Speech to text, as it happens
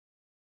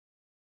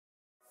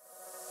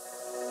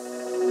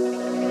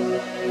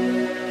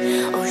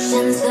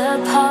seasons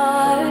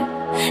apart,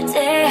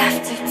 day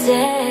after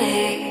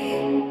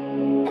day,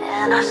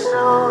 and I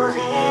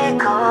slowly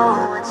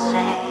go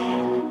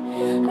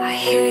insane. I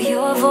hear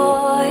your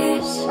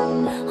voice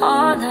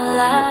on the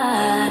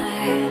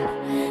line,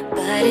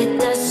 but it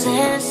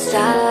doesn't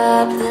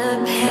stop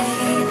the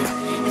pain.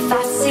 If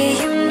I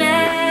see you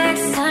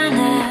next to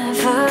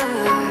never,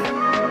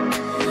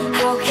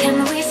 how can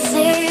we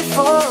say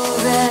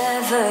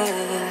forever?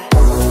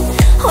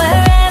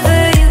 Wherever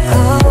you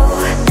go,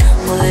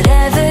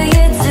 whatever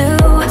you do,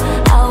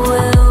 I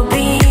will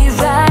be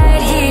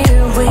right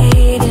here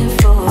waiting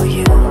for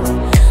you.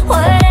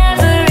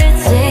 Whatever it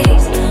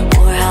takes,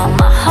 or how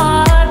my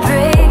heart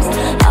breaks,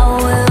 I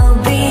will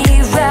be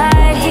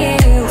right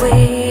here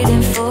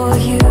waiting for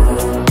you.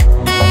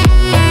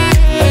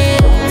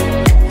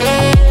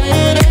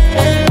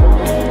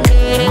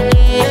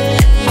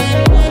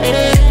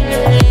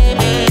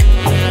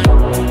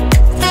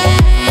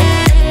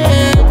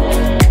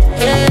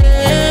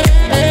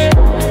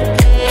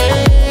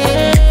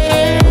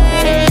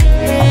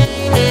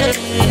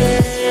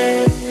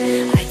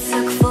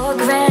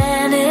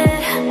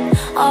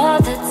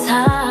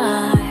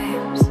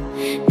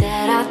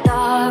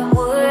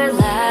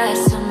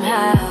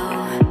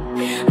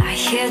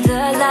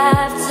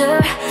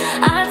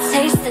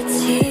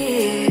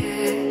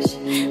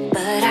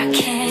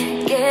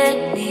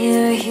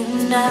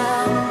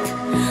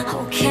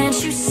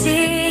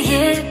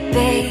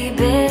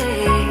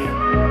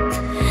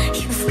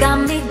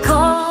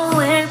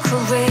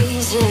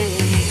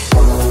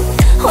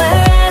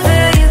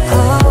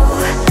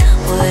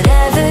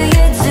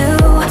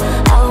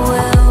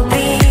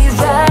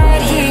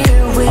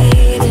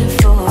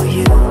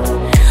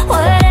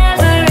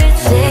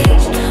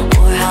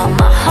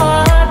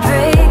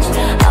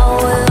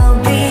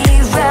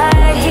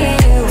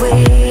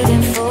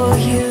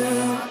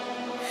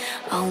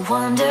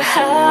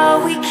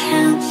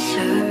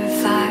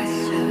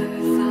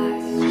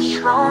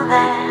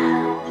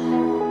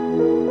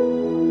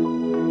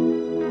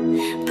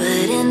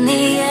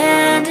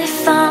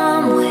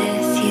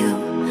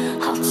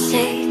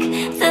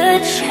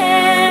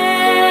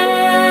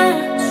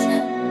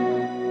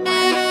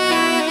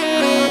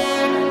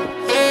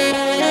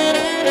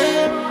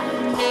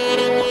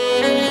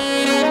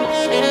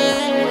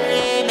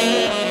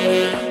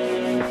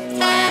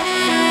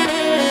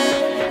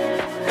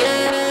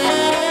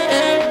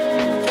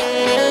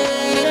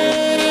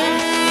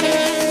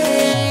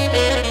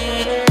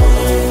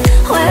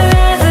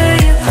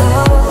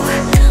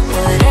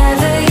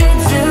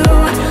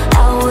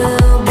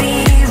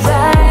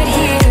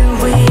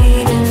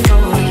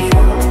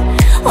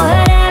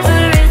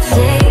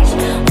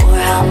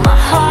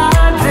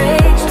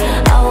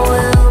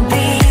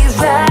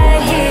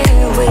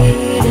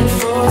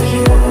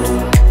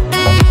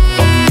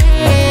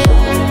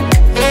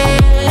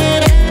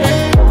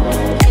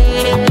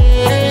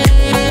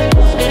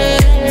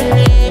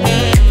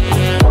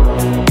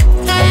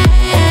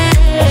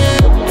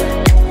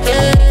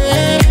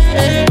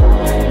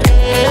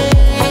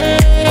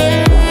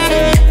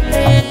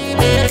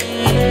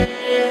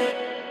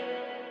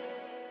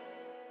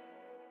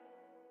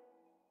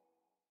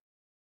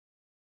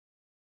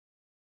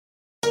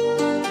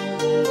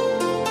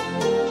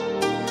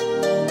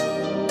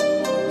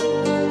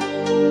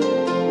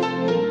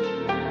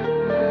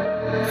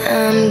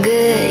 I'm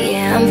good,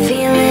 yeah, I'm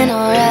feeling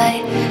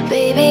alright.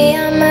 Baby,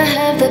 I'ma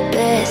have the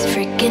best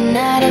freaking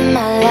night of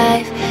my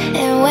life.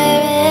 And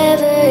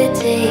wherever it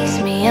takes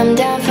me, I'm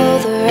down for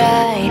the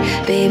ride.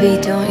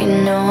 Baby, don't you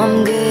know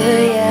I'm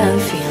good, yeah, I'm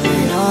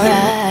feeling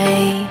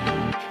alright.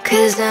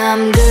 'Cause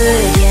I'm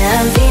good, yeah,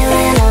 I'm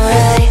feeling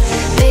alright.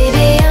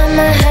 Baby,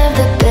 I'ma have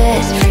the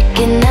best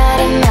freaking night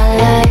of my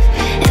life.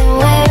 And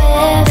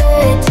wherever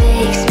it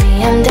takes me,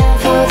 I'm down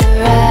for the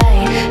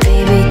ride.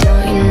 Baby,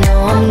 don't you know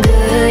I'm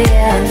good,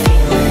 yeah, I'm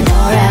feeling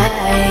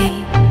alright.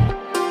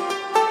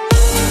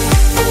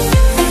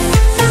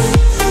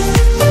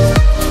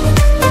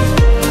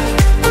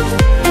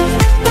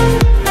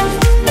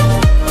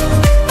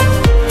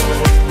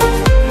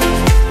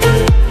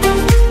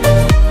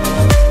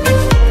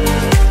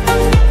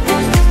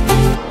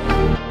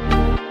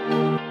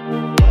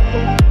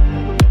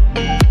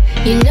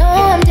 You know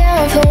I'm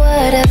down for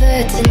whatever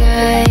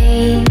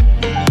tonight.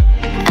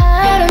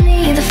 I don't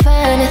need the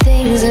finer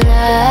things in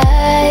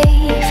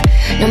life.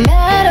 No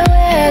matter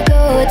where I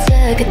go, it's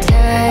a good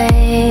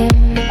time.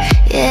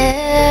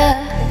 Yeah.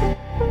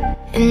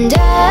 And I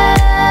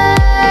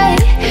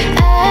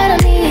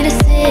don't need to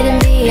sit in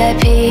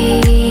VIP.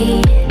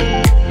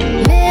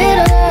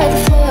 Middle of the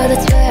floor,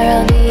 that's where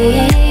I'll be.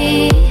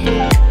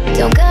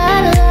 Don't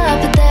got a lot,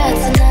 but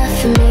that's enough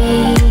for me.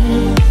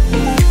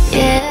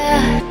 Yeah.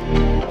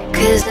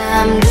 'Cause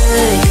I'm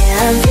good,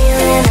 yeah, I'm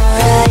feeling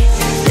alright.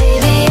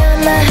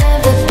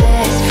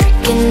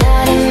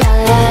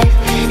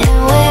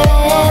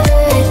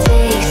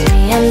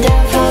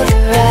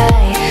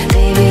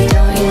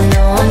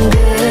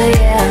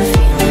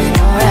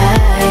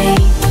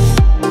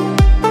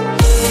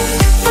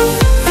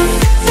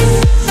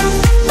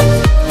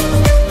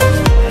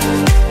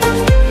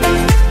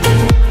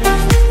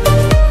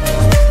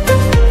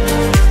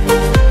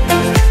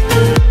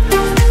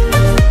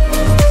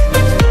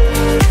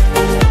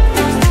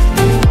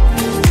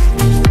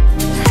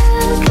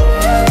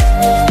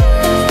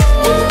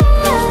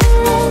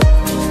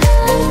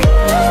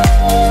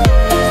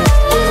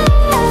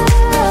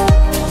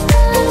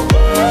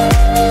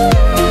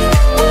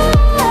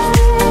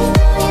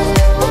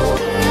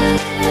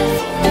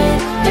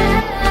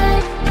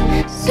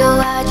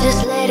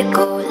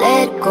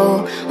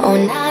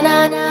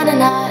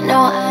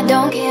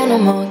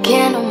 more,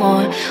 can't no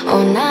more.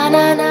 Oh na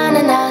na na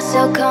na na,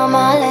 so come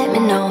on, let me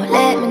know,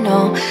 let me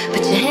know.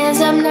 Put your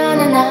hands up, na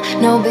na na.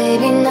 No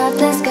baby,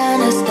 nothing's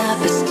gonna stop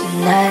us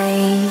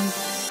tonight.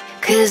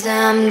 'Cause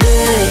I'm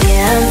good,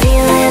 yeah, I'm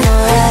feeling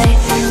alright.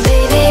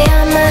 Baby,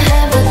 I'ma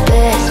have the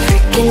best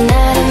freaking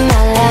night of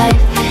my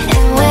life.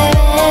 And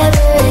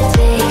wherever it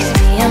takes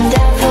me, I'm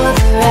down for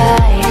the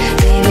ride.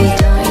 Baby,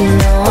 don't you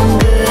know I'm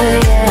good,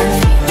 yeah, I'm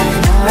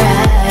feeling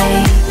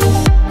alright.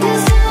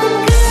 'Cause I'm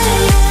good,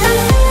 yeah, I'm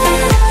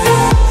feeling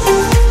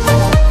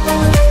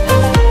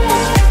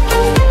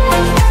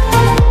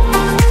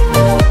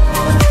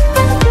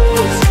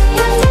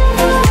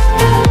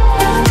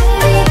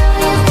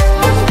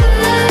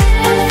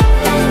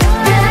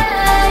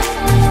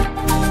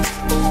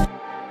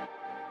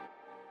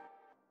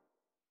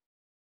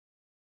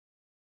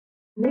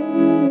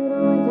maybe you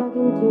don't like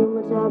talking too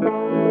much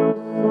about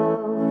yourself,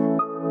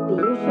 but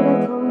you should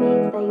have told me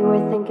that you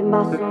were thinking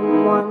about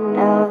someone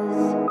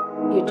else.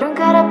 You're drunk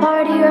at a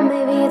party, or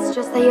maybe it's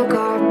just that your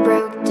car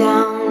broke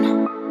down.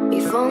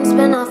 Your phone's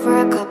been off for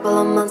a couple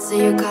of months, so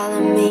you're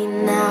calling me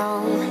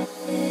now.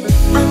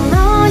 I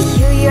know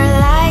you're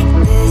like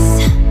this.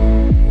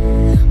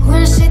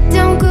 When shit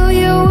don't go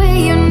your way,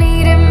 you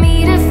needed me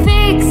to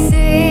fix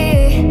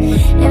it.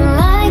 And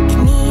like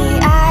me,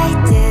 I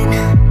did.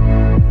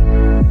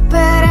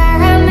 But I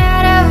ran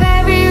out of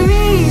every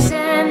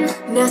reason.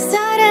 Now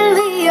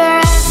suddenly you're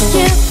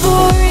asking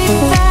for it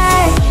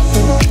back.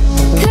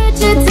 Could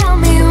you tell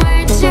me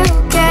where'd you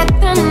get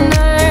the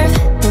nerve?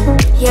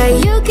 Yeah,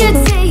 you could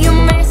say you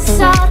miss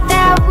all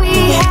that we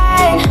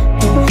had,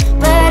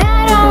 but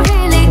I don't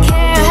really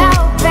care how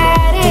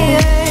bad it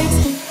hurts.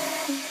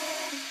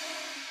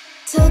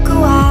 Took a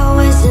while,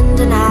 was in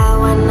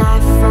denial when I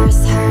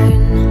first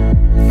heard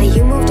that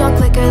you moved on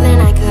quicker than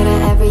I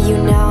could've ever, you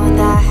know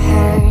that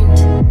hurt.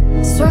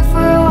 Swore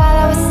for a while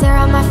I would stare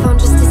at my phone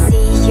just to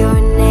see your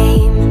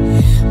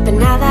name, but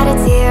now that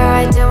it's here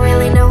I don't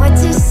really know what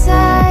to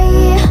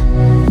say.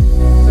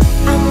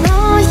 I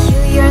know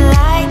you're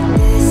like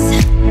this.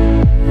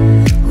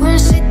 When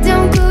shit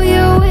don't go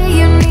your way,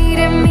 you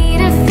needed me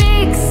to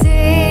fix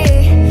it.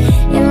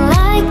 And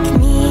like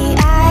me,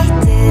 I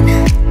did.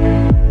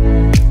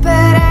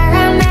 But I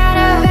ran out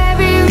of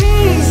every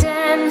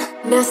reason.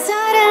 Now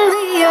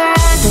suddenly you're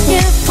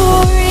asking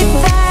for it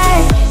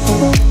back.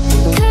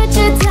 Could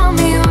you tell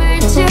me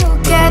where'd you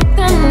get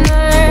the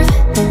nerve?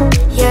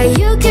 Yeah,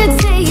 you could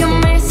say you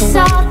miss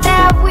all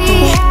that we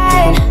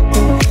had,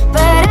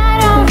 but I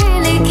don't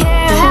really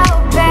care how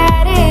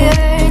bad it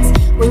hurts.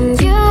 When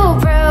you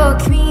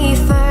broke me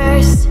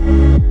first,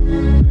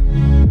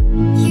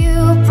 you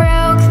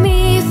broke me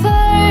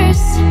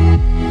first.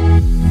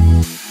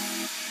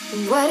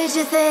 What did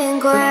you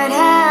think would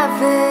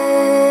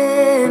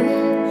happen?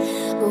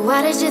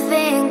 What did you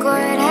think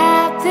would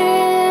happen?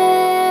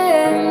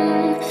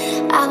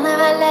 I'll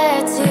never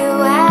let you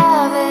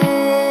have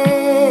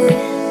it.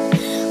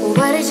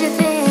 What did you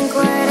think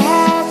would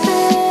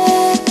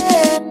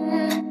happen?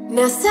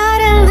 Now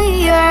suddenly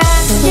you're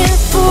asking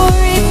for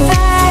it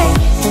back.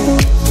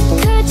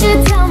 Could you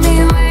tell me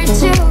where'd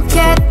you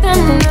get the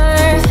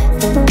nerve?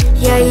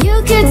 Yeah, you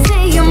could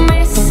say you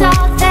miss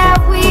all that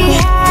we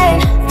had,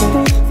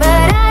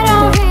 but I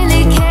don't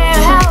really care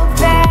how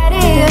bad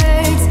it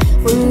hurts.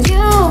 When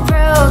you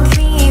broke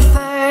me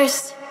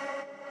first.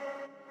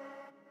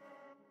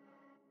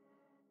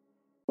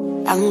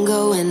 I'm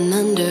going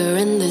under,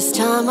 and this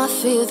time I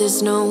feel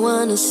there's no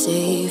one to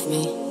save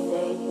me.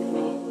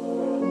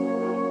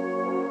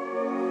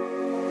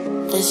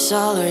 This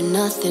all or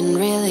nothing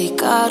really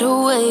got a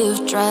way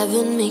of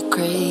driving me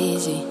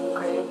crazy.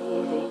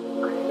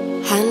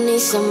 I need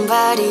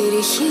somebody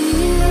to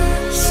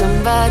hear,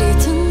 somebody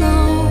to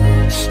know,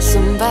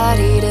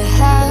 somebody to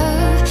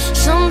have,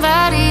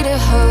 somebody to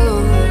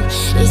hold.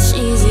 It's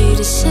easy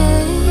to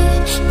say,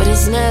 but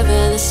it's never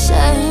the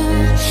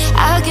same.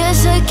 I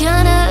guess I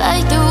kinda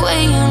like the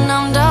way you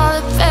numbed all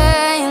the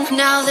pain.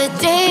 Now the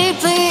day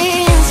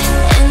bleeds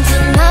into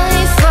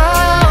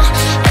nightfall,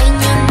 and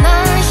you're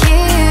not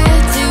here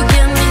to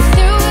get me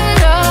through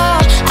it all.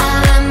 I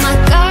let my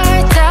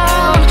guard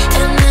down,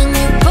 and then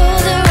you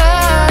pulled the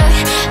rug.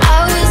 I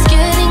was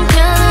getting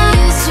kinda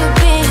used to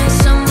being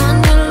someone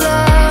you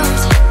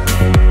loved.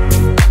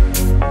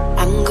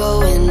 I'm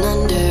going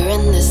under,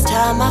 and this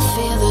time I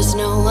feel there's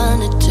no one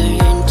to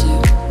turn to.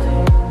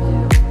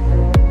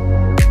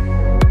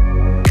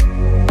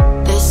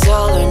 This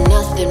all or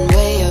nothing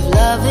way of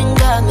loving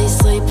got me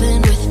sleeping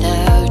with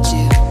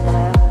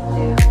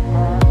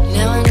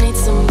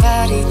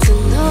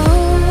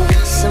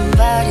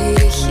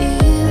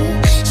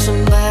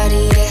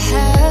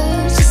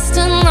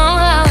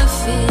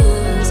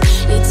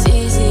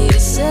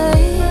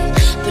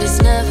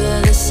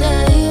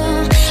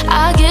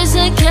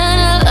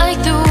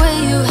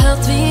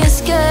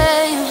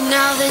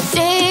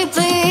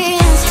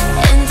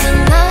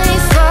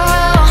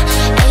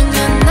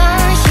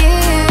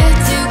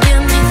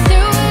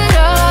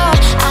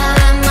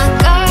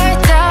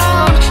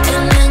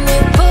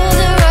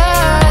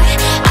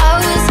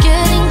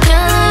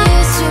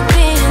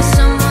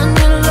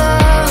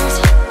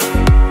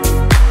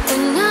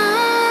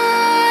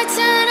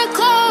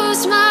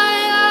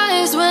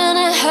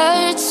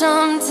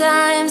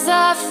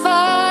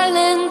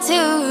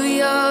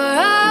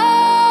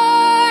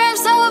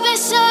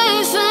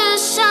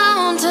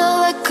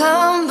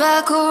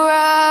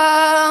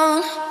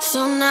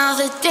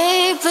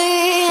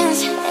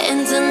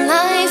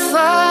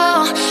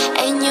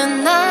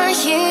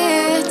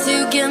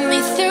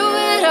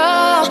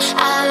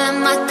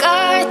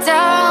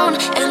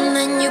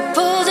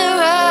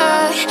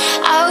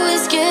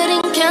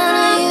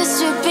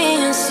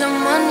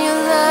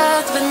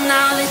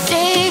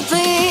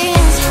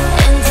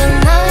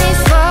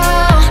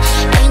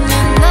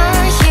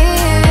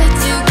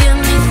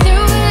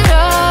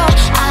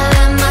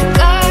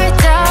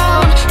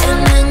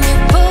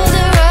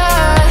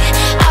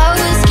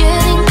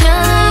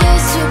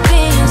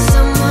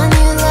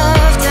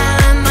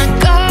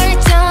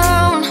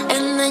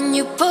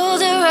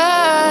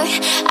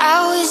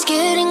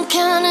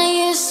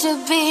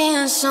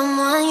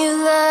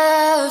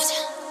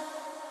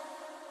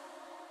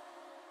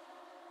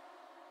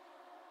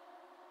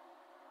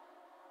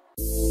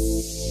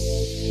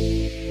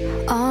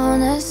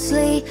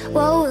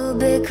what will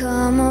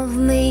become of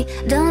me?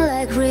 Don't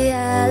like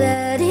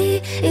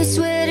reality, it's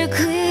way too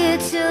clear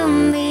to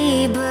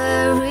me.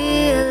 But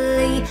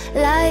really,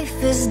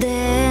 life is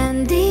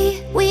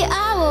dandy. We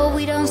are what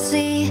we don't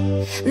see,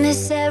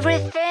 miss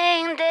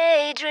everything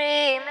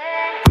daydreaming.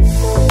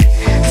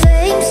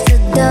 Flames to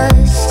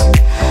dust,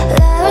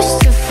 lovers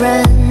to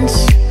friends.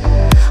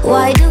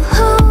 Why do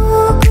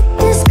hope could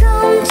this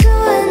come to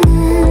an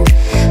end?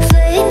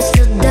 Flames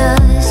to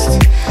dust,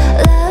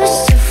 lovers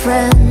to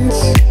friends.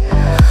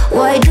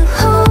 Why do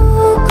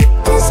hope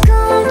could this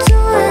come to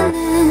an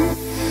end?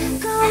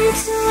 Come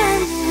to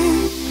an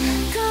end,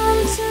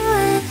 come to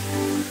an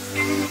end.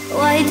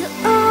 Why do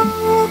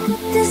hope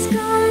could this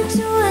come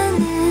to an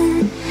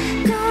end?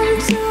 Come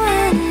to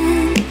an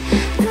end,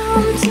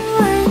 come to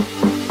an end.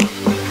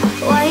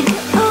 Why do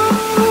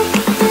hope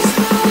could this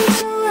come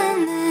to an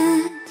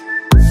end?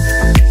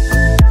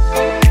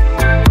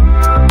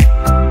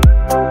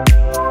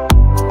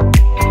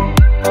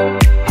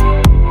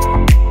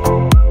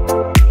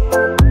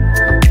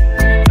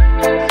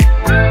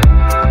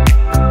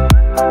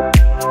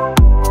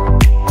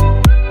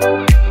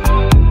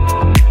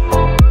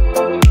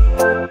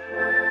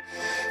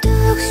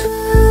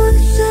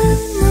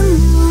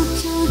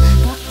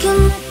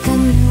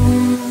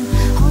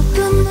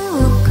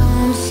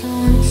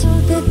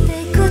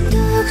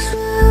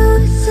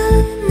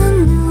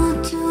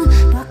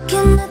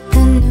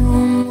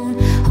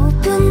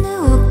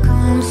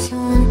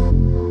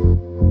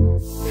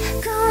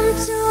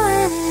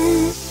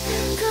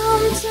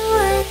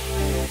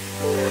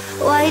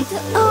 Why do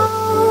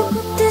oh,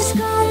 could this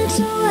come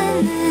to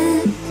an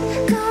end?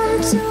 Come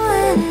to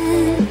an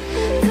end,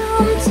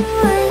 come to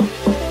an end.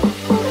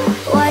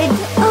 Why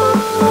do oh,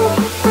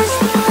 could this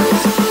come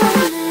to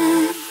an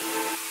end?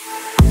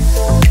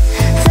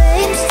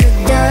 Flames to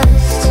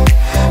dust,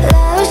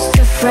 lovers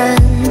to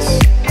friends.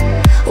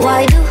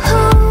 Why do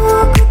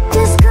oh, could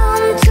this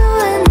come to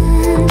an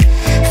end?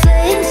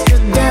 Flames to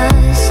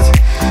dust,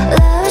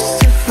 lovers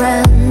to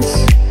friends.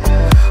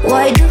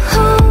 Why do oh,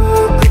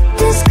 could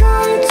this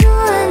come to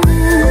an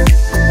end?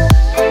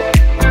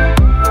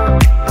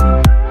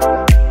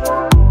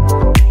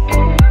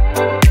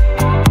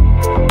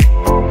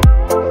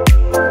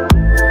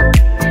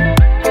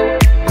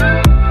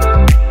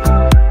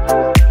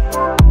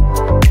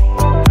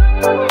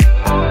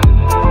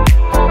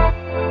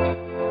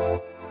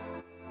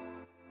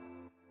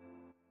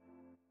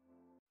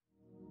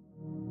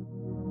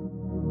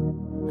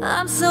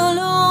 I'm so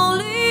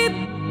lonely.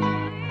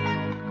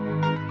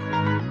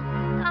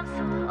 I'm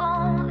so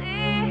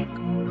lonely.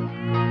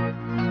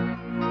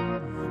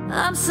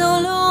 I'm so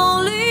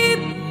lonely.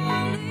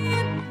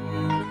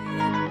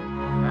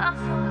 I'm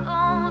so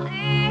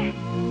lonely.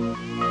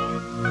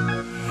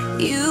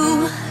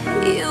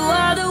 You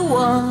are the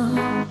one.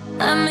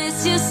 I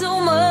miss you so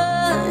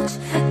much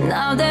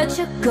now that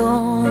you're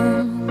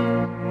gone.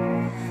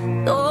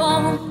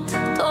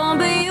 Don't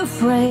be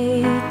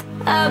afraid.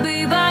 I'll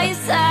be by your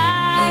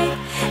side,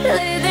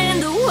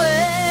 leading the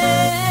way.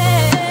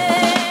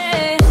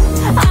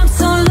 I'm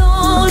so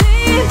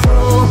lonely,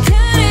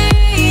 broken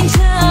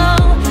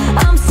angel.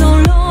 I'm so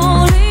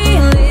lonely,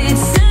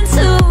 listen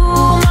to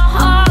my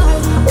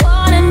heart.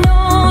 One and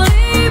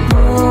only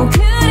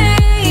broken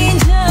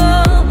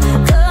angel.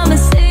 Come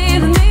and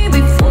save me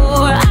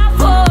before I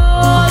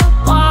fall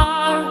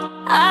apart.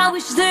 I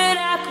wish that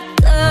I could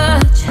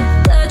touch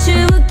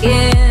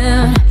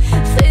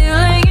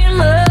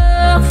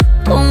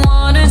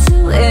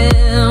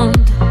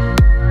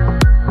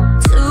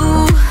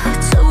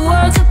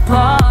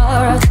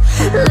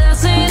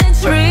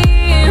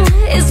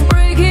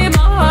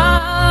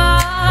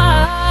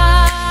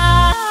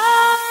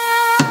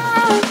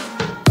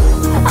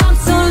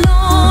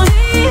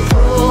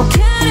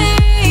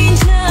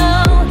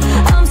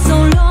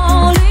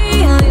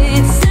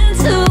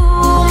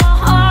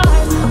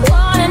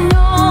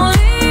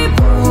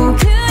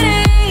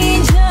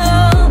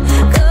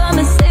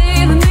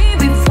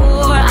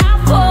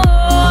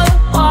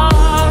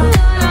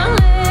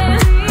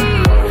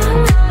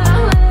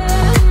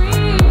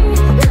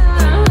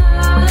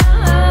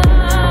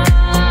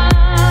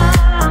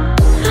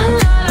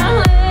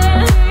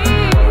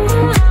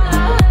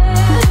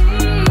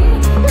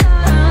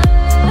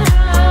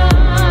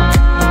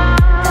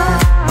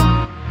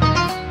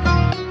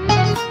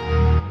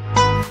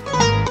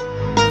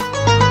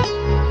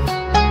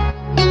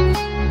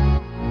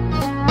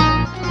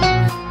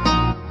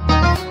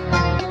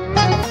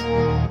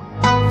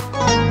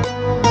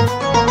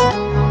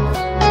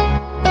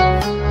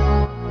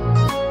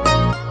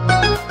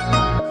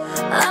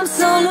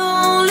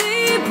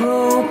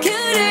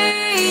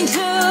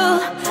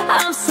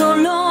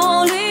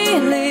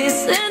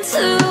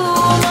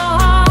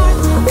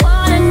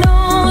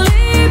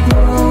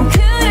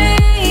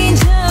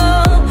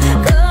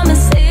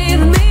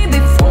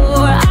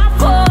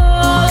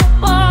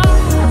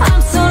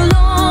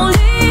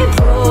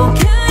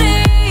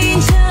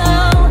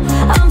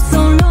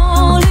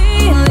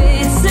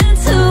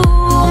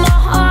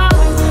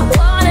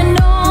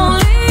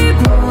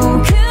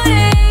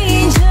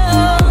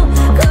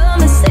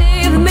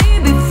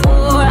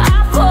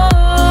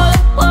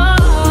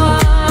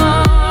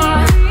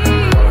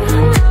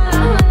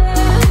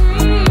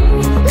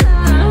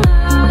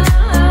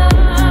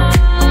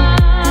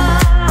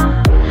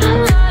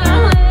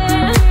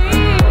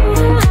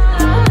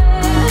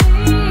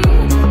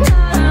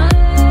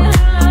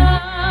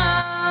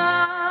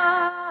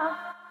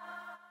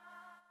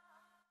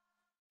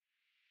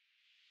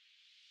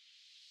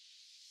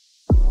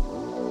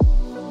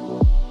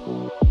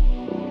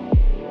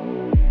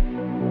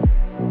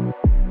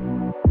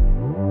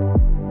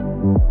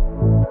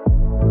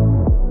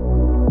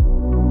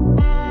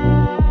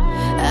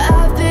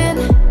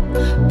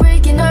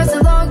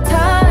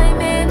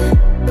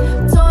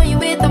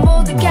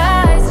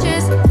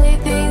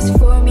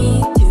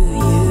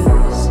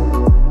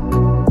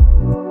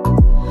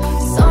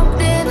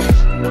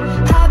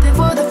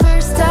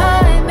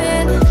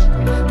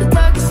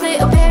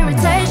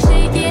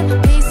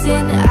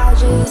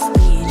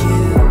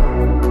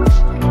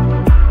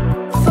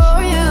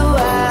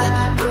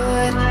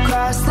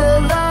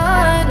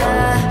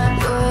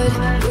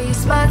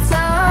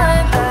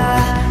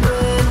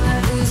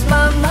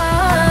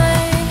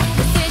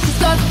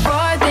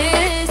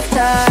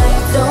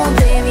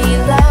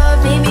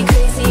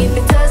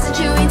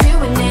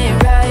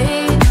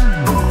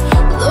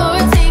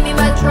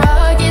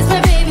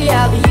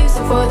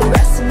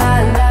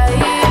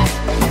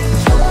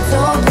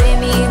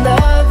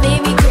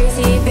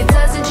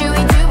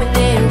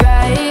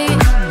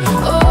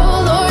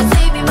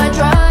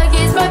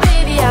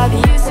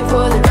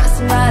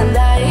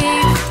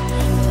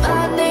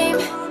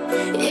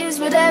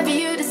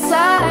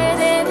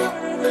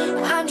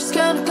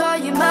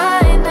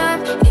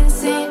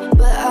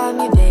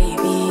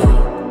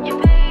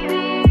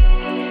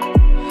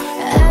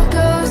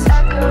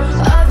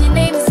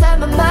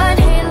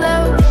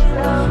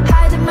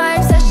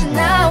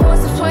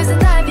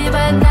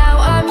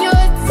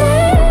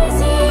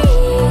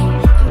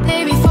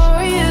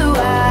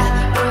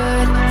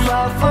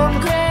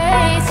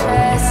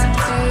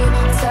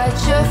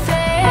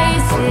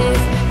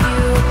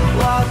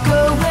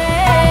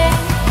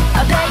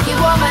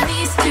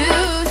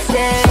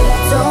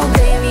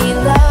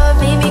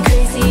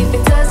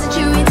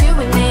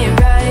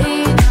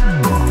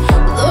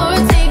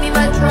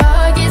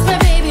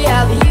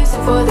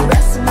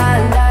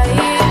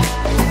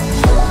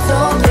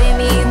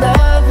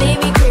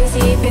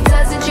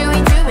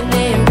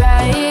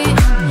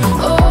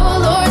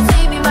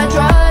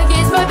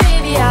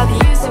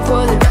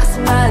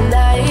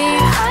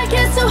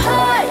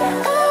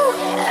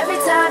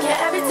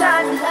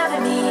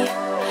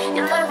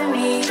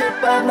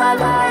of my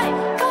life.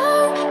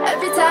 Oh,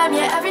 every time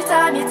you're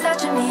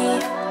touching me,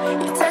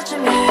 you're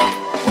touching me.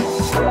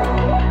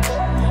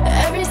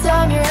 Every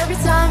time you're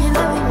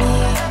loving me.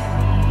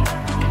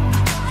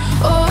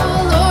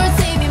 Oh Lord,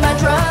 save me, my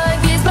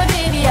drug is my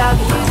baby. I'll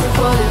be using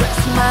for the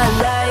rest of my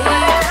life.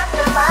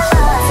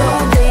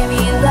 Don't blame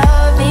me,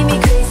 love made me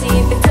crazy.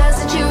 If it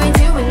doesn't, you ain't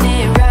doing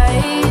it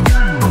right.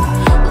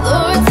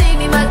 Lord, save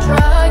me, my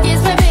drug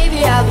is my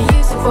baby. I'll be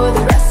using for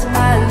the rest of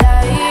my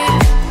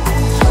life.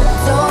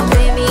 Don't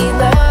blame me,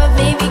 love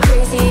made me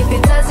crazy. If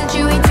it doesn't,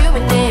 you ain't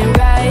doing it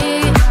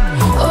right.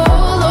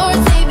 Oh Lord,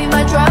 save me,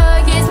 my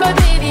drug is my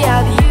baby.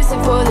 I'll be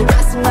using for the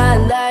rest of my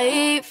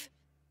life.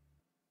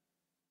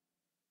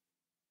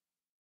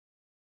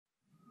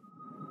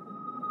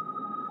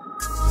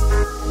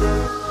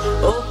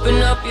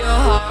 Open up your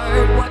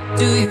heart, what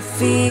do you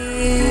feel?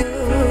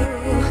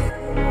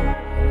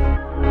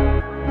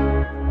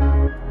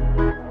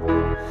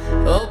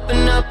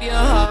 Open up your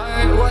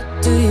heart, what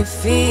do you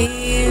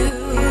feel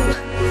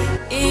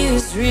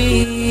is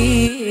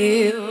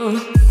real?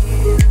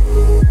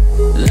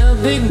 The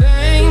Big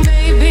Bang,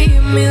 baby,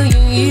 a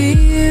million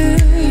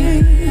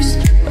years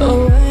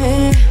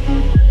away.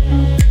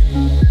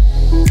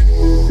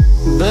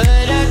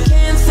 But I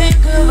can't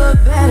think of a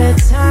better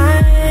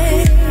time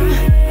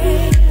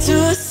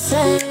to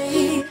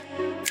say,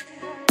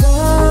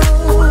 hold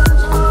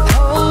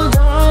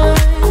on.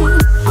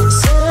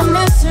 Instead of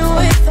messing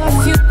with our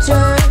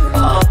future,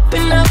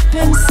 open up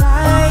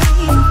inside.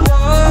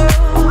 Whoa,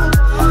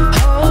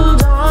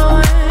 hold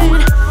on.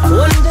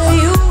 One day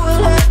you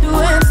will have to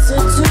answer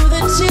to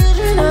the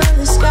children of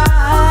the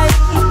sky.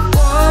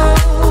 Whoa,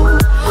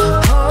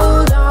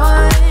 hold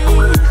on.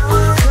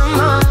 Come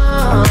on.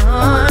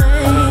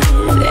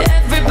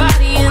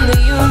 Everybody in the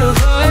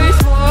universe,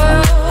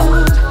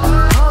 world,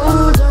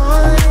 hold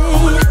on.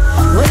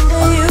 One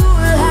day you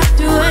will have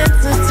to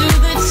answer to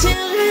the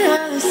children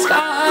of the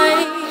sky.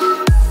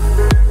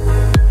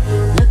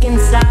 Look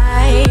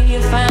inside, you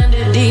find a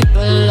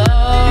deeper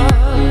love.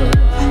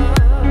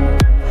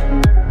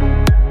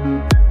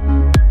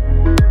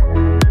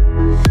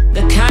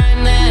 The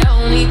kind that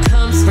only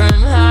comes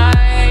from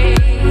high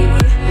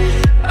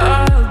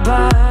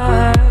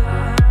above.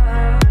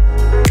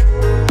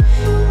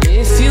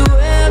 If you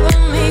ever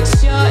meet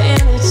your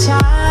inner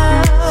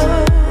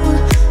child,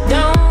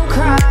 don't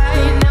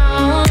cry,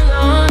 no,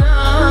 no, no.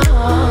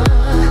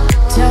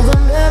 Tell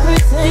them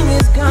everything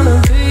is gonna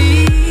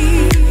be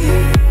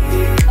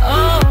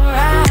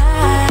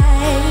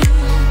alright.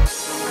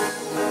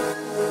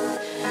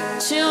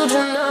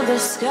 Children of the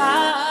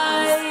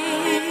sky,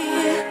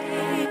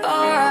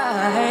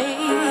 alright.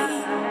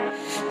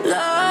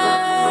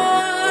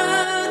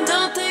 Love,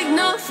 don't take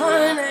no for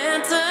an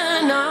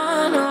answer,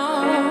 no, no.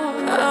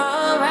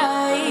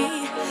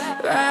 Alright,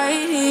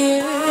 right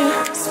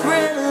here.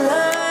 Spread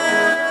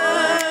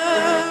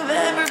love,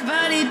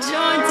 everybody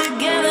join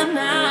together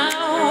now.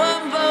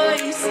 One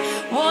voice,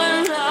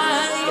 one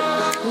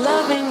life,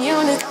 love and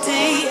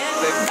unity.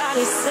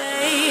 Everybody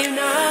say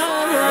no,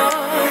 no.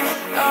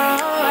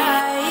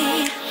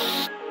 Alright.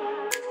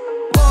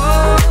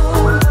 Whoa,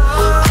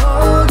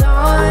 hold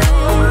on.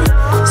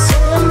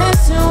 Instead of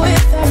messing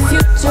with our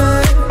future,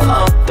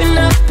 open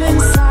up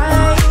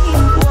inside.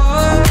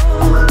 Whoa,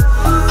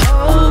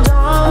 hold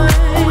on.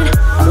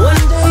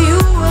 One day you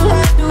will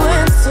have to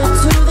answer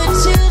to the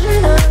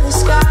children of the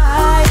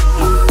sky.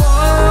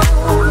 Whoa,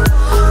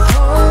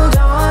 hold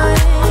on.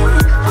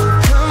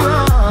 Come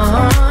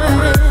on.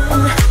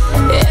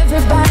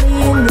 Everybody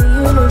in the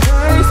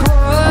universe,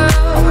 world,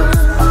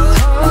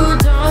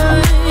 hold on.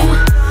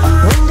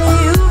 One day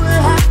you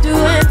will have to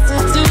answer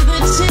to the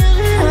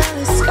children of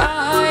the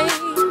sky.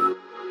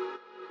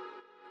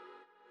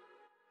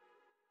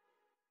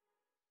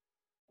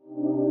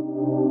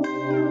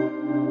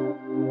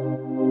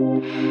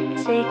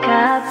 Take a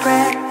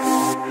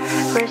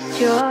breath, rest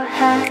your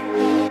head,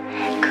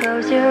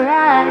 close your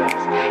eyes,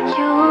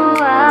 you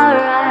are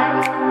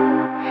right.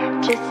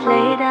 Just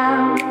lay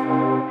down,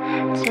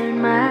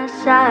 turn my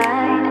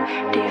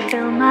side. Do you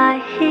feel my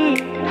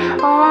heat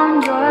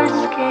on your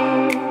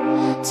skin?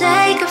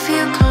 Take a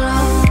few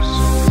close,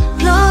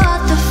 blow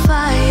out the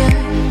fire.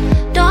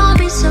 Don't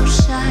be so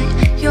shy,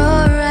 you're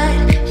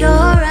right,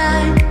 you're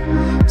right.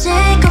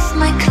 Take off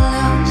my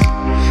clothes,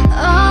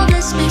 oh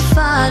bless me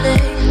Father.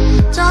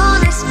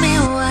 Don't ask me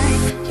why,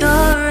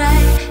 you're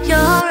right,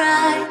 you're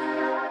right.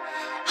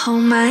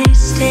 Hold my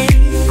stay,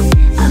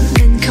 I've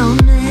been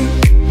coming.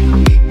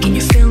 Can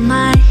you feel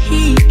my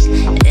heat?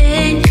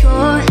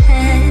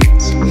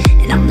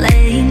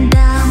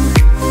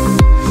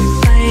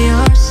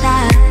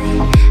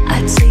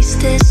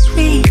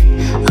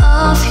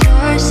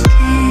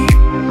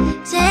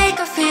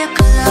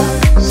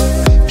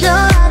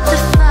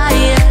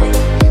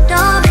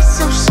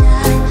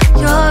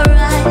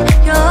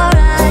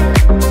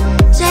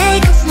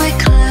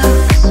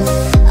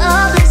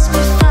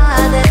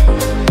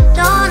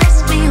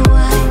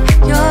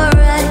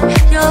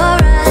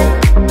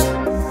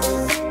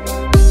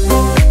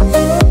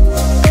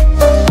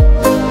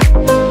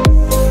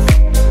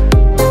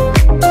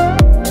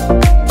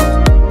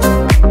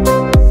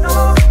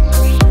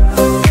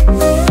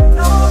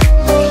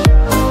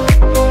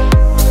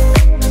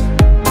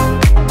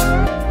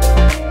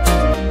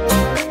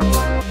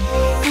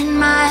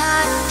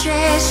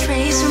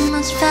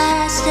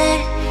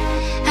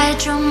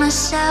 drown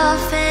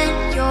myself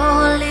in your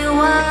holy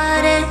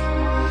water,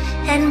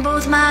 and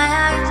both my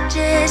eyes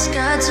just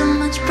got so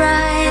much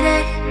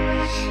brighter.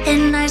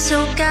 And I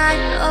so got,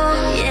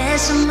 oh yeah,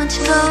 so much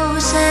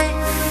closer.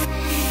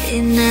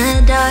 In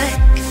the dark,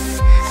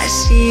 I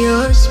see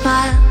your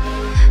smile.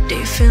 Do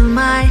you feel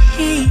my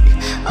heat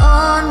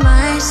on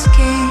my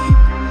skin?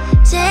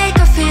 Take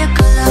off your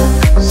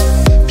clothes,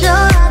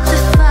 blow out the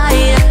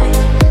fire.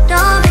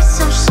 Don't be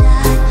so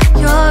shy,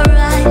 you're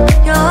right,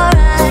 you're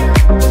right.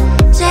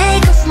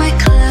 Take off my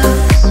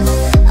clothes,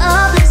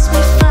 oh bless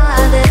me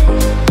Father.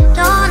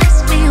 Don't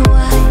ask me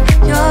why,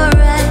 you're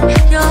right,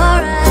 you're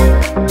right.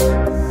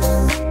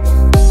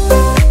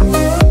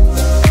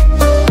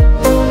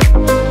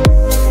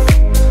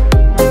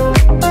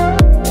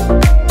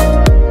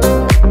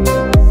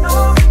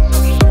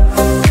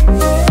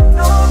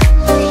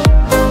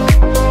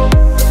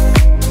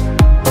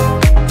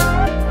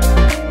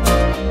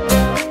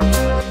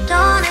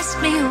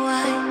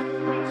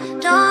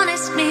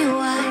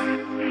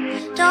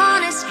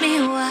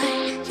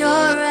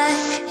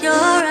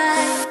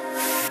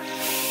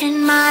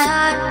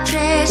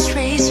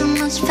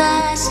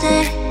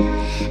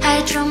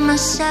 I drown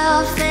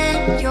myself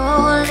in your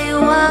holy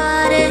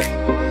water,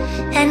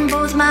 and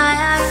both my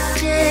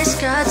eyes just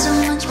got so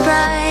much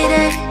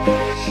brighter.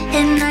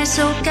 And I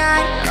so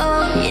got,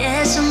 oh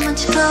yeah, so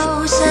much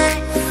closer.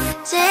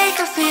 Take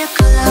off your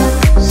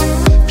clothes,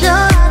 blow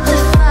out the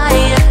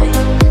fire.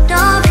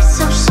 Don't be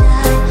so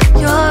shy,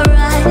 you're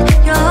right,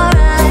 you're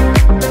right.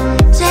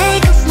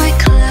 Take off my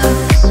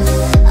clothes,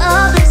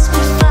 oh bless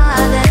me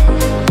Father.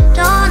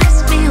 Don't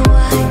ask me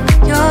why,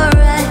 you're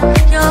right,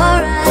 you're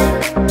right.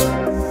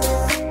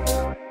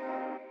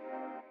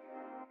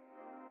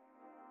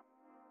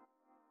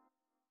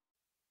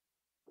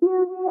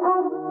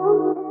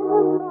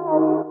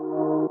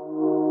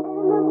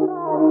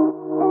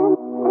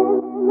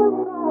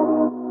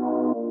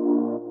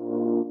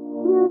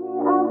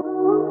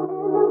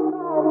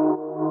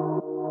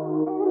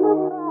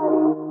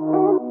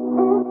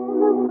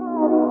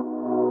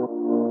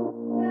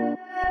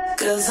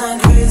 Cause I'm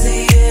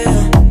crazy,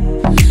 yeah.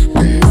 I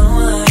know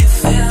how you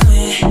feel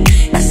me.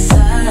 Cause I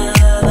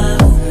love I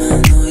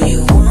know you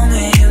want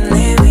me, you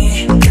need me.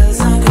 Cause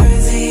I'm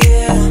crazy,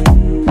 yeah.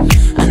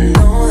 I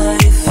know how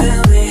you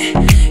feel me.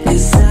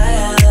 Cause I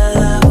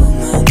love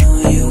I know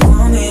you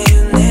want me,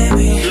 you need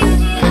me. You're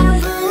the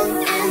apple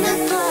and the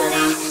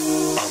body.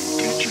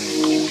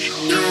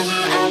 You're the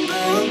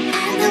apple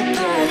and the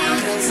body.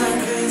 Cause I'm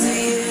crazy,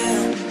 yeah.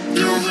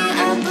 You're the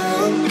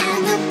apple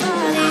and the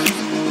body.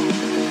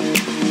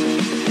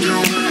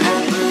 You're the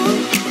apple.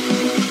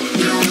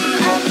 You're the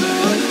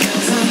apple.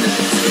 Cause I'm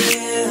crazy,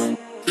 yeah.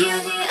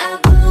 You're the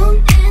apple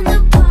and the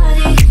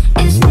body.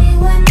 It's me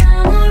when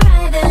I'm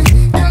arriving.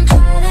 Don't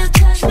try to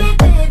touch me,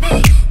 baby.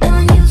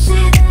 Don't you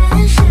see that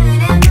I'm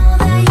shining? Know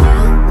that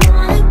you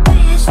want a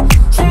piece.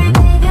 Sorry,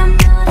 baby, I'm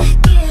not a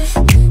gift.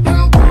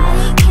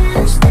 Nobody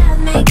can stop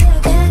me,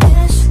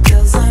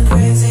 Cause I'm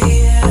crazy,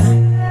 yeah.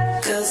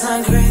 Cause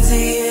I'm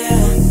crazy,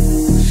 yeah.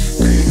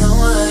 I know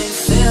how you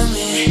feel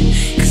me.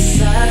 Cause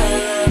I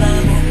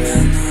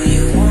know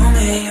you want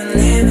me, you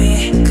need me.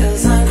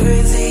 Cause I'm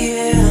crazy,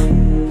 yeah.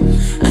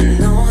 I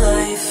know how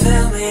you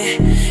feel me.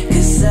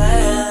 Cause I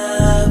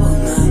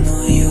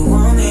know you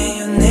want me,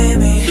 you need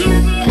me.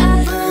 You're the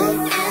apple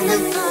and the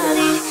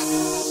body.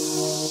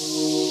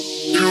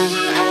 You're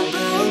the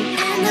apple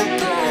and the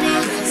body.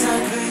 Cause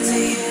I'm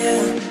crazy,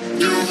 yeah.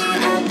 You're the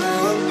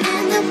apple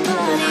and the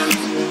body.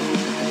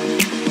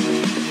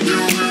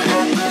 You're the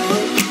apple.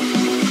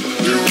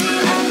 You're the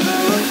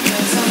apple.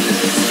 Cause I'm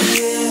crazy,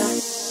 yeah.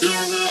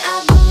 You're the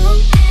apple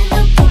and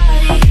the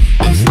body.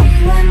 It's me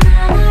when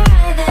I'm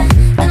arriving.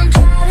 Don't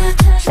try to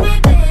touch me,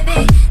 baby.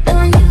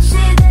 Don't you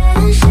see that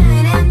I'm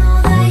shining? Know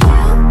that you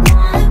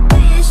want a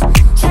piece.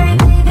 Sorry,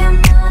 baby, I'm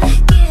not a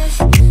gift.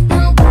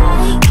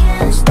 Nobody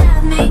can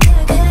stop me,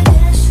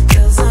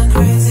 Cause I'm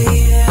crazy,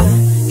 yeah.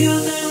 Yo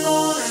tengo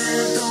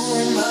esto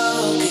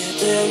tumbado que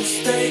te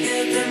gusta y que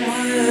te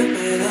mueve,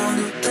 pero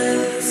no te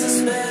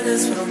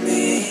desesperes por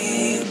mí.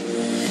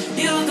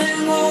 Yo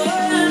tengo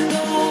esto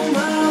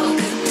tumbado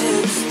que te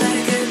gusta y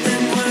que te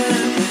mueve,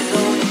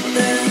 pero no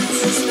te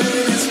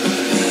desesperes por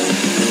mí.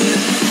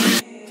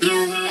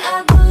 You're the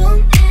apple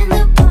and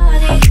the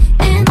body,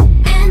 and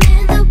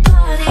the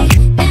body,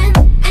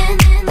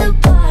 and the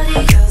body.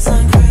 Cause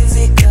I'm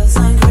crazy, cause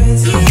I'm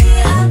crazy, You're the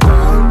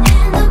apple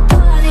and the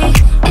body.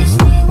 It's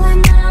me when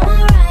I'm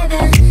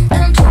arriving.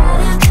 Don't try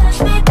to touch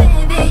me,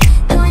 baby.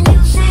 Don't you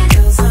see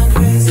that? cause I'm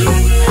crazy,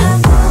 You're the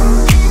apple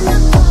and the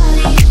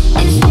body.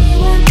 It's me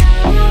when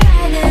I'm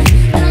arriving.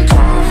 Don't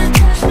try to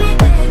touch me,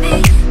 baby.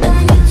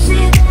 Don't you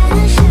see that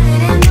I'm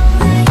shining? Know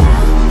that you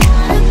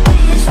want a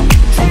piece.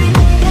 Sorry,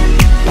 baby, I'm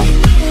not a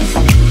gift.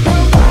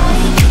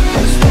 Nobody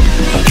can stop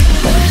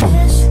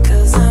me,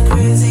 cause I'm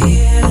crazy,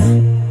 yeah.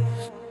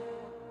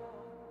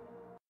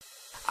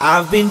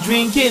 I've been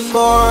drinking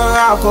more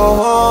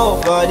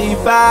alcohol for the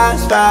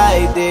past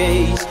 5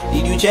 days.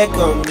 Did you check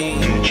on me?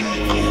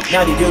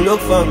 Now did you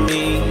look for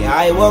me?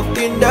 I walked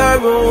in the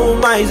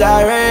room, eyes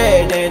are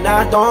red and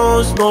I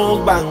don't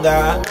smoke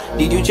banga.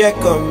 Did you check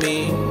on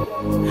me?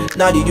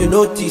 Now did you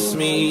notice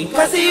me?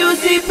 Cause you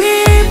see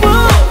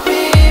people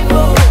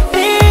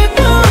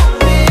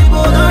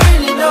don't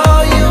really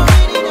know you.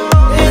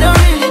 They don't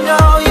really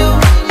know you.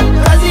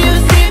 Cause you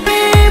see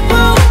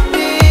people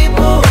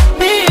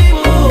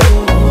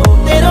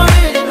they don't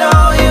really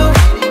know you.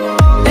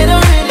 They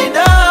don't really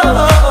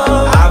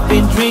know. I've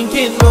been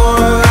drinking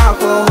more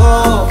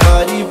alcohol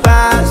for the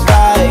past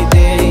 5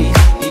 days.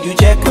 Did you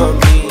check on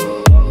me?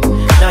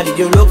 Now did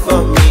you look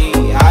for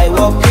me? I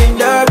walk in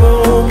the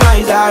room,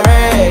 eyes are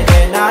red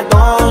and I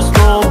don't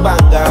smoke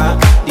banga.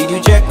 Did you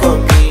check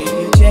on me?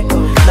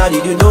 Now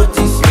did you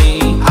notice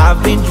me?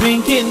 I've been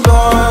drinking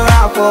more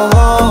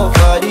alcohol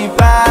for the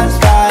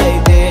past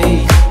 5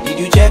 days. Did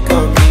you check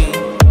on me?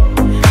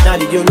 Now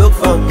did you look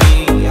for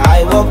me?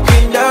 I walk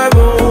in the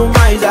room,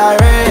 eyes are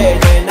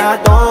red and I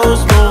don't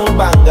smoke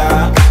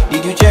banga.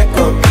 Did you check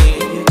on me?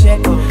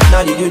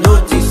 Now did you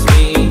notice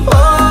me?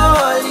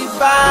 Holy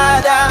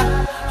Father,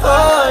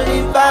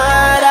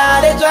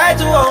 they try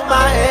to hold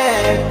my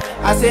hand.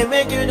 I say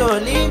make you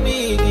don't leave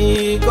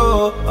me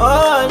go.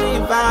 Holy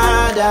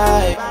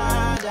Father,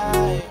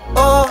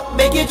 oh,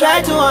 make you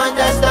try to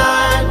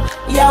understand.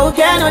 Yeah, we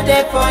cannot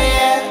take for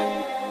you.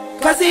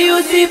 Cause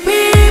you see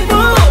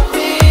people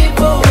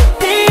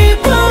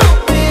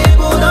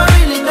don't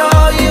really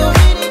know you.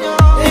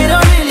 They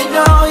don't really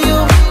know you.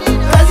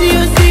 Cause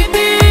you see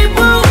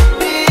people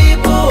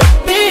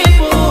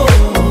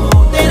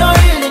they don't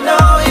really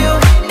know you.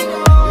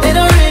 They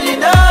don't really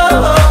know.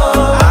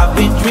 I've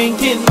been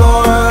drinking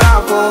more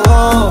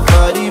alcohol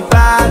for the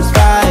past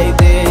 5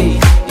 days.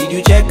 Did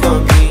you check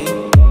on me?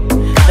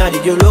 Now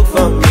did you look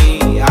for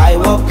me? I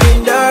walk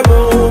in the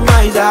room,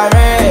 eyes are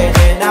red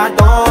and I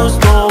don't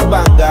smoke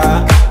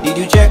banga. Did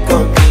you check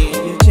on me?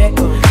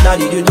 Now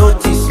did you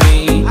notice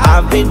me?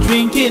 I've been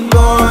drinking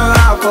more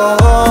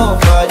alcohol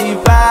for the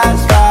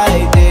past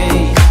 5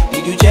 days.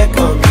 Did you check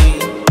on me?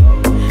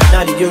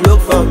 Now did you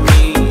look for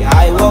me?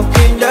 I walk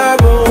in the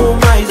room,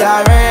 eyes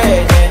are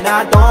red and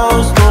I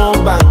don't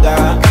smoke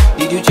banga.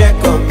 Did you check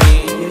on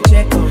me?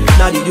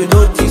 Now did you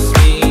notice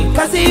me?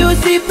 Cause you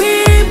see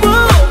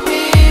people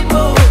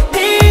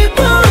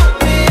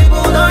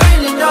don't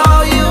really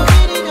know you.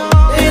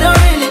 They don't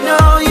really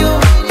know you.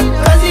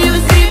 Cause you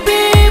see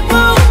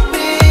people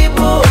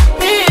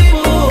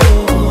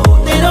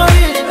they don't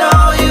really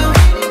know you.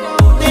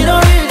 They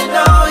don't really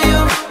know you.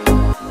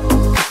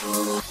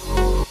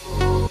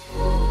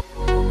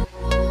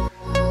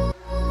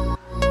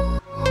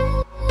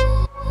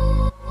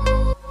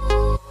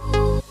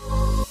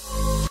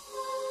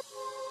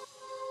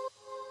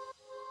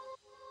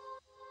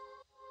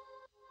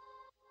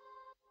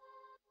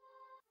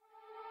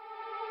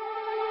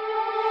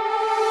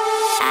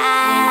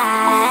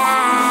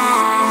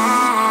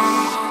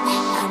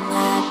 I'm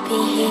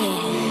happy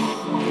here,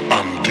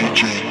 I'm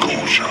DJ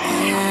Goja.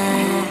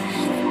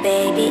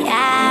 baby.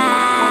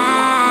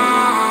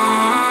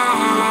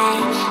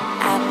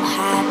 I'm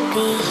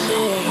happy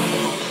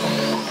here.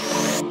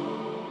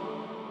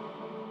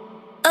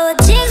 Oh,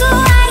 Jigo,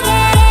 I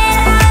get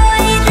how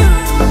I do.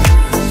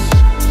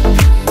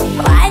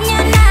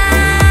 Wanyana.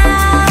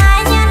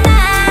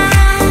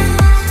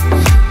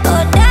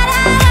 Oh,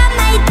 Dada,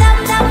 my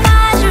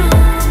tamtamaru.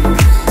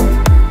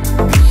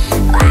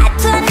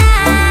 Watwana.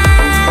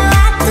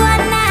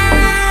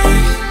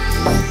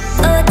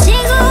 Oh,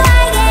 Jigo,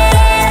 I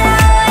get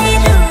how I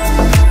do.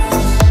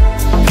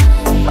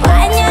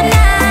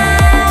 Wanyana.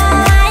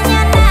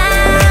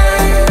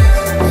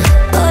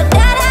 Oh,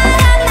 Dada,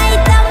 my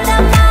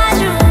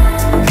tamtamaru.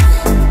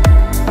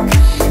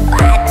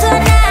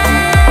 Watwana.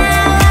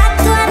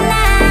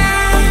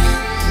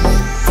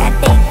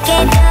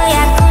 Katekedo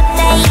ya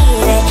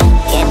kudaire,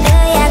 kedo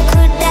ya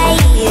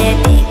kudaire,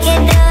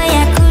 kedo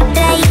ya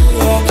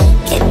kudaire,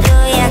 kedo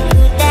ya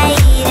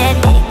kudaire,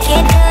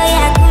 kedo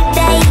ya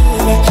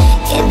kudaire,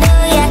 kedo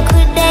ya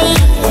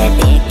kudaire,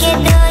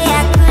 kedo ya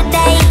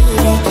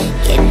kudaire,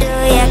 kedo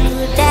ya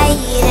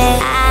kudaire.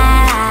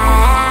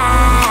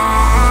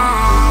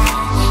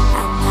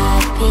 I'm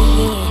happy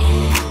here,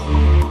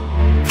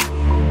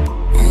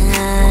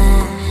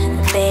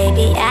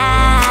 baby.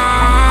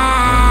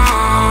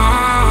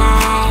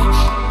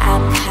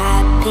 I'm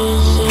happy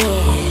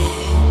here.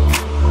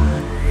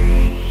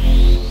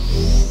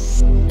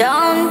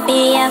 Don't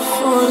be a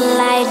fool,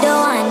 I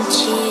don't want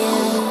you.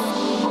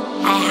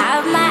 I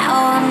have my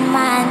own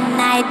man,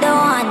 I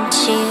don't want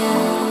you.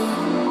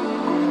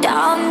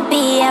 Don't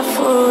be a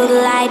fool,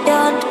 I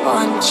don't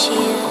want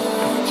you.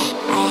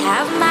 I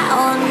have my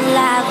own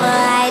lover,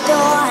 I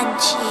don't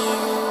want you.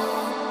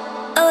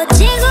 Oh,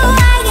 Jigo,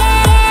 I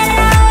get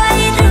how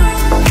I do.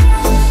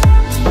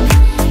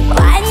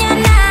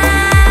 Wanyana.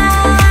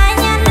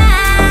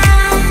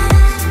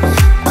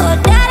 Oh,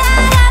 Dada,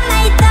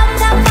 my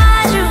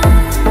tamtamaru.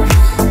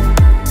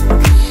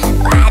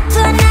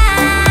 Watwana.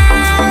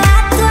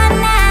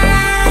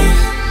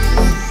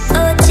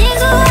 Oh,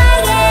 Jigo, I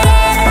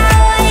get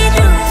how I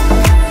do.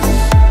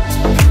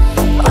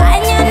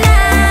 Wanyana.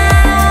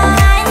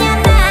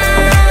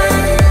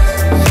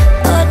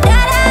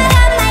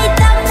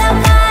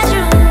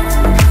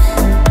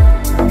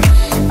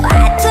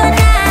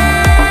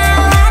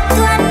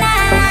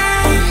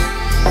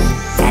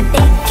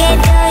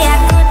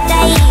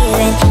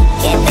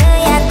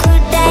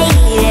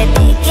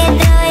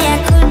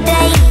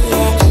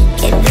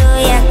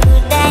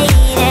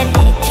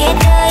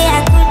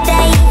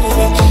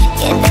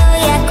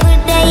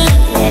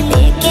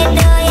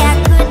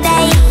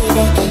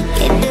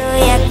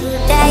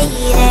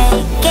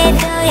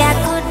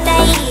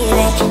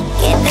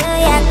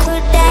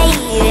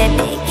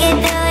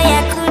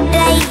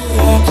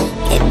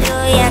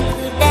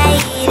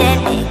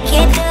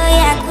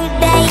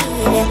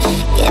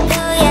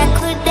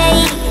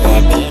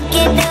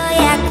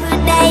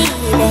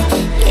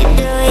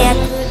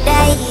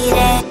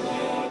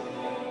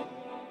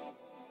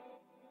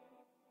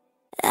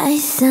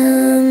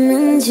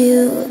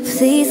 you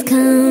please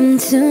come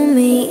to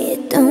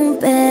me?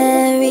 Don't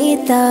bury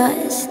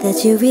thoughts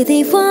that you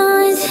really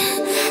want.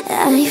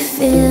 I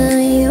fill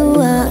you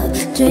up,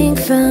 drink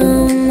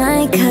from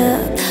my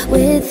cup.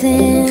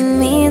 Within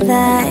me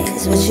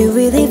lies what you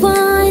really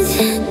want.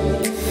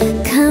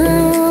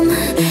 Come,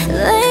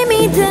 lay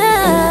me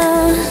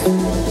down,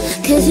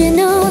 'cause you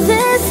know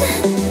this,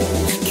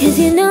 'cause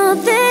you know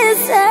this.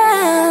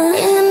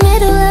 In the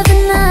middle of the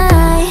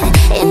night,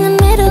 in the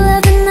middle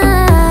of the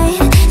night,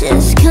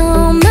 just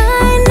call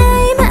my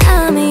name,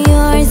 I'm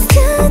yours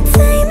to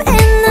tame.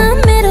 In the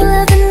middle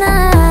of the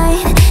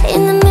night,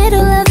 in the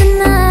middle of the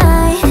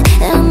night,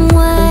 I'm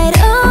wide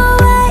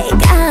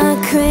awake, I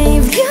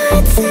crave your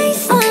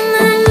taste. In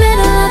the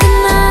middle of the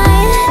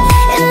night,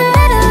 in the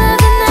middle of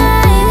the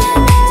night,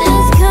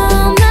 just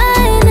call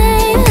my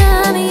name,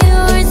 I'm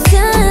yours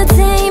to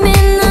tame.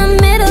 In the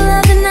middle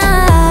of the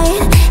night,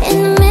 in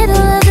the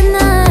middle of the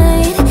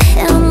night,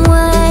 I'm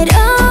wide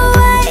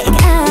awake,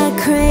 I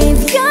crave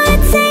your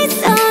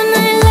taste all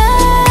night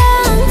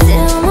long.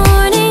 Till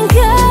morning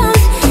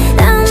comes,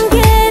 I'm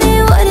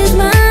getting what is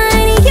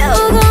mine, you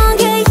gon'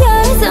 get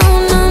yours. Oh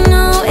no,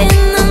 no, in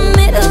the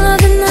middle of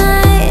the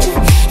night,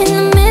 in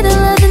the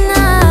middle of the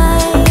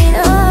night,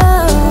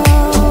 oh,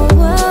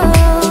 whoa.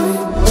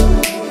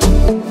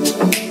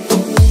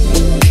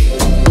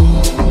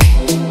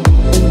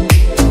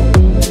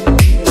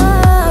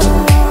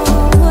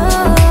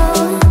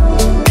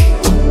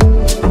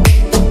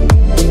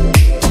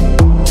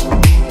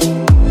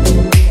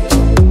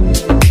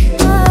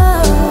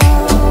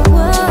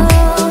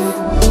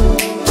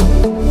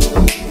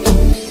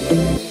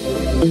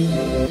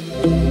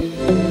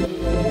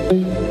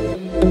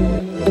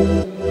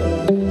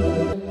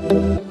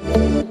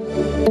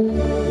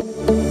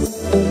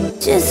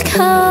 Just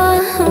call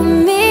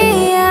me,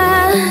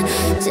 yeah.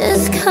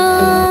 Just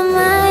call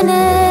my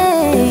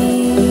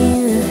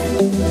name,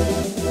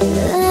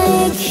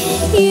 like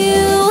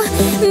you,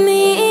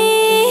 me.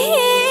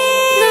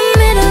 In the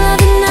middle of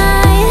the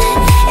night,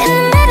 in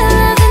the middle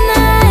of the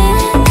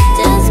night,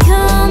 just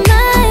call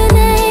my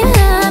name,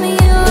 I'm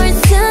yours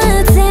to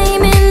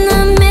tame. In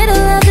the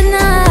middle of the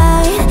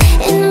night,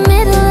 in the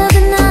middle of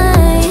the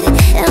night,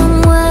 I'm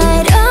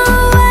wide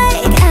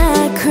awake, I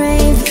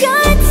crave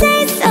your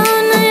taste all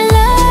night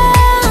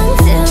long.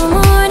 Till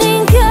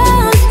morning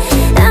comes,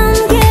 I'm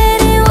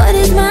getting what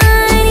is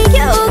mine,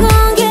 you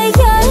gon' get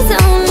yours.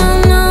 Oh no,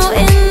 no,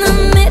 in the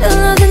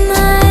middle of the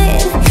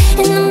night,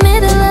 in the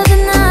middle of the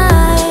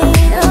night,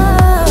 oh,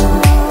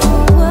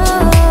 whoa.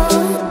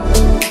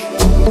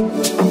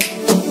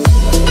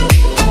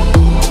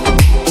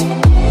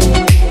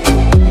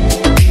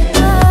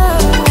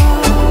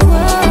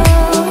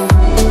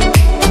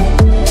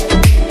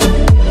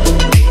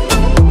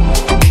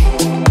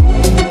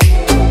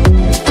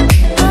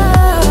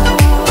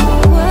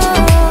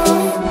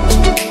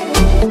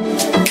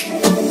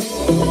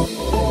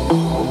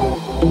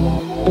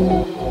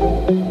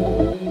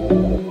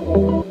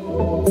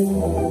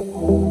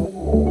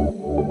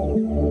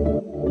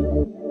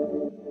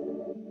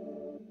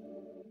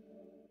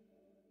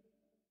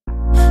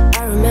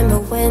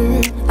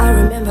 I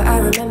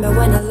remember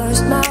when I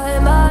lost my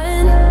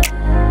mind.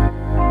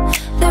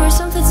 There was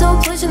something so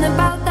pleasant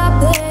about that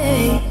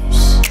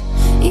place.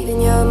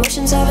 Even your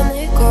emotions have an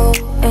echo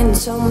and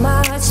so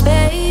much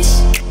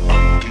space.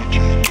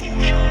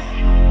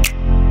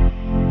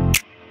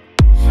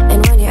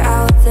 And when you're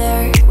out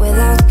there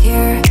without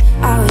care,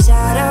 I was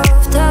out of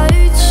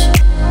touch.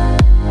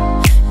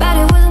 But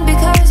it wasn't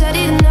because I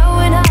didn't know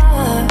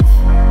enough,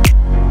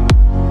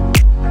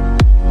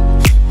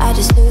 I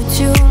just knew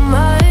too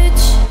much.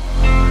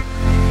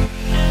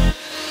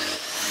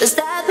 Does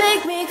that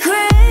make me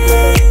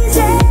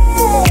crazy?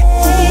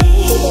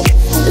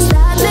 Does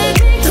that make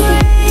me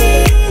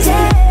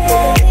crazy?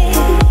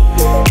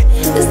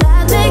 Does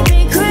that make me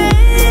crazy?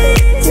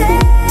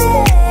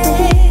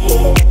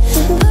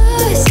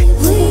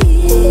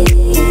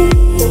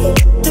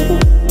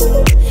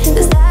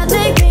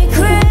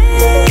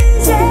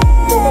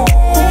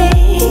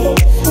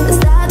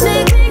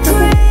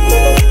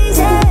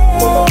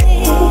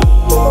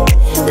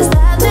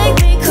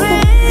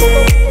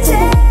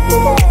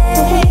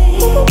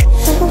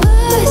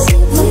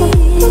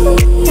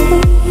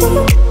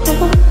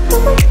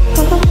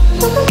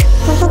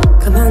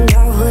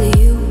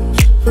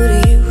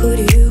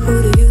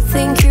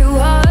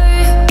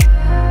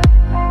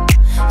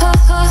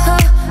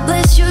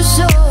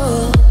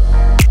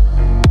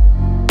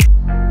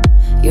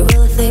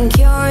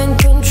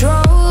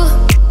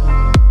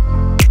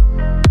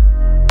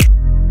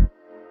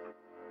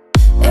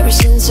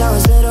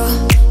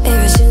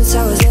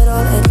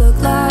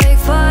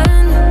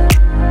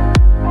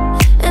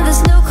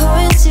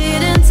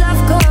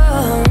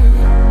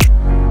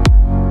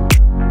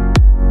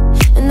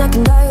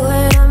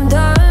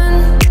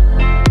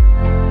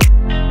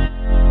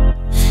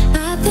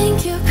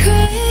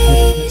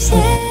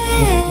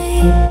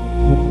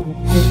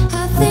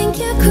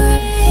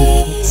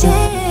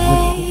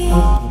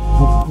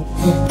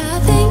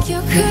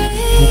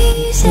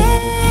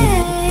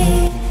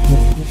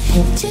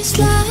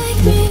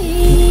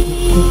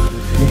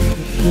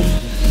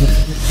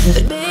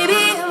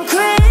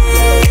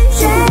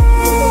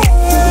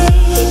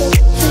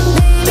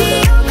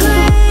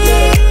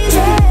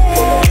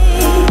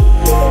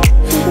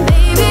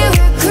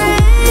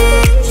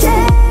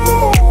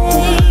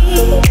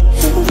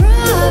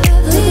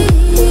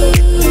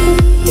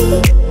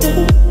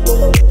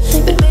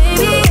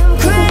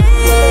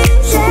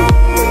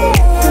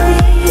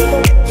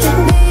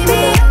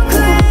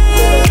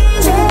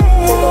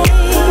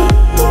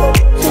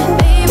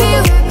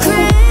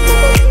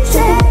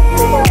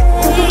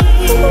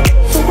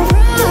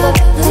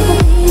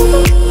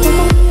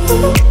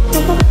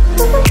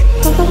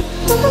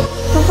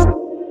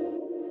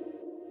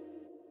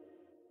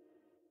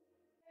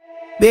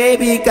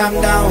 Baby, calm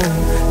down,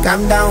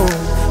 calm down.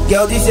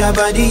 Girl, this your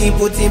body,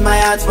 put in my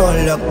heart for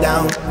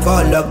lockdown,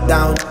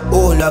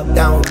 oh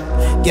lockdown.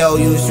 Girl,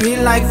 you sweet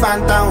like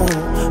phantom,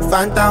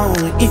 phantom.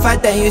 If I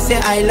tell you say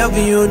I love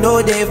you,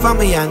 no day for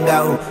me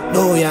younger,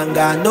 no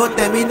younger. No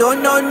tell me no,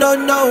 no, no,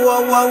 no.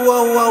 Oh, oh,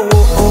 oh, oh,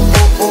 oh,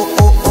 oh,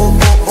 oh, oh, oh,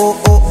 oh,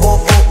 oh, oh, oh,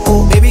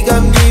 oh. Baby,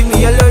 come give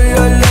me a lo,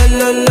 lo, lo,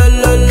 lo, lo,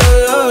 lo, lo,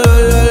 lo,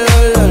 lo,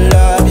 lo,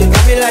 lo. You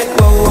got me like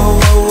whoa, whoa,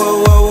 whoa,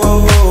 whoa, whoa,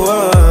 whoa,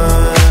 whoa.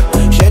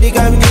 Shawty,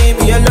 come give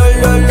me a lo,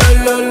 lo, lo,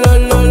 lo, lo,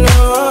 lo, lo.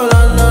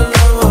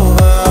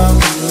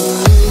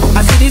 I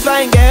see this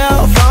fine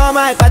girl from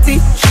my party,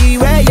 she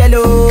wear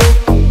yellow.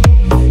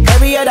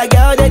 Every other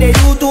girl that they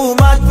do too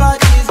much for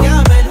this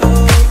girl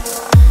mellow.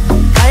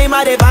 I'm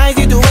at a fine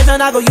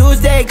situation, I go use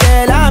the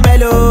girl, I'm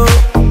mellow.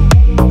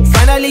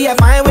 Finally I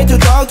find way to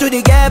talk to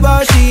the girl,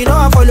 but she know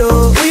I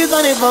follow. Who you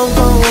gonna phone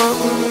for?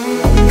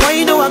 Why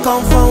you know I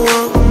come for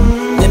one?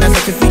 Then I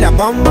start to feel a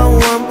bum bum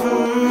one.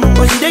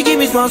 But she dey give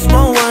me small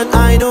small one.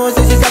 I know,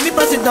 say she said me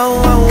pass it down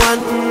one one.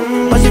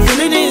 But she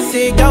feeling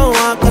insecure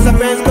one. Cause her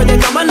friends go they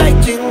come and like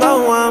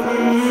chingo one.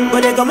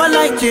 But they come and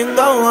like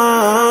chingo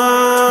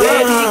one.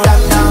 Baby,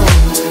 calm down,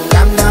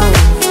 calm down.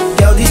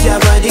 Girl, this your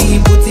body,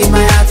 put in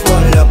my heart for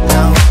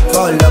lockdown,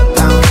 oh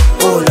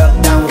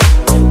lockdown.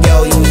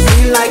 Girl, you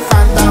feel like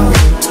phantom,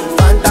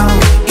 phantom.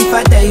 If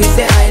I tell you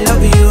say I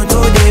love you,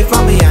 no day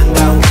for me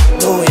younger,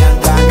 no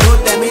younger. No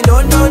tell me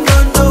no, no,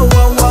 no, no.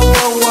 Oh, oh,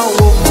 oh,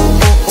 oh, oh,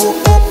 oh, oh,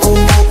 oh, oh,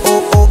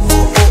 oh, oh,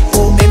 oh,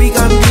 oh. Baby,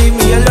 come give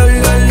me a lo,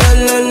 lo, lo,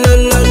 lo, lo,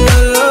 lo,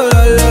 lo, lo,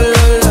 lo,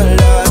 lo,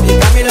 lo. You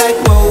got me like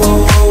whoa, whoa,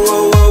 whoa,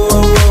 whoa,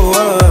 whoa, whoa,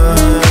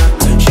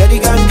 whoa. Shawty,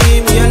 come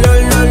give me a lo,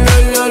 lo, lo,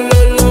 lo,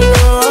 lo, lo,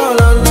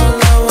 lo, lo, lo.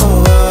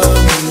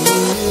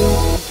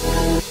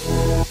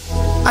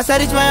 As I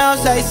reach my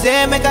house, I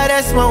say, make a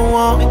rest, my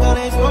one.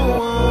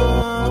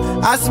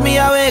 Ask me,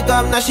 I wake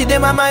up, now she did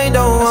my mind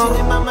on one.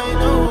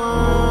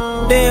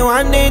 Day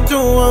one, day two,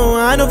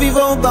 I know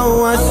people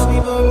go us.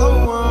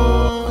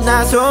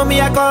 Now so me,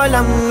 I call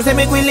them, say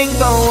make we link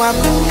go up.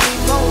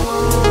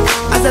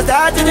 As I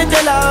start to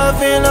tell her,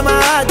 feel on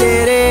my heart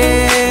it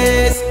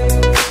is.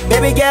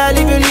 Baby girl,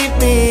 if you leave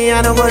me,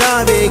 I don't go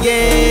love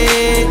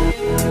again.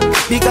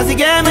 Because you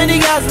gave me the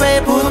gas,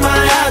 may pull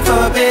my heart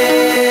for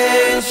pain.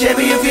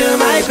 Baby, you feel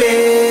my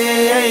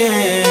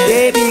pain.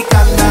 Baby,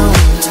 calm down,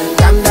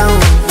 calm down.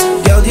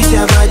 Girl, this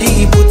your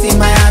body, put in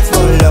my heart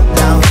for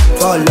lockdown,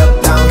 oh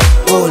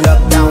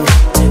lockdown.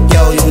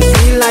 Girl, you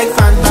feel like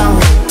phantom,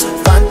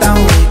 phantom.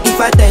 If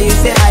I tell you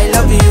say I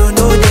love you,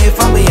 no day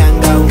for me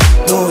younger,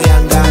 no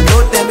younger. No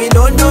tell me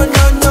no, no,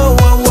 no, no.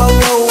 Oh, oh,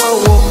 oh, oh, oh,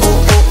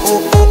 oh,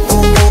 oh, oh,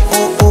 oh,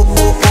 oh, oh,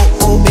 oh,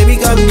 oh. Baby,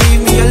 come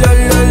give me a lo,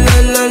 lo, lo,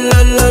 lo, lo, lo,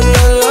 lo,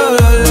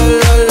 lo,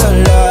 lo, lo,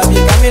 lo.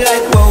 You got me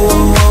like whoa,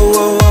 whoa, whoa,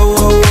 whoa, whoa,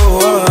 whoa,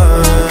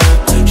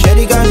 whoa.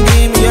 Shawty, come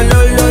give me a lo,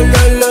 lo,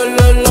 lo, lo, lo,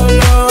 lo,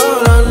 lo,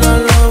 lo, lo,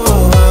 lo.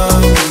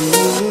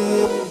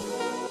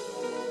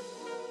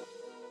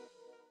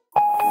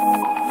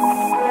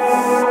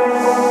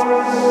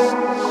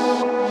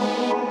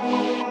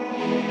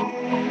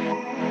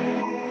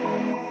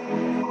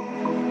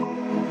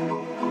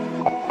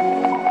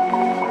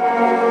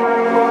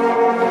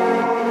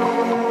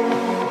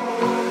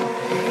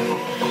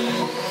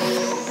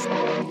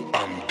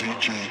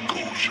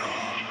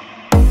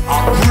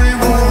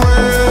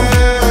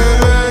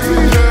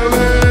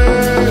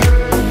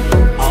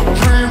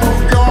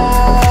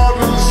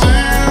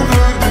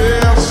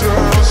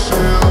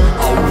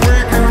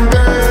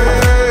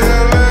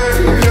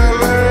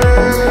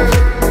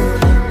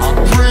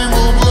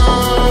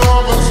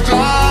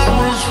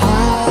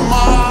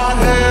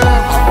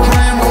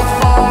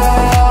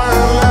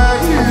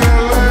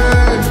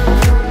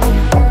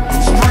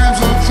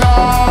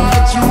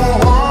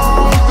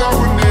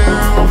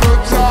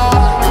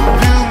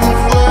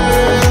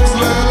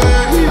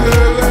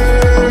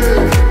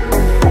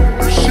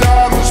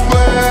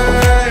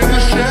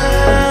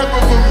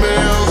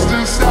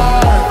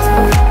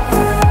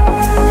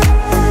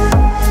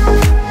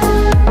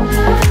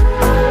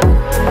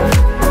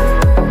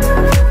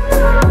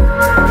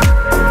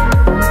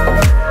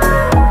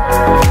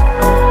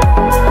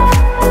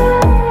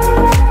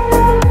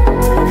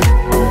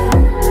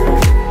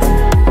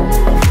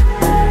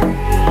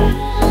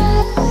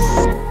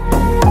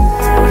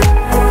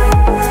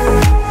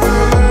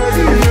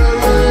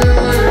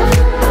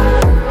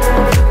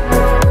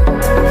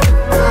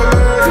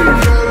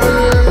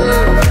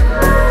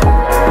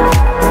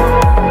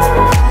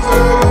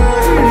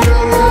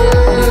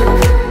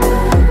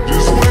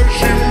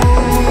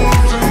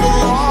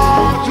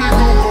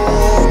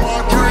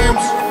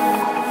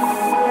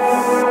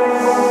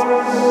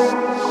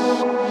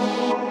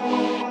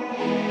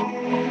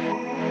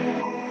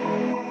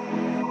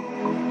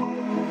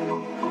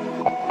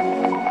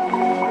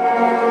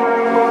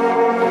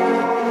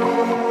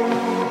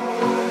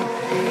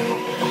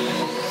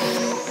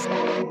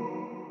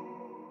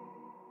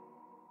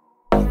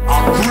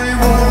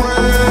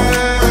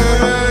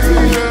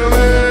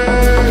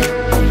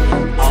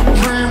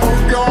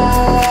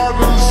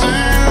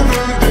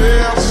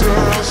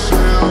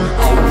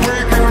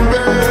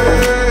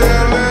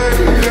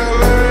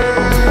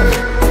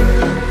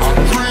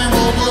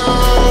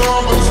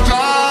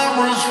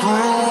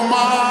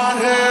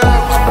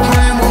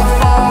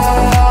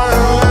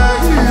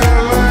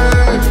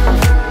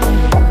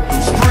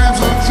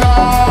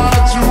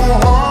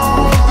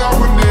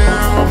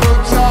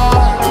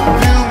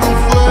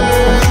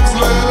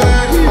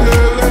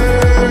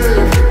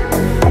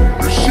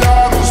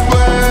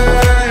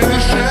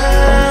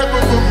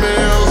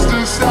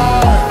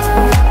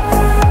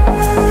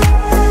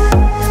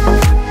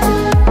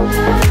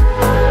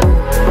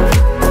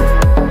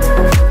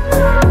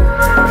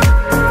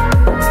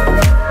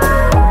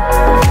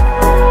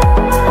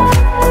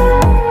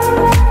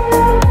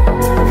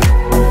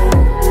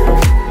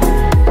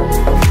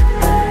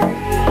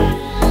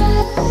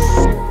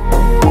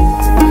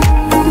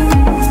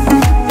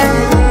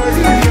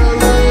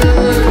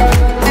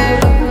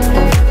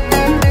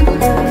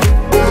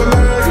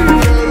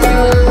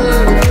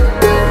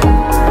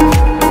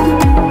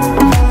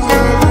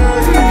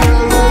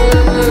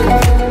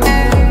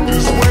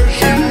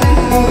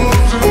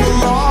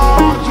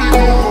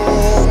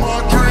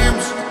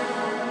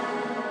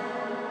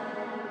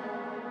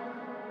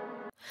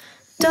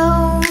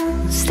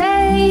 Don't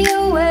stay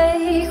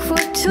awake for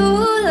too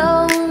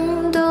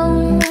long.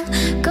 Don't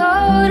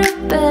go to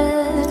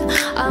bed.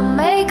 I'll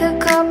make a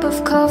cup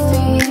of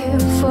coffee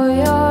for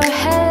your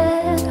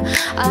head.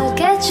 I'll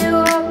get you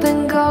up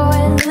and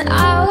going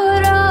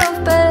out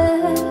of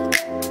bed.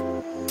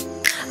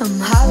 I'm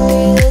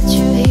happy that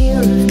you're here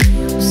with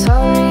me. I'm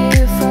sorry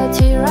if I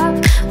tear up.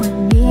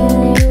 When me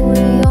and you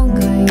were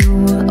younger, you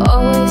would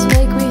always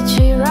make me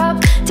cheer up.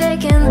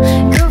 Taking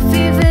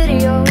goofy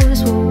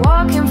videos, we're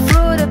walking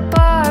through the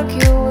park.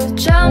 You would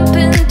jump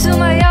into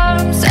my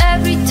arms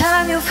every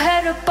time you've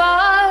had a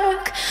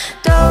bark.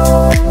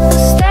 Don't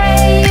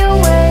stay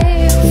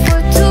awake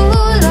for too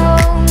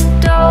long.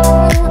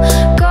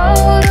 Don't go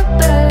to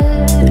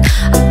bed.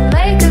 I'll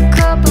make a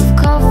cup of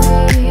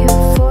coffee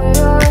for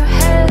your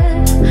head.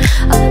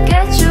 I'll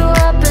get you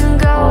up and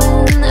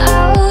going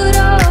out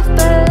of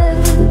bed.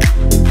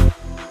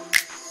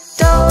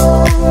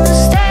 Don't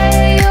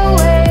stay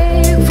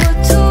awake for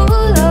too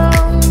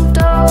long.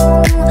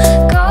 Don't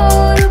go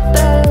to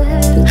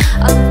bed.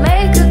 I'll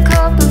make a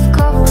cup of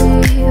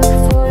coffee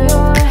for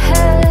your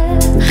head.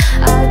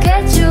 I'll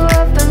get you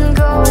up and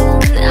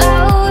going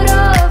out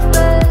of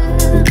bed.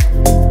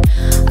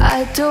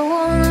 I don't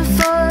wanna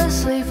fall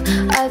asleep.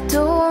 I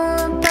don't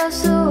wanna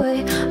pass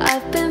away.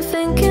 I've been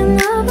thinking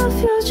of the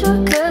future,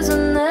 cause I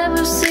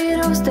never see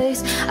those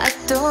days. I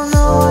don't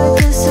know why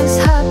this has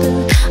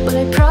happened, but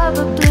I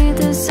probably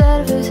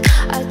deserve it.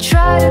 I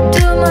try to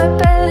do my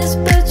best,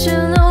 but you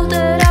know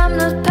that I'm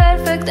not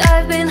perfect.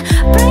 I've been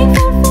praying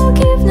for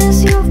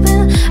forgiveness. You've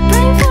been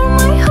praying for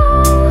my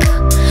hope.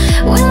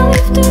 When I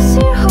leave this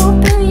year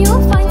hoping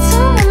you'll find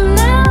someone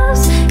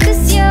else,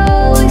 cause you're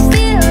always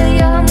still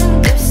young.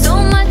 There's so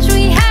much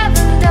we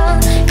haven't done.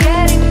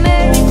 Getting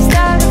married,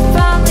 start a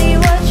family,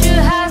 watch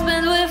your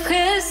husband with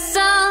his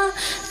son.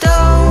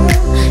 Don't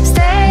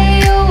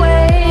stay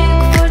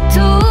awake for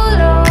too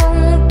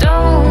long.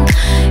 Don't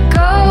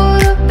go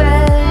to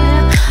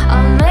bed.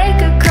 I'll make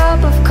a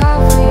cup of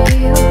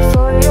coffee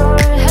for your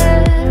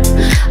head.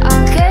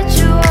 I'll get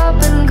you up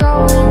and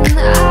going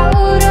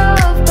out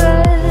of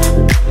bed.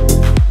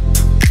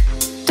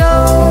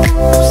 Don't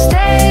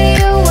stay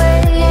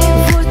awake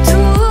for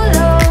too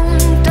long.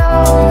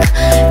 Don't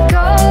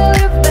go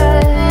to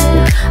bed.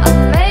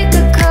 I'll make a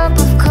cup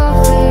of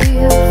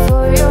coffee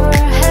for your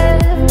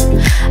head.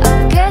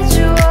 I'll get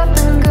you up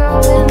and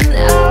going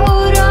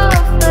out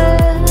of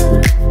bed.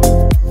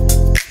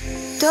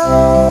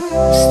 Don't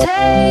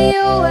stay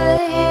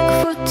awake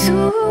for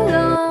too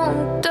long.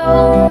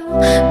 Don't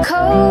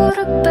go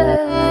to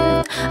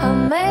bed.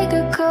 I'll make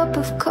a cup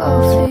of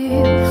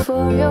coffee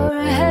for your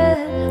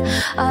head.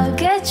 I'll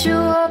get you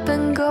up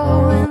and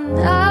going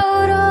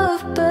out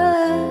of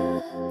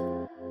bed.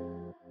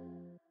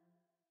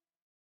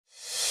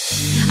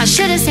 I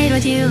should have stayed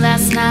with you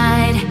last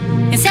night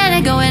instead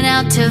of going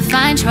out to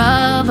find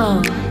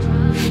trouble.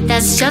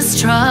 That's just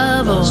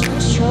trouble.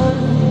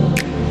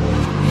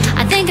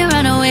 I think I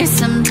run away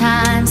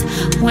sometimes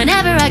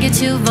whenever I get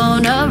too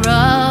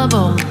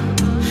vulnerable.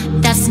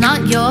 That's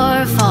not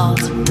your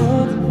fault.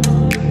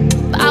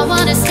 I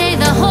wanna stay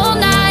the whole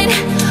night.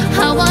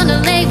 I wanna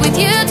lay with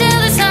you till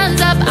the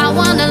sun's up. I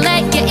wanna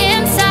let you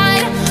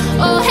inside.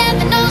 Oh,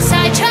 heaven knows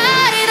I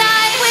tried.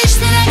 I wish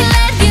that I could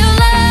let you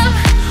love.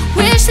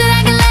 Wish that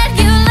I could let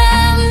you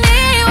love me.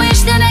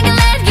 Wish that I could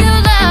let you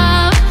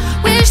love.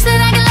 Wish that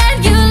I could let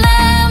you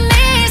love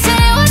me.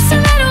 Say, what's the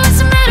matter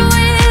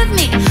with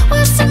me?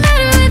 What's the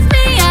matter with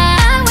me?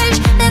 I wish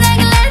that I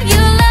could let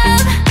you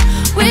love.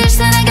 Wish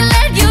that I could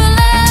let you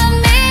love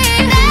me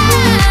now.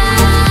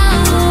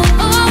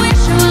 Oh, I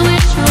wish, oh, I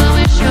wish, oh, I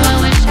wish, oh, I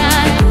wish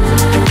I.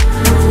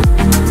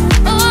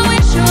 Oh, I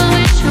wish, oh, I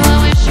wish, oh, I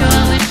wish, oh,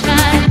 I wish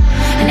I.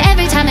 And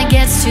every time it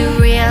gets too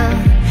real,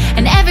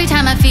 and every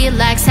time I feel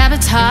like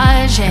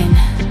sabotaging,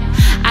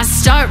 I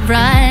start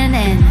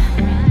running.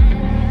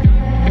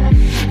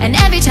 And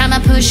every time I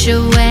push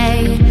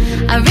away,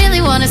 I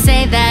really wanna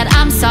say that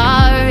I'm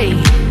sorry,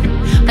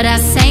 but I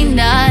say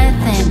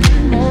nothing.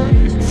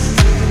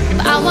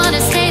 I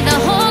wanna stay the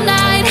whole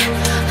night.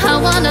 I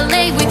wanna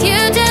lay with you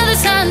till the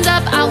sun's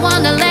up. I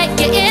wanna let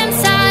you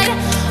inside.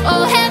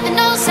 Oh, heaven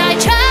knows I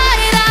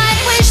tried. I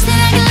wish that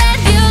I could let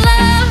you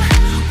love.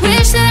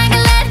 Wish that I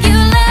could let you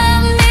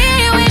love me.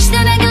 Wish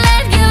that I could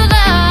let you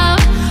love.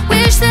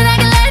 Wish that I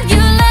could let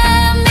you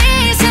love me.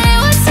 Say,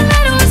 what's the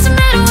matter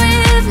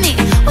with me?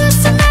 What's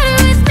the matter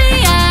with me?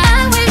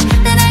 I wish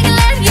that I could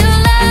let you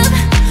love.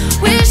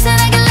 Wish that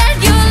I could let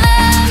you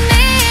love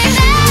me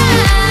now.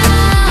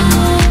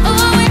 Oh,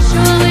 I wish,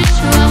 oh, I wish,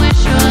 oh,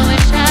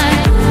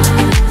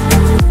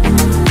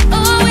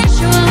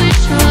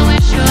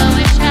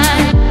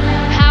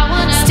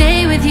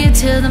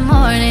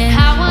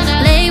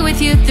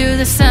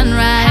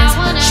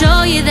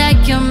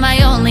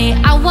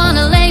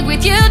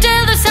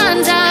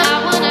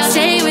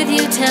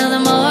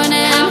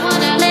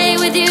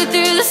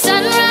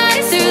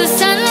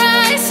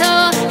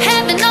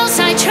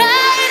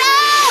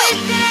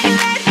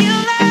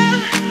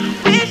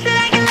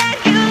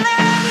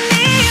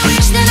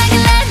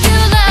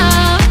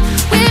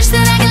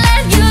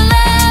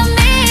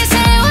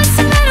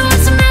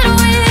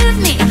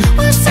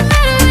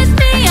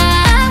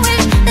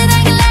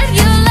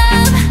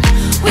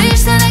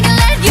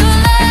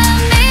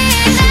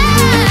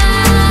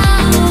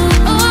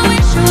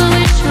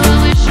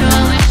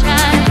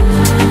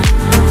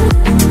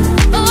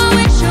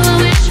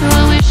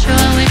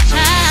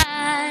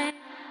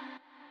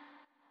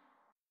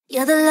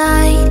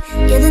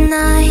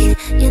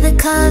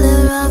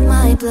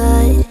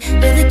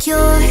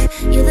 cure,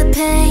 you're the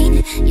pain,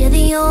 you're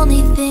the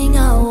only thing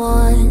I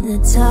wanna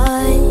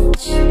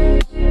touch.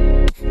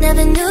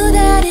 Never knew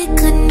that it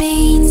could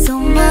mean so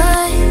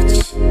much,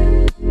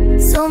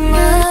 so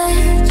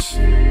much.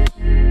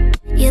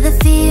 You're the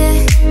fear,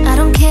 I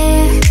don't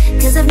care,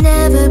 'cause I've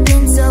never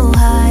been so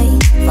high.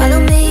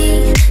 Follow me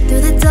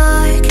through the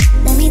dark,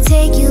 let me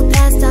take you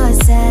past our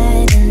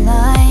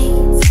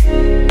satellites.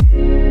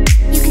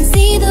 You can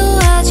see the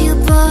world you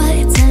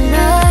brought to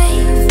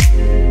life,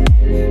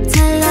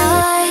 to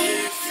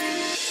life.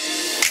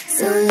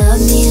 So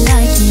love me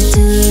like you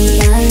do,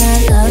 la la,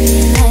 love me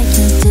like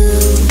you do.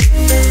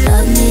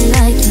 Love me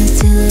like you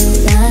do,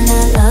 la la,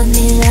 love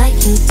me like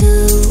you do.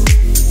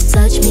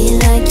 Touch me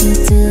like you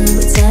do,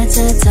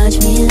 touch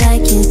me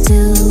like you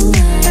do.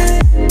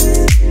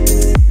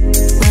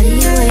 What are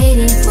you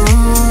waiting for?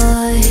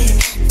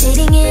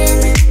 Fading in,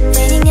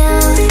 fading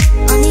out,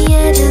 on the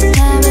edge of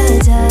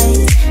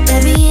paradise.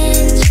 Every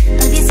inch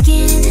of your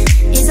skin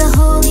is a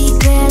holy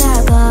grail I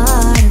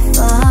gotta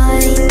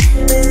find.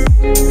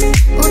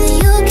 Only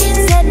you can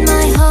set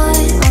my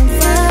heart on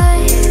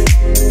fire,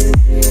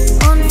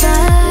 on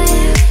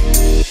fire.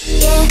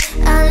 Yeah,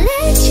 I'll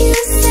let you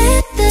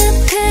set the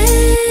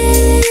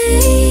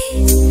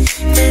pace,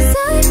 'cause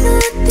I'm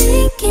not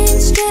thinking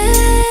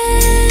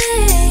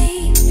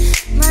straight.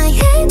 My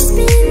head's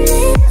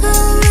spinning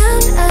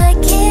around, I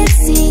can't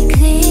see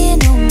clear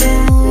no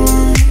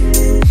more.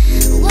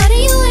 What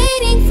are you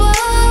waiting for?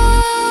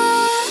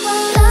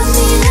 Love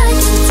me like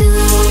you do,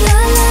 la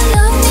la,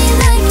 love me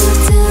like you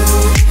do.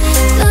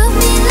 Love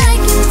me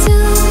like you do,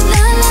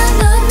 la la,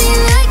 love me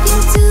like you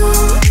do.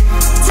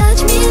 Touch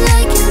me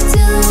like you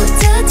do,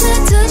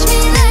 touch me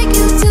like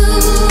you do.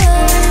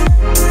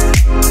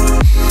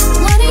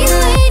 What are you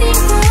waiting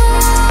for?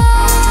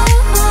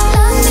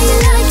 Love me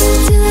like you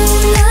do,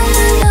 la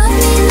la, love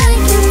me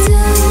like you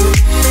do.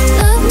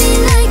 Love me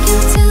like you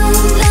do,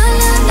 la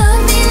la,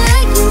 love me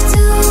like you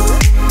do.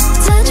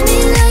 Touch me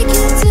like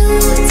you do,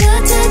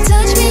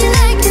 touch me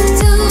like you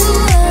do.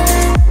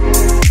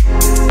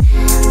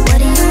 What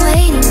are you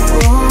waiting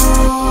for?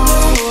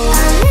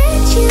 I'll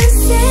let you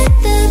set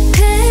the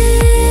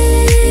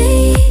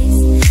pace,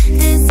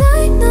 'cause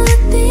I'm not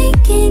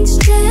thinking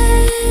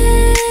straight.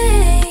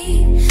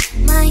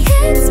 My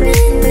head's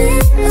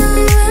spinning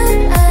around,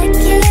 I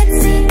can't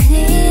see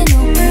clear no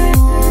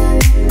more.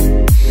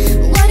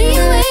 What are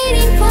you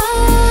waiting for?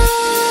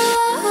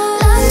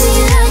 Love me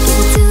like you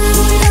do,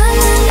 la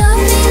la,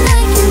 love me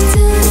like you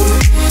do.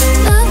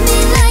 Love me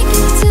like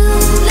you do,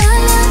 la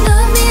la,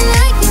 love me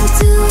like you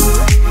do.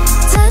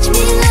 Touch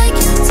me like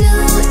you do,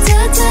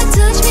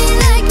 touch me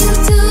like you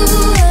do.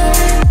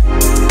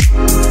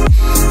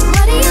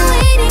 What are you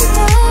waiting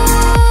for?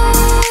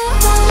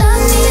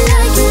 Love me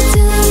like you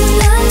do,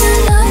 la la,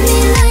 love me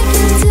like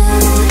you do.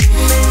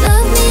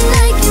 Love me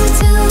like you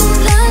do,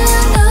 la la,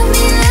 love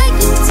me like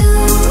you do.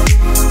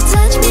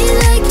 Touch me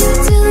like you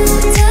do,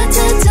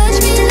 touch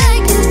me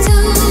like you do.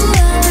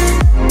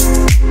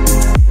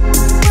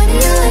 What are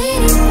you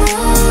waiting for?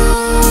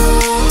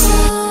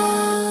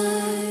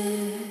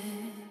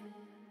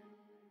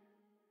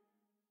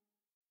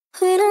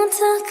 We don't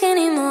talk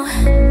anymore,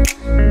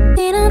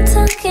 we don't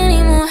talk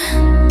anymore.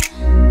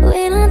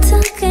 We don't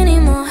talk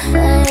anymore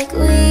like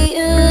we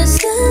used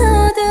to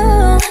do.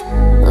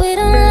 We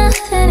don't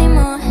laugh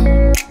anymore,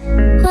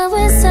 what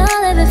was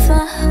all of it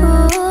for?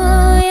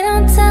 Ooh, we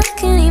don't talk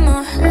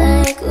anymore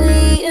like we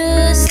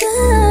used to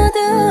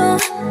do.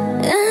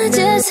 I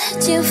just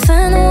heard you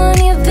find the one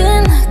you've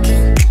been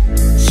looking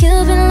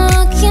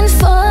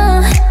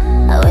for.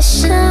 I wish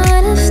I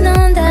would've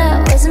known that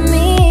wasn't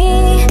me,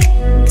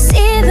 'cause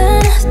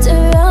even after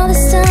all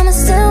this time I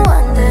still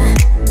wonder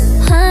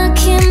why I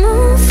can't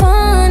move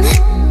on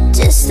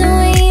just the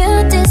way you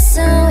did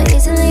so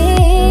easily.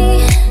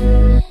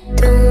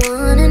 Don't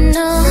wanna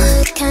know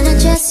the kind of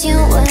dress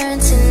you're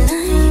wearing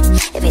tonight,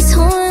 if he's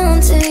holding on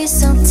to you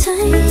so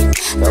tight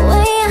the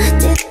way I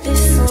did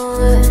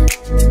before.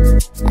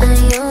 I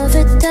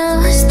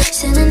overdosed,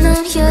 should've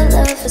known your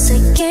love was a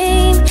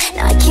game.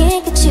 Now I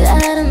can't get you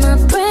out of my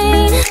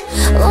brain.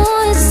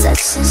 Oh, it's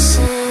such a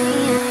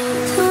shame.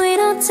 We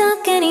don't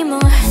talk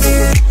anymore,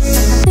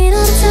 we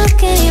don't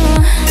talk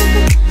anymore.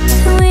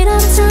 We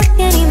don't talk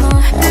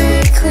anymore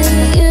like we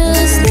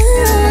used to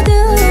do.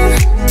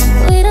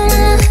 We don't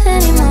laugh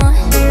anymore,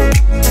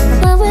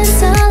 what was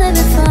all of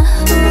it for?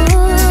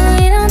 Ooh,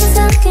 we don't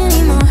talk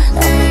anymore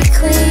like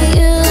we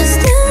used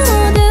to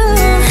do.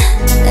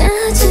 I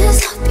just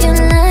hope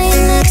you're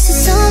lying next to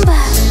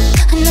somebody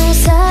who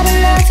knows how to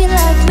love you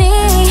like me.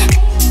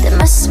 There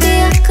must be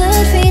a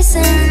good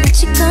reason that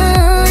you're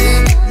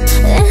gone.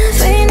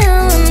 Every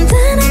now and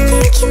then I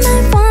think you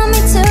might want me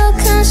to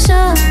come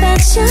show up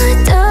at your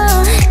door,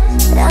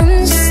 but I'm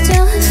just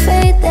too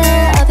afraid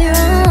that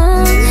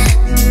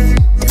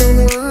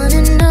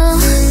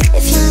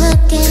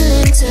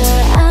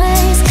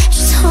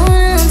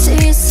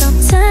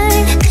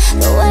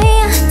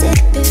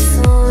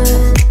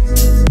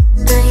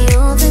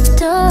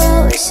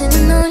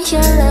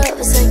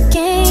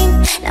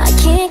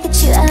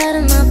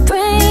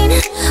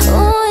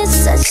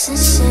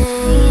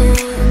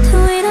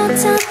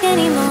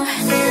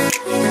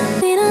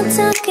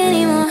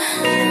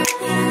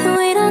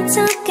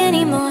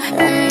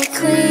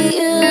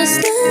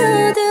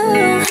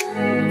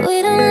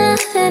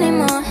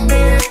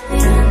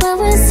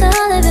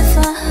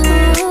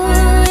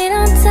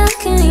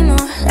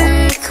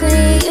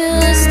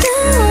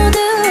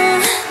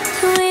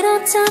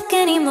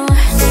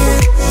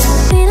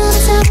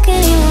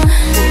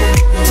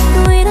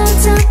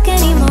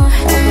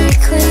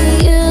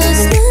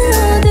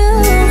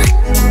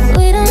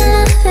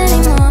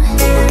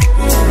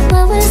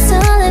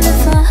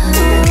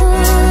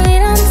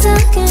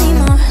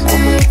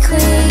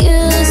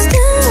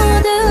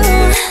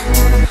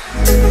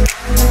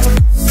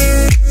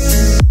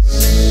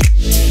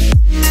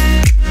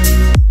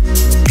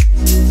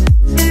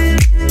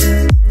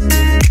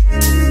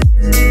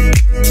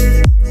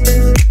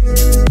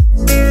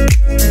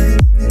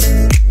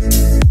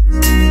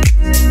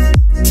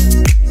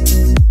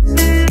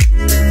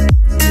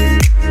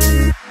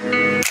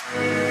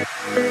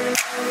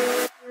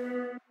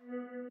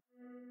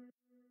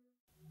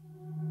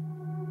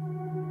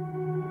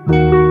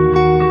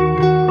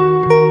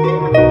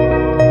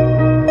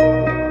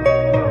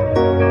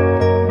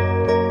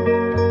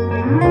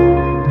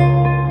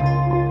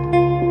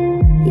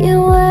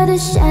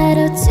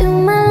into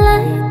my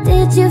light.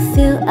 Did you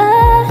feel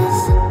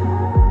us?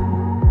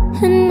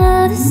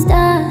 Another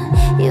star,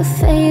 you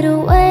fade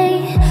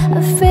away.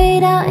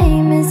 Afraid our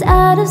aim is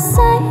out of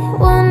sight.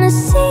 Wanna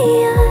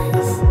see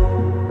us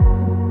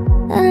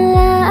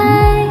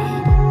alive.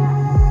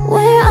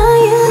 Where are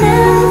you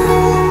now?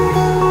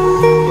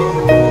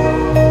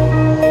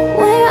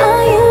 Where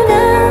are you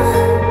now?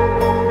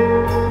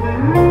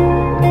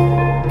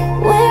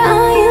 Where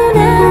are you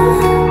now?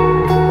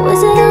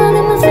 Was it all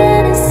in my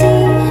fantasy?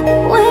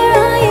 Where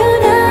are you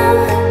now?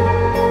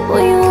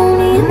 Were you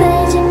only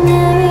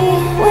imaginary?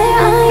 Where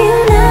are you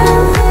now?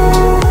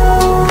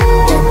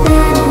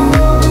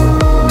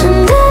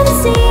 Under the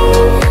sea,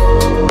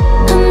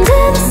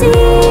 under the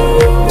sea.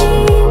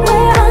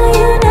 Where are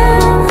you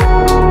now?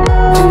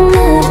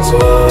 Under the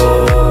tree.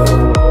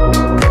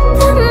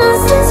 The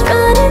monster's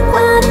running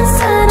wild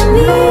inside of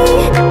me.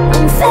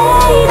 I'm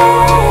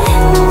faded.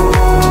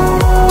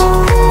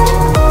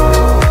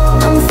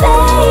 I'm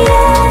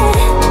faded.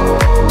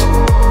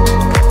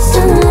 So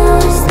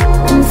lost.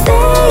 I'm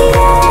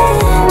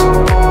faded.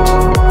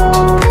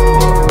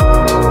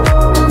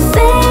 I'm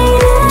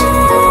faded.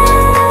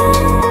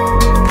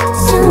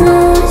 So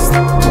lost.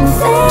 I'm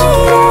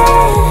faded.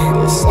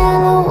 These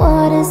shallow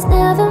waters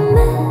never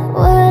met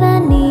what I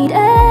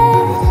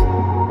needed.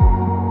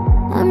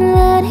 I'm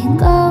letting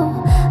go,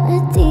 a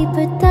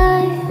deeper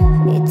dive,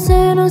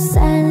 eternal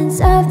silence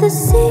of the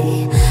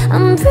sea.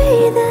 I'm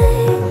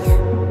breathing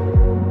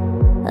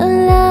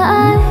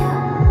alive.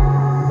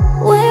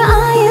 Where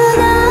are you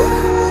now?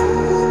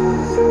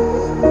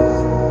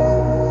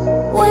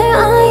 Where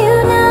are you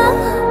now?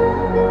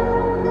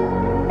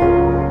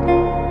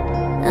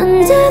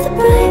 Under the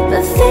bright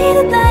but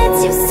faded lights,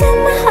 you set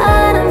my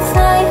heart on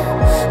fire.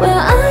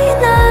 Where are you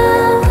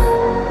now?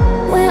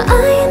 Where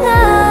are you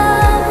now?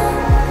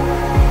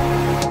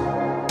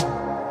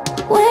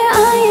 Where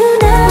are you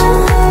now?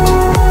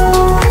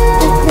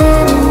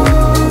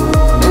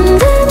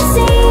 Under the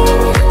sea,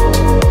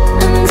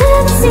 under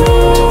the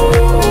sea.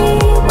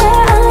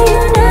 Where are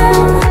you now?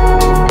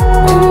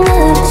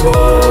 Under the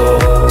tree.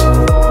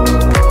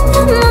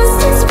 The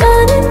monster's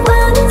running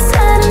wild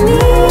inside of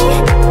me.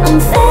 I'm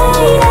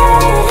faded.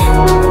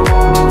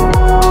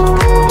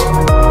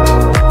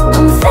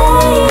 I'm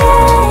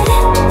faded.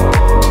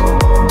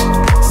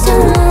 So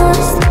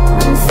lost.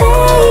 I'm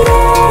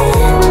faded.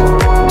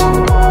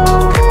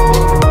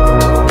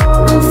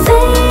 I'm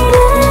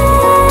faded.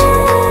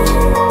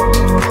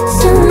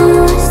 So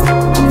lost.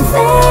 I'm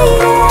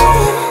faded.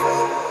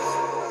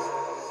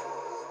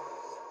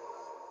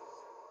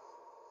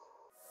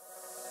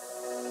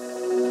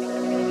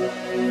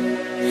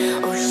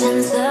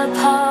 Oceans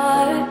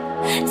apart,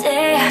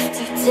 day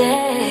after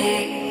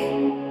day,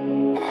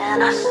 and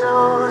I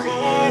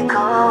slowly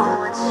go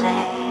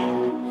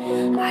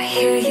insane. I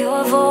hear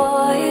your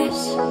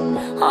voice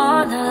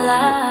on the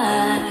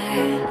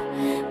line,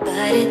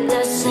 but it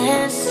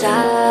doesn't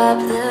stop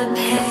the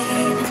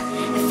pain.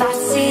 If I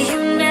see you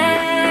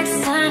next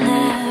to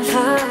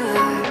never,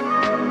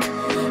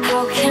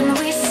 how can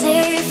we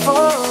say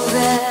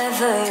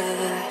forever?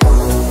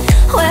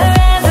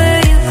 Wherever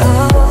you go,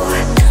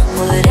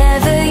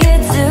 whatever you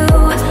do,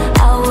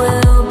 I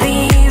will be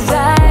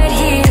right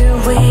here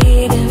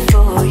waiting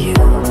for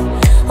you.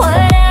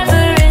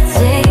 Whatever it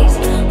takes,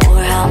 or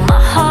how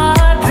my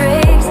heart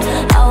breaks,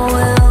 I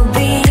will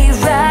be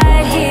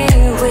right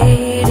here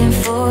waiting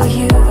for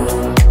you.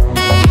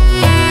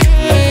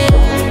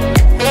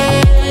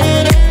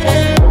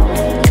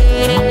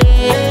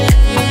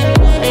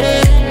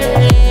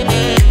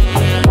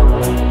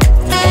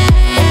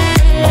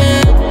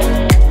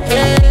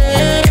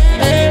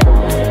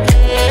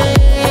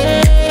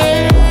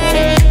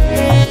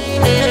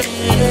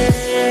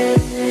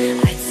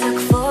 I took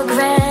for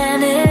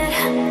granted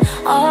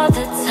all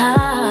the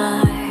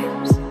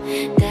times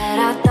that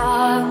I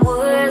thought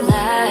would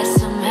last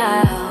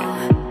somehow.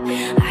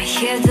 I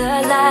hear the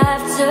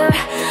laughter,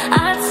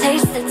 I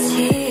taste the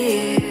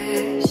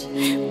tears,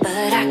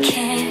 but I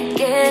can't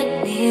get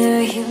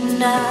near you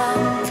now.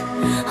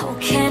 Oh,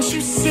 can't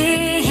you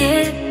see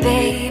it,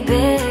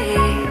 baby?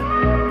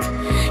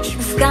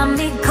 You've got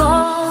me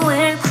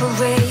going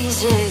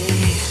crazy.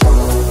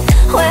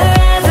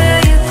 Wherever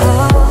you go,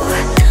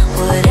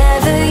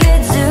 whatever you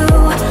do,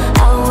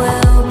 I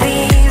will be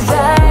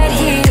right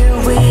here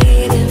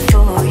waiting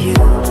for you.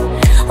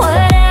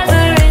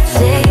 Whatever it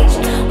takes,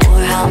 or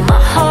how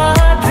my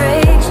heart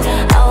breaks,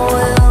 I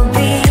will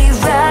be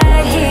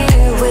right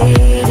here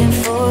waiting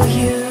for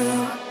you.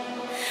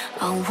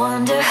 I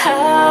wonder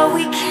how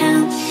we can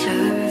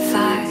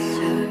survive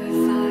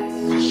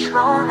this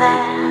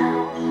romance.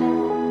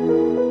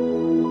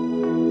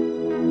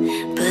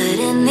 But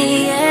in the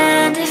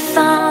end, if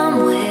I'm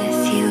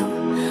with you,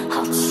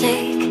 I'll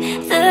take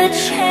the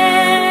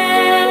chance.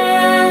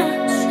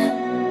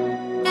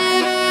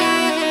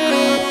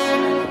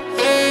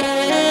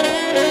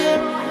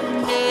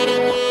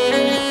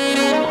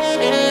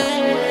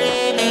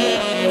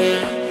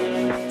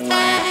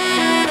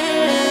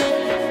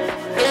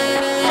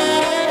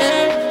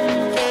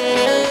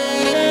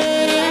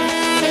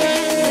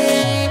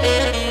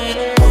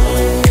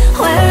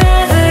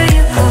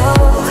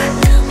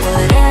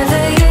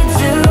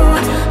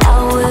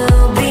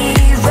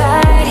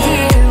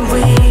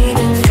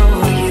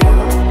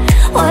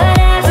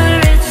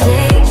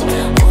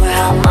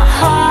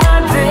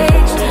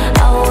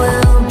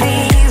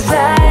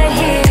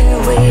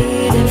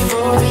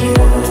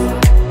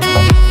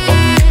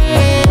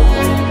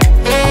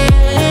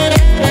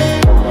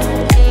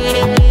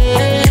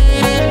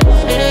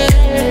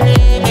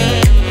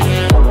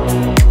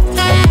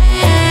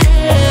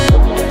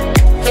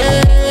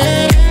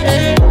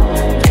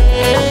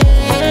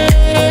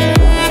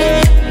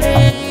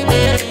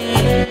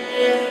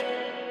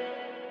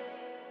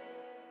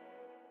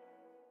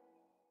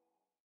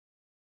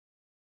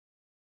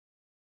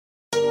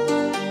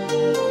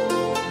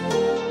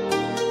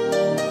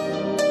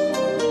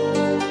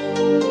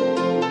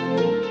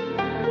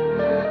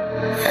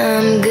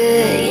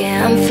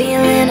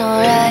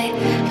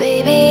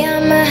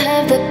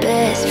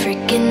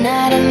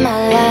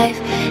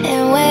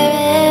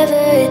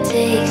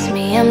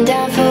 I'm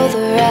down for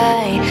the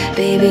ride.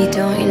 Baby,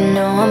 don't you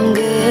know I'm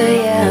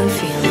good? Yeah, I'm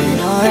feeling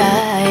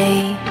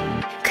alright.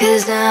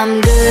 'Cause I'm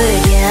good,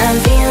 yeah, I'm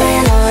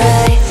feeling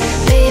alright.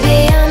 Baby,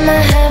 I'ma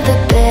have the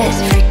best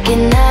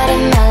freaking night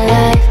of my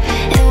life.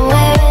 And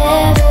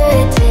wherever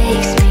it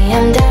takes me,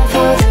 I'm down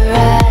for the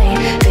ride.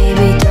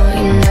 Baby, don't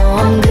you know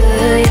I'm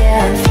good?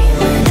 Yeah, I'm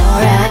feeling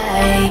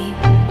alright.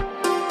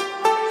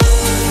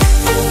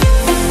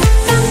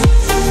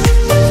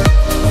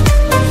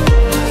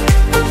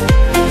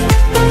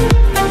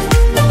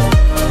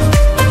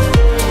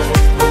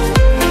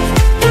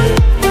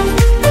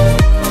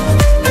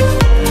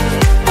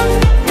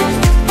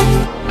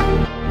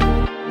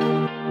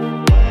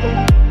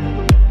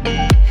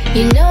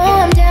 You know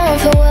I'm down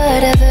for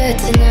whatever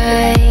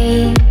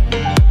tonight.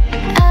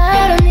 I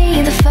don't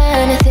need the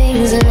finer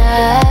things in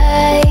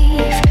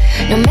life.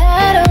 No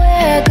matter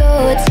where I go,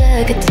 it's a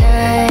good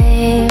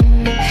time.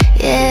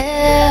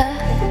 Yeah.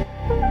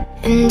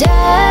 And I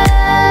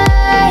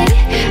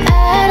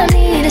don't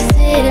need to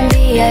sit in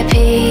VIP.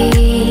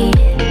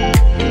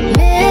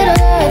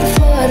 Middle of the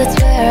floor, that's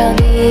where I'll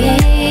be.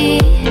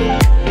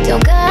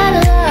 Don't got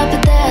a lot,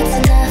 but that's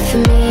enough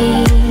for me.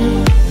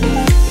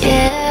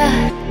 Yeah.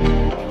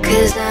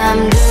 'Cause I'm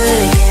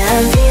good, yeah,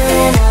 I'm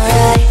feeling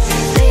alright.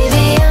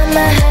 Baby,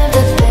 I'ma have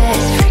the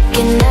best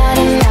freaking night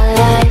of my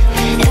life.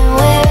 And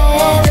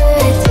wherever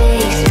it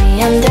takes me,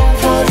 I'm down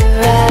for the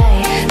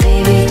ride.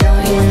 Baby,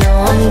 don't you know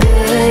I'm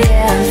good,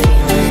 yeah, I'm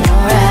feeling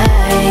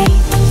alright.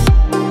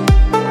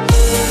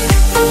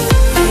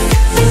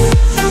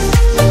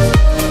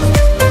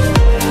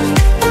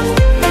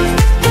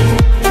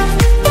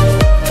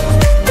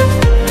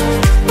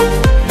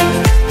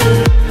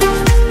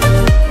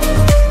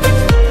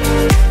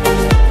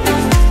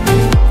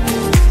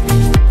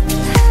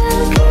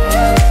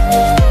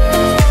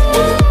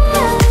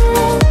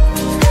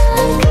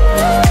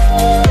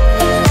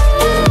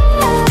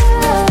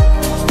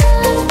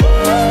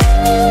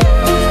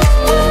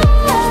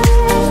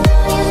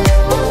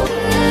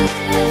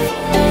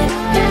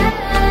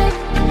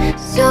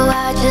 So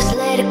I just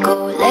let it go,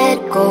 let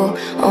it go.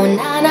 Oh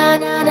na na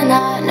na na na,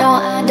 no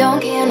I don't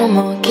care no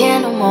more, care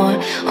no more.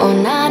 Oh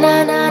na na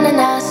na na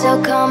na, so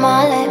come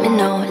on, let me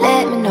know,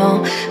 let me know.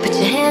 Put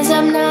your hands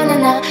up, na na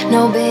na.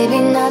 No baby,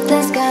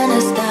 nothing's gonna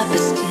stop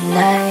us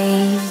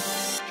tonight.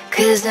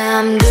 'Cause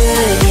I'm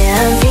good,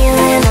 yeah, I'm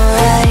feeling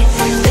alright.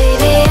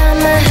 Baby,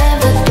 I'ma have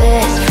the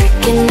best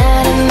freaking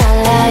night of my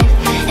life.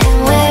 And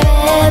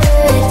wherever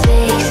it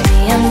takes me,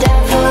 I'm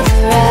down for the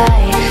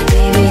ride.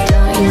 Baby,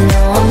 don't you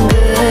know I'm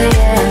good,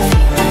 yeah, I'm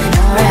feeling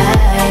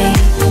alright.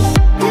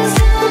 'Cause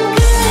I'm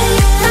good,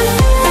 yeah, I'm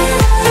feeling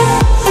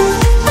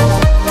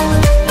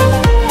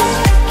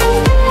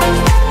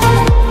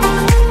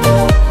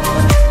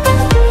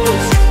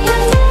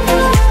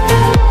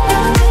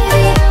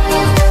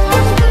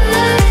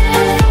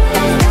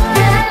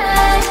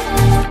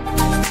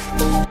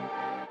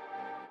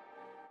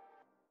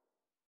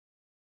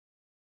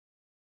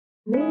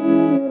Maybe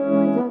you don't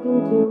like talking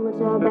too much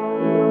about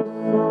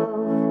yourself,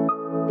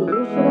 but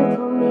you should have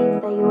told me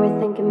that you were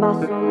thinking about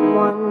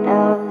someone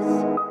else.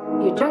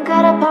 You're drunk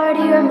at a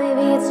party, or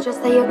maybe it's just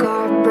that your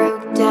car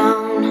broke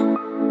down.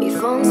 Your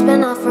phone's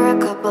been off for a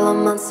couple of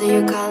months, so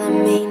you're calling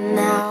me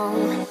now.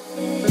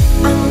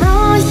 I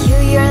know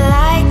you're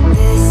like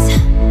this.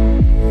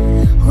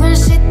 When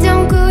shit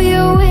don't go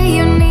your way,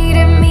 you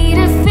needed me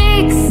to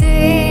fix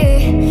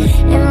it.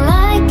 And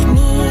like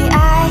me,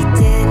 I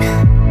did.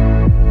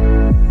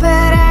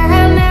 But I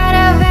ran out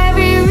of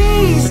every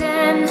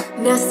reason.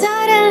 Now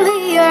suddenly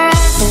you're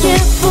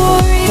asking for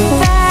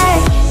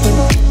advice.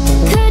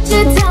 Could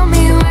you tell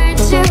me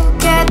where'd you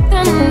get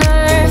the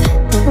nerve?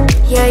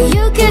 Yeah,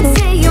 you could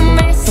say you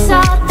miss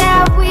all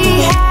that we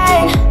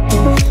had,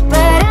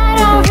 but I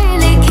don't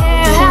really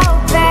care how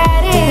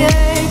bad it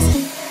hurts.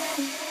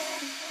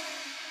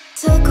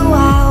 Took a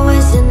while,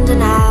 was in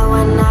denial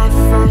when I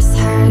first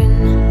heard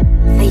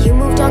that you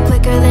moved on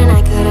quicker than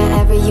I could've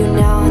ever, you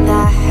know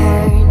that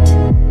hurt.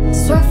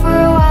 Swore for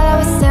a while I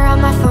would stare at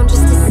my phone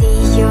just to see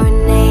your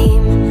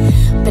name,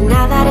 but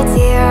now that it's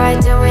here, I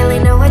don't really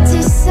know what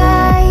to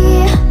say.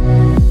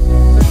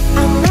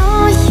 I know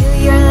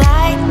you're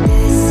like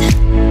this.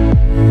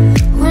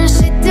 When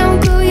shit don't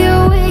go your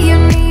way, you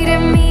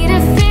needed me to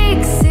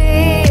fix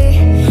it.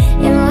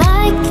 And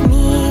like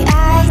me, I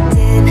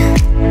did.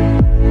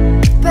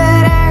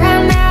 But I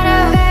ran out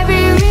of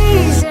every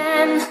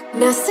reason.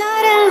 Now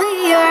suddenly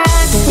you're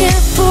asking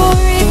for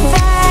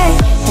advice.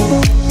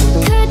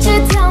 Could you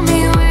tell me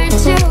where'd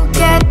you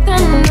get the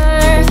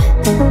nerve?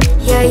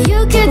 Yeah, you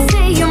could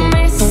say you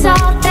miss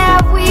all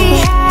that we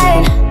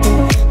had,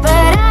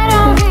 but I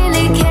don't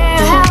really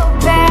care how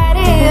bad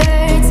it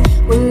hurts.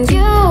 When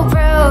you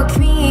broke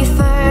me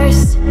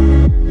first,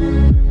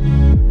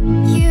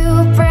 you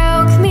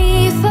broke me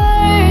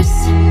first.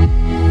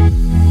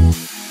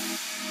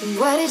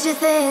 What did you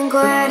think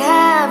would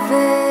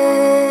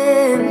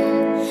happen?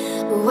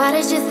 What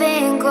did you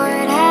think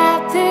would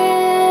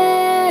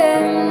happen?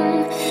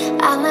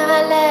 I'll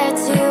never let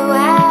you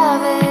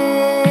have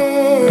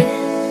it.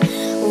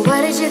 What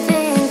did you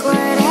think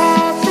would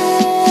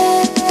happen?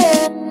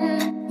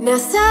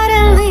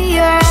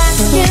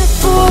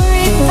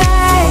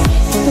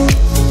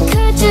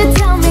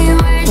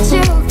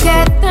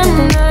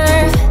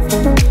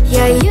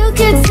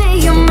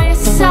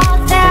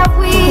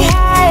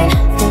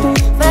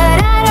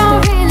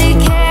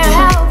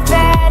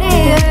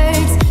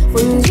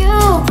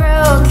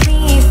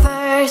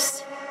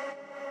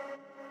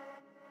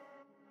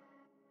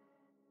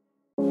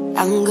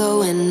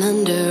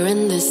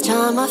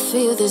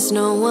 feel there's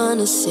no one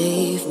to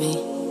save me.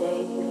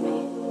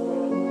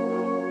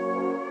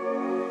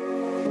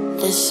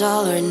 This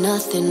all or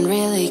nothing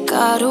really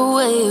got a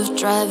way of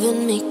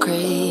driving me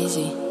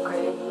crazy.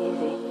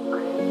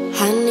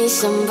 I need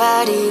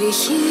somebody to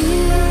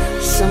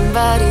hear,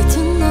 somebody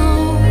to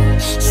know,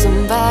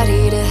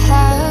 somebody to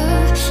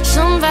have,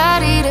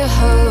 somebody to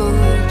hold.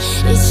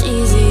 It's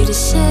easy to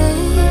say,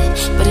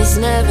 but it's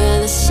never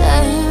the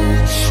same.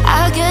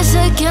 I guess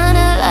I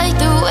kinda like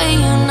the way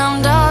you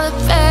numbed all the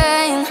pain.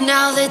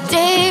 Now the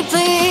day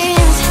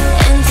bleeds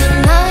into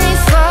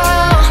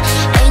nightfall,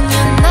 and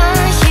you're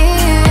not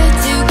here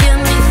to get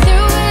me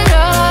through it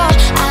all.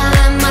 I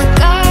let my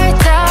guard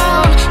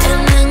down,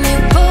 and then you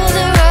pulled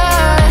the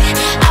rug.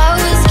 I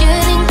was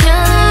getting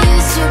kinda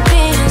used to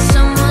being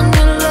someone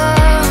you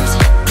loved.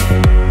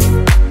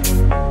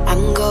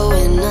 I'm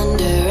going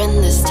under, and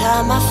this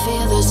time I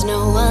feel there's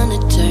no one to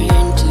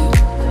turn to.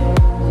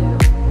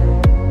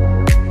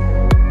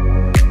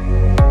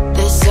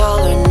 This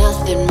all or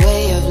nothing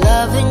way of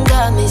loving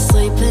got me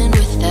sleeping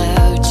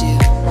without you.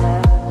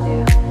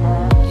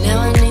 Now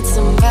I need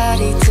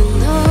somebody to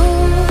know,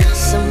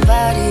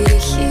 somebody to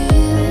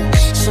hear,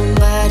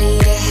 somebody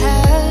to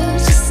have,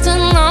 just to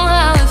know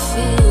how it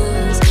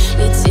feels.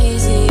 It's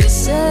easy to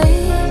say,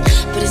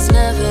 but it's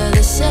never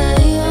the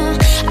same.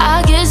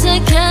 I guess I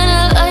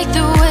kinda like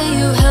the way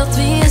you helped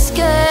me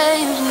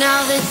escape. Now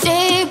the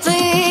day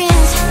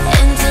bleeds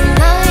into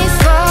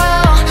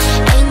nightfall,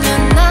 and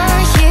you're not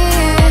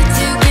here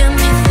to get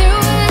me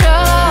through it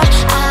all.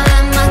 I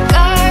let my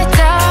guard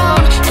down,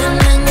 and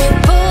then you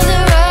pulled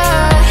the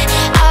rug.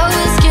 I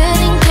was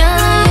getting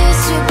kinda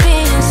used to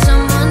being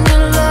someone you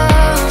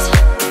loved.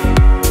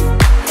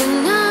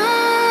 And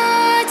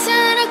I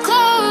tend to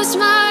close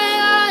my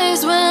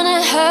eyes when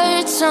it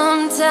hurts.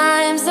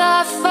 Sometimes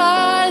I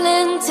fall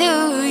into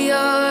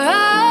your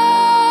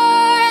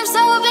arms.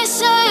 I'll be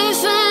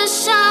safe and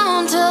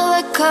sound till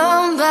I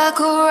come back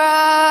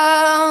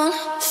around.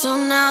 So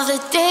now the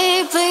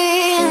day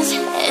bleeds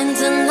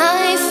into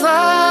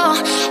nightfall,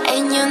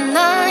 and you're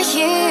not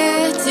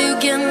here to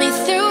get me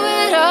through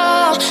it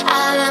all.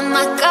 I let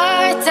my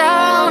guard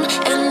down,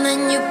 and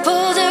then you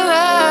pulled the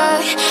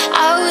rug.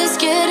 I was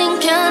getting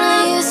kinda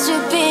used to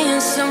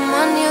being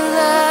someone you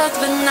loved,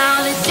 but now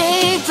the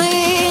day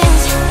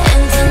bleeds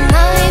into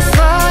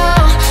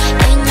nightfall,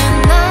 and you're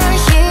not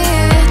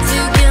here to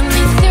get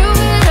me through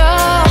it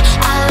all.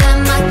 I let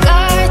my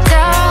guard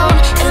down,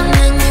 and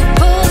then you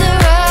pulled the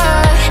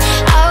rug.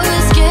 I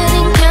was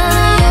getting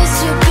kinda used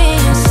to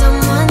being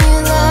someone you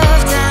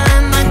loved. I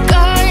let my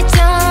guard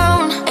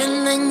down, and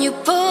then you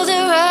pulled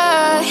the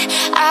rug.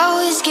 I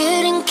was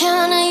getting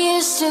kinda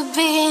used to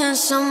being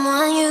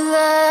someone you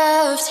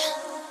loved.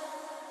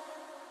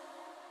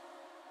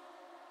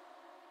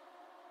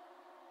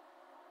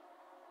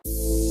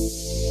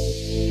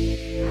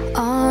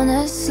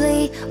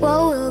 Honestly, what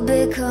will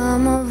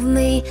become of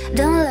me?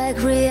 Don't like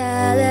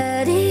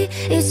reality,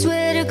 it's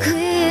way too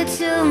clear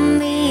to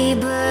me.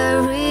 But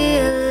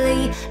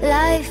really,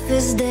 life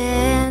is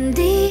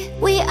dandy.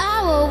 We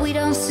are what we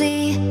don't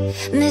see,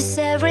 miss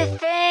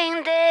everything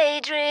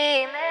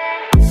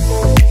daydreaming.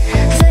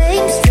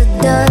 Flames to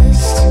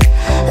dust,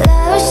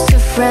 lovers to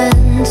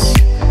friends.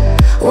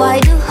 Why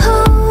do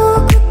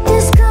hope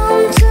this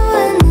come to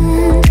an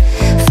end?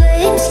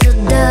 Flames to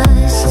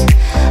dust,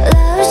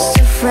 lovers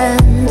to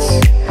friends.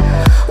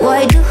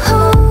 Why do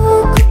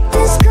hope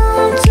this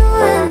come to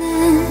an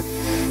end?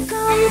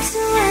 Come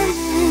to an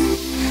end,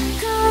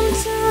 come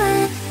to an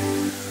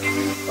end.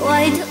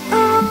 Why do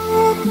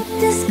hope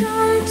this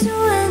come to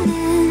an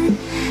end?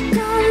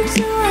 Come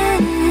to an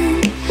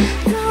end,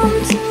 come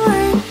to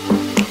an end.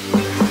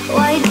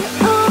 Why do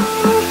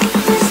hope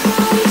this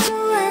come to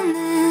an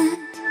end?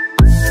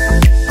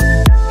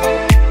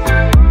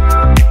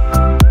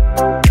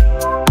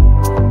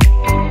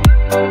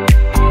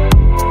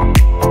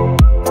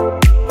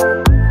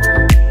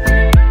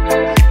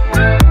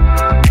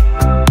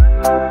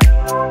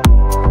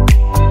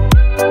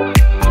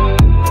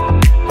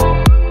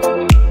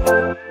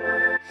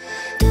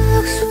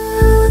 Dogs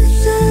will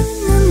listen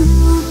and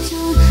move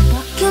on,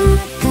 barking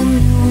at the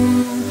new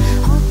moon,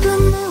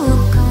 hoping it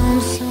will come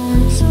soon,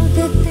 so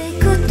that they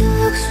could.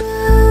 Dogs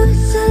will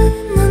listen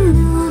and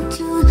move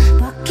on,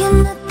 barking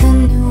at the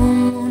new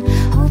moon,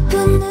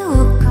 hoping it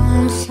will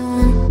come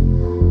soon.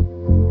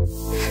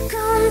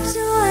 Come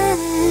to an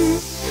end,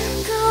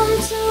 come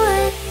to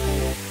an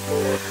end.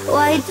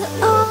 Why do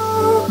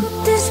all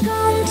this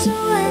come to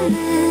an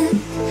end?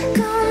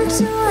 Come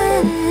to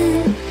an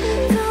end,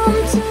 come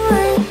to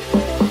an end.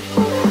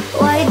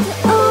 Why do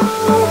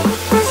all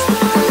this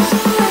come to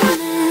an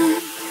end?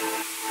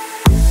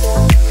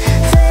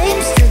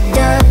 Flames to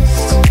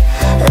dust,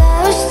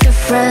 lovers to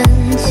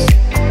friends.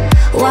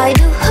 Why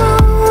do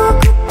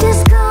hope this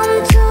come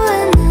to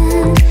an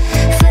end?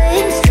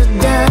 Flames to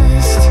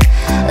dust,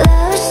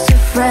 lovers to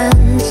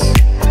friends.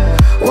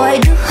 Why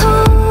do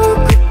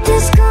hope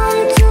this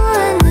come to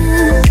an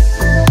end?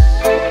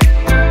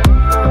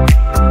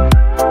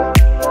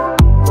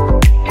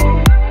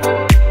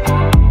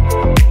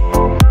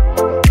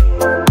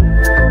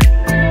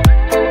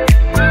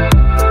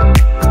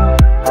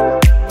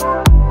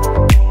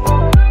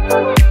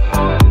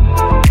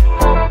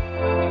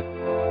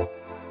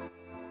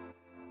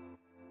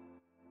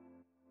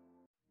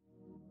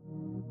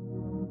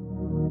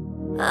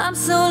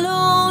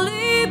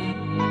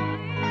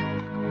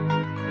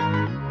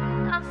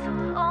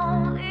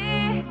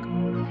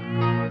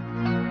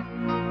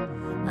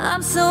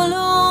 I'm so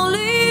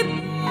lonely.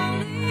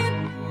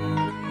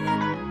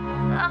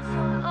 I'm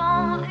so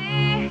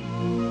lonely.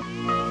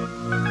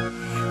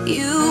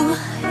 You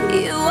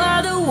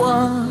are the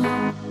one.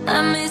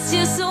 I miss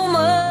you so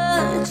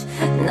much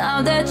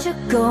now that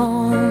you're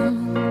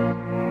gone.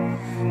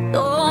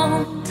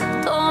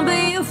 Don't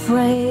be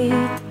afraid.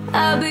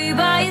 I'll be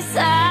by your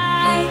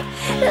side,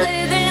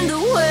 leading the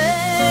way.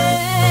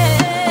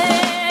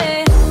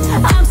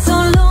 I'm so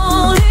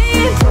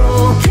lonely,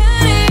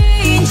 broken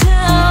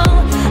angel.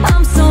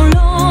 I'm so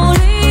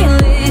lonely,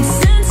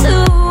 listen to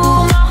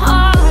my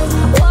heart.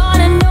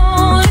 One and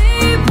only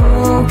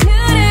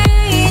broken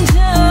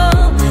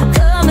angel,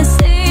 come and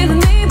save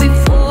me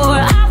before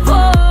I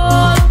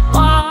fall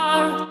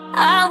apart.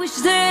 I wish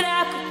that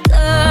I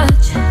could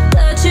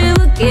touch you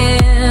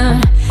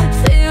again.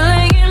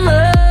 Feeling in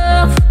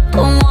love,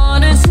 don't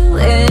want it to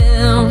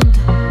end.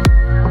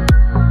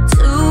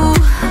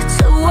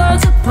 Two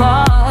worlds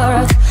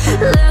apart,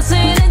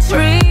 lesson and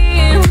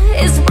dream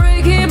is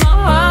breaking my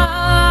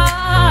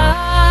heart.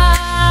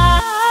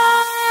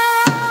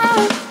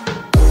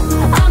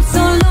 I'm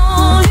so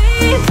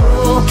lonely,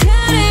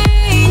 broken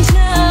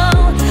angel.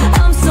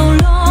 I'm so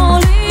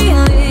lonely,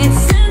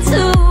 listen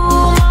to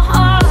my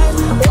heart.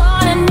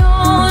 One and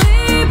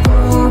only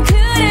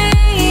broken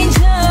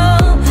angel,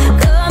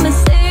 come and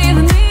save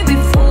me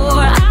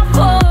before I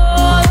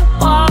fall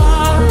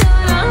apart.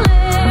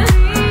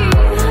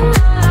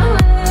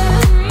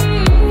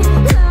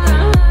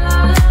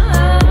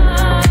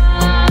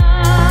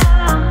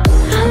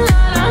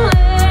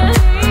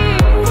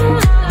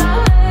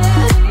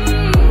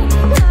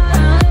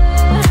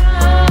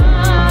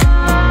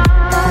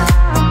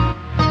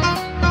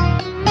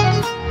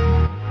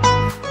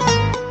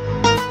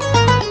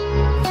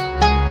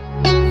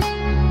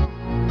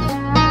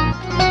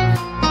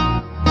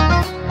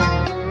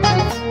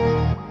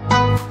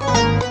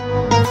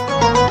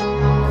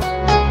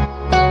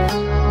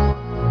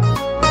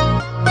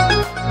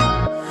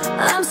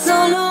 I'm so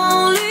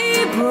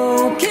lonely,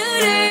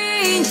 broken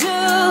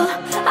angel.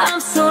 I'm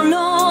so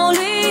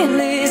lonely,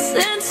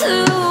 listen to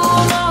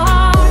my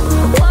heart.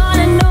 One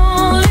and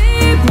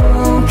only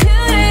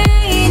broken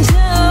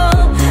angel,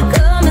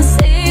 come and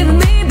save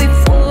me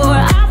before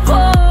I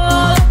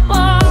fall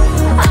apart.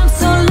 I'm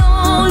so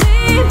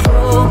lonely,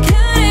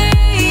 broken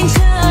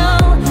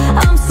angel.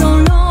 I'm so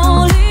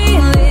lonely,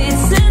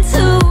 listen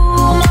to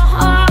my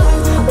heart.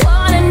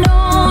 One and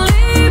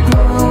only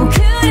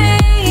broken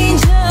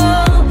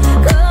angel,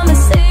 come and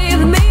save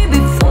me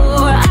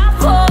before I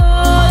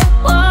fall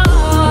apart.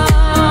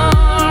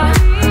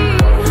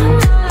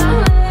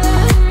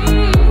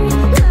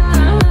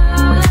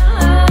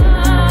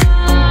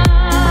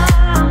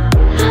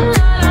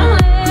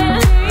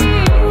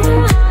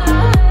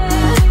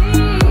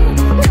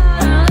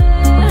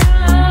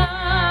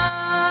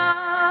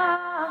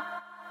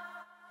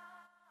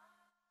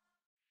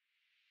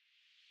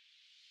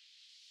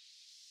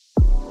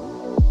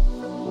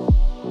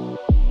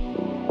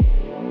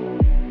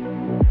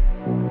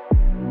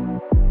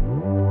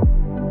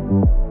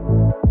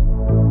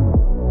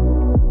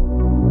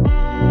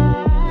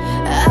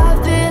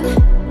 I've been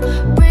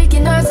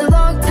breaking hearts a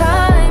long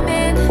time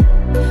and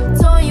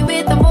toying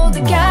with the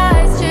older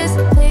guys, just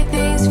play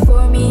things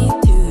for me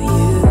to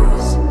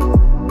use.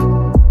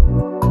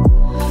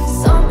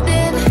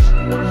 Something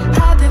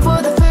happened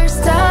for the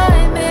first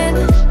time and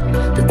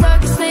the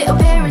darkest state of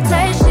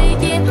paradise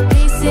shaking,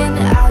 pacing.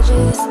 I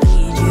just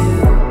need you.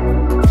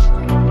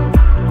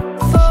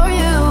 For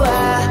you, I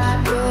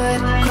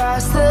would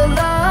cross the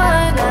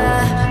line. I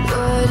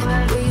would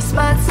waste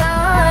my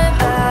time.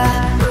 I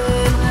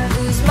would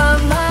lose my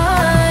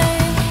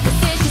mind. The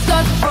station's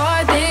gone too far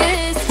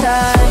this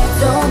time.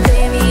 Don't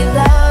blame me,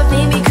 love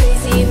made me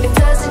crazy. If it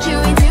doesn't, you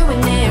ain't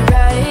doing it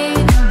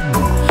right.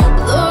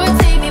 Lord,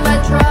 take me, my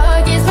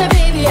drug is my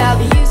baby. I'll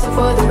be using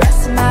for the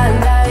rest of my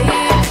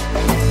life.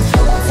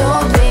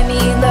 Don't blame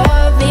me,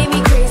 love made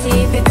me crazy.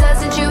 If it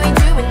doesn't, you ain't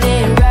doing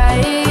it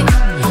right.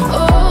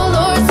 Oh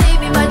Lord, take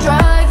me, my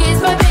drug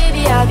is my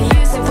baby. I'll be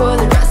using for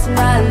the rest of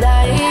my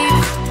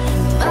life.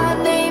 My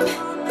name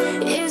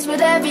is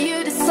whatever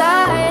you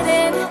decide,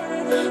 and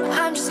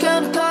I'm just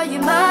gonna call you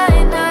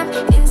mine. I'm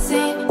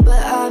insane,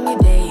 but I'm your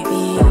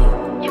baby.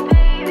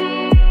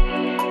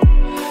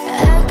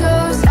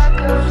 Echoes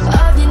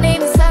of your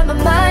name inside my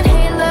mind,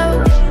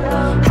 halo.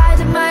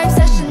 Hiding my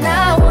obsession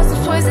now. Once was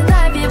poison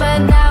ivy, but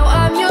now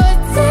I'm your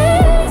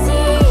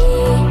daisy.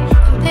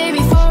 And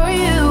baby, for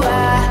you I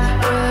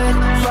would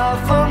fall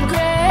from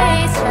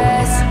grace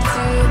just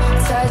to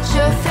touch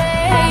your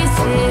face.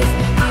 If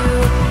you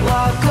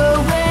walk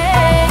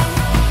away,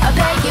 I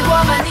beg you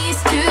on my knees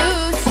to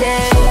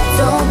stay.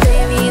 Don't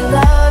blame me,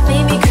 love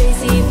made me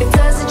crazy. If it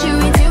doesn't, you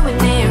ain't doing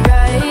it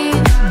right.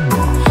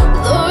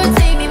 Lord,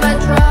 take me, my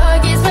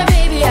drug is my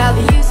baby. I'll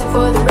be using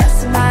for the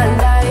rest of my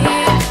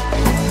life.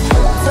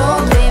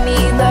 Don't blame me,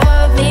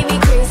 love made me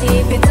crazy.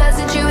 If it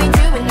doesn't, you ain't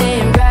doing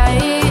it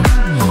right.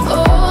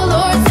 Oh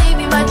Lord, take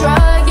me, my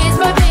drug is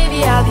my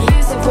baby. I'll be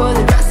using for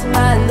the rest of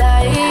my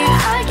life.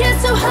 I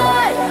get so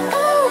high,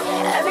 oh,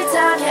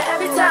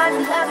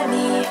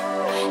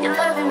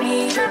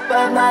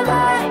 of my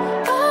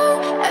life. Oh,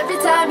 every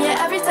time you're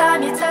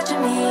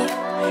touching me,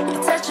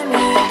 you're touching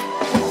me.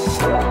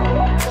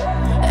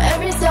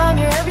 Every time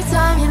you're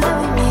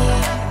loving me.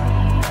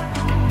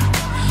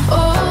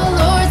 Oh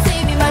Lord,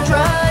 save me, my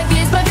drug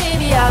is my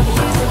baby. I'll be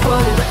using for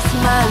the rest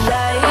of my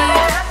life.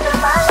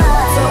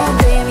 Don't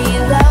blame me,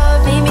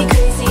 love made me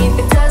crazy. If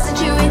it doesn't,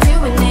 you ain't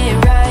doing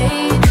it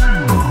right.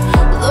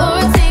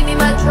 Lord, save me,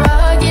 my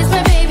drug is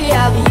my baby.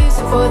 I'll be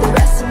using for the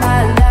rest of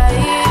my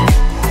life.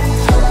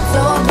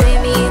 Don't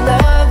blame me,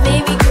 love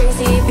made me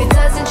crazy. If it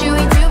doesn't, you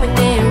ain't doing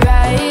it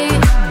right.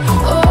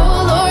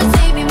 Oh Lord,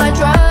 save me, my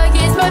drug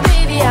is my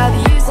baby. I'll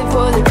be using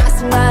for the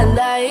rest of my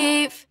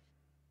life.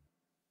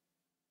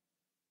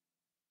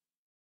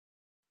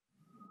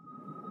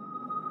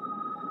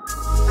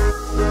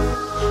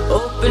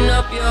 Open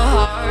up your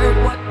heart,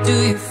 what do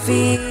you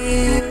feel?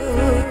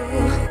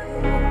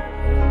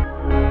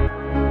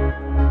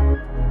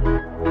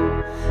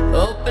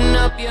 Open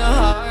up your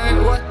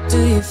heart, what do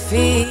you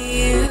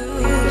feel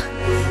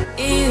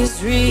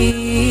is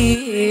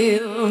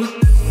real?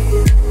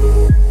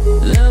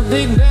 The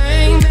Big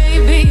Bang,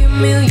 baby, a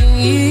million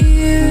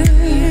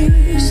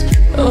years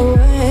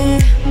away.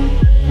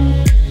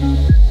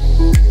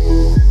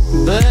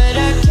 But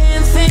I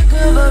can't think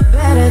of a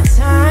better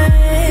time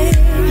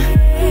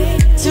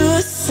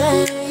to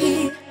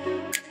say,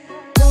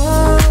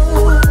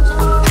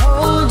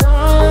 hold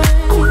on.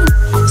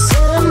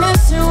 Instead of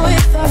messing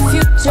with our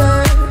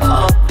future,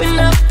 open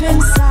up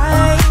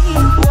inside.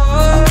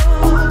 Whoa,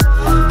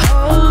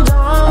 hold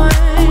on.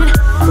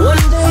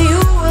 One day you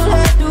will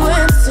have to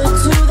answer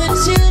to the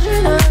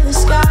children of the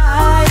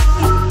sky.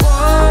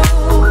 Whoa,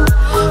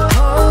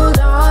 hold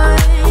on.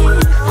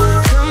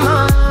 Come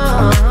on.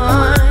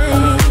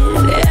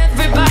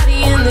 Everybody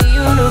in the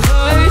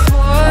universe,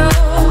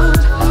 world,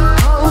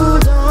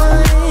 hold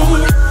on.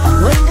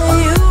 One day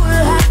you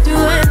will have to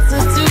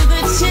answer to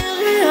the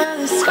children of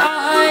the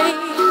sky.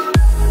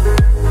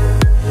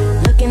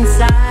 Look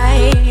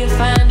inside, you'll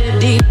find a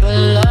deeper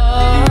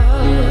love.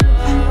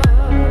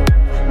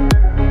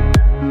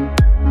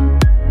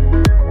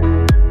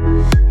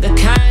 The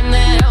kind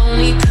that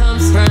only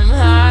comes from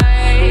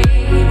high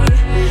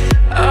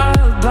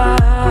above.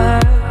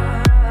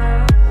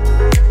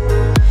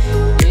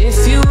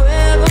 If you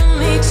ever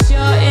meet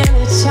your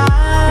inner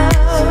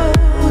child,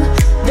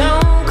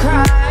 don't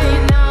cry,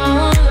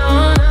 no, no,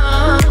 no.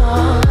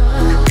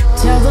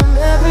 Tell them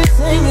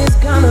everything is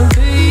gonna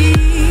be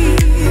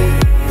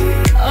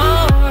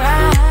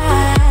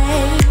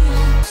alright.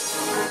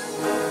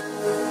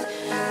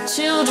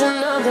 Children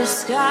of the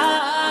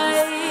sky,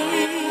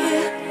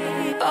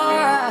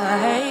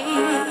 alright.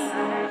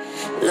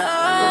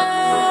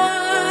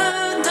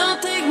 Love,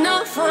 don't take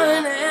no for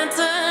an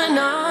answer,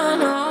 no,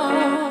 no.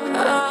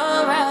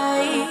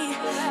 Alright,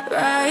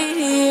 right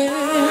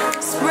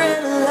here.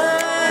 Spread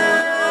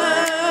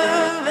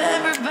love,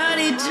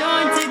 everybody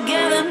join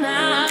together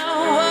now.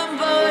 One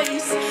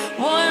voice,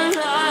 one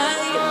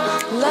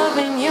light, love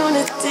and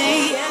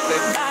unity.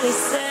 Everybody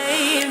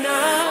say no,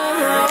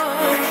 no.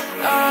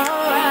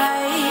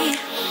 Alright.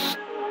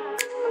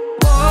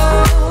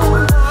 Whoa,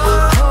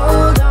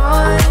 hold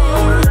on.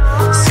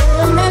 Instead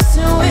of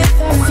messing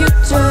with our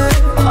future,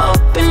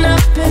 open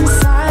up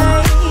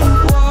inside.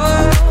 Whoa,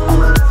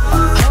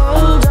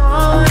 hold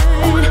on.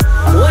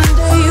 One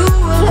day you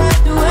will have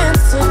to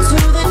answer to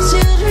the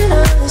children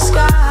of the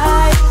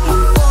sky.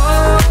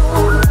 Whoa,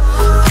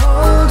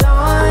 hold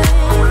on.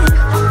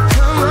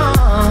 Come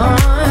on.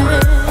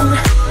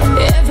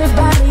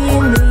 Everybody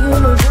in the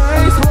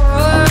universe,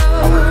 world,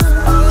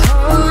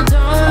 hold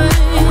on.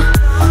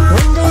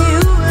 One day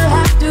you will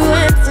have to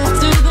answer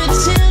to the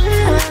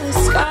children of the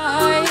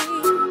sky.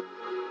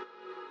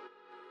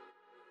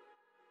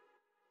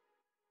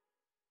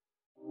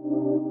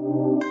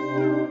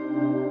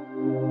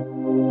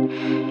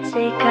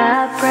 Take a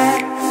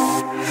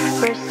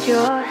breath, rest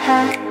your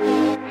head,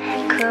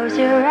 close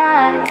your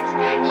eyes,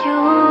 you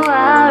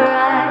are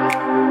right.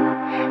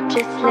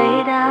 Just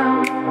lay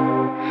down,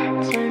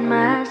 turn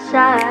my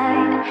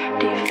side.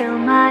 Do you feel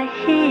my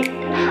heat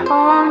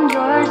on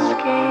your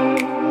skin?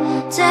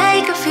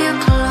 Take a few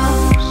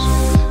close,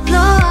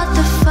 blow out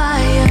the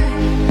fire.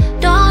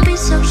 Don't be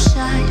so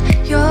shy,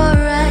 you're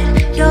right,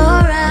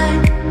 you're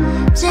right.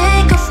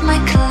 Take off my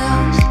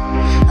clothes,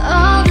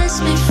 oh bless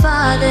me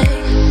Father.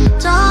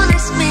 Don't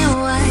ask me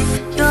why,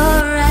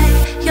 you're right,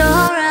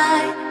 you're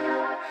right.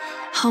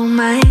 Hold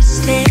my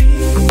stay,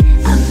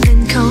 I've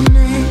been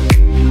coming.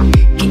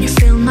 Can you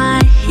feel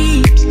my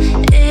heat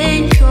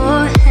in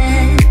your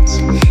hands?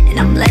 And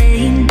I'm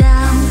laying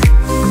down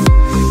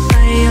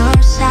by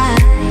your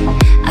side.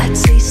 I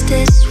taste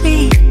the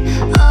sweet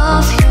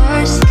of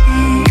your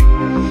skin.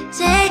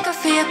 Take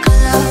off your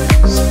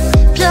clothes,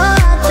 blow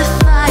out the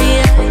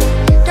fire.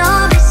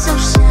 Don't be so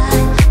shy,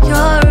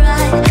 you're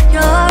right,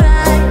 you're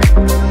right.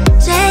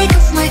 Take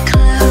off my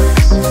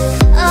clothes,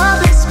 oh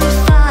bless me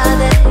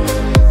Father.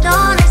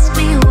 Don't ask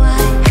me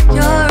why,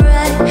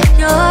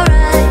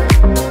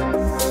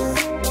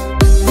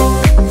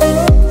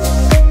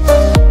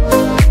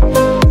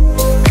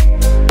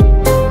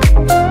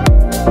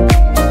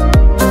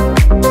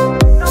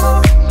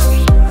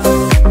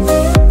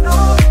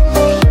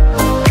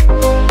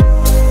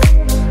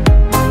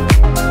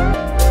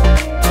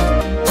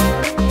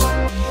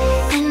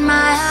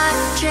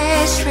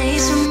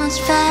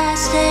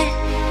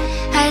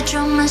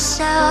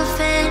 myself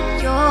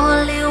in your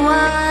holy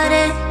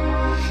water,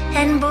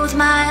 and both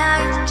my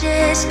eyes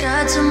just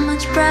got so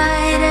much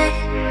brighter,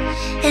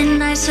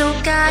 and I so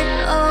got,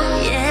 oh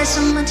yeah,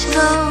 so much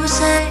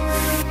closer.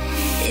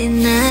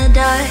 In the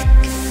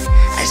dark,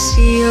 I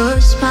see your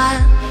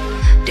smile.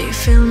 Do you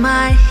feel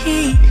my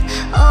heat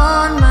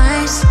on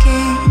my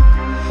skin?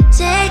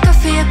 Take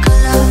off your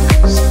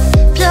clothes,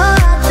 blow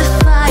out the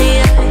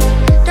fire.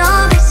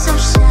 Don't be so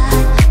shy,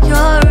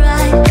 you're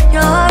right,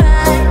 you're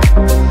right.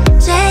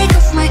 Take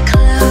off my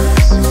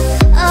clothes,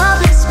 oh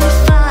bless me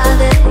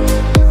Father.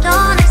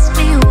 Don't ask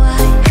me why,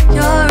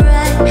 you're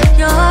right,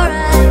 you're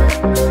right.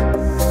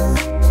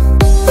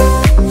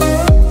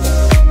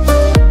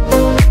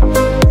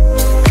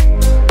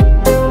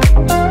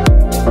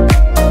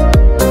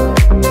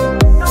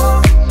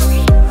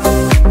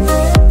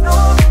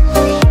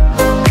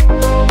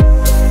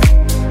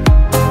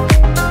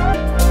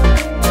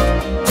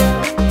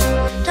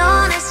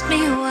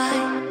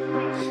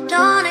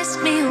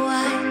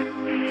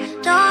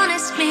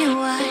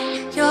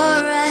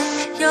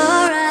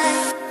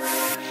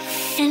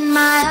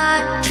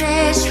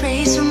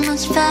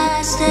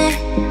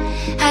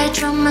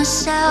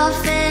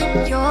 Myself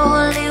in your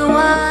holy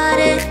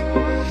water,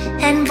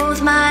 and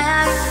both my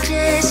eyes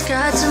just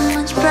got so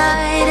much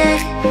brighter,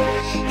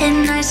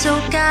 and I so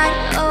got,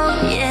 oh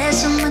yeah,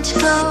 so much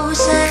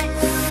closer.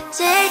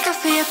 Take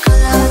off your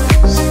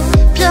clothes,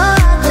 blow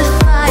out the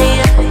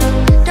fire.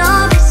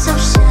 Don't be so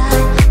shy,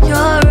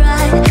 you're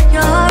right,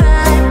 you're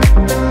right.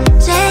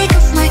 Take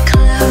off my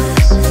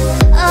clothes,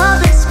 oh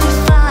bless me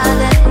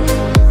Father.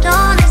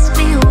 Don't ask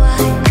me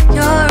why,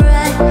 you're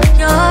right,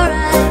 you're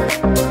right.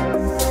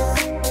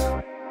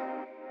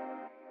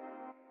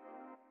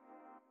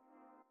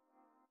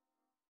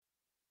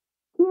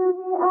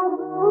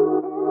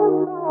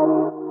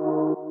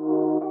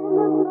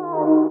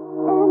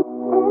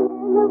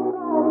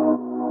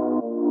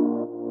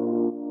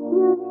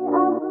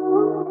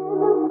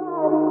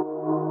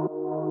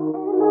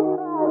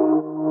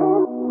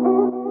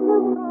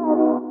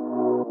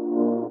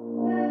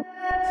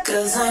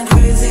 Cause I'm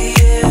crazy,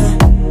 yeah.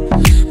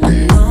 I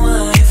know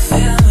how you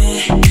feel me.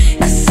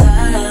 Cause I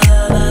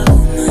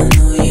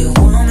know you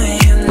want me,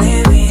 you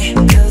need me.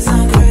 Cause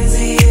I'm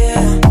crazy,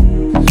 yeah.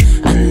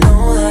 I know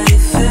how you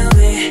feel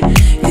me.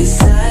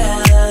 Cause I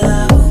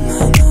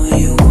know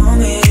you want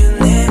me, you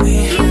need me.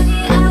 You're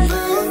the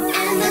album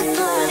and the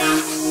party.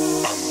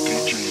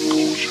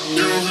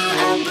 You're the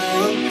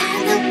album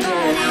and the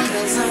party.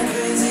 Cause I'm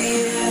crazy,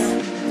 yeah.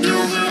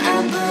 You're the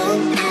album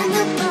and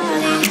the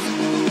party.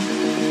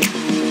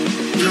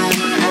 You're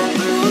the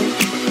album.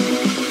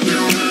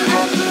 You're the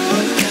album.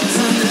 Cause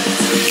I'm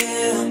crazy,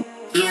 yeah.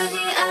 You're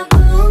the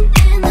album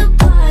and the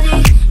party.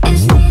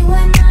 It's me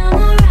when I'm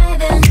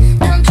arriving.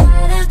 Don't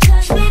try to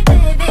touch me,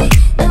 baby.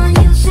 Don't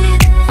you see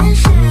that I'm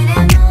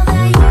shining? Know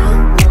that you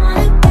want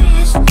a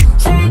piece.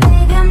 Sorry,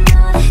 baby, I'm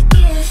not a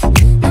gift.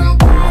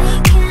 Nobody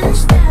can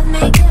stop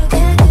me,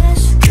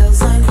 Cause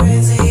I'm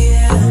crazy,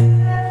 yeah.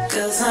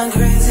 Cause I'm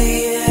crazy,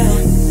 yeah.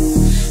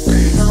 I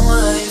know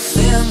how you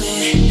feel me.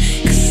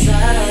 Cause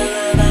I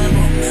know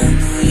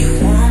you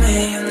want me,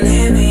 you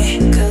need me.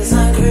 Cause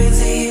I'm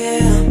crazy,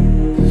 yeah.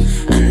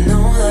 I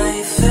know how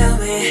you feel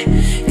me.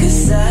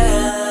 Cause I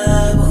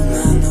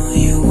know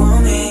you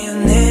want me, you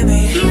need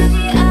me. You're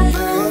the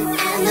album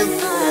and the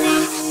party.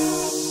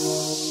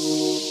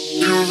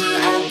 You're the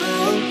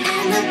album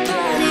and the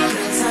party.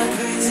 Cause I'm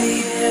crazy,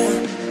 yeah.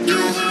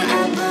 You're the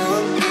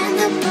album and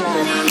the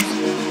party.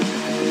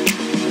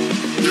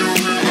 You're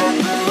the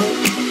album.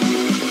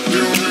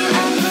 You're the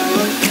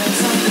album.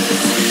 Cause I'm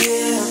crazy,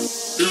 yeah.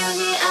 You're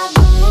the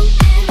album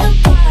and the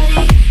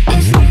party.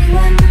 It's me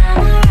when I'm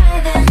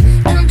arriving.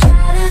 Don't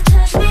try to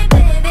touch me,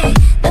 baby.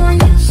 Don't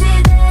you see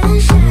that I'm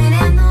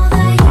shining? Know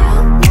that you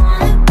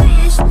want a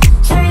piece.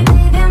 Sorry,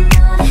 baby, I'm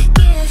not a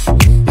gift.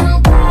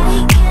 Nobody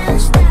can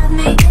stop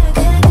me,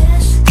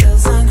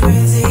 Cause I'm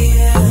crazy,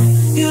 yeah.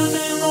 Yo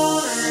tengo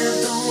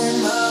esto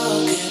mal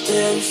que te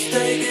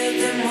guste y que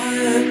te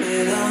mueve,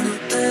 pero no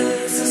te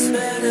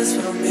desesperes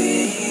por mí.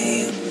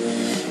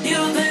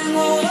 Yo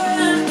tengo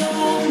esto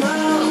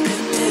mal que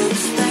te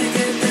guste y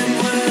que te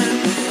mueve,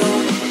 pero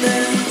no te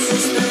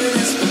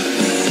desesperes por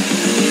mí.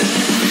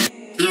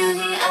 You're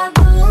the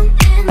album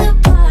and the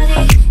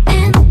party,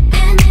 and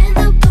in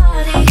the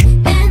party,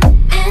 and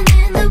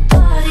in the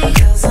party.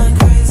 Cause I'm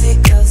crazy,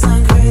 cause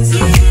I'm crazy,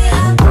 You're the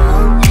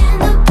album and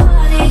the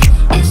party.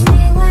 It's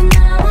me when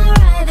I'm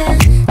arriving.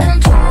 Don't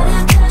try to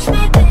touch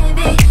me,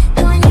 baby.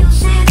 Don't you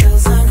see that?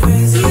 cause I'm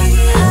crazy, You're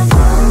the yeah.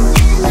 album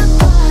and the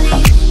party.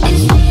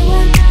 It's me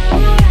when I'm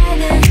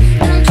arriving.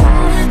 Don't try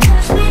to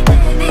touch me,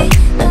 baby.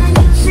 Don't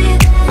you see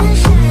that I'm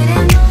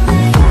shining? Know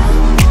that you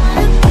want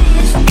a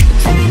piece.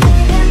 Sorry,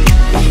 baby, I'm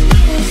not a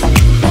gift.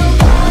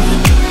 Nobody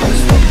can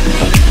stop me,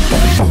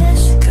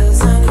 Cause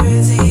I'm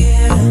crazy,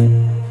 yeah.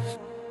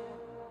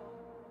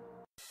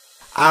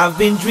 I've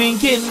been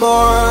drinking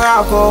more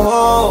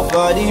alcohol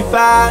for the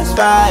past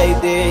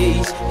 5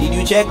 days. Did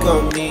you check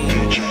on me?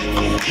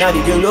 Now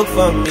did you look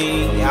for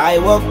me? I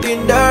walked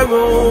in the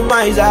room,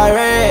 eyes are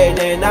red,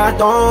 and I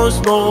don't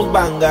smoke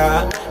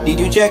banga.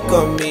 Did you check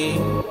on me?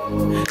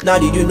 Now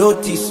did you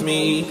notice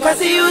me? Cause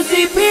you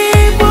see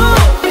people,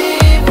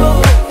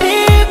 people,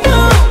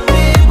 people,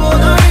 people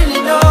don't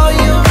really know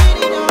you.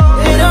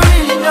 They don't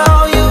really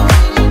know you.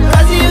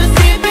 Cause you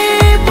see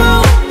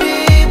people,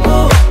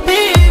 people,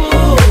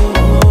 people,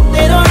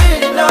 they don't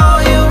really know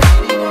you.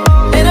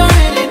 They don't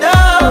really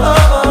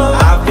know.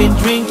 I've been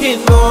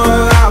drinking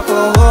more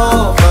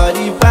alcohol for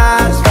the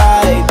past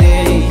 5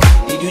 days.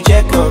 Did you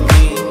check on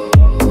me?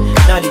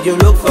 Now did you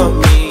look for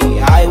me?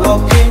 I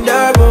walked in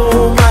the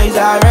room, eyes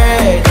are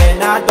red,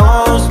 and I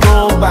don't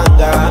smoke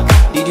banga.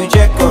 Did you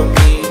check on me?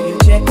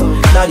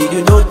 Now did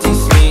you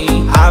notice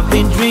me? I've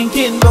been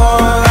drinking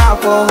more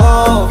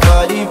alcohol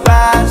for the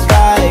past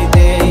 5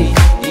 days.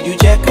 Did you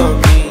check on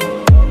me?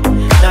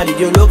 Now did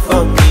you look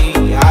for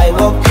me? I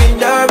walked in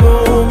the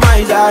room,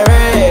 eyes are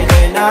red,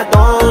 and I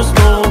don't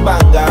smoke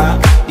banga.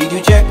 Did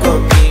you check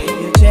on me?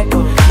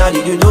 Now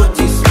did you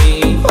notice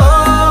me?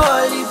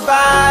 Holy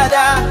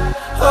Father,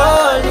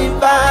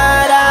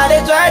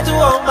 they try to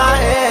hold my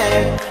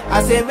hand.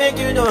 I say make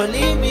you don't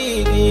leave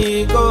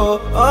me go.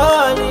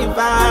 Holy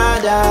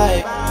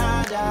Father,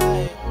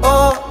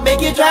 oh,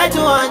 make you try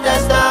to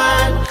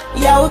understand.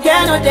 Yeah, we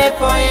cannot take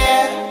for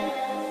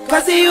you.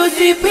 Cause you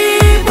see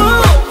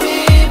people,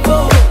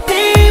 people,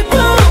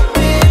 people,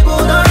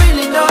 people don't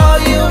really know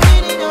you.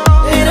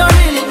 They don't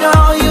really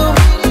know you.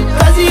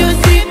 Cause you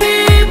see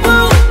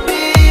people,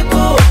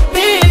 people,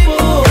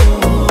 people,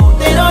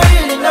 they don't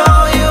really know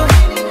you.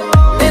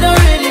 They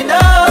don't really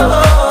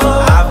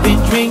know. I've been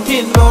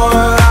drinking more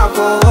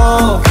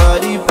alcohol for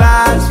the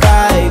past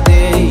 5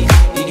 days.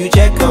 Did you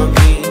check on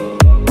me?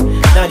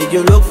 Now did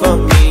you look for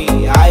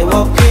me? I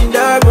walked in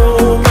the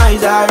room,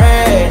 eyes are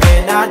red,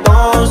 and I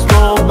don't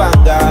smoke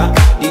banga.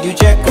 Did you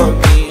check on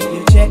me?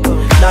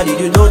 Now did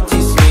you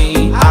notice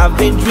me? I've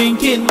been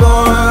drinking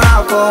more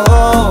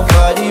alcohol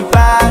for the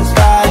past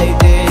 5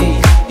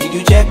 days. Did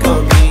you check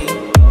on me?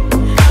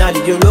 Now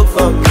did you look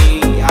for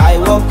me? I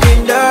walked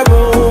in the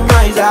room,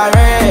 eyes are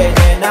red,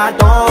 and I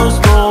don't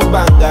smoke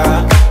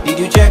banga. Did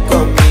you check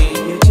on me?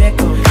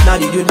 Now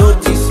did you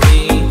notice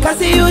me?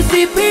 Cause you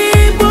see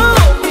people,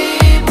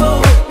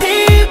 people,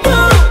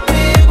 people,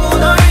 people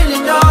don't really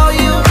know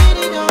you.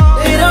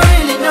 They don't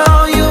really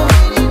know you.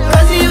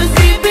 Cause you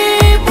see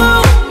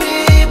people,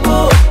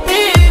 people,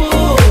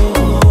 people,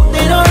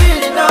 they don't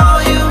really know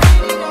you.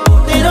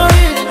 They don't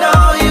really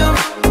know you.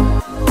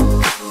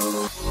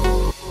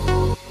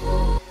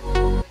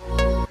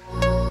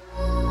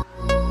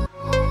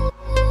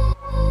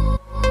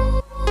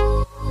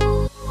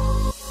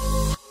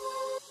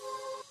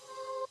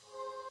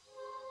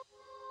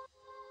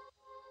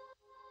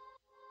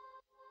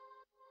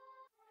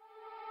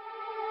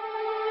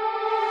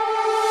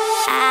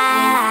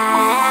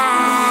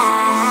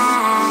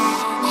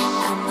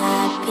 I'm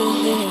happy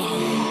here,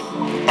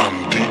 I'm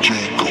DJ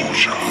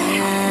Goja.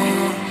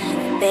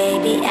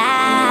 baby.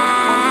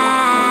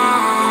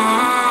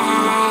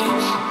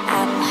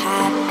 I'm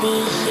happy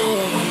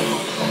here.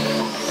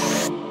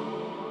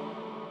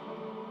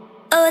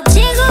 Oh,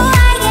 Jigo,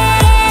 I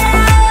get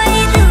how I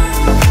do.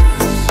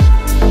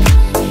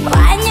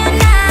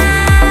 Wanyana,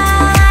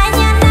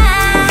 wanyana.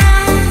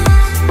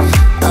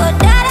 Oh,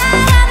 dara,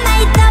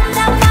 my tam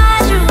tam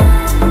maru.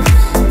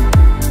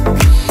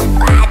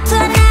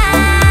 Watwana,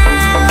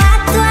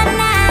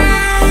 watwana.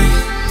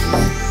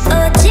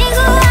 Oh,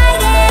 Jigo, I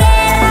get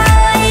how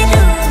I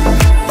do.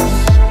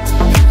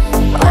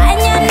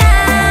 Wanyana,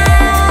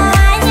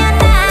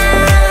 wanyana.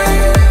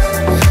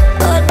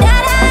 Oh,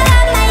 dara,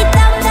 my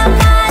tam tam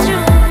maru.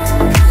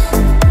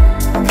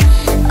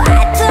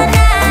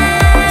 Watwana,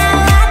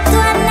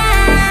 watwana.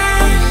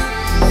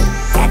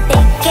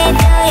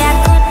 Katekedo ya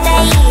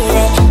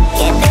kudaire,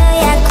 kedo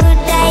ya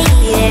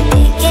kudaire,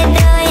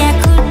 kedo ya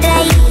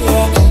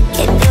kudaire,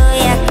 kedo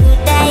ya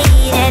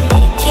kudaire,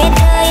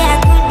 kedo ya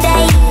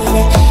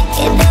kudaire,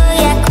 kedo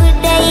ya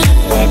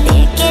kudaire,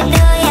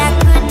 kedo ya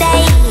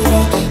kudaire,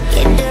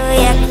 kedo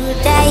ya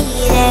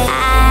kudaire.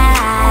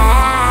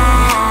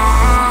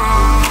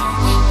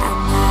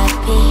 I'm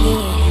happy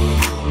here.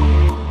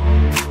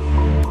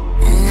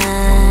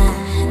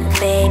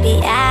 Baby,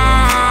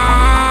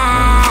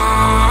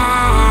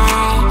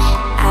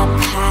 I'm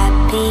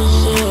happy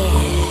here.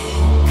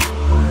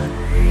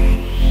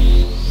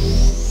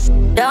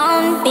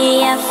 Don't be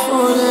a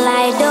fool,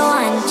 I don't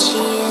want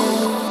you.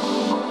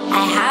 I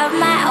have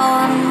my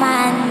own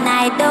man,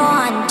 I don't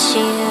want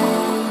you.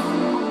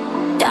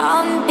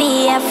 Don't be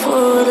a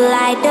fool,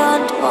 I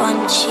don't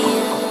want you.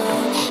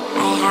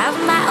 I have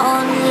my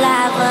own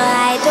lover,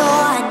 I don't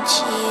want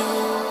you.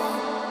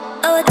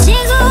 Oh,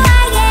 Jigo,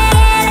 I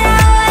get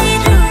how I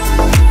do.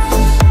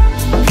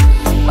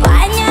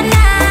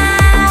 Wanyana,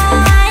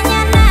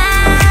 wanyana.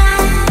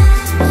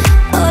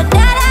 Oh,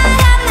 dara,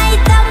 my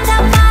tam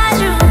tam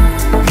maru.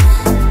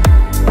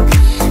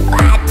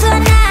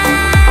 Watwana,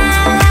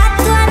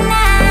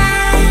 watwana.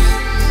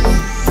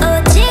 Oh,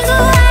 Jigo,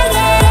 I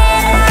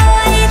get how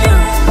I do.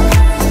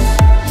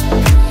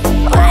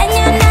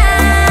 Wanyana,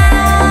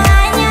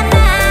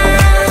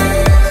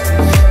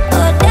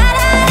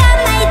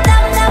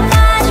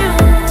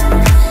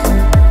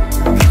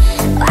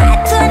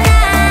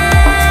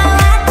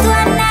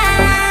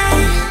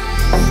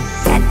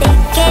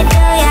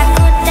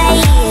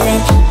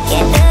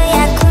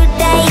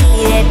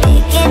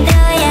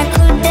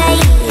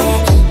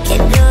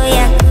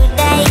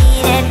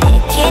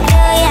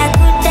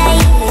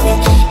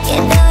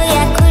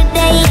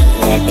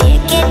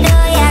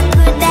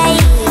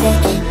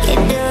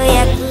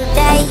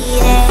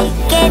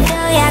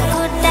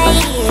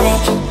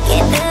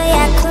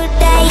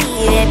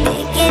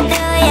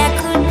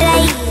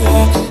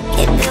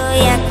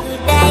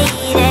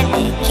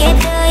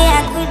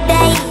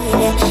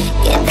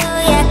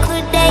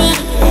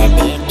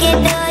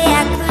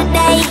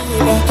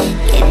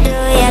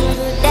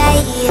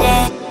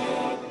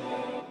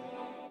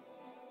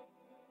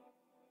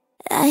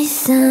 I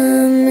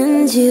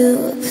summoned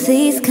you,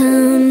 please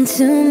come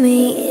to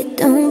me.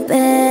 Don't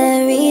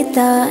bury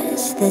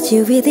thoughts that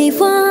you really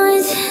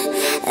want.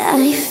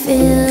 I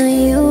fill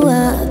you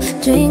up,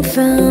 drink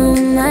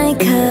from my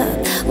cup.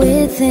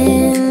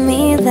 Within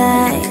me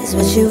lies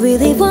what you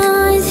really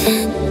want.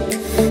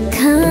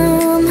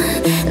 Come,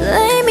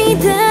 lay me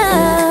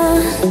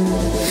down,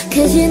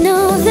 'cause you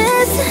know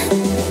this,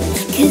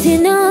 'cause you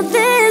know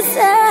this.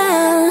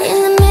 In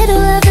the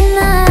middle of the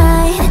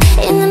night,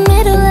 in the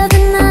middle of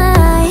the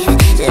night,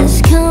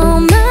 just call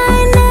my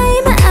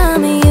name,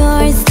 I'm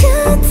yours to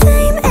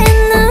tame. In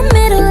the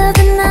middle of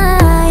the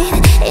night,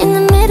 in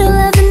the middle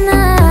of the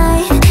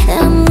night,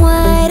 I'm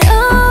wide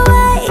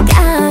awake,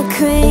 I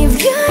crave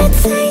your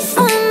taste.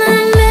 In the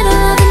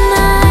middle of the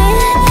night,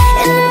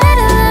 in the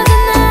middle of the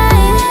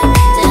night,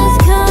 just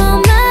call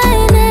my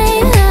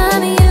name,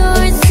 I'm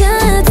yours to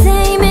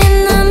tame. In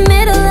the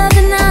middle of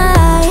the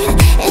night,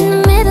 in the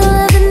middle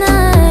of the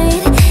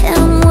night,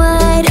 I'm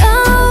wide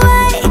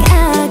awake,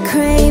 I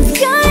crave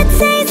your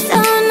taste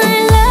all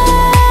night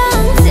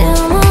long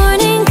till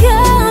morning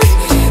comes.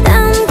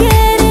 I'm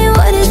getting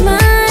what is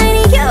mine,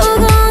 you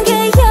gon'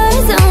 get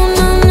yours. Oh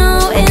no, no.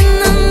 In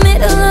the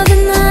middle of the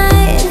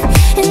night,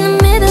 in the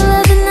middle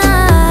of the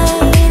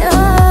night,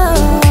 oh,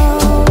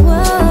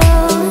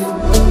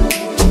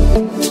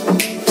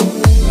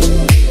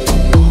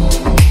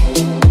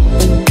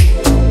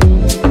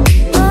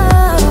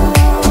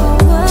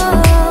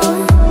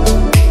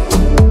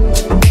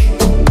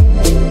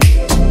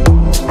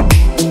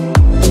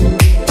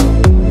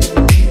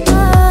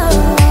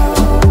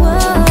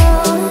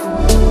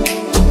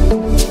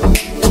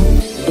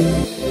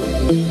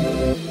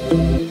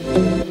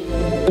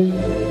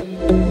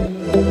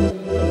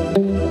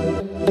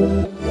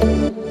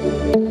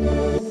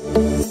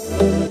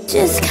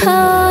 just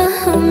call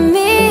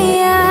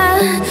me,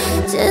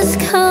 just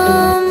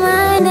call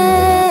my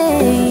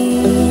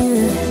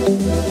name,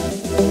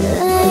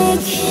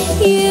 like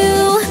you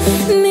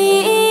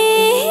mean.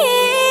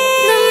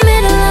 In the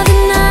middle of the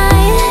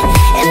night,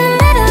 in the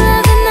middle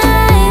of the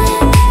night,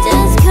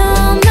 just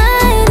call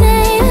my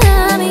name,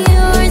 I'm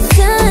yours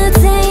to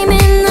tame.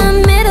 In the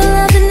middle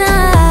of the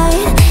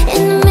night,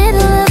 in the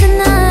middle of the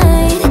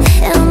night,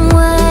 I'm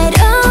wide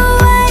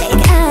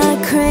awake, I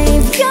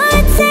crave your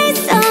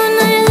taste all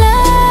night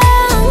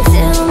long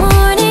till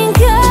morning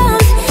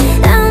comes.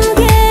 I'm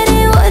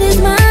getting what is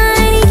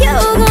mine, you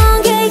gon'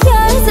 get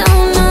yours. Oh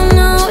no,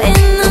 no.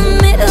 In the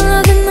middle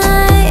of the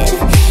night,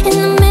 in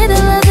the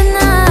middle of the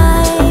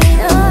night,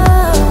 oh,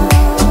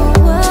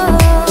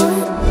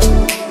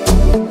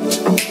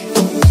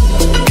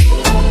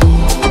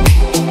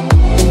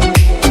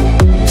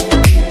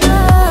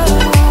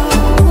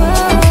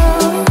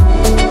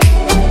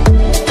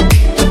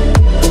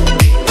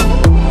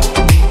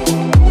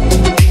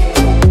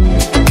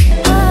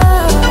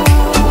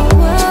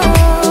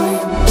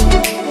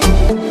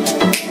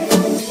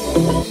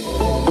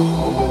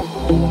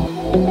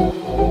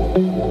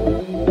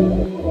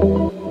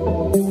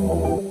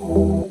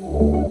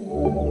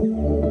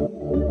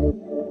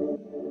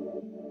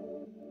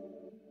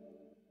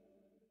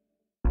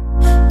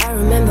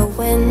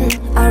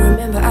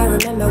 I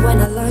remember when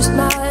I lost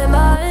my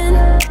mind.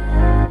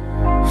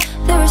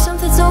 There was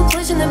something so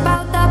pleasant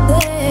about that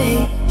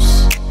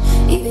place.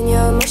 Even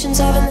your emotions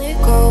have an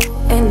echo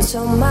in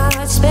so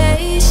much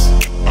space.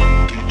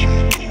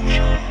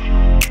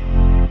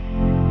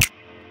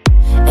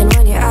 And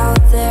when you're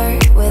out there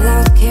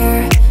without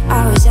care,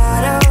 I was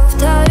out of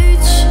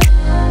touch.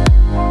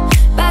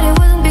 But it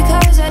wasn't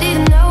because I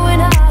didn't know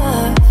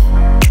enough,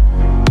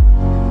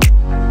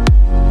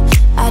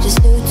 I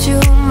just knew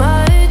too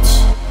much.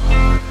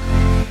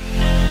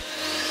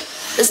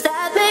 Does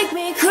that make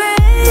me crazy?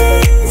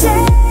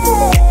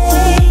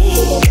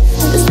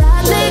 Does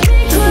that make me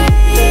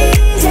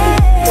crazy?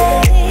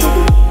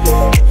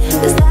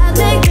 Does that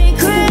make me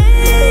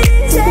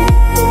crazy?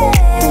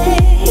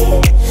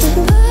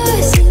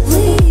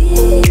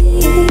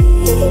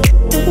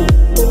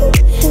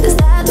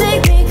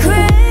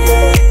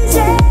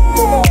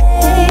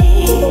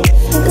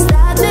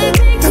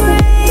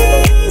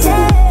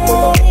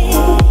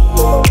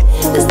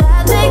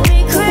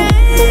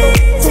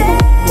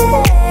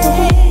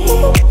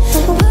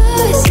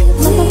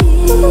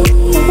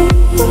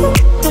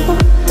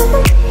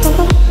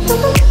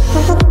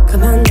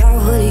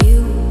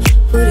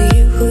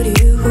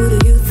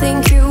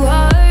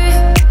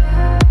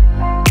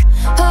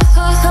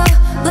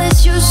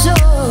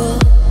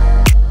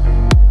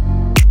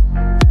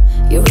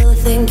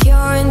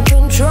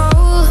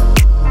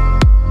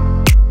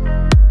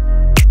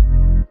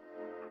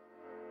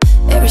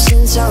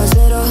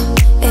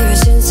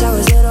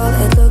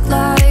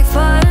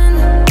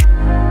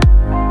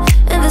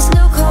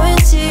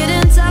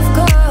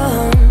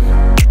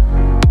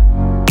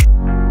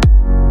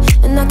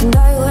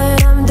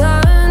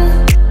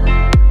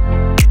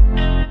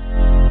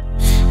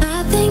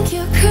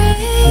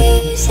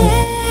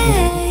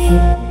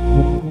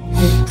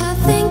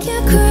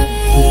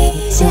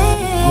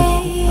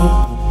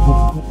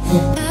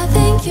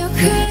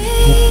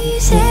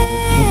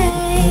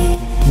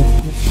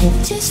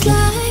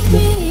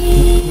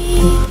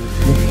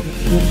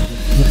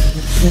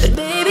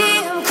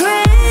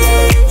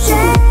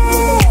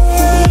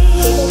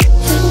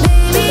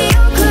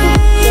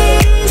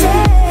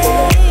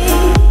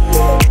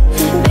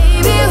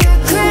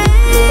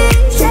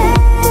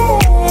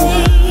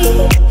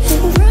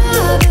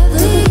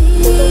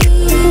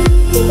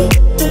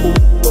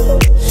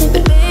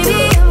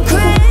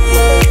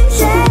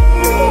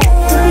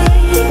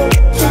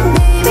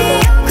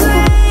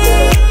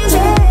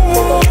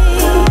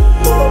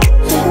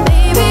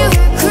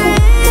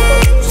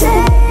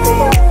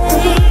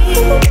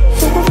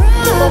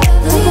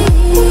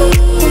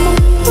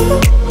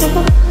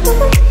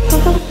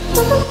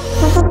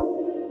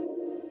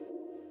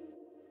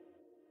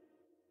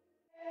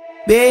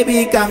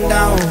 Baby, calm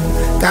down,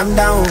 calm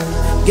down.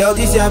 Girl,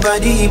 this your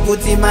body,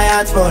 put in my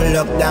heart for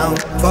lockdown,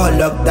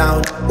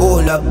 oh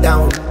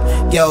lockdown.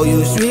 Girl,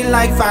 you sweet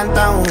like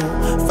phantom,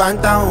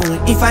 phantom.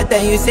 If I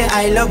tell you say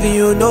I love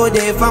you, no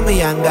day for me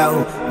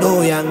younger,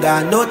 no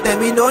younger, no tell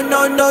me no,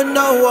 no, no,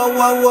 no, oh,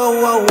 oh,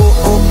 oh, oh,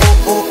 oh,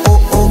 oh,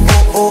 oh, oh,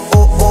 oh, oh,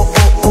 oh, oh,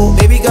 oh.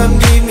 Baby, come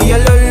give me a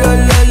lo, lo,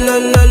 lo, lo,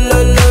 lo, lo,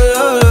 lo,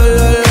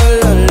 lo,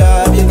 lo, lo.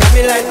 You got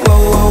me like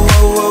whoa, whoa,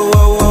 whoa,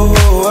 whoa, whoa,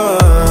 whoa, whoa.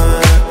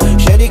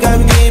 Shawty,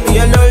 come give me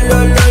a lo, lo,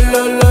 lo,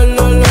 lo, lo,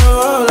 lo, lo, lo.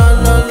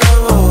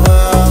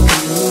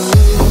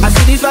 I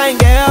see this fine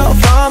girl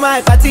for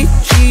my party,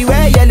 she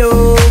wear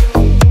yellow.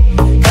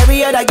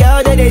 Every other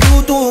girl that they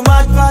do too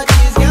much, but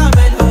this girl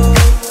mellow.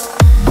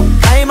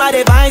 I'm at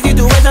a fine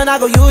situation, I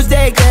go use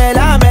the girl,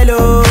 I'm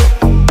mellow.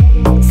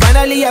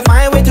 Finally I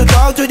find way to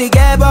talk to the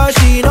girl, but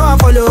she know I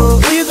follow.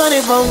 Who you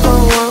gonna phone for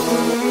one?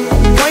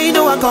 Why you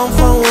know I come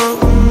for one?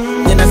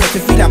 Then I start to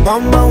feel a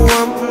bum bum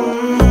one.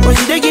 But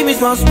she they give me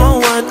small small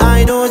one.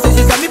 I know, say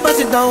she got me pass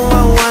it down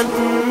one one.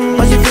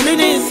 But she feeling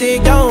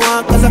insecure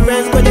one. Cause her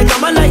friends go they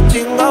come and like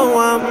chingo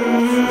one.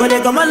 But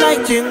they come and like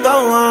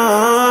chingo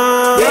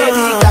one.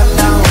 Baby, calm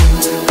down,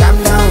 calm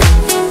down.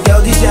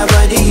 Girl, this your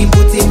body,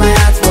 put in my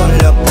heart for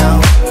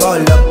lockdown, oh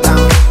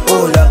lockdown.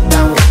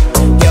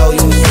 Girl,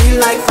 you feel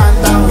like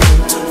phantom,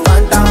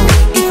 phantom.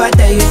 If I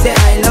tell you say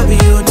I love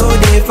you, no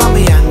day for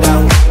me younger,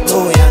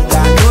 no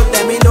younger. No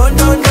tell me no,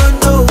 no, no,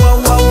 no. Whoa,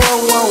 whoa, whoa,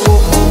 whoa, whoa,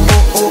 oh,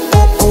 oh, oh,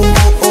 oh, oh,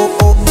 oh,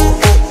 oh,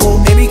 oh, oh.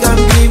 Baby,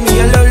 come give me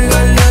a lo, lo,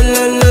 lo,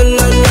 lo, lo, lo,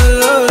 lo,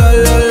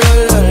 lo, lo,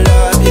 lo, lo.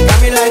 You got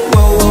me like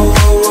whoa, whoa,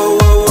 whoa, whoa,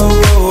 whoa,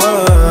 whoa,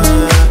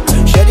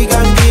 whoa. Shawty,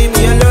 come give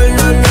me a lo,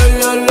 lo, lo,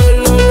 lo, lo,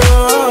 lo,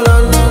 lo,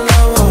 lo, lo.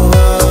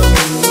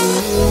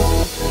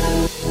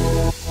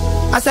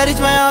 As I reach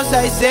my house,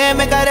 I say,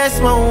 make a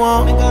rest, my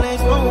one.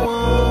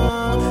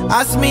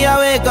 Ask me, I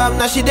wake up,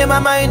 now she did my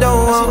mind,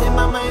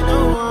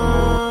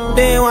 oh.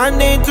 Day one,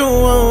 day two,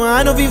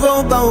 I know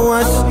people go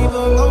us.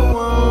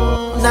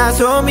 Now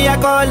show me, I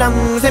call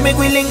them, say make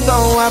we link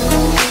go up.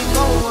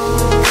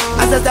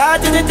 As I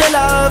start to tell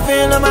her,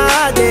 feel my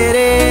heart it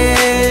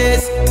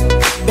is.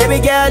 Baby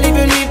girl, if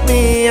you leave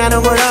me, I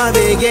don't go love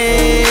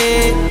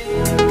again.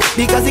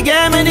 Because you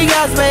gave me the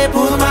gas, may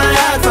pull my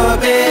heart for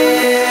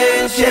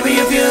pain. Baby,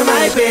 you feel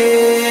my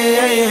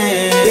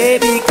pain.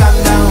 Baby, calm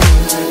down,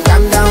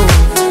 calm down.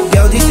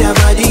 Girl, this your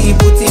body,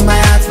 put in my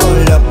heart for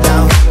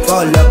lockdown,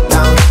 oh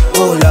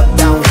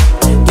lockdown.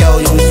 Girl,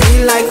 you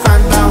feel like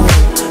phantom,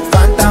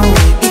 phantom.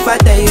 If I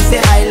tell you say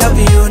I love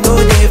you, no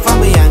day for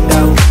me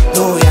younger,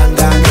 no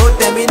younger. No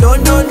tell me no,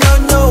 no, no,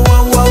 no.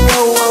 Whoa, whoa,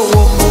 whoa, whoa,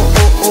 whoa, oh,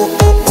 oh,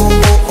 oh, oh, oh,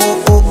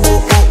 oh, oh, oh,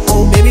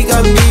 oh. Baby,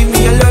 come give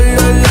me a lo,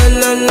 lo, lo,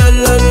 lo, lo,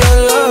 lo, lo,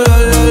 lo,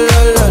 lo,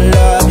 lo,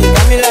 lo. You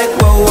got me like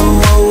whoa, whoa,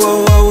 whoa, whoa,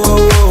 whoa, whoa,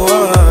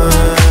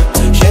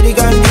 whoa. Shawty,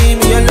 come give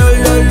me a lo,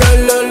 lo, lo,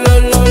 lo, lo,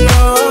 lo, lo,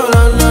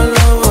 lo, lo,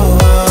 lo.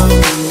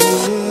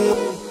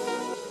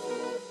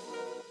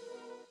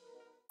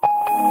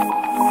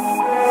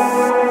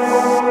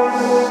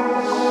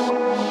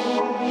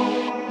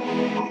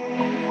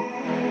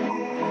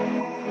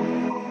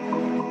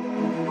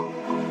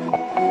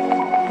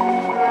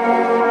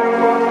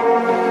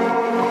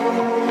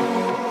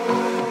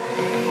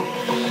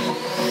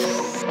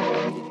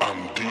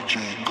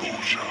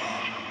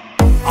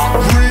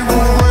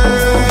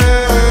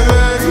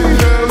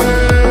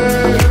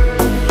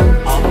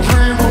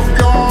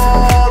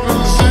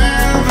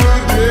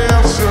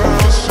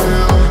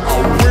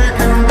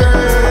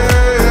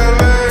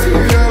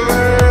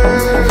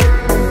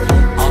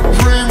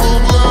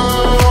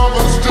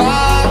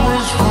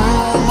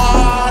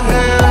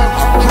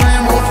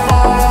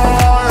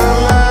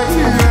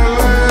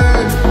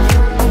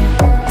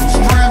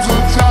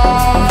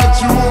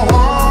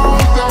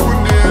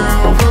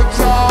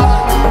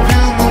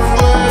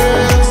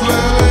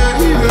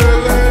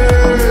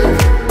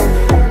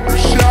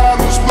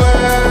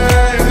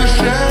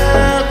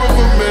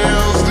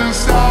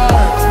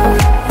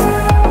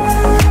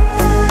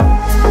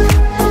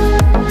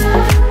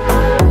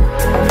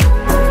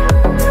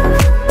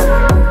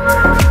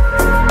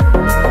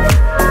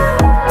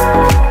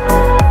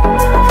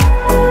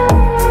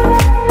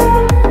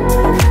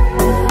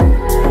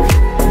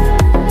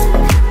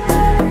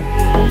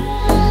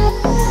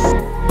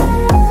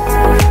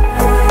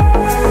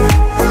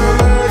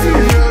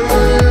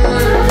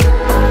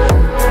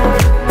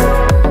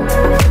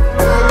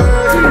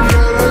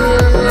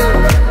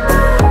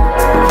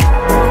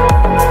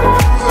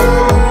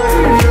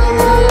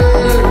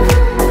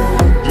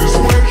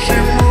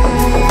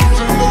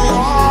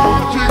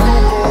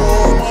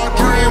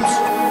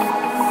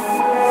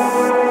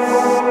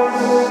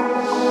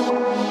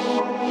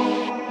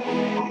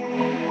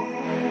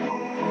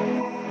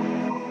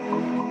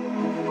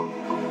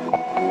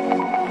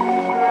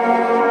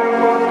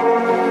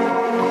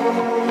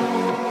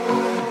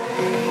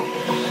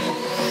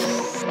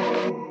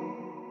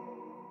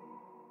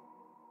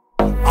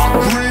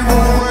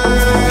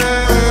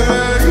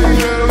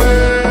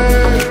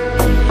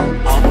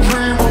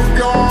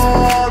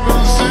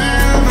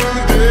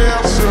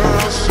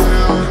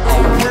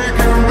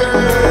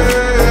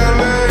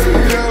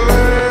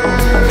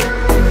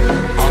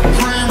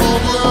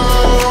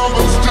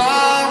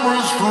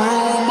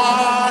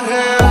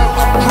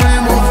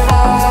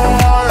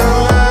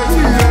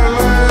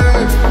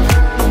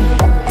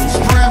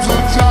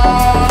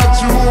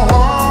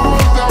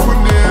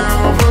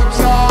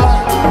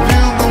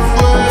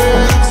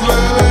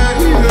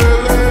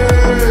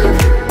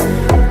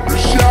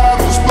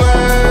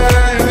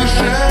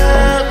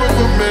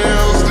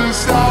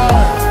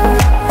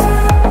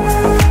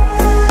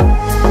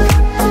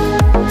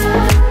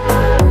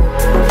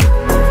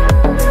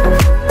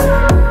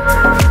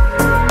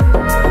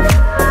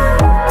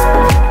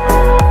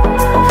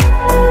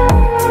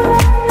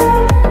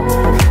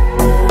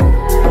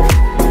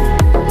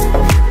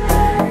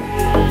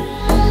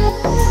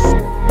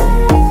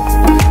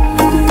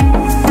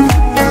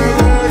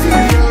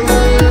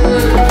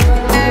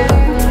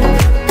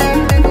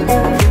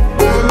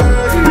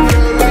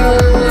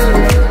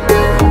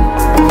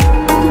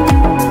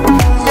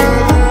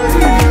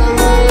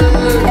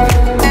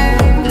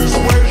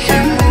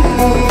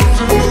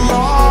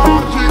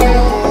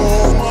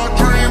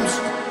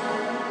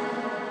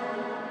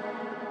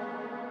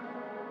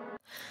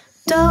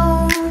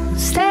 Don't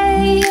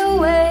stay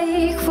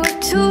awake for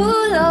too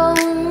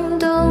long.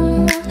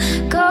 Don't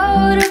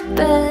go to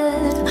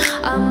bed.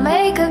 I'll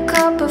make a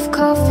cup of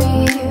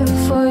coffee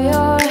for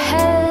your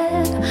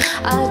head.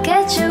 I'll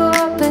get you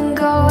up and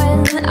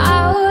going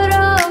out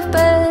of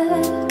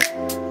bed.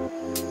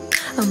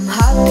 I'm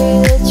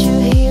happy that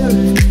you're here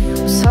with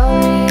me. I'm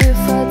sorry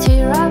if I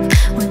tear up.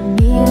 When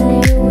me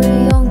and you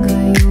were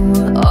younger, you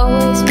would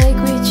always make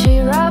me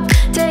cheer up.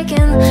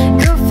 Taking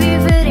goofy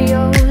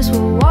videos,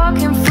 we're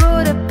walking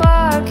through the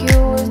park. You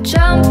would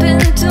jump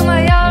into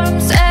my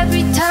arms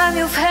every time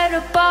you've had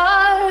a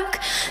bark.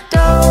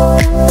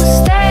 Don't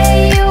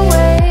stay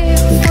awake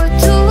for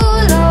too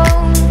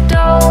long.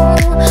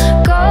 Don't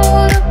go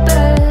to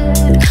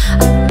bed.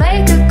 I'll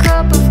make a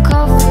cup of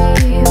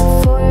coffee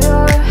for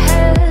your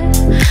head.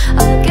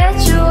 I'll get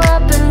you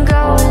up and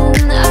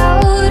going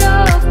out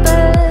of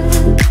bed.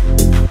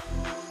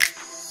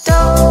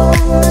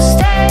 Don't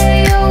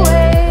stay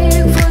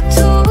awake for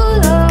too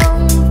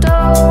long.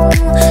 Don't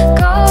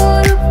go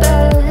to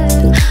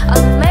bed.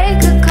 I'll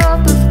make a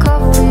cup of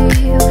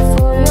coffee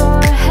for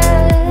your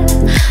head.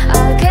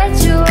 I'll get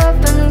you up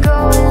and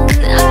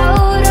going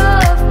out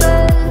of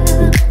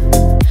bed.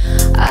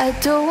 I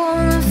don't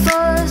wanna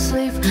fall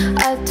asleep.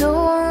 I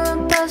don't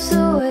wanna pass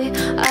away.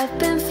 I've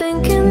been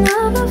thinking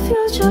of the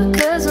future,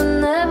 cause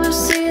I'll never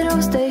see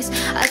those days.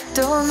 I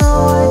don't know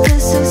why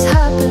this has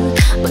happened,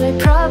 but I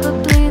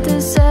probably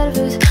deserve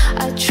it.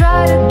 I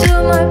try to do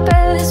my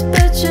best,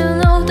 but you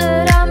know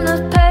that I'm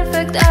not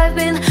perfect. I've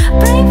been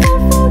praying for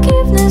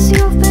forgiveness,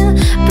 you've been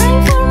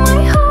praying for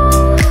my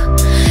hope.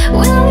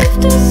 We'll leave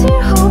this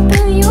here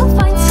hoping you'll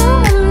find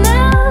someone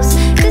else,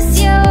 cause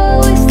you're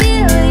always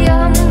still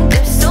young.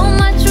 There's so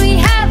much we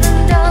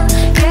haven't done.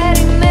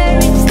 Getting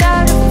married,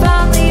 start a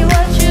family,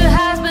 watch your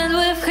husband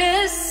with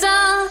his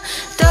son.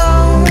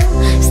 Don't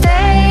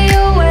stay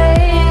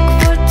awake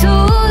for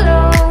too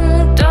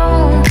long.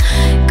 Don't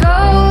go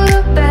to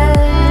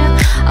bed.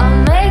 I'll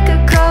make a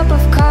cup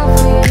of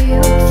coffee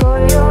for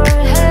your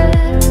head.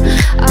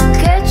 I'll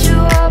get you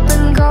up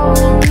and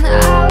going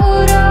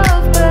out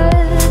of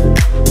bed.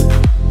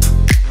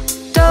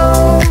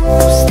 Don't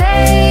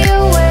stay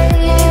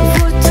awake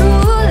for too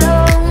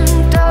long.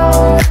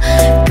 Don't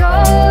go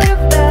to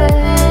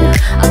bed.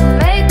 I'll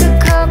make a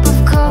cup of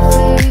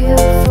coffee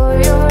for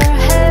your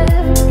head.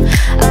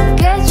 I'll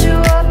get you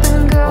up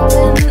and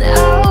going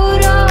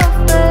out of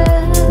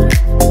bed.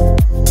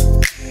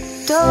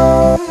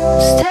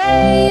 Don't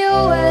stay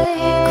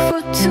awake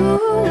for too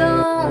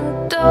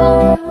long.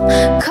 Don't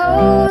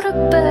go to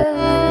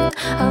bed.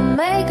 I'll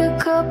make a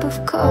cup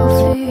of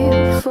coffee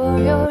for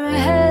your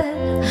head.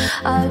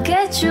 I'll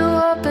get you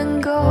up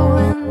and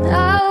going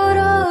out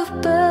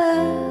of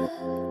bed.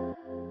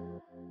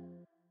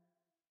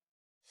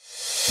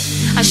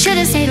 I should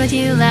have stayed with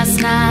you last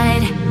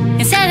night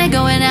instead of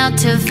going out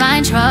to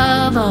find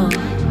trouble.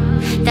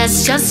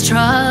 That's just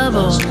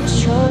trouble.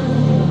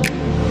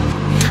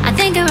 I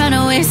think I run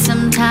away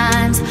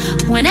sometimes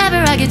whenever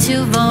I get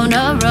too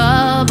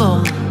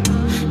vulnerable.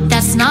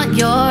 That's not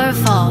your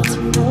fault.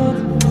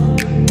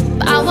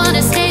 I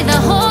wanna stay the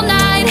whole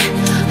night.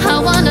 I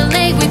wanna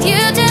lay with you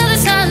till the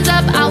sun's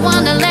up. I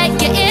wanna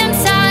let you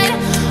inside.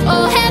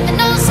 Oh, heaven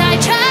knows I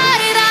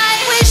tried. I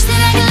wish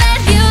that I could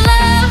let you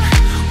love.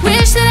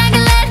 Wish that I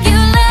could let you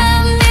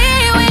love me.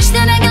 Wish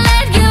that I could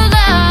let you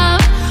love.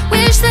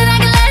 Wish that I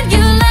could let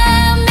you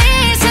love me.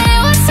 Say,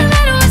 what's the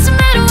matter? What's the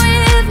matter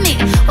with me?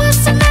 What's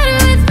the matter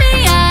with me?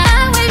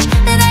 I wish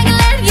that I could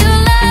let you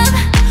love.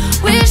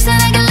 Wish that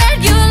I could let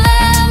you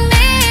love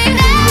me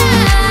now.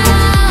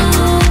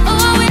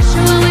 Oh, I wish,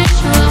 oh, I wish,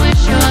 oh, I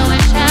wish, oh, I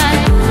wish I.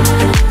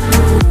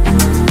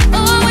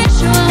 Oh, I wish,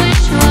 oh, I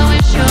wish, oh, I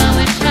wish, oh, I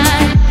wish I.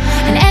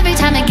 And every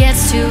time it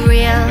gets too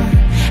real,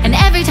 and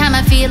every time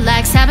I feel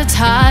like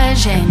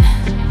sabotaging,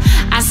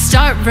 I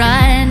start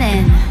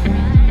running.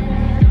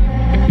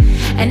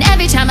 And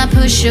every time I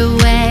push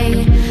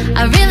away,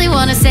 I really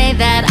wanna say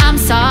that I'm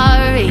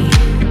sorry,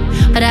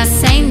 but I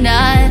say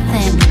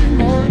nothing.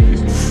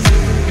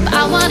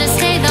 I wanna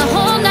stay the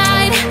whole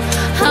night.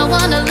 I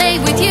wanna lay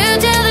with you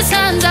till the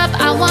sun's up.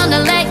 I wanna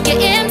let you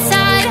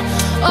inside.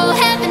 Oh,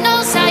 heaven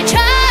knows I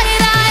tried.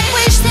 I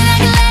wish that I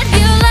could let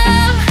you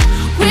love.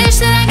 Wish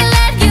that I could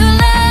let you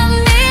love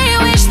me.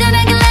 Wish that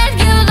I could let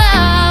you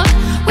love.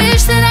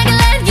 Wish that I could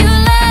let you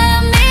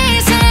love me.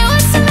 Say,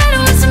 what's the matter?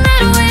 What's the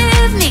matter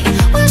with me?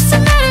 What's the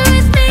matter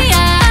with me?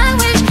 I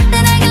wish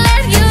that I could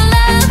let you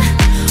love.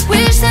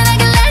 Wish that I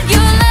could let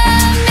you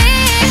love me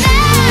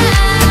now.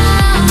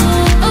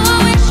 Oh,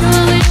 I wish, oh,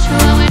 I wish,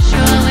 oh, I wish,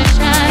 oh, I wish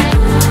I.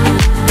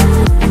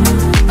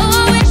 Oh,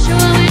 I wish, oh,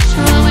 I wish,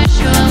 oh, I wish,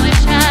 oh, I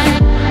wish I.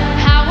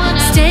 How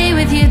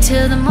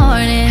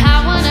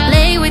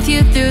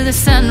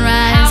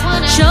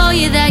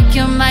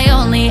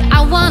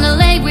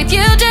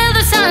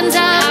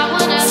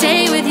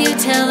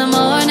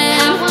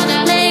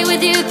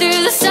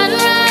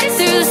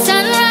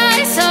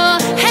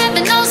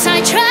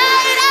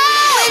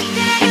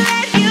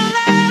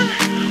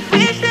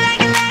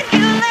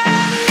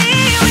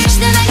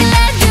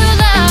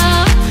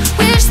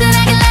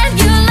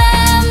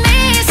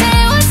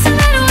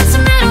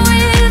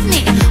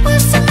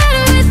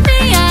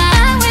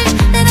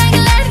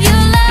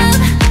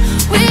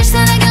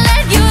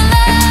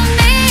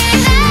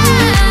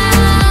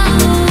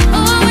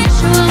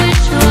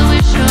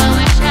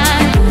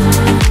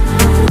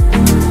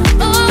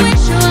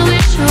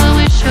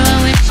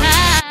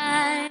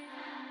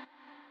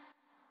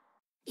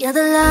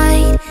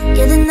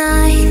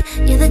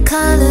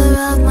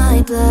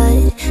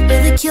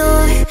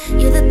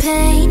You're the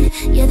pain,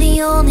 you're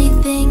the only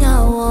thing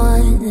I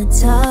wanna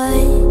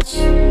touch.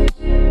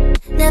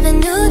 Never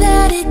knew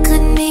that it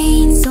could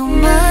mean so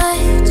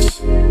much,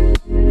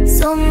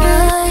 so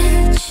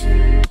much.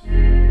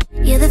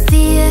 You're the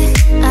fear,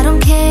 I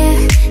don't care,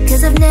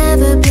 'cause I've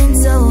never been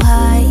so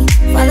high.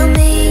 Follow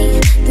me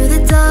through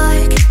the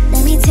dark,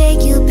 let me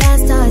take you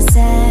past our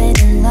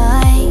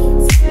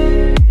satellites.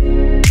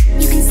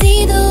 You can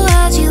see the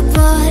world you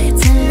brought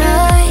to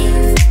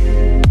life,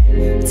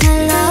 to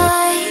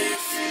life.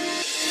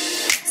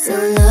 So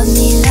love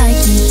me like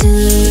you do,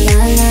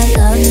 la la,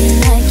 love me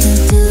like you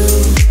do.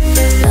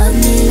 Love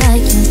me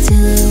like you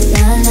do,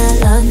 la la,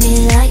 love me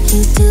like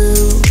you do.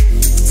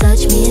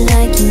 Touch me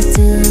like you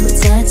do,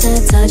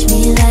 touch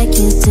me like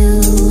you do.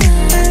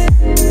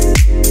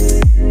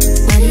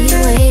 What are you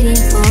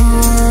waiting for?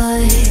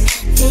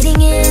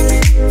 Fading in,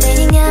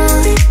 fading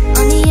out,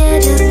 on the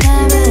edge of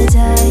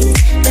paradise.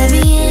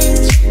 Every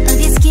inch of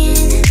your skin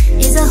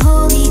is a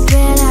holy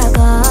grail I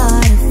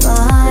gotta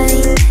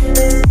find.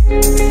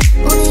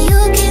 Only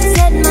you can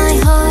set my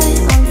heart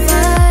on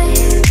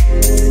fire,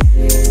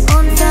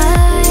 on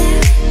fire.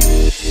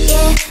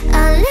 Yeah,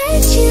 I'll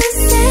let you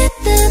set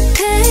the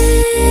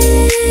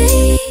pace,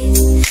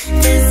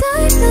 'cause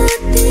I'm not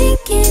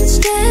thinking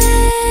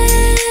straight.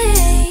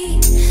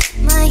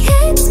 My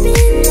head's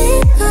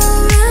spinning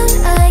around,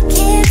 I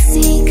can't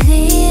see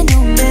clear no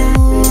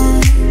more.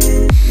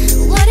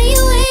 What are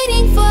you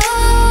waiting for?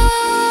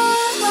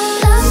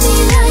 Love me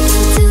like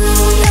you do,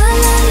 la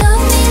la,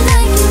 love me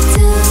like you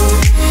do.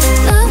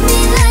 Love me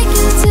like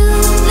you do,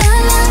 la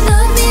la,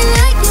 love me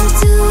like you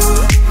do.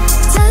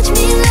 Touch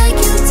me like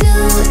you do,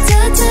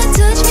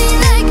 touch me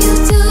like you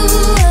do.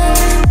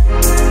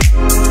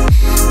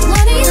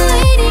 What are you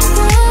waiting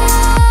for?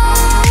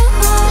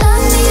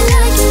 Love me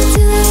like you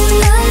do,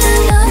 la la,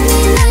 love me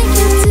like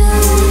you do.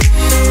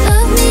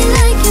 Love me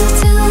like you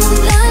do,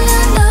 la la,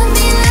 love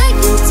me like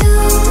you do.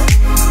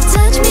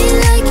 Touch me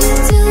like you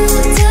do,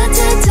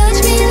 touch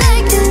me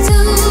like you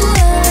do.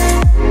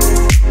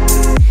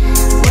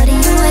 What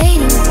are you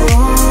waiting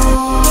for?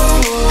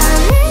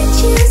 I'll let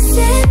you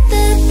set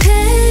the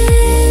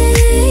pace,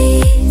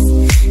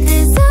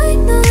 'cause I'm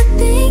not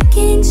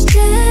thinking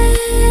straight.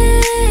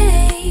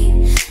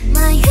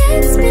 My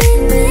head's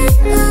spinning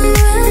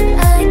around,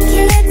 I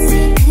can't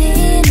see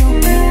clear no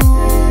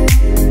more.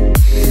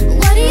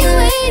 What are you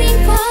waiting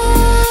for?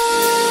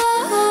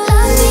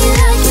 Love me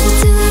like you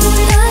do,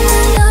 la la,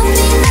 love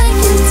me like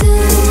you do.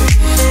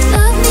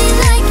 Love me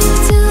like you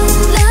do,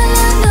 la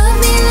la, love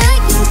me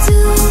like you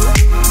do.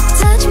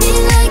 Touch me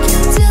like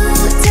you do,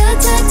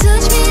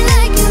 touch me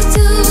like you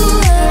do.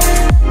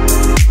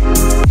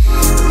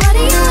 What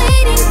are you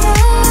waiting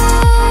for?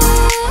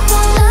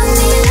 Love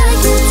me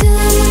like you do,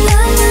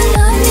 la la,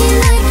 love me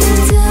like you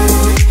do.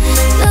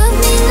 Love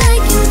me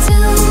like you do,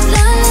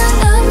 la la,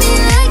 love me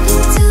like you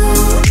do.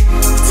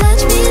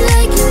 Touch me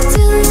like you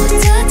do,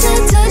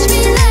 touch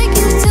me like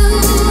you do.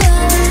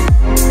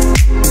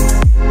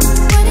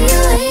 What are you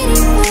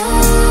waiting for?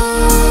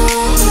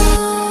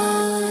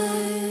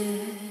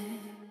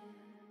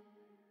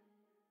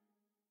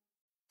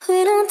 We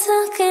don't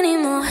talk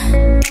anymore.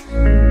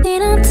 We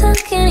don't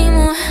talk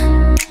anymore.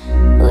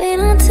 We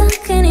don't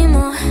talk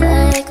anymore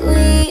like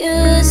we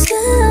used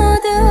to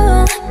do.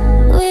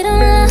 We don't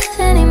laugh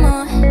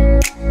anymore.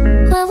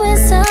 What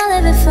was all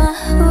living for?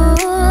 Ooh,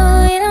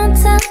 we don't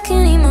talk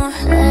anymore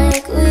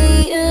like we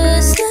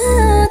used to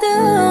do.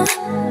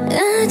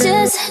 I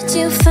just had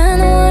you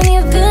find the one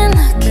you've been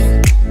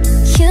looking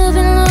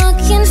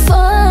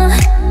for.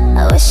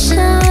 I wish I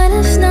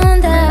would've known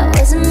that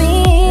wasn't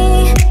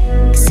me.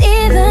 'Cause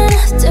even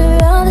after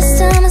all this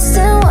time I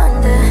still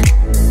wonder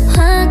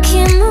why I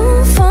can't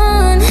move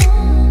on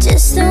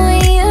just the way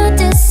you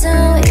did so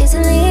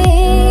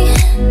easily.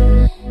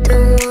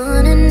 Don't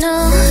wanna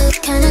know what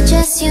kind of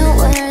dress you're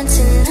wearing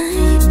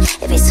tonight,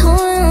 if he's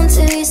holding on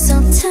to you so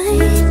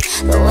tight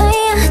the way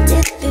I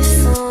did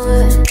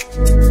before.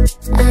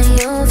 I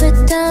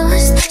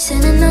overdosed,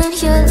 should've known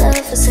your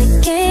love was a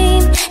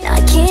game. Now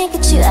I can't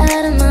get you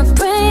out of my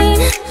brain.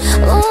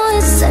 Oh,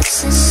 it's such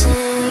a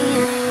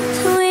shame.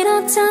 We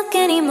don't talk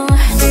anymore.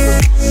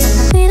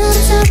 We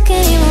don't talk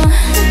anymore.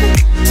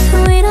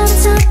 We don't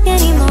talk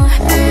anymore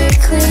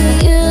like we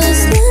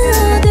used to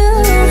do.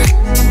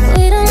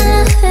 We don't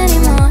laugh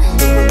anymore.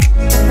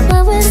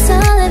 What was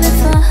all living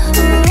for?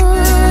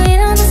 Ooh, we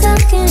don't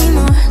talk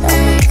anymore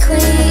like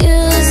we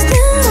used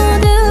to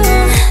do.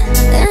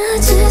 I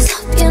just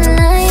hope you're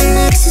lying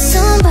next to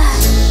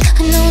somebody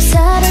who knows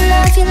how to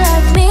love you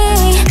like me.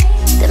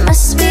 There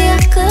must be a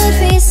good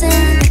reason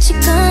that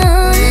you're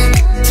gone.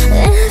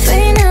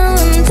 Every now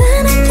and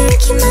then I think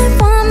you might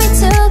want me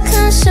to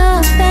come show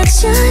up at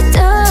your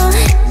door.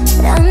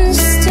 I'm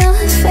just too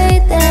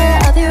afraid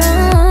that I'll be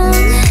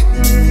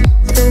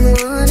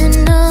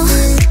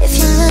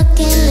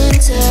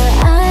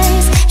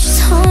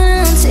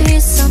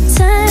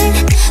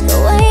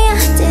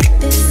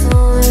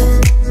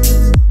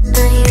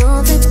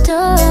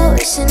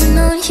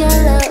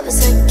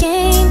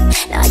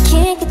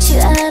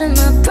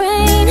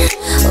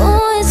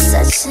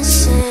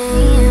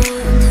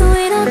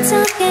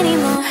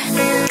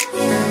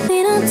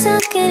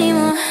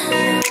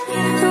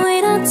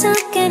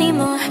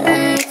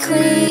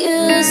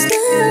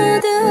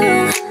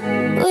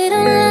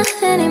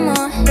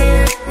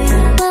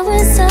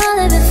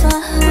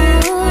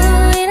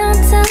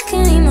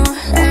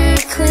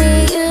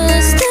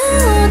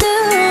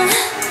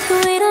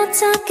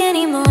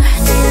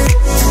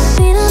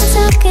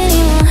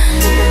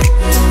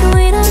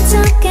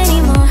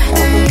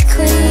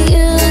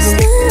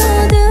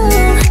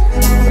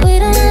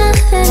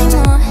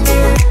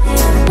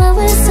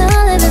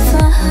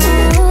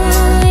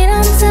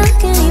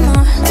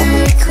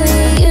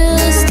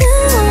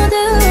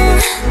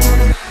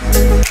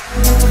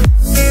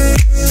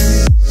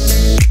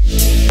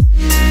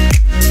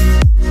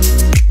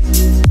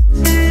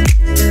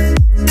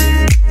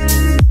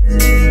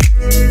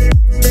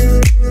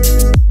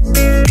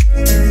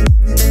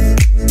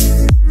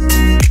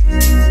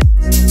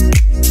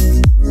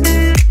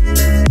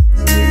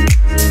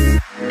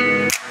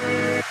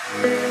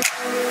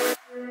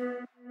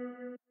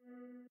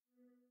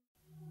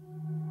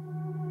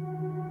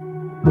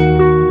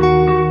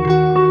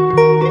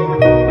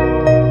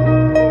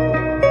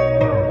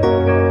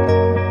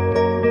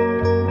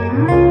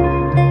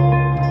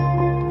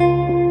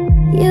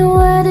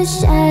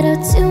shadow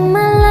to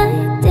my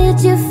light.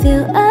 Did you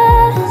feel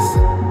us?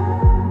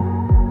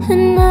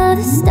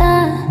 Another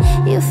star,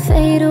 you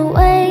fade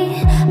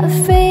away.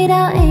 Afraid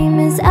our aim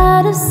is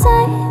out of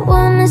sight.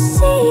 Wanna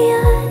see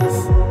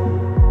us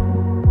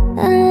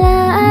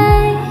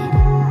alive.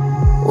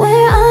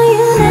 Where are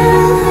you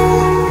now?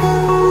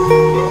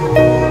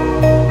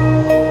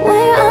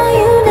 Where are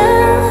you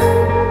now?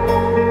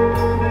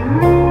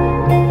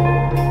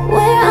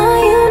 Where are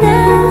you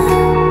now?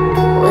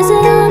 Was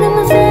it all in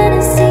my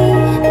fantasy?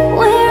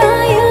 Where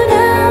are you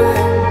now?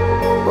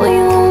 Were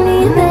you only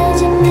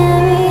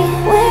imaginary?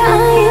 Where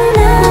are you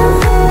now?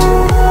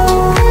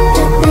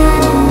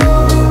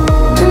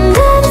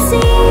 Under the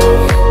sea,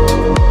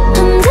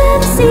 under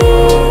the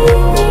sea.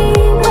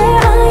 Where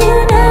are you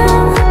now?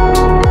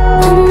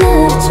 Under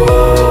the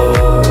tree.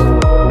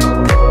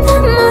 The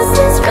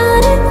monster's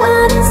running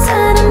wild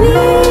inside of me.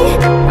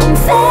 I'm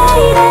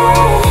faded.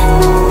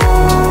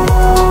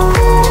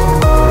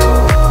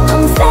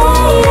 I'm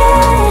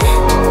faded.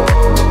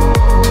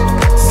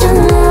 So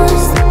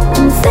lost.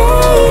 I'm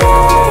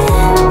faded.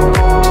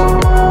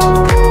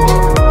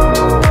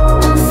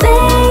 I'm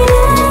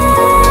faded.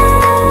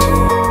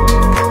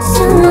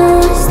 So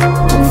lost.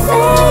 I'm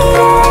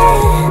faded.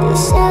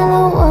 These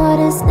shallow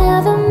waters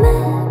never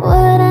meant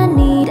what I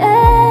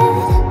needed.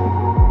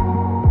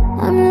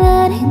 I'm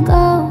letting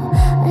go,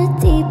 a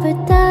deeper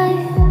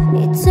dive,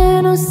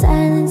 eternal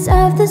silence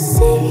of the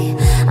sea.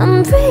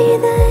 I'm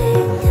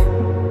breathing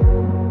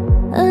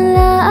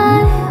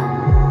alive.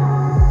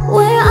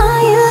 Where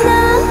are you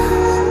now?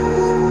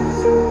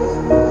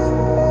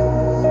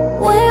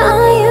 Where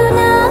are you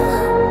now?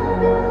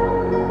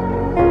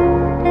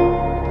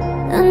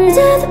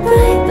 Under the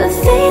bright but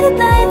faded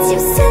lights, you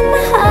set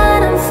my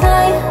heart on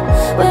fire.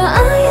 Where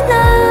are you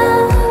now?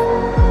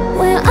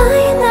 Where are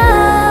you now?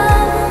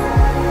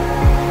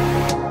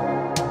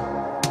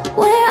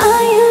 Where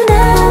are you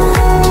now?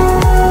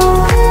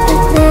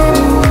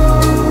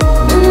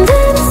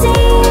 Under the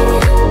sea,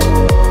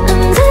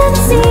 under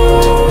the sea.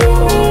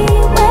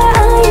 Where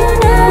are you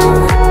now?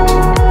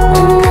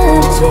 Under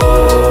the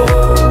tree.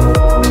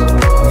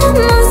 The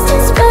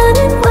monster's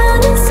running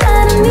wild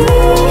inside of me.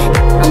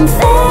 I'm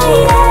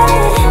faded.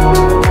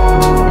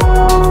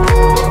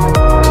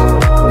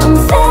 I'm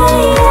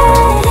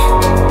faded.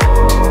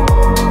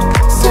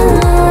 So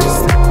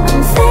lost.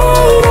 I'm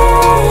faded.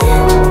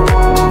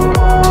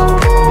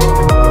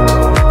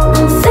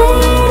 I'm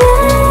faded.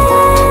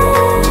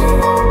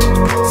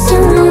 So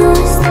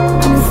lost.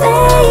 I'm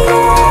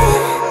faded.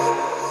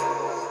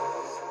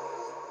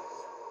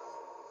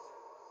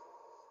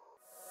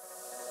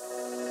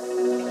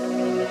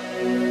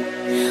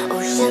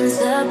 Oceans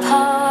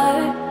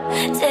apart,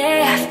 day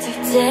after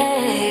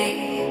day,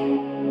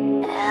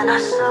 and I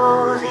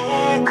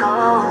slowly go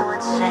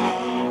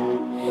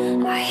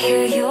insane. I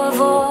hear your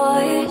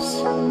voice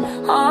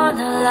on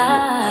the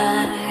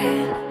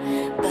line,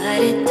 but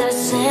it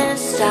doesn't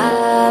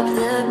stop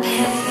the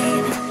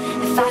pain.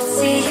 If I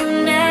see you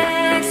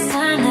next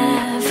to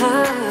never,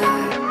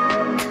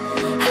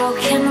 how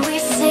can we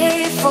say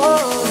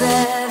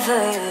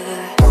forever?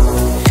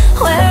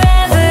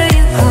 Wherever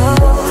you go,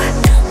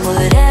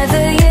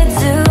 whatever you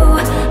do,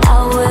 I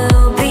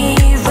will be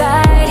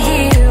right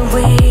here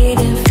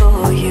waiting for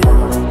you.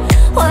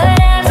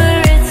 Whatever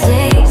it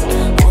takes,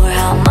 or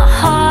how my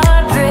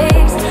heart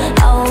breaks,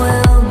 I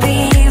will be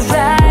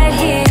right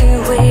here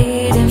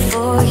waiting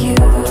for you.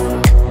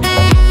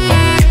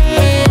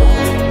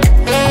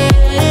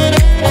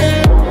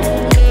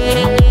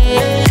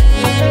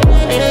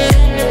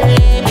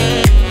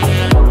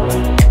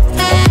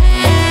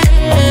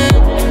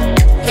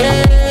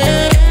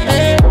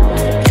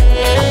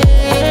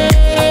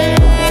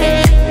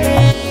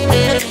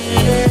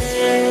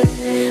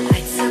 I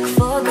took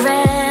for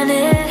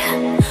granted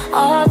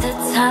all the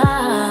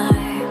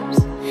times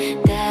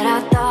that I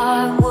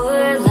thought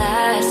would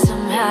last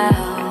somehow.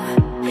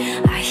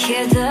 I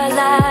hear the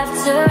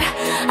laughter,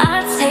 I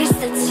taste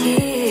the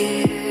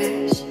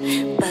tears,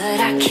 but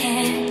I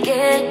can't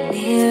get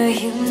near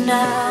you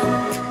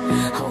now.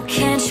 Oh,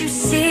 can't you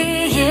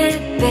see it,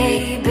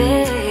 baby?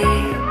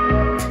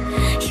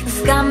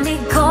 You've got me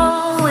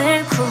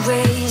going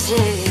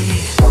crazy.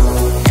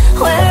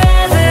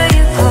 Wherever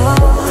you go,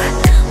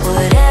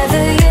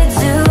 whatever you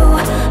do,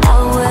 I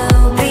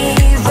will be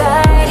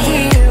right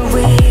here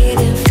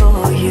waiting for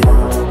you.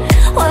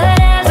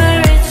 Whatever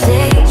it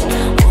takes,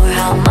 or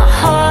how my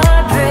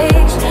heart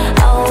breaks,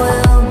 I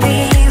will be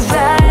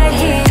right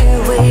here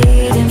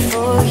waiting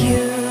for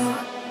you.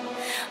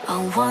 I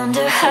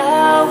wonder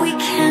how we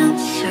can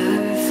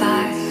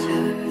survive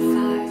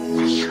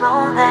this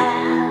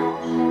romance.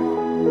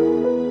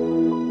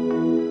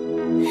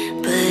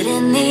 But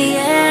in the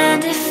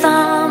end, if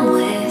I'm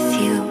with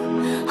you,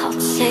 I'll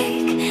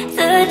take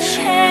the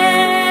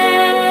chance.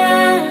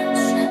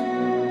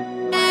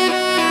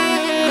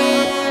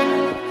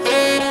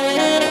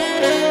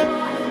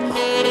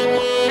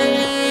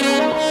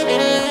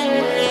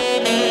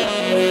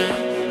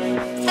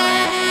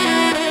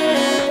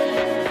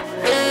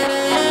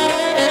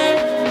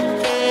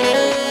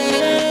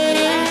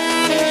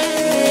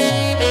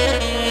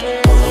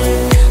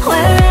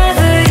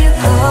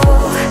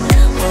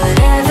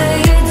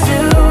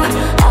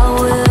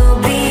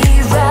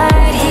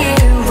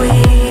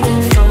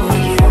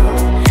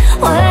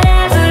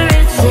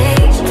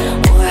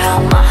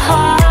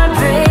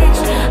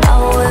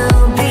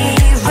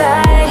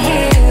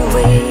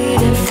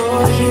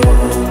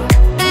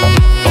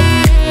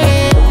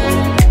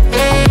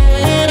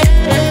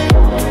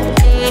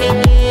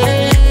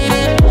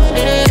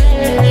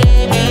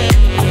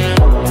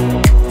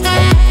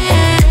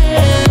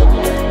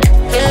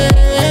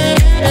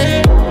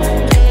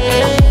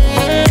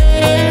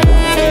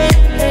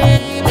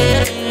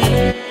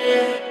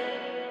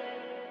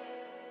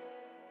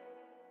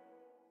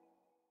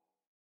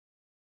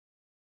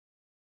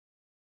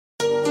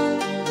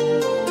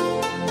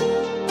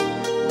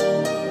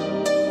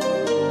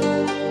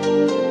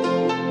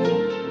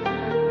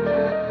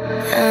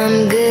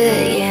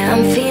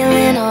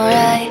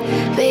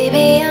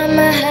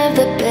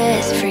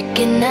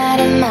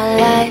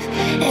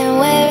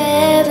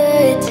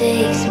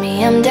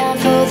 I'm down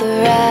for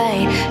the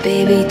ride.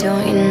 Baby,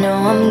 don't you know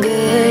I'm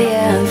good?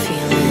 Yeah, I'm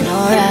feeling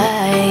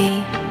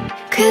alright.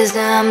 'Cause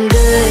I'm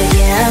good,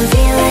 yeah, I'm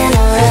feeling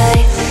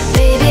alright.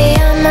 Baby,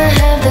 I'ma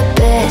have the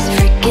best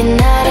freaking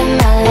night of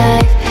my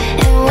life.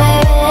 And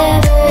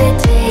wherever it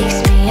takes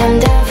me, I'm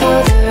down for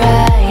the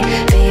ride.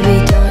 Baby,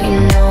 don't you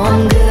know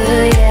I'm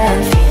good? Yeah,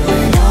 I'm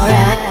feeling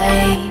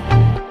alright.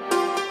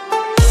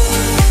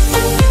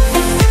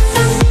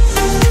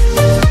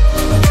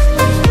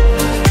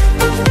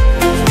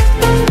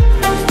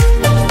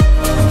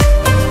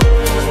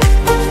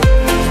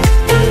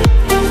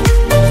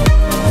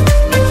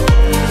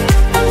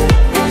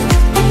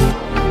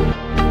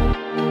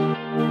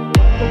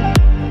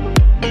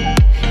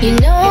 You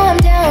know I'm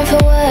down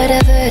for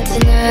whatever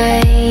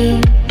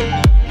tonight.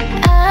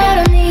 I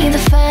don't need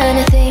the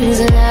finer things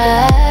in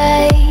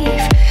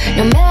life.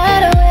 No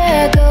matter where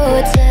I go,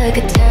 it's a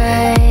good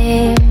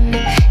time.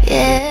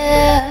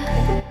 Yeah.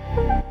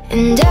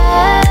 And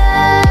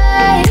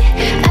I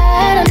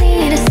don't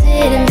need to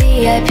sit in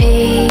VIP.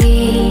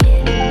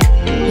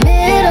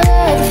 Middle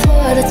of the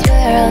floor, that's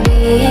where I'll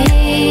be.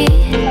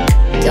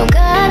 Don't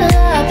got a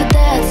lot, but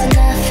that's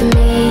enough for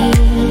me.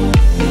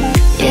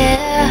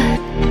 Yeah.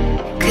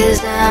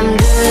 'Cause I'm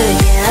good,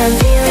 yeah, I'm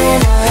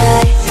feeling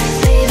alright.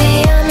 Baby,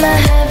 I'ma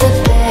have the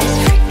best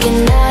freaking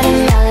night of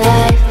my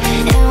life.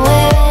 And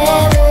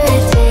wherever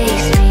it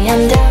takes me,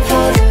 I'm down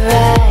for the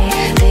ride.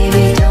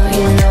 Baby, don't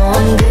you know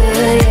I'm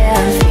good? Yeah,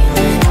 I'm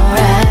feeling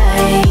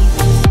alright.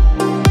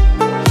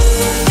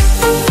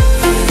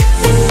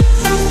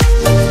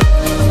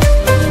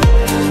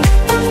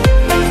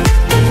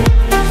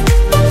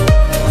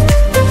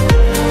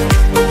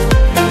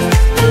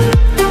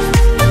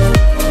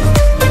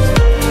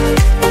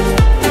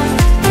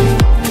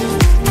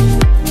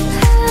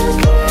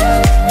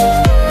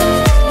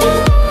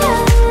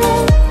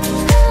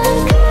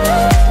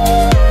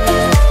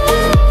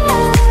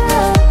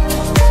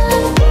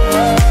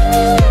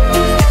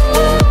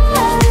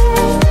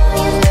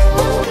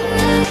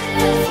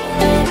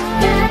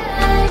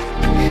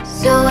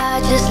 So I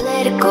just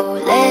let it go,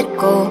 let it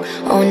go.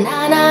 Oh na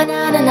na na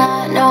na na,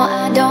 no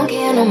I don't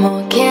care no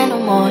more, care no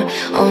more.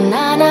 Oh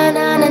na na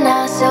na na na,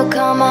 so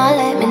come on,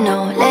 let me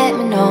know, let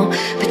me know.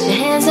 Put your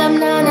hands up,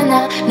 na na na.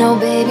 No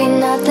baby,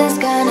 nothing's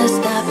gonna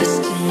stop us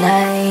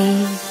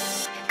tonight.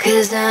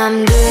 'Cause I'm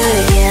good,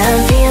 yeah, I'm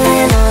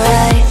feeling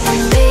alright.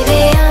 Baby,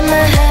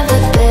 I'ma have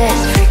the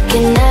best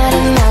freaking night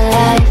of my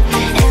life.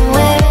 And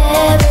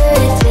wherever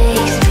it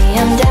takes me,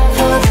 I'm down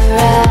for the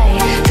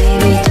ride.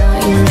 Baby,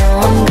 don't you know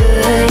I'm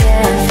good?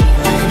 Yeah, I'm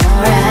feeling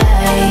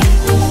alright.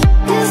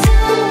 'Cause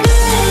I'm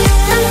good,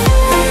 yeah, I'm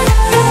feeling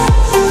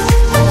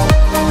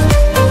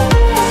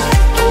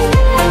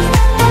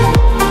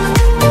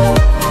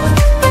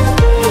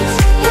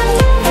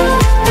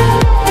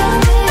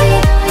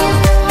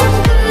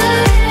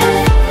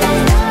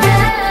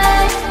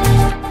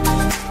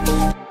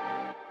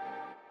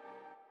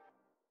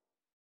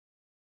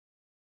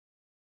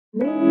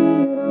Maybe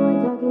you don't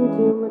like talking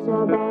too much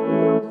about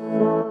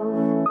yourself,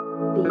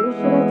 but you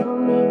should have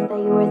told me that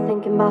you were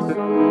thinking about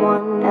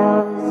someone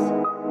else.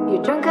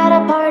 You're drunk at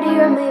a party,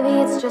 or maybe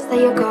it's just that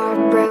your car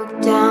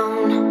broke down.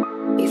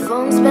 Your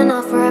phone's been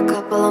off for a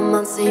couple of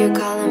months, so you're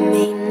calling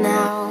me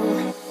now.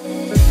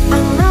 I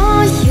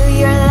know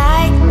you're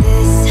like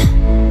this.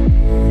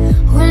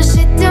 When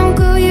shit don't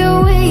go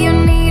your way, you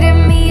needed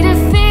me to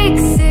fix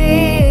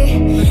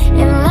it.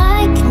 And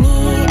like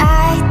me,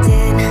 I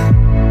did.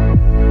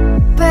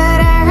 But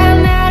I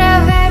ran out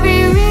of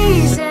every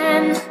reason.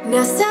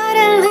 Now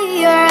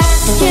suddenly you're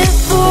asking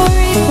for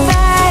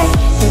advice.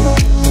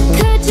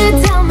 Could you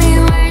tell me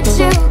where'd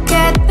you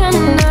get the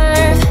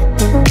nerve?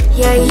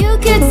 Yeah, you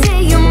could say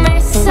you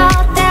miss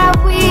all that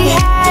we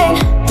had,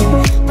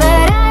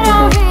 but I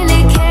don't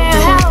really care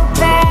how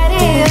bad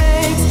it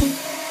hurts.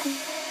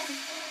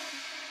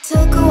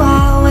 Took a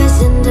while, was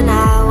in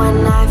denial when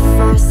I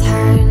first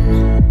heard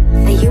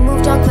that you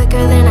moved on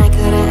quicker than I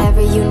could have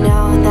ever, you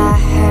know that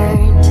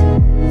hurt.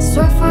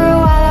 Swear for a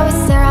while I would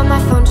stare at my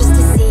phone just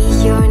to see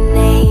your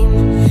name,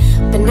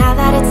 but now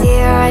that it's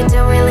here I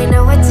don't really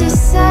know what to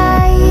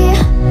say.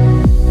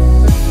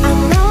 I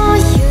know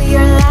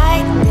you're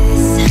like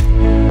this.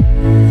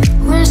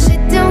 When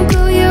shit don't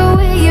go your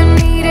way, you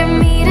needed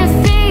me to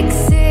fix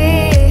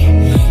it.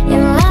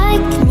 And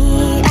like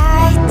me, I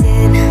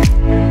did.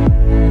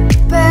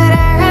 But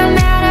I ran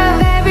out of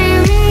every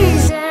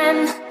reason.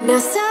 Now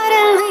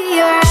suddenly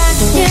you're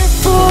asking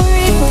for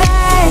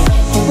advice.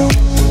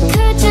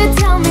 Could you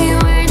tell me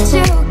where'd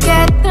you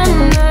get the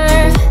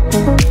nerve?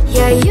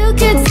 Yeah, you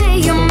could say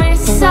you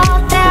miss all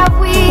that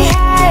we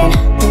had,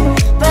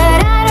 but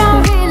I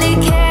don't really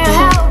care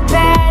how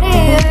bad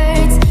it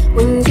hurts.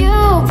 When you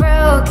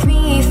broke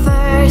me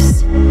first,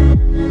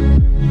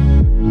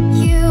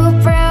 you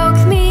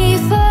broke me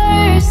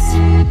first.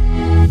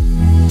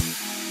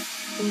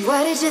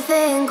 What did you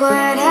think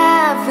would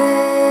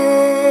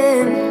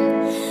happen?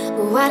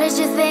 What did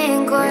you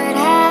think would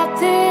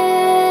happen?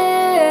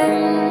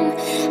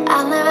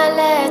 I'll never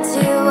let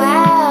you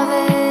have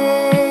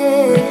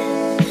it.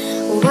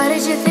 What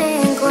did you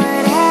think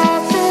would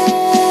happen?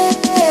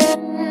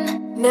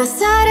 now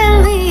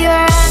suddenly you're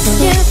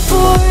asking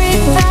for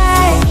it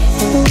back.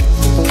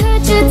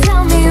 Could you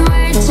tell me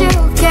where'd you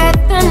get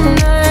the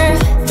nerve?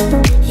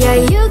 Yeah,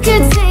 you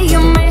could say you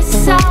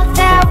miss all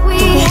that we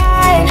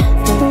had,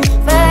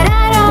 but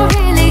I don't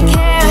really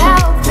care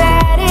how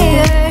bad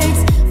it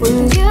hurts when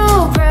you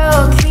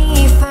broke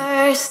me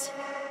first.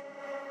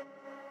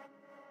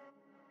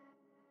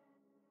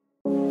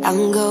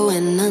 I'm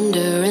going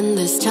under, and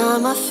this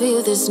time I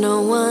feel there's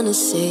no one to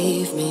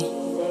save me.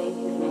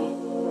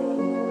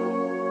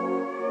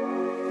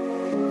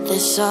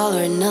 This all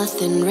or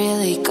nothing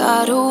really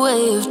got a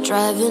way of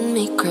driving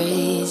me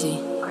crazy.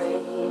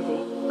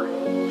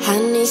 I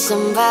need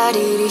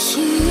somebody to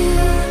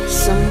hear,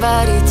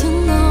 somebody to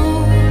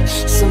know,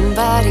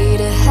 somebody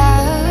to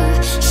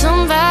have,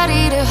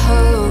 somebody to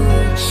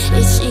hold.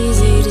 It's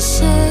easy to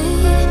say,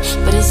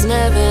 but it's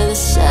never the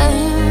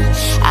same.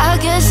 I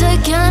guess I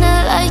kinda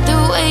like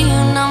the way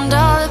you numbed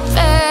all the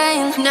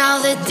pain. Now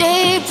the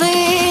day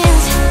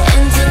bleeds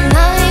into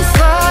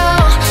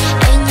nightfall,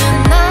 and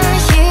you're not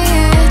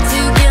here to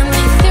get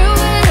me through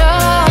it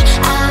all.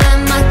 I let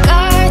my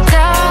guard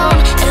down,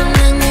 and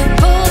then you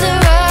pulled the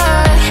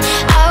rug.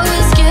 I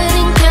was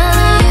getting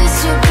kinda used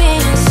to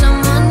being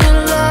someone you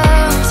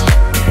loved.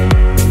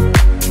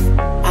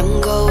 I'm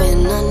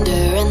going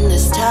under, and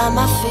this time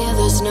I feel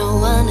there's no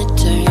one to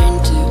turn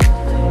to.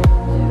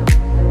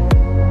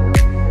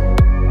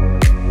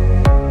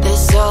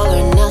 This all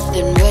or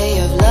nothing way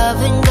of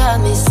loving got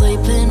me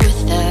sleeping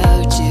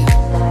without you.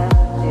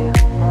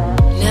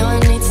 Now I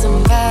need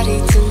somebody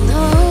to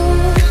know,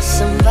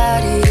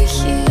 somebody to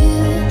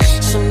hear,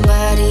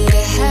 somebody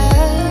to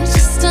have,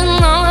 just to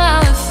know how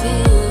it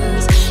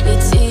feels.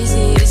 It's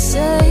easy to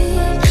say,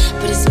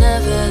 but it's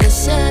never the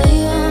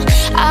same.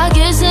 I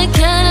guess I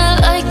kinda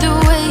like the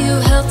way you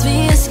helped me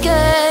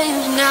escape.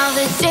 Now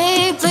the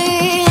day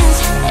bleeds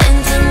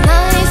into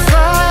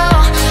nightfall,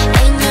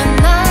 and you're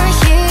not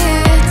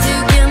here to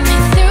get me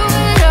through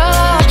it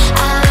all.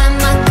 I let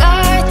my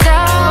guard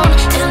down,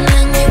 and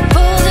then you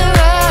pulled the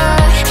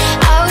rug.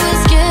 I was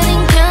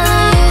getting kinda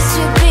used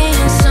to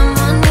being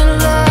someone you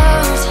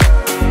loved.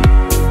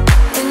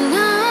 And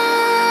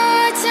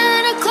I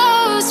tend to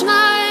close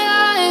my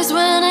eyes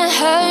when it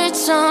hurts.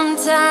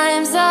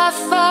 Sometimes I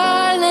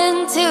fall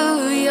into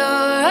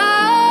your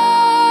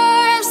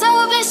arms.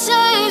 I'll be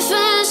safe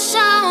and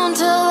sound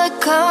till I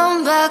come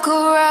back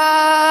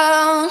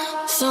around.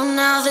 So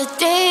now the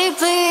day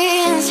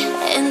bleeds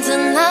into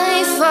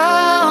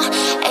nightfall,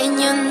 and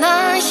you're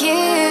not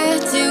here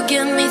to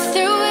get me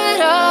through it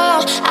all.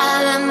 I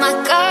let my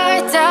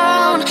guard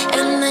down,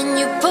 and then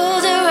you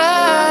pulled the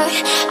rug.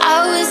 I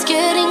was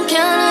getting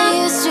kinda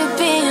used to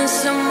being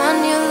someone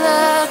you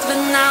loved,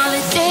 but now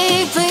the day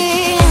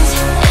bleeds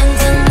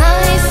into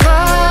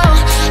nightfall,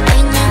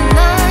 and you're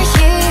not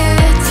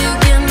here to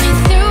get me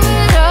through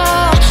it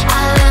all.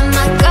 I let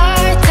my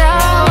guard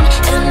down,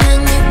 and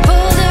then you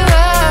pulled the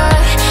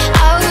rug.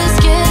 I was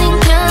getting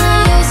kinda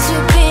used to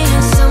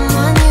being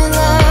someone you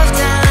loved.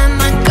 I let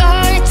my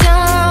guard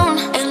down,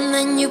 and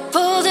then you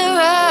pulled the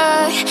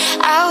rug.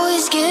 I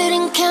was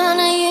getting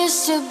kinda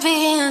used to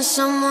being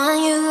someone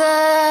you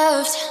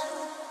loved.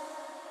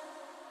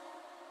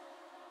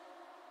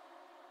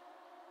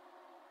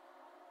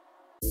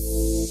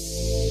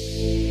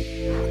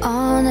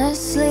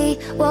 Honestly,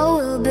 what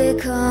will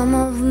become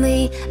of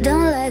me?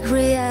 Don't like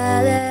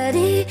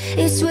reality,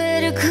 it's way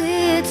too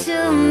clear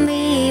to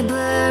me.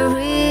 But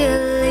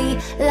really,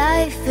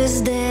 life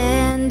is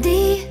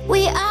dandy.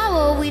 We are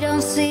what we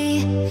don't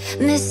see,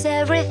 miss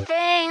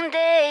everything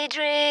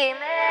daydreaming.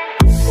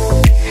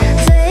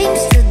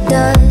 Flames to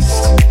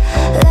dust,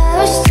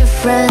 lovers to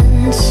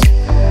friends.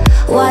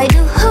 Why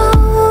do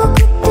hope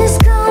this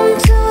come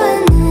to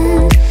an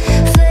end?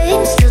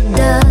 Flames to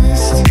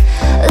dust,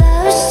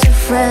 lovers to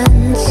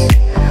friends.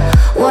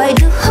 Why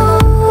do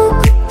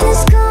hope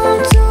this come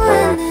to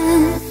an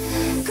end?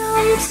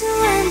 Come to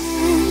an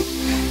end,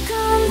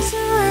 come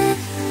to an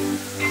end.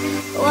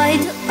 Why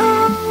do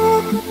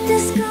hope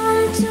this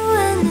come to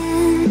an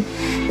end?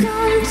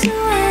 Come to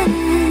an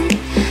end,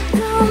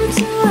 come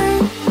to an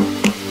end.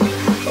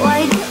 Why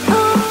do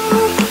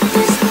hope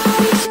this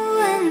come to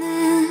an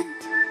end?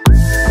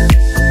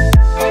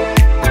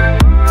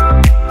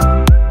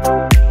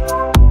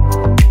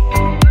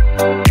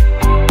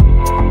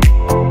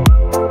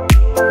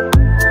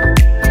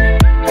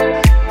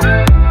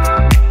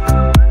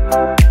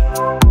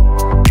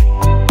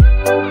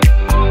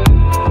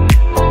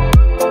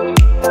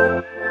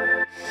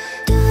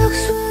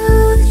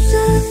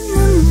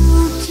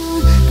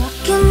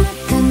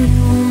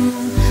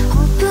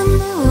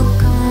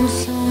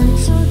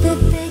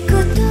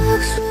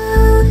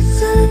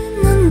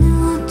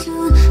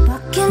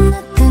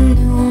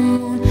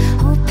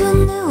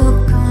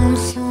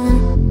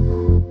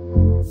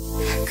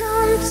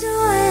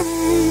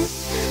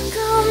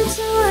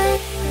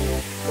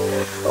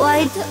 Why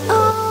do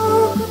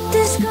all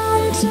this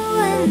come to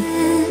an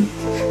end?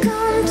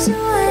 Come to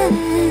an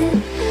end,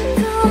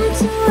 come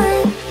to an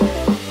end.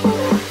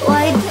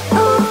 Why do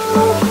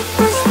all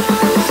this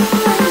come to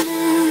an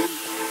end?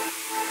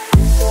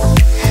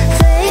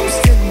 Flames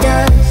to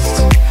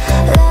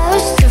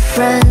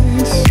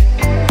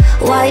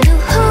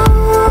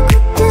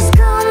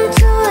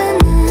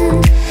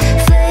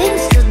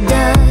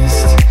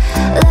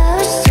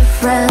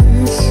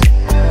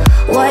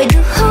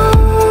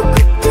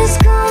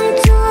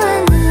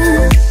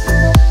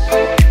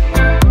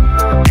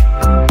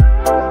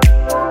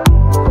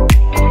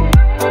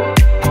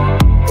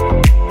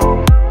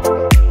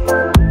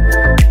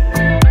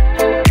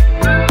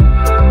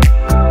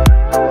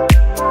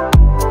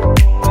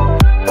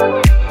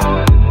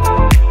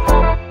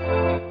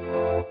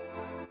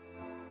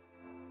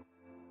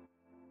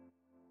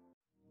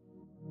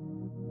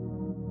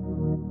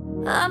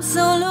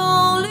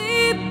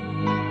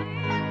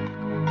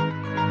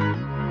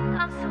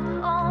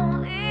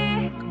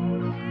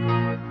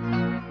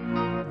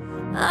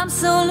I'm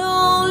so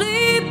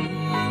lonely.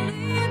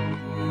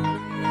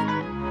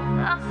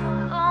 I'm so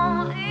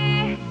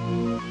lonely.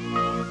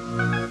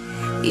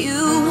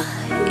 You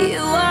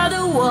are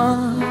the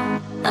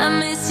one. I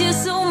miss you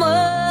so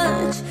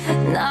much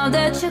now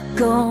that you're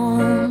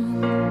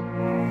gone.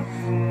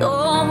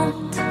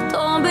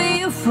 Don't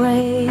be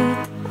afraid.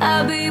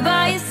 I'll be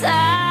by your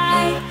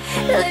side,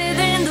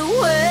 leading the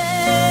way.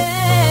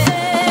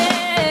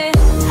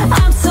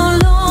 I'm so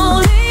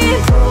lonely,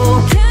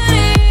 broken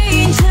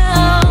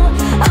angel.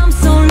 I'm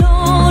so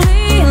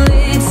lonely,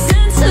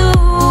 listen to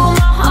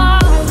my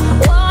heart.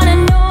 One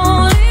and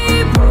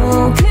only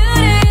broken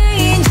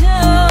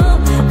angel,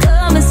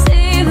 come and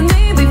save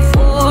me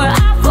before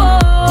I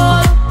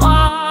fall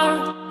apart.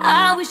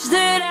 I wish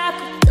that I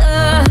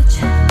could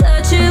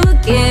touch you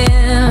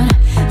again.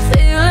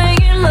 Feeling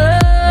in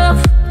love,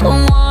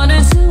 don't want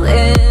it to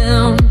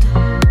end.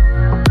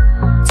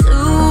 To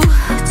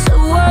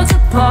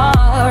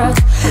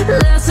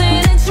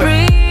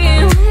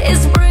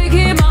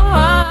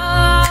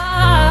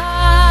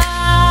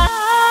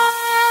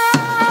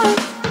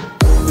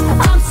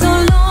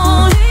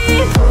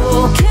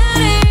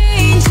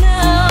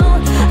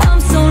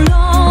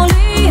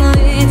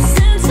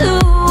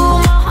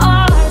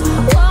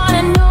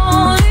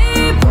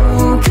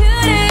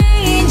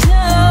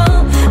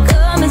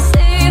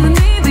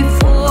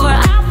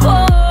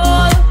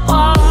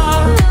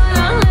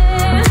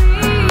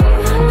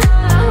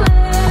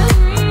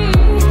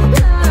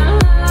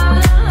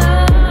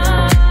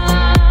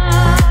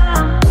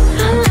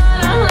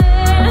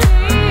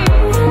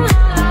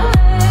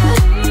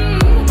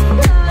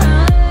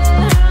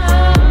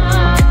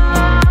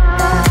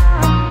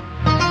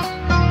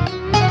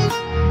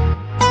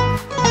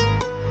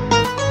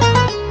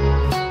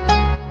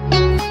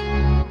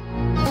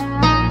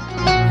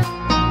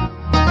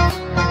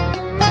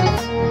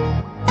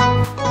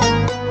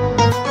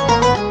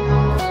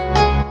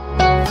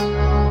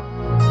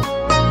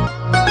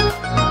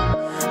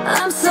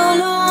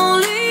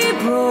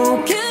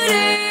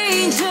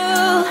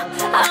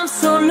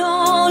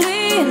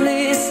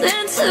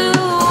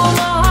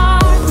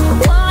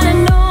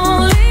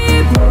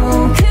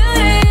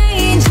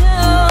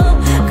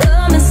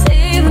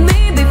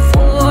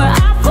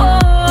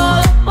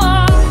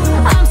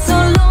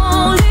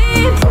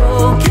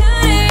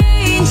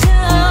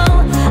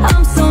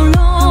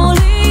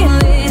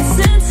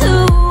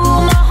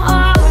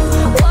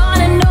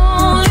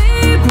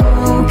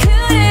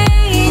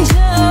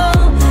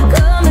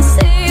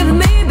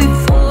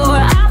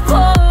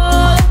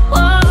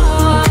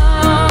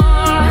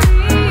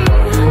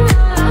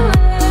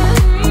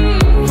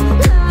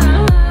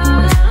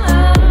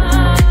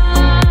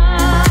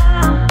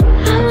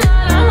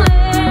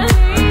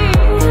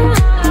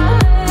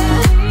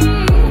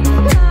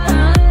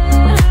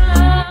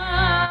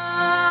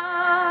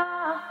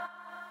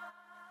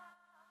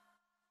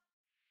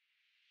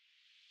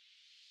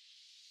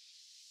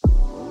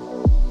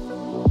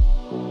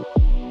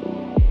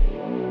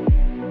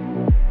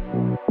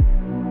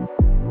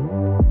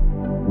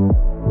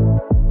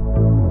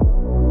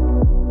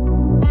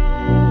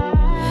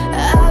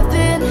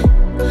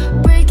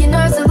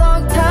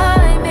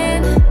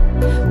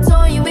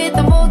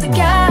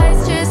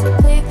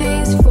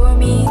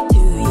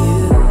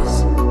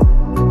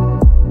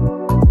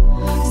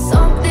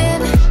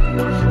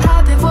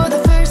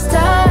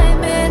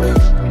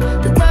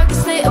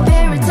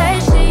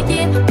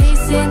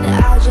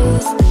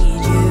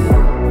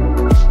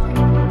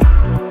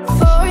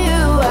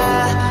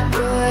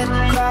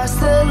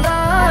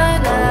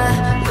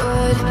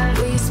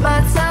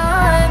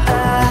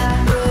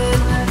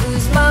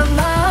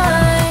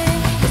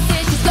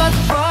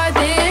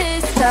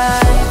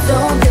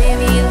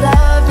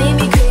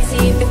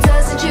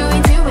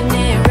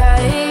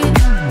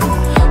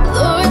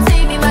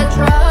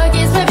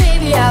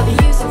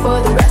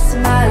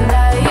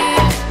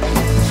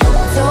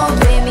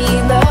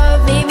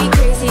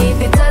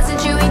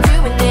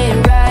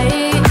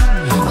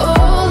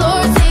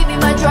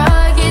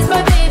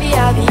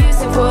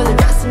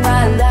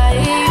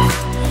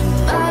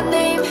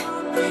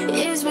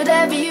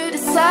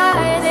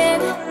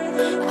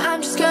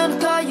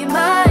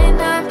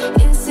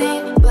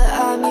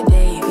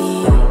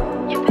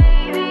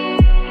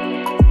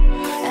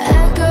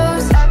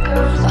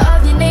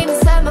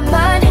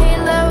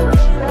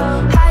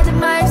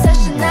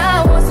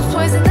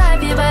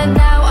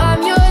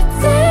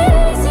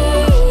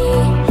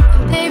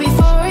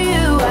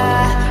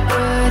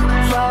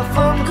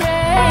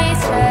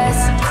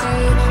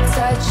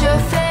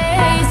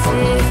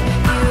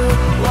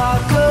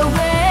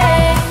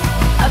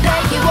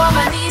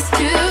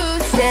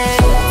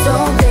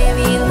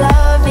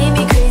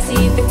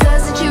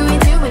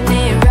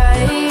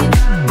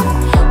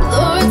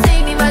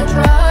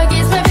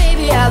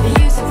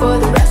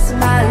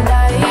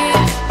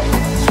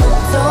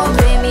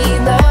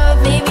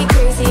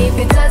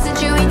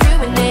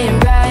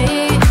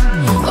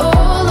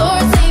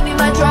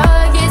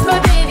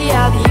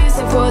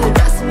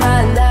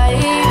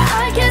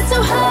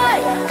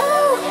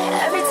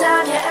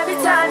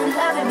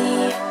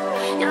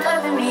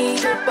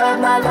of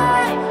my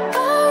life.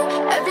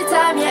 Oh, every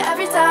time you're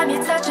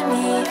touching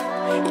me,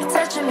 you're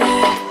touching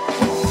me.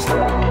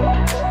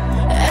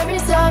 Every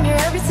time you're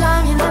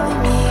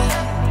loving me.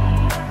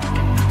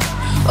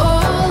 Oh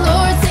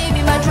Lord, save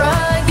me, my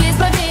drug is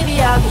my baby.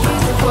 I'll be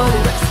using for the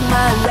rest of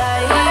my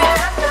life.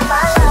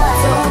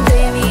 Don't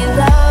blame me,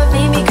 love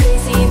made me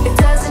crazy. If it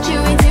doesn't, you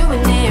ain't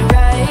doing it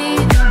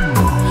right.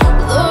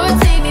 Lord,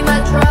 save me, my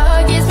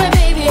drug is my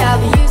baby. I'll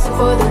be using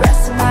for the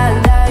rest of my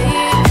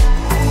life.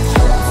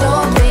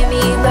 Don't blame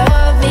me,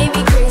 love made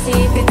me crazy.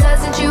 If it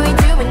doesn't, you ain't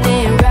doing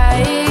it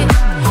right.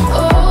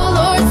 Oh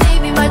Lord,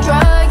 save me, my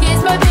drug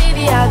is my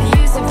baby. I'll be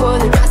using for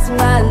the rest of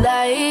my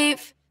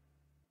life.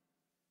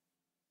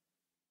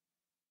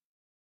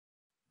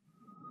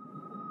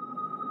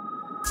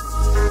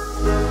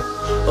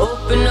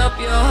 Open up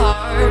your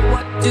heart,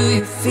 what do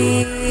you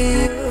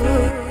feel?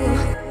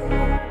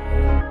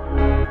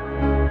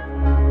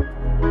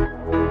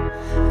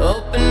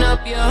 Open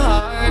up your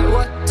heart,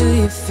 what do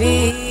you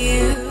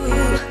feel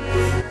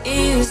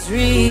is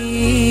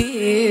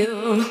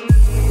real?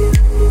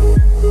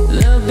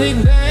 The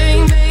Big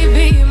Bang,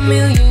 maybe a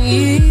million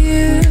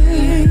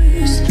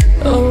years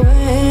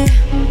away,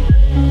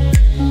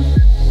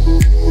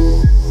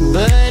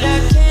 but I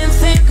can't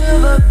think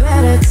of a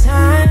better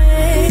time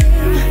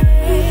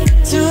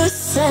to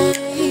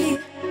say,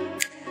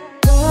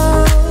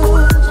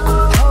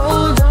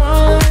 hold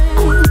on.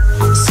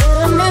 Said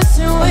I'm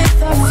messing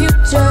with our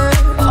future.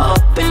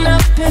 Open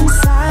up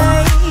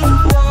inside.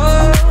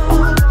 Whoa,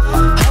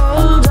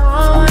 hold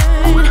on.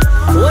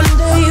 One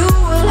day you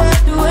will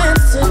have to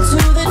answer to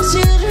the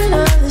children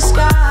of the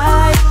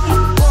sky.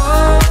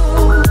 Whoa,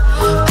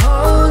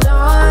 hold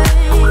on.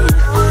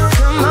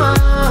 Come on.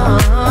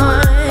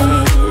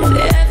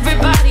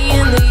 Everybody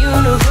in the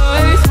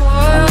universe.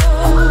 Whoa.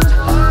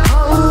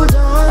 Hold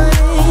on.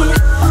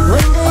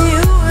 One day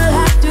you will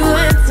have to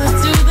answer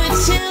to the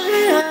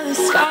children of the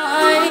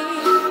sky.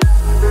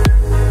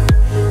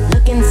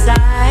 Look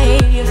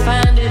inside, you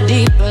find a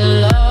deeper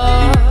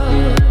love.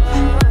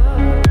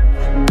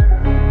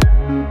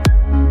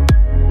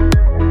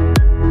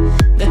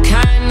 The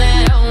kind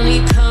that only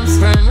comes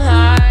from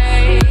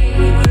high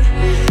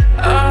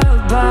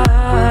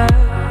above.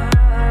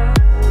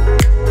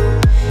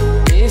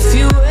 If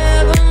you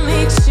ever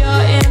meet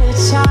your inner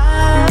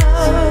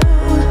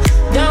child,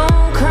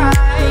 don't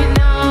cry,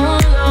 no,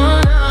 no,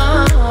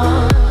 no.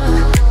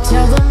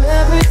 Tell them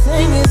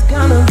everything is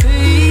gonna be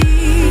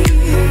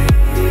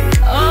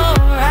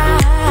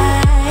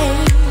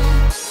alright.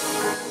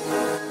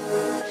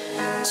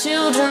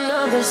 Children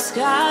of the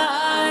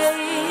sky,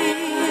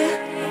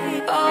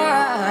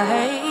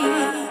 alright.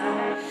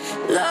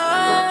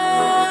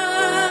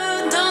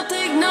 Love, don't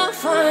take no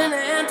for an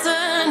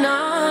answer,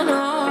 no,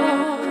 no.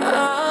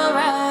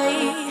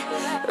 Alright,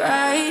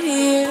 right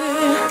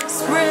here.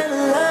 Spread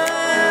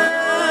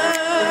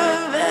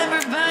love,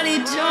 everybody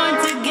join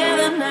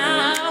together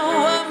now.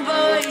 One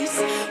voice,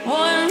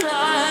 one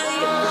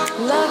life,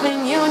 love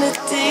and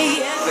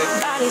unity.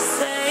 Everybody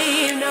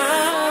say no,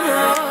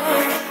 no.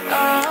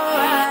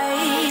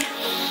 Alright.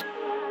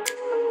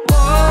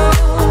 Whoa,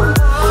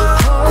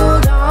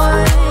 hold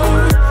on.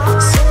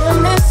 Said I'm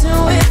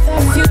messing with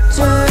our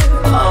future.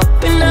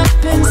 Open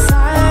up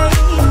inside.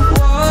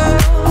 Whoa,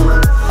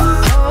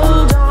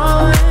 hold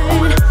on.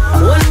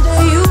 One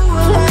day you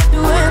will have to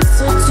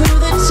answer to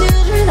the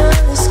children of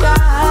the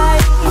sky.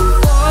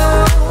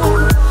 Whoa,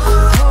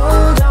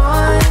 hold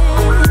on.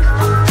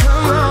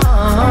 Come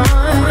on.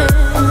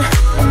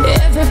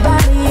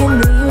 Everybody in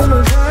the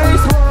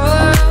universe.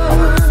 Whoa,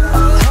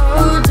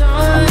 hold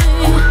on.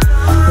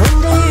 One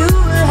day you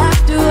will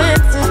have to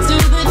answer to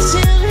the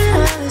children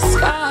of the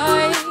sky.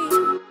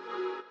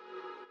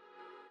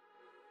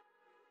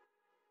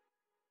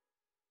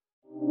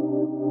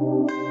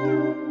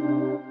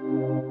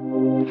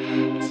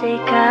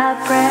 Take a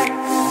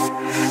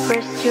breath,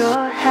 rest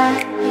your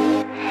head,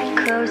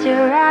 close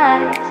your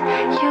eyes,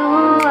 you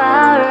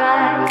are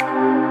right.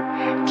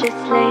 Just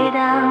lay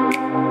down,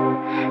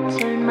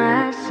 turn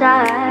my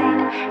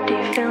side. Do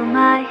you feel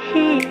my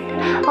heat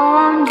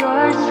on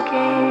your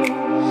skin?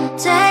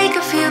 Take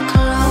a few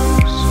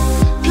close,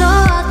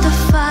 blow out the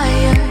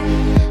fire.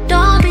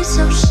 Don't be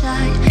so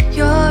shy,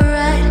 you're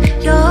right,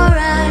 you're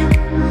right.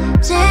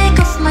 Take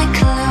off my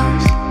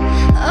clothes,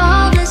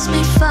 oh bless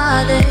me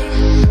Father.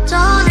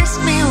 Don't ask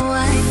me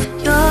why,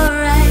 you're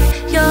right,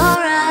 you're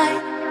right.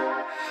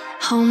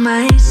 Hold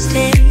my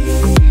stay,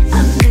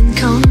 I've been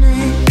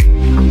coming.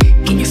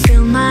 Can you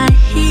feel my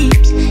heat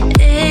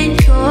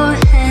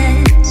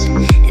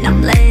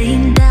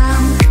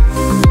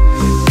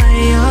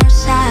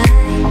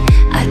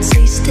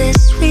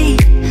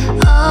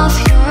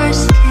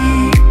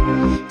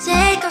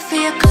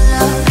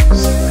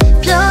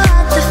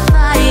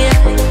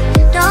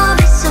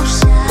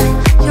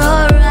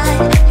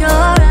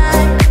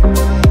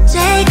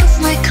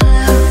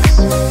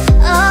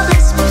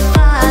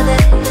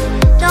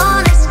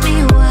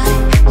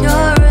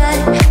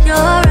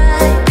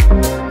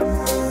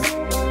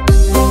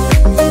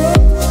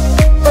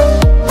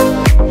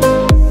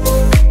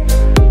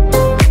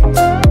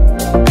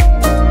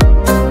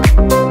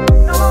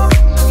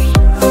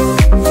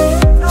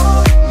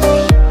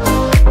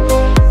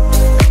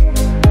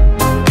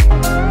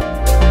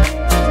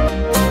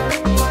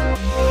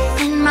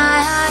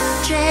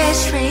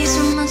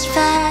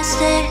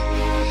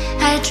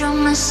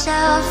drown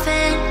myself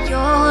in your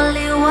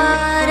holy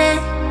water,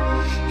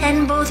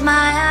 and both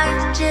my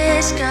eyes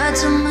just got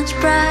so much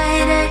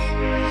brighter,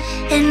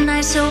 and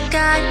I so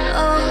got,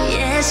 oh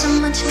yeah, so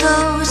much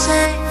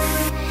closer.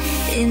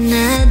 In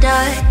the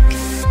dark,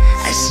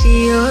 I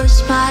see your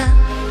smile.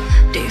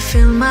 Do you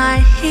feel my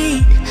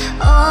heat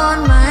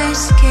on my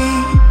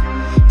skin?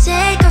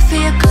 Take off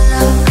your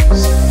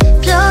clothes,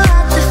 blow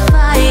out the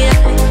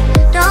fire.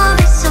 Don't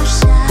be so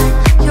shy,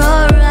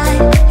 you're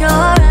right,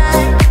 you're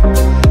right.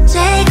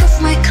 Take off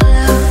my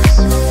clothes,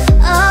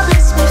 oh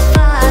bless me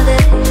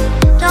Father.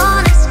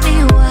 Don't ask me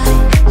why,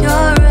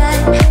 you're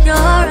right,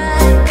 you're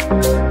right.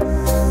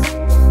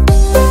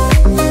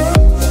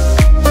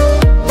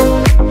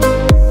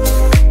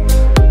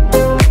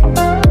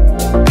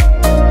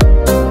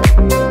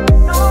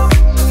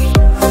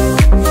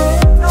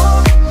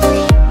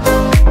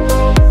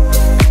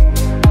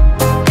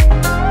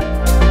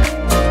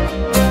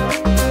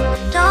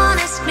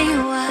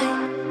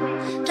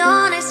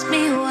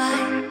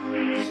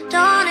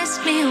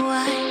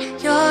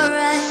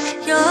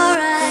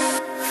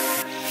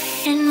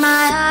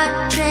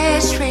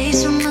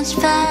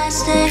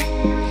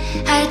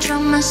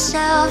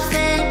 Myself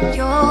in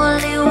your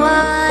holy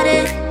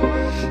water,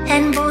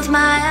 and both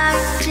my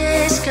eyes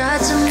just got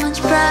so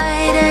much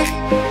brighter,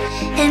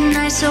 and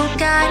I so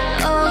got,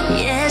 oh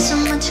yeah, so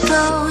much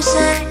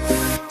closer.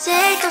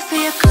 Take off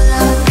your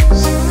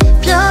clothes,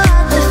 blow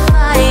out the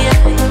fire.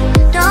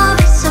 Don't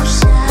be so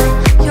shy,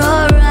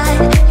 you're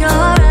right,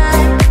 you're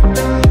right.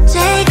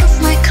 Take off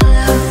my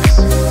clothes,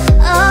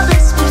 oh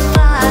bless me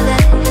Father.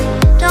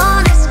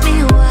 Don't ask me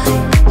why,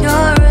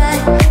 you're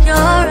right,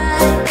 you're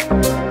right.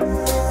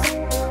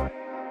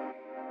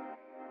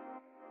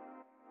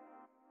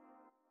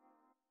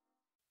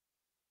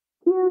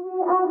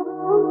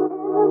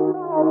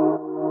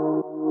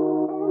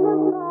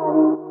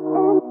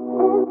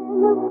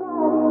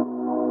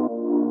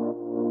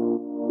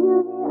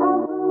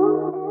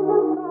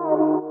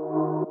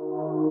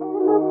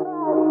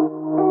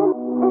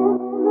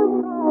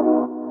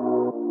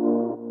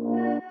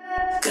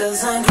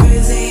 Cause I'm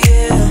crazy,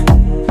 yeah.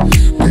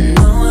 I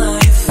know how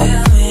you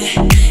feel me.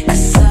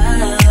 Cause I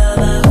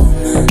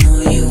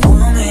know you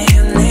want me,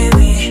 you need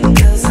me.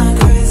 Cause I'm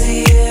crazy,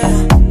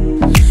 yeah.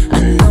 I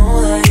know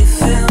how you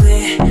feel me.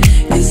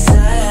 Cause I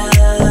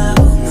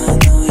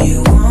know you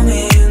want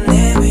me, you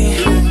need me.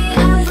 You hear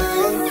a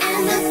boom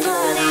in the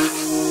party.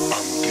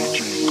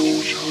 I'm DJ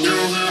Kosha. You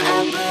hear a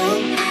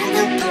boom in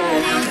the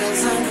party.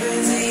 Cause I'm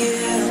crazy,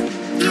 yeah.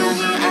 You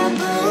hear a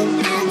boom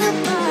in the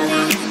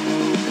party.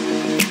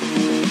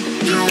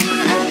 You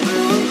hear a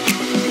boom.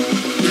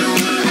 You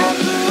hear a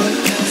boom.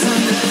 Cause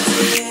I'm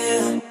crazy,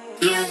 yeah.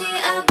 You hear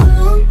a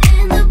boom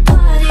in the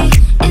party.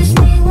 It's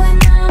me when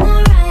I'm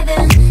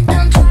arriving.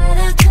 Don't try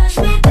to touch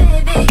me,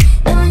 baby.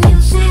 Don't you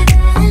see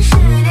that I'm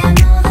shining?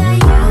 Know that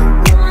you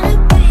want a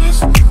piece.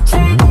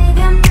 Sorry,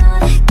 baby, I'm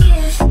not a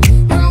gift.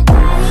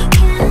 Nobody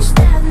can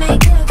stop me,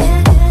 cause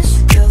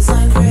Cause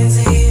I'm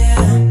crazy,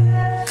 yeah.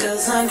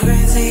 Cause I'm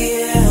crazy,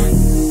 yeah.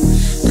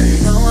 I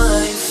know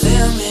how you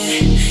feel me.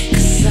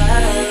 Cause I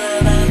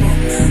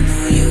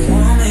know you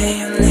want me,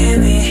 you need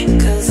me.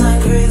 Cause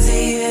I'm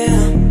crazy, yeah.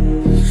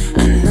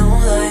 I know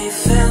how you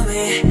feel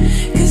me.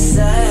 Cause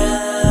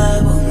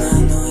I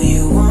know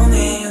you want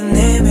me, you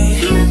need me.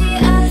 you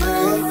hear a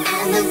boom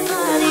in the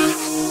party.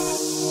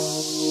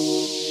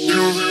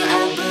 You hear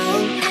a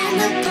boom in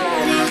the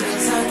party.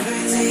 Cause I'm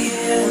crazy,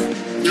 yeah.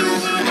 You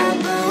hear a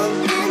boom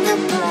in the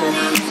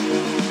party.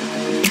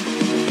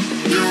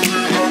 You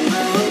hear a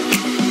boom.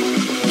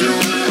 You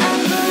hear a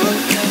boom.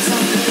 Cause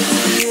I'm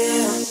crazy,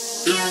 yeah.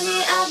 You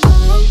hear a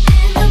boom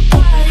in the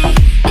party.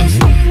 It's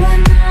me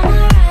when I'm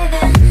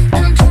arriving.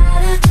 Don't try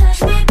to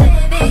touch me,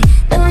 baby.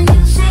 Don't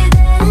you see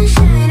that I'm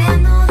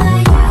shining? Know that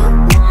you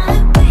want a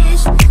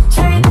piece.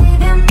 Sorry,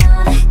 baby, I'm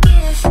not a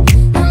gift.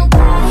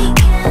 Nobody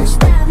can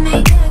stop me,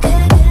 cause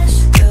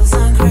Cause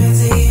I'm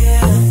crazy,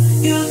 yeah.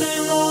 Yo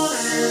tengo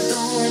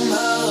esto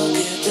mal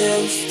que te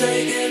gusta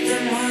y que te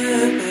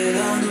mueve,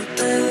 pero no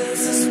te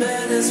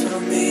desesperes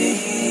por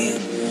mí.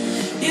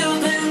 Yo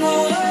tengo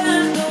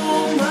esto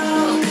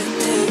mal que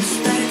te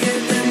gusta y que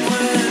te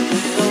mueve,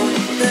 pero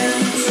no te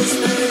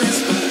desesperes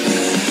por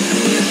mí.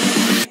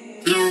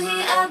 you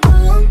hear a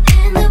boom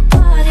in the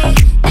party.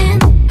 In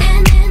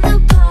the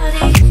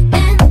party.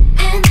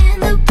 In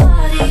the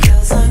party.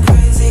 Cause I'm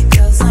crazy,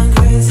 cause I'm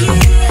crazy, You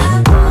hear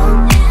a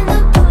boom in the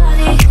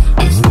party.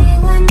 It's me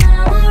when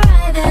I'm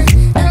arriving.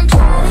 Don't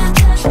try to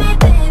touch me,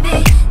 baby.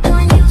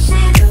 Don't you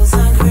see that? cause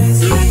I'm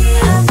crazy, You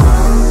hear a yeah.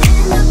 boom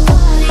in the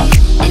party.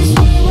 It's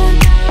me when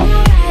I'm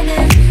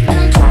arriving.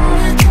 Don't try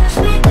to touch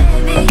me,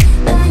 baby.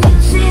 Don't you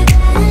see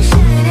that I'm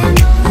shining?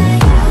 Know that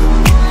you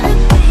want a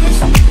piece.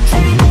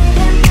 Sorry,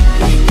 baby, I'm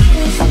not a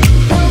gift.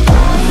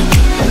 Nobody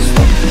can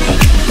stop me,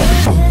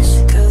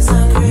 Cause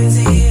I'm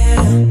crazy,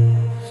 yeah.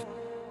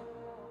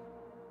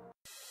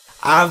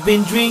 I've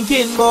been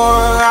drinking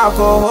more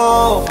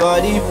alcohol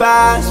for the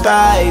past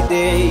 5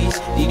 days.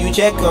 Did you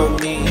check on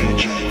me?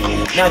 DJ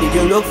Kosha. Now did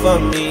you look for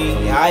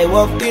me? I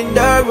walked in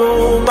the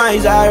room,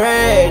 eyes are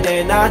red,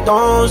 and I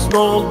don't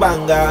smoke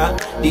banga.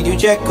 Did you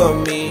check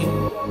on me?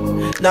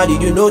 Now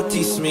did you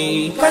notice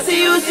me? Cause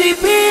you see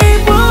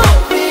people,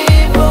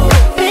 people,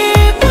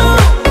 people,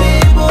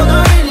 people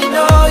don't really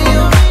know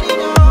you.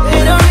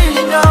 They don't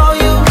really know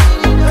you.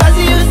 Cause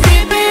you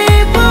see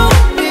people,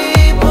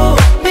 people,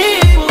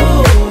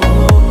 people,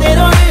 they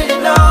don't really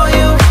know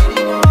you.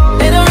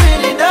 They don't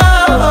really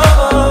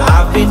know.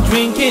 I've been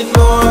drinking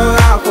more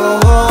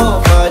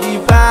alcohol for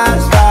the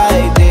past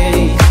 5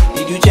 days.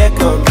 Did you check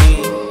on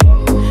me?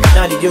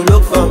 Now did you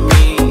look for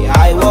me?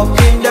 I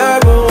walked in the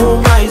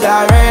room, eyes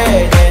are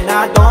red, and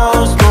I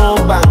don't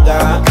smoke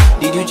banga.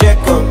 Did you check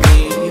on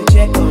me?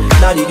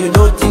 Now did you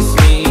notice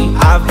me?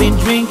 I've been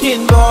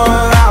drinking more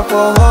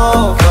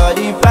alcohol for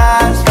the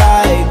past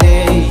 5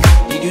 days.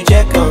 Did you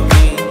check on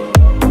me?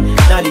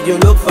 Now did you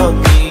look for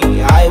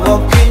me? I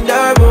walked in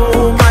the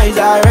room, eyes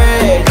are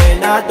red,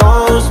 and I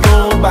don't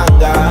smoke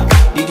banga.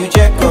 Did you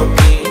check on me?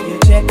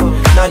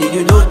 Now did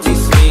you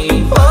notice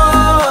me?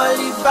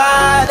 Holy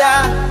Father,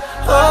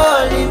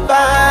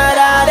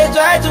 they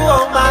try to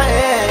hold my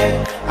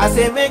hand. I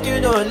say make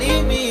you don't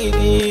leave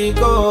me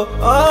go.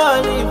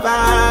 Holy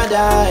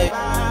Father,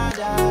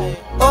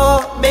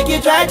 oh, make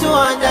you try to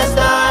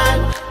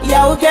understand.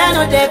 Yeah, we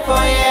cannot there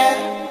for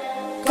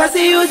you. Cause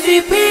you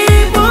see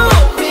people,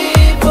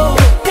 people,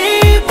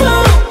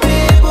 people,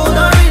 people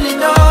don't really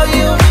know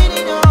you.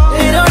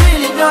 They don't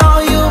really know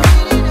you.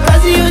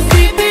 Cause you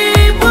see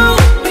people,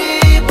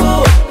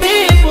 people,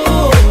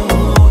 people,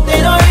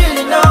 they don't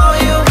really know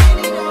you.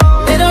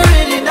 They don't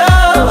really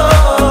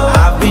know.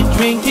 I've been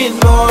drinking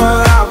more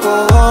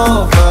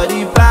alcohol for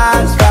the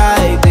past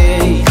 5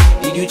 days.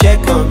 Did you check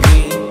on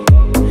me?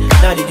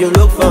 Now did you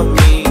look for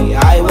me?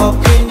 I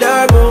walked in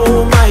the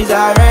room, eyes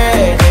are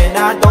red, and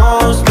I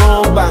don't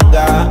smoke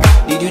banga.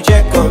 Did you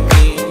check on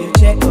me?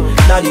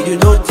 Now did you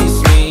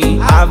notice me?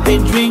 I've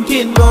been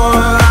drinking more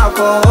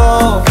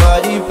alcohol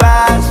for the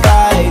past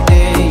 5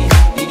 days.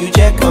 Did you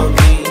check on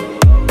me?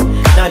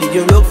 Now did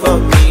you look for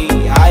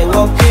me? I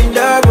walked in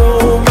the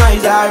room,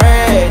 eyes are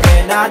red,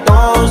 and I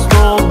don't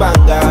smoke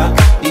banga.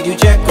 Did you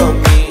check on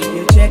me?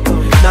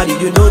 Now did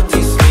you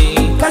notice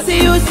me? Cause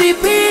you see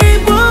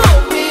people,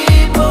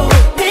 people,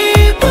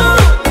 people,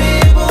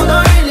 people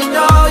don't really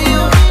know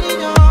you.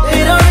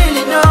 They don't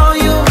really know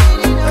you.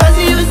 Cause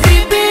you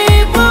see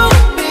people,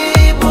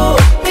 people,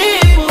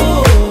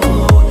 people,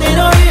 they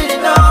don't really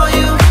know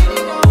you.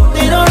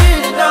 They don't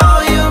really know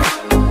you.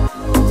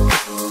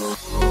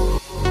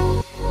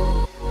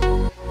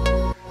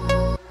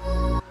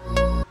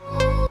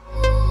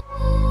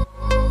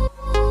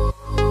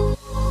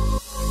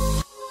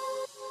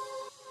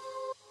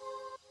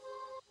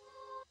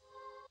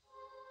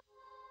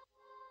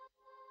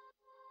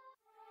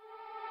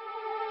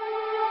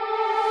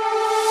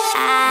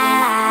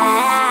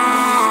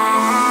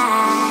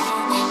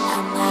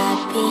 I'm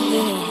happy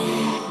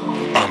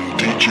here, I'm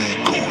DJ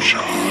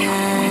Goja.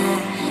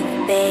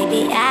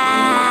 baby.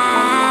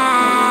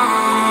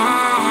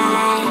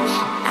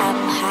 I'm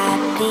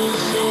happy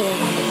here.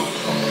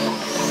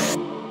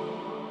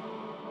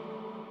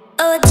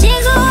 Oh,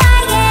 Jigo, I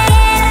get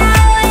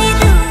how you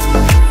do.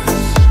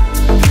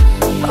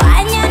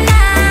 Wanyana,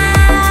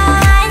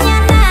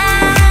 wanyana.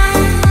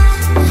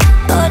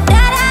 Oh,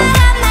 dara,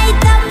 my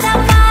tam tam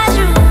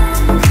maru.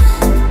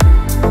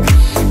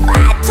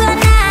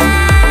 Watwana,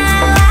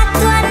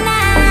 watwana.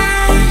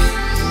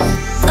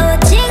 Oh,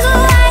 Jigo,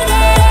 I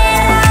get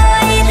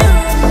how you do.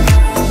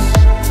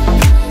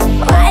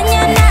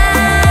 Wanyana,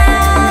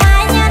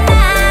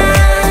 wanyana.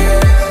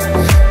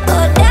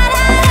 Oh,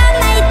 dara,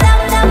 my tam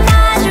tam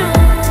maru.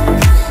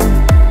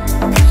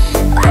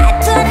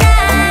 Watwana,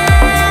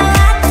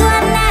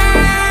 watwana.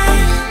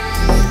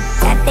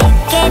 Kate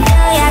kedo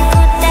ya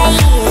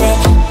kudaire,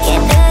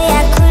 kedo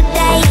ya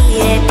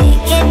kudaire,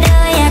 kedo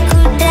ya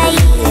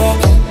kudaire,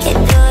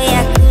 kedo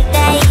ya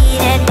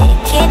kudaire,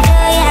 kedo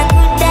ya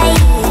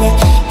kudaire,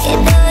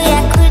 kedo ya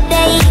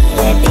kudaire,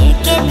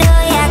 kedo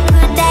ya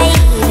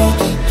kudaire,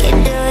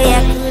 kedo ya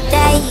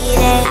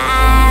kudaire.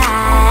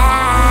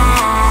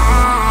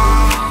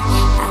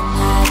 I'm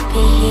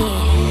happy here,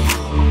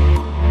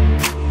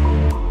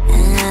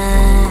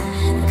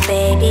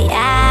 baby.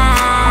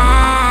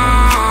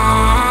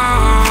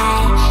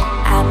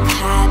 I'm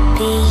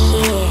happy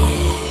here.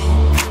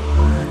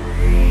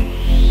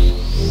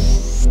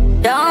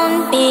 Don't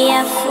be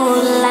a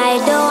fool, I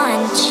don't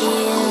want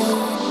you.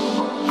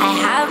 I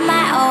have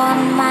my own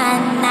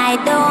man, I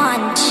don't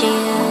want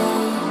you.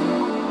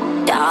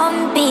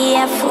 Don't be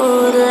a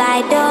fool,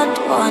 I don't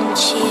want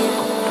you.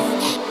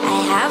 I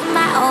have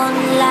my own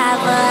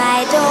lover,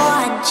 I don't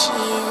want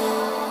you.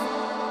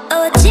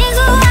 Oh,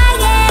 Jigo, I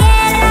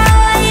get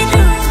how you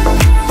do.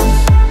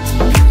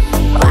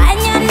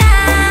 Wanyana,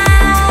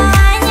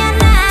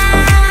 wanyana.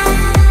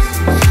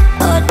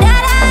 Oh,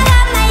 dara,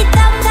 my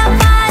tam tam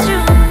maru.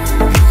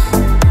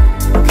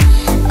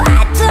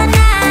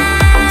 Watwana,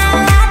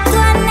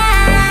 watwana.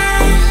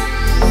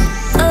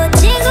 Oh,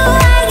 Jigo,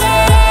 I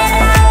get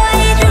how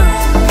you do.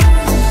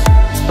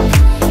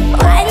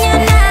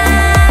 Wanyana,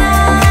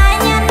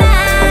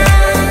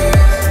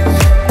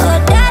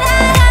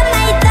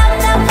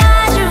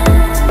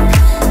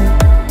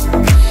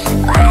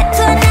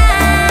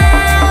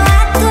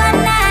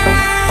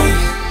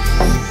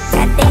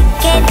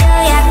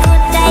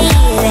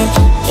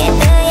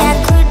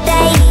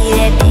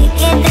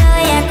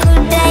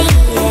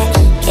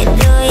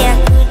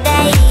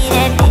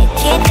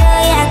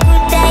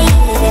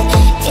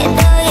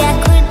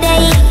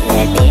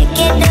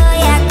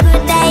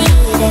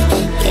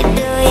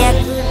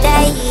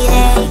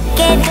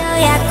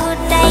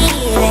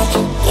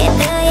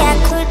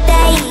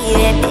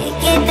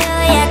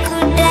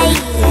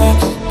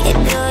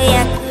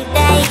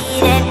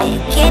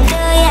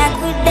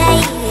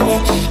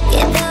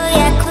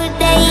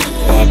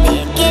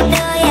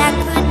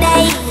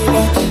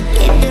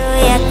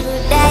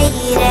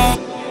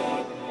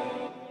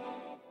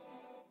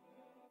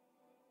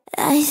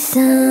 I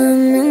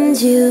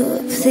summoned you,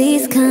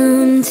 please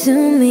come to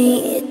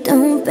me.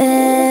 Don't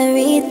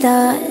bury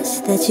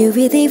thoughts that you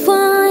really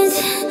want.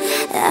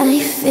 I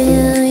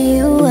fill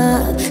you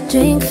up,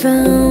 drink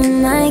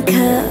from my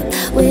cup.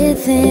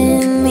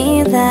 Within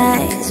me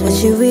lies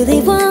what you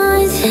really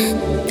want.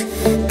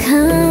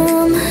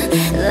 Come,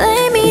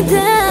 lay me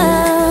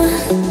down,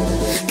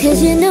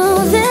 'cause you know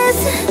this,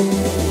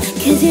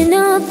 'cause you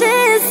know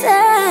this.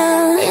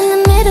 In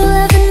the middle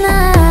of the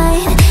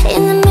night,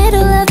 in the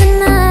middle of the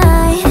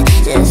night,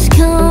 just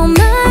call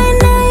my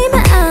name,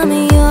 I'm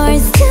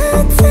yours to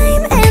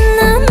tame. In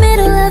the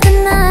middle of the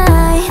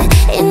night,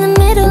 in the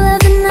middle of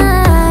the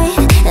night,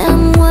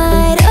 I'm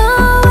wide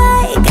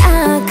awake, I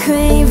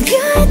crave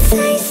your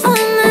taste. In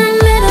the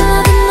middle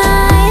of the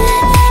night,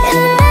 in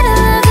the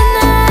middle of the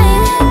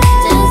night,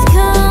 just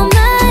call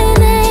my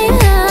name,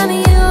 I'm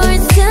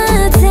yours to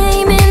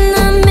tame. In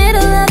the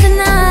middle of the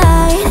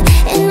night,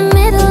 in the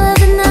middle of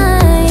the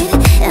night,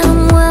 I'm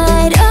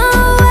wide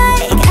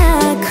awake, I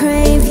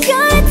crave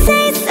your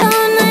taste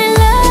all night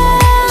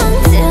long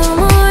till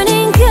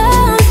morning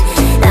comes.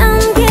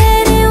 I'm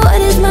getting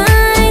what is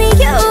mine,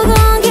 you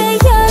gon' get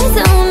yours.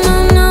 Oh no,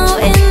 no,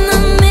 in the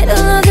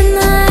middle of the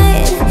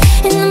night,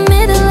 in the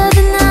middle of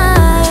the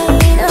night.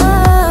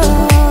 Oh,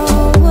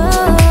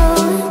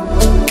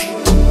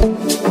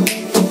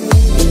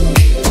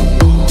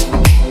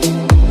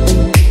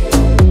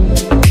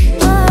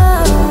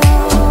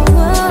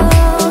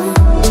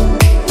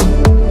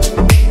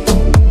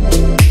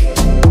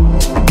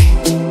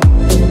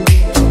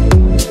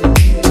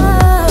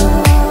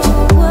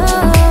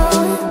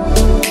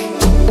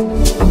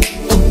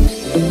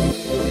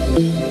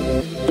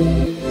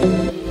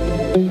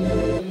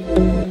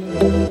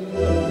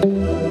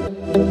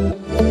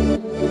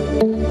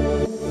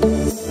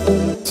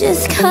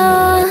 just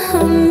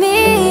call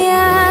me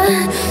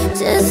out,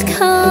 just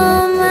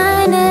call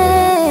my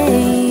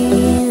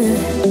name,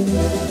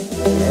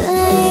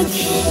 like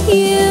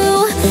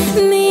you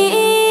mean.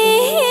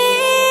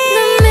 In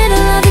the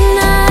middle of the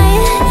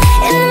night,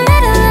 in the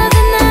middle of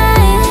the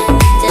night,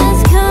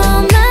 just call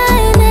my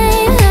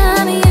name,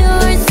 I'm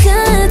yours to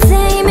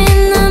tame. In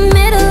the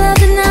middle of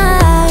the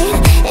night,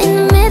 in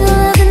the middle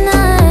of the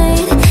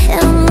night,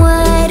 I'm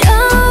wide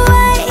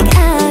awake, I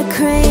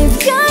crave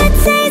your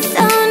taste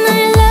all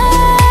night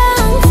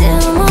long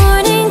till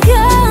morning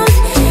comes.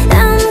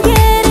 I'm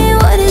getting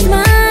what is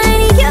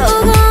mine, you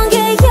gon'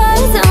 get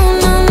yours. Oh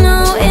no, no,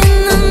 in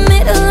the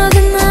middle of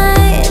the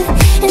night,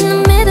 in the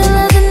middle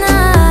of the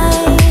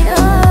night.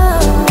 Oh,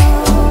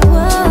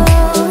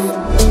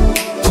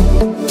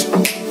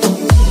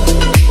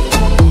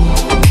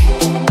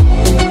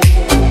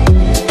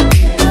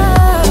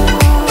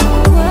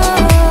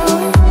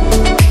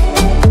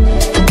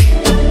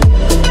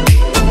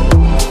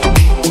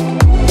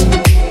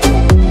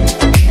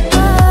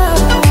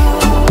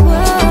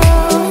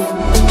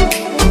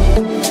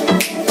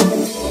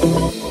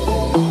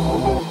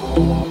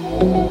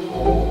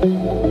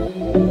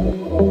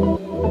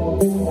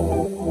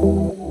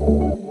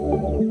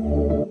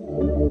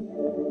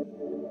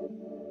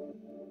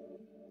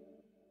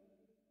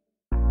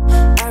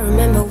 I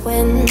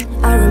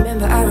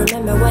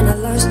remember when I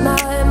lost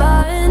my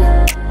mind.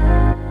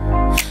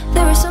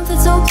 There was something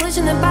so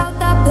pleasant about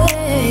that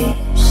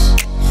place.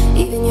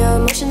 Even your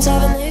emotions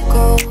have an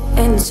echo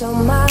in so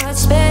much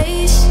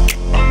space.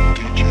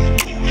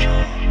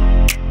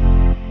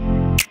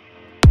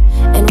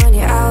 And when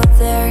you're out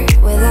there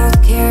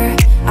without care,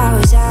 I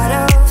was out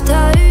of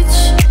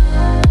touch.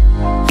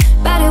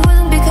 But it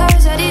wasn't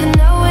because I didn't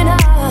know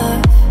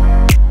enough,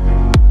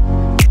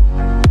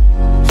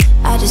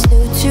 I just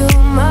knew too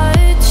much.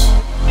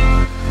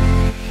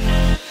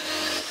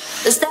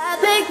 Does that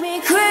make me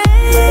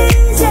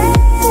crazy?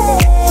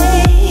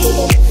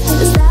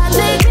 Does that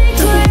make me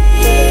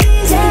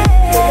crazy?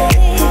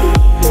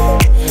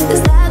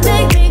 Does that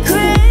make me crazy?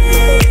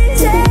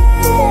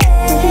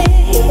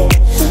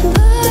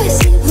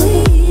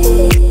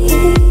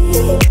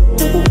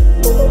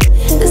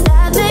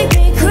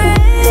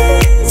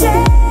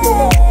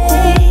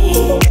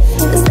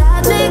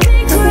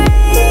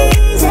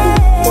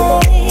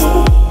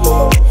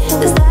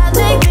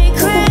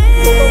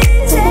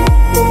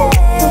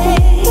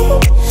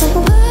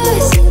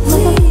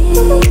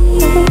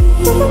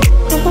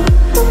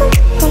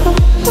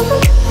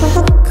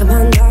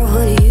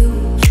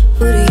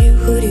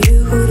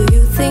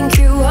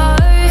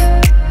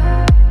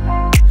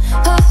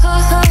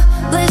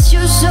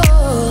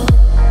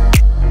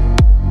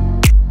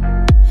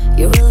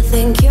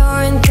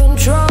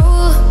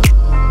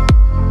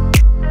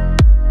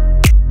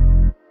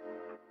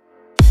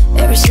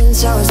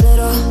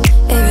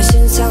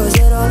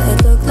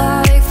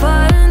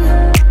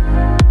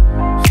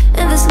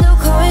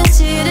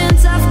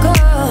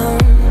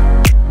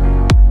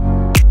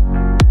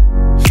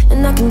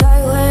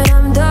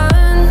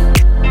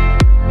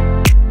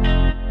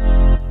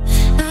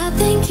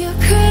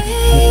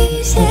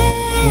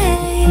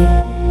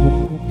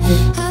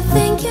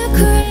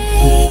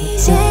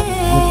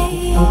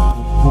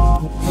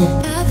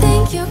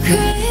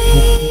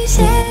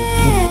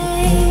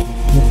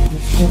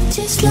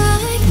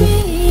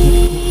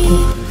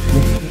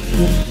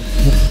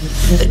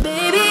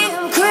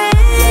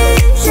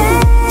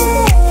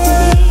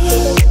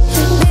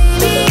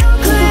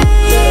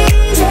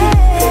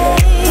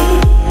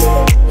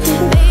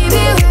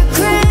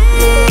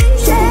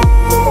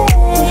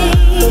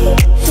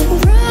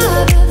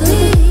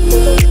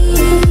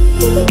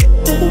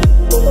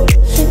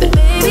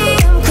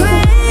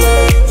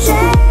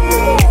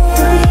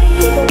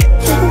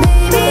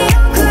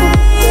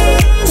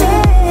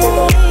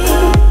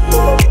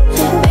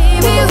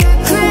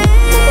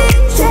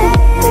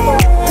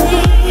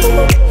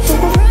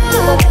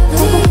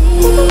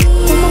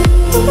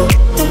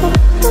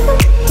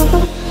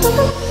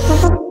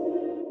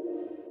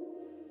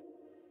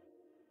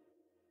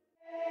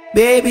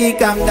 Baby,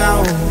 calm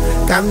down,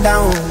 calm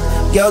down.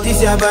 Girl,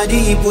 this your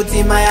body, put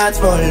in my heart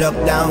for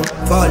lockdown,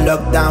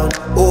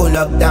 oh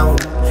lockdown.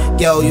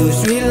 Girl, you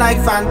sweet like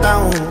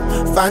phantom,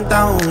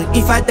 phantom.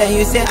 If I tell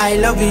you say I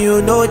love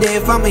you, no day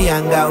for me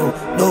younger,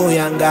 no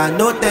younger.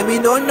 No tell me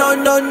no, no,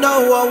 no, no.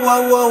 Oh,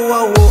 oh,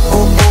 oh, oh,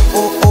 oh,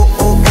 oh, oh,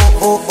 oh,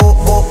 oh, oh, oh,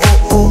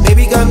 oh, oh.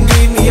 Baby, come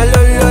give me a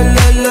lo, lo,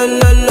 lo, lo,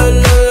 lo, lo,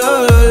 lo,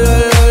 lo,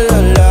 lo,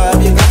 lo.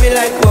 You got me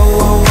like whoa,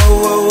 whoa,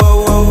 whoa, whoa,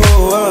 whoa, whoa,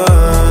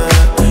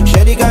 whoa.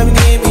 Shawty, come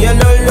give me a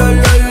lo, lo,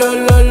 lo, lo,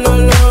 lo, lo,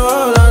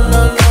 lo,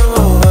 lo,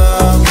 lo.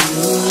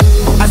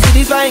 I see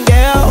this fine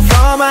girl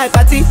from my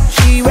party,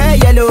 she wear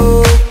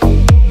yellow.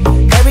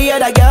 Every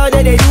other girl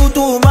that they do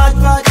too much,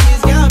 but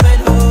this girl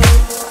mellow.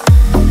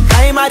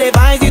 I'm at a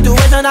fine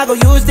situation, I go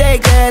use the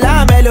girl,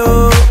 I'm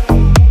mellow.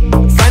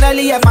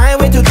 Finally I find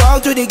way to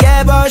talk to the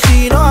girl, but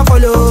she know I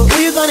follow.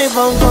 Who you gonna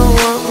phone for?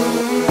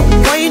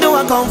 Why you know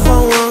I come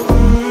for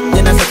one?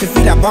 Then I start to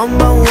feel a bum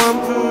bum one.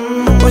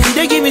 But she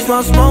dey give me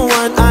small small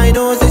one. I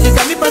know, say she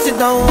saw me pass it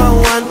down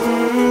one one.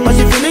 But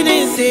she feeling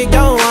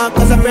insecure one.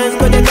 Cause her friends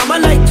go they come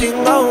and like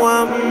chingo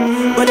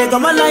one. But they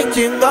come and like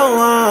chingo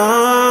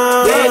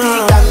one. Baby,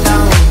 calm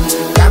down,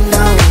 calm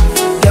down.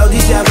 Girl,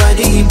 this your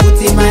body, put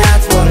in my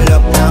heart for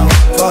lockdown,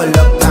 oh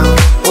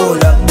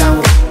lockdown.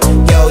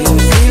 Girl, you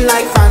feel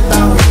like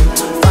phantom,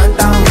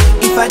 phantom.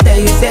 If I tell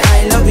you say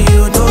I love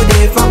you, no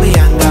day for me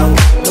younger,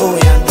 no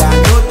younger.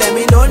 No tell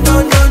me no,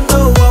 no, no, no.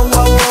 Whoa,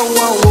 whoa, whoa,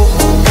 whoa, whoa.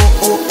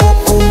 Oh, oh, oh,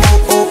 oh,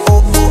 oh, oh,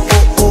 oh,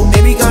 oh, oh.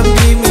 Baby, come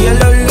give me a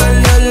lo, lo,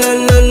 lo, lo,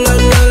 lo, lo,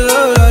 lo,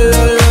 lo,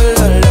 lo,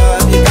 lo, lo.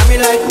 You got me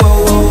like whoa,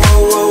 whoa,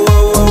 whoa,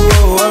 whoa, whoa,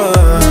 whoa,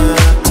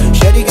 whoa.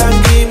 Shawty, come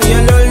give me a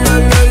lo, lo,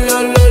 lo, lo,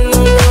 lo,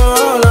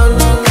 lo,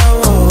 lo, lo.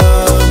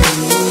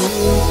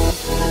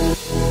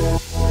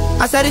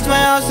 As I reach my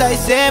house, I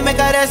say, make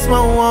her rest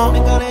my one.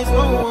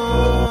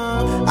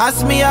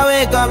 Ask me, I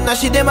wake up, now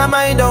she did my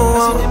mind, don't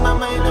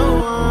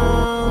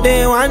want.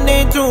 Day one,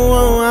 day two,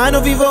 I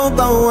know people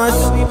go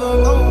us.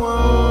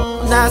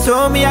 Now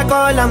so me I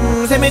call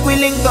them, say make we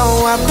link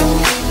go up.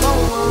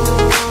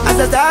 As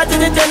I start to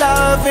tell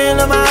her,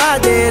 feel my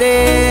heart it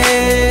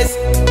is.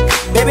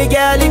 Baby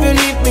girl, if you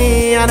leave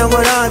me, I don't go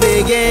love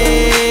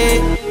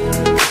again.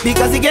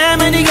 Because you gave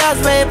me the gas,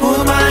 may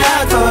pull my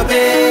heart for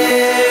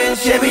pain.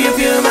 Baby, you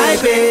feel my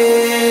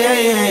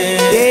pain.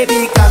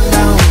 Baby, calm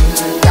down,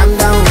 calm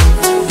down.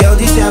 Girl,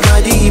 this your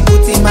body,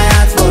 put in my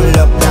heart for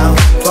lockdown,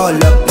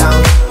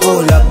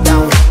 oh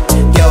lockdown.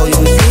 Girl,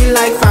 you feel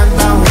like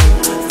phantom,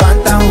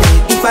 phantom.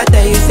 If I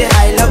tell you say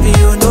I love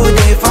you, no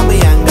day for me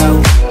younger,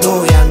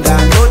 no younger.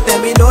 No tell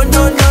me no,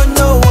 no, no,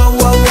 no. Whoa,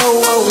 whoa, whoa,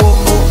 whoa, whoa,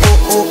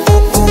 oh, oh,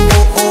 oh, oh,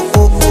 oh, oh,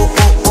 oh,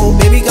 oh, oh.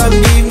 Baby, come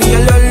give me a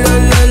lo, lo,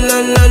 lo, lo,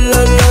 lo,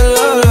 lo,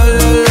 lo,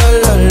 lo,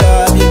 lo, lo.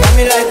 You got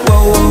me like whoa,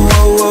 whoa,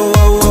 whoa, whoa,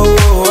 whoa,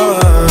 whoa,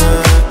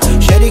 whoa.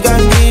 Shawty, come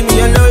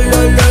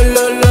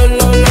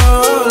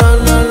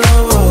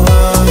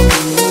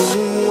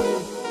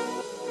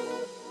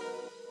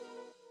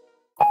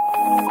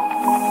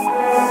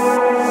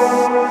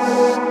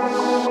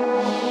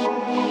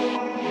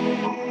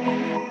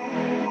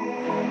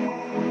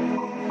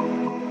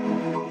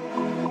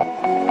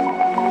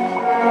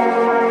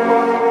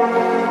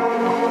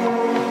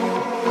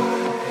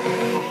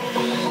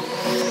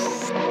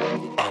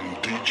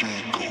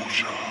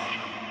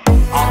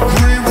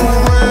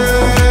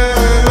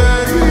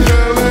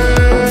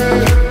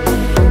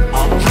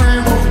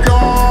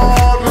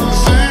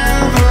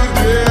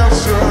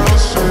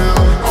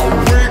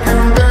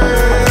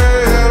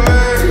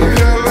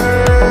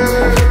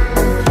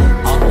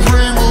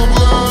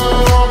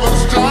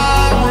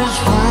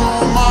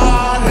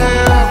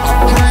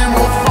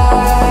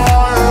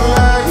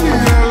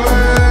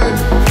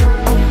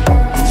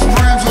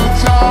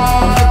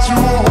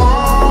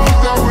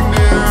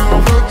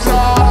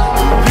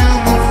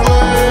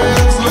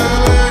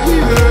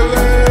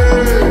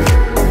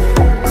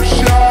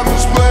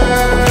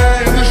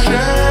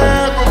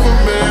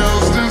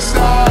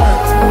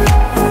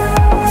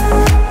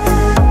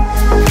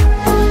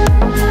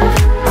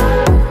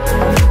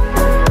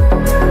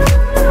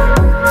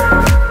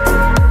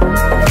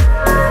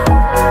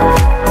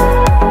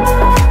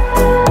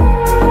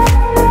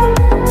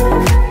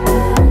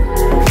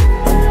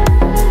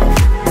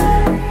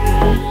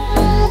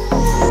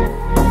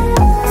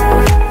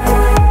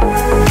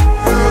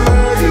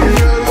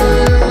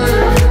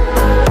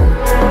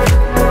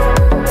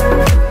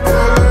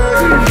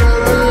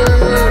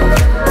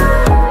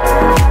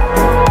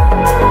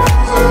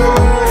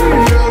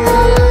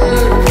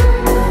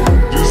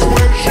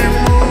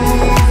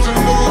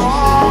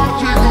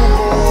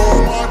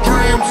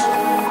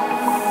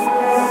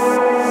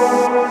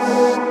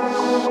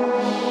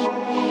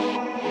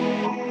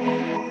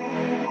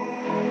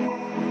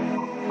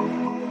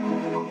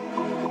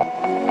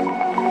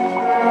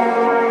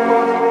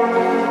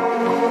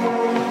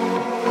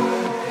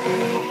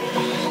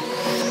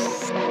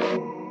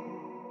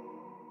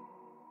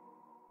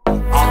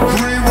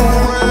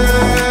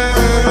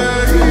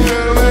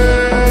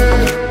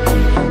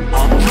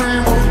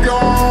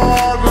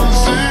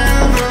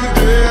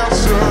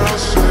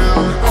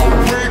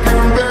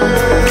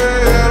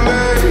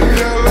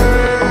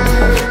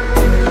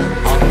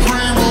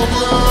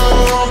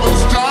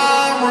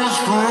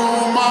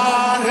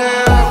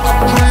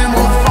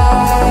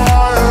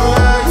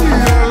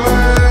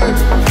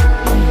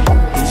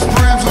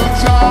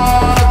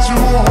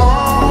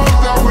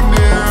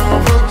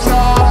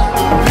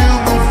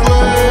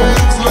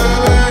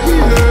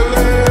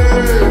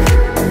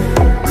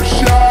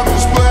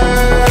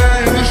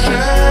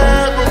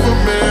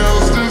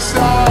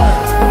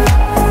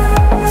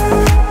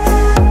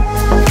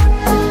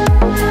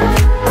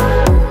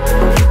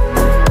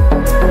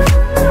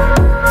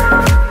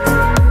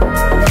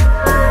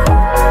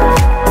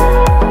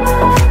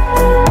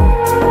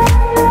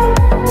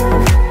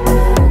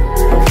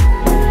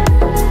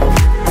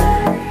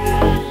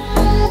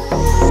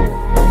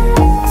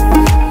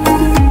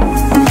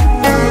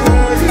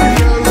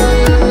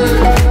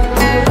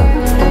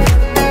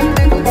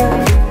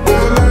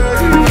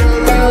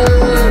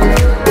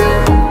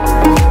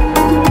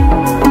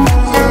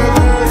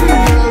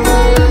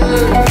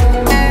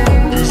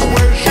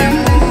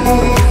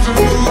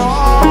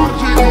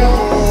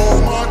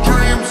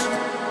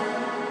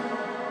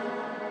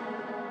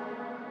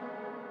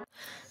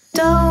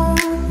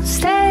Don't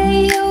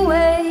stay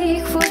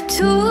awake for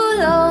too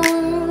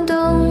long.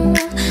 Don't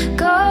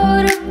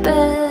go to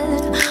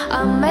bed.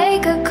 I'll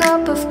make a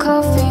cup of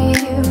coffee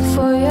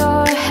for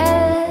your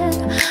head.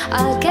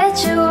 I'll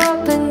get you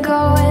up and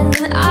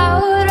going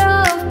out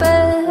of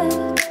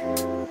bed.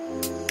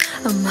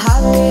 I'm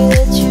happy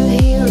that you're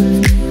here with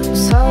me. I'm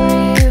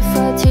sorry if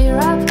I tear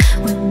up.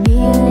 When me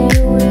and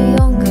you were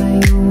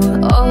younger, you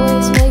would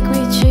always make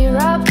me cheer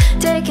up.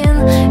 Taking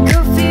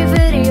goofy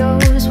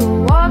videos,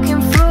 we're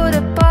walking through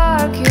the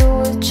park. You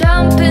would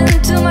jump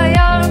into my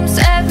arms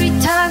every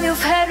time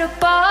you've had a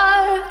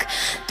bark.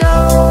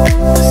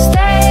 Don't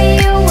stay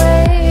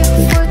awake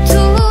for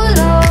too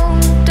long.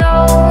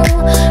 Don't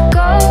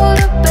go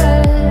to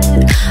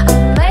bed.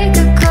 I'll make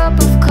a cup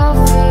of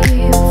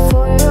coffee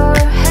for your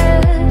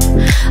head.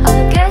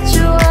 I'll get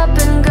you up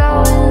and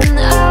going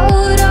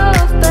out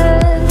of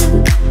bed.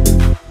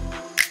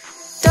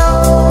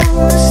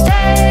 Don't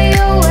stay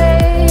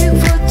awake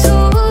for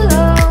too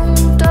long.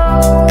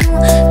 Don't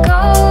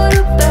go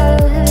to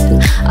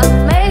bed. I'll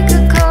make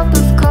a cup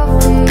of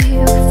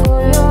coffee for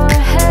your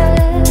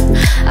head.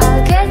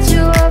 I'll get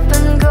you up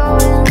and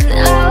going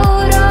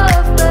out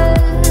of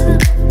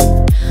bed.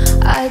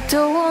 I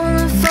don't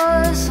wanna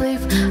fall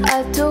asleep.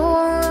 I don't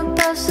wanna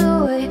pass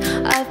away.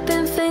 I've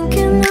been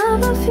thinking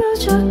of the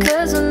future,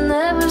 cause I'll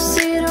never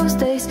see those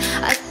days.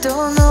 I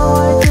don't know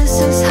why this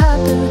has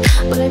happened,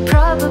 but I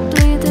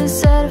probably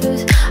deserve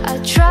it. I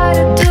try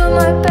to do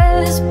my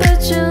best,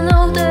 but you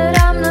know that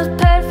I'm not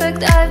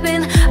perfect. I've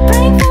been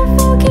praying for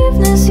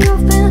forgiveness,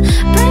 you've been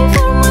praying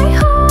for my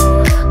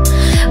hope.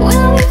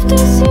 We'll leave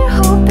this here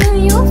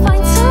hoping you'll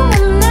find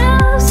someone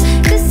else,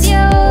 cause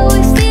you're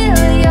always still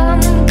young.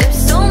 There's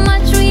so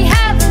much we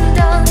haven't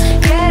done.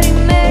 Getting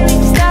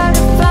married, start a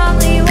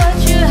family,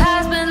 watch your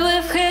husband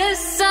with his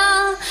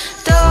son.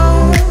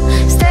 Don't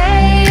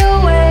stay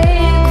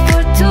awake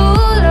for too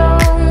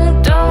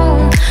long.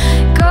 Don't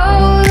go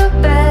to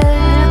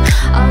bed.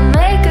 I'll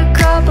make a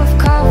cup of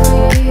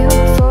coffee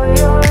for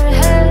your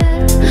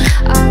head.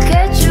 I'll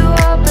get you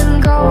up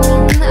and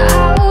going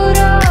out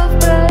of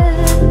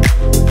bed.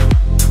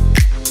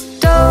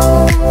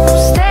 Don't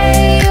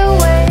stay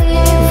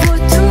awake for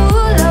too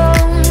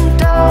long.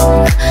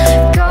 Don't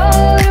go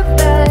to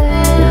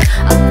bed.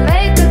 I'll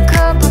make a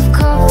cup of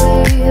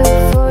coffee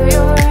for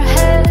your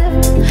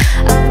head.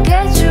 I'll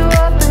get you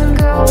up and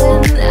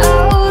going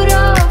out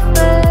of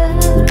bed.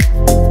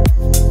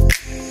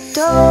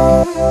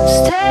 Don't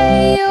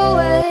stay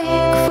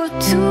awake for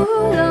too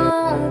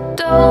long.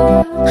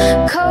 Don't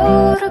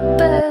go to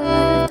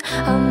bed.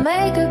 I'll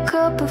make a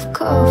cup of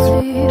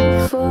coffee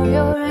for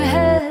your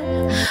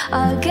head.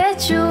 I'll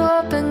get you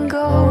up and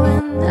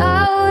going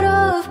out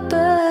of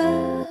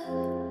bed.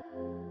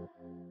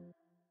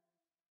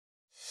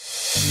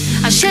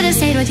 I should have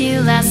stayed with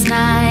you last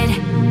night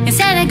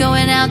instead of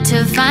going out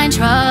to find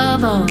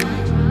trouble.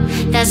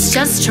 That's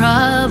just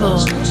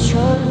trouble.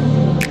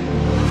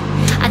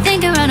 I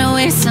think I run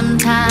away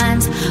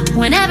sometimes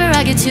whenever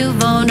I get too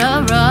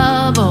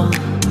vulnerable.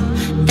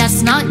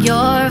 That's not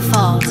your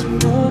fault.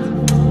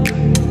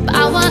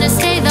 I wanna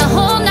stay the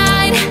whole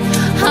night.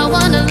 I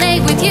wanna lay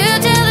with you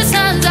till the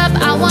sun's up.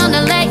 I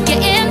wanna let you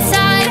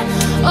inside.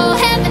 Oh,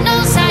 heaven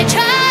knows I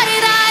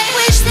tried. I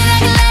wish that I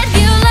could let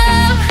you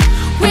love.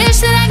 Wish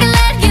that I could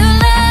let you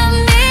love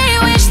me.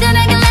 Wish that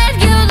I could let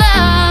you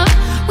love.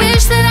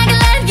 Wish that I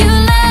could let you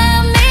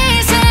love me.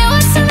 Say,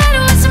 what's the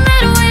matter? What's the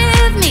matter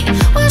with me?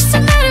 What's the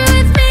matter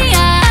with me?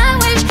 I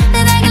wish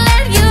that I could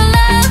let you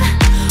love.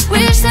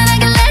 Wish that I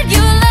could let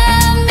you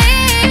love me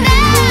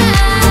now.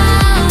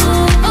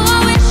 Oh, I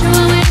wish, oh,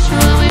 I wish,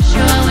 oh, I wish,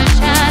 oh, I wish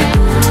I.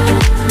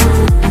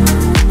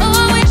 Oh,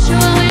 I wish, oh,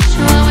 I wish,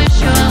 oh, I wish,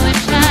 oh, I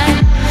wish I.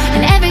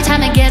 And every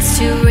time it gets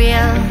too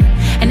real,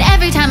 and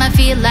every time I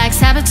feel like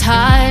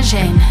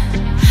sabotaging,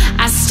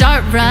 I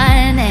start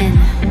running.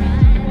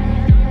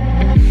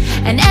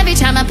 And every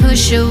time I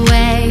push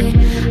away,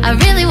 I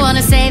really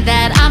wanna say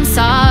that I'm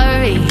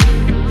sorry,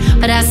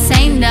 but I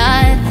say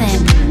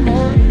nothing.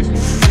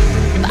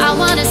 I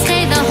wanna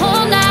stay the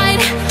whole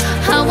night.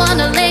 I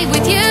wanna lay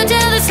with you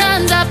till the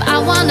sun's up. I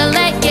wanna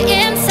let you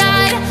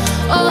inside.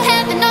 Oh,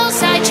 heaven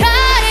knows I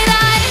tried.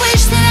 I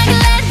wish that I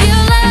could let you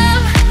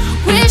love.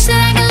 Wish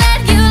that I could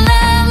let you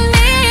love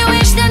me.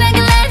 Wish that I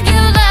could let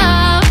you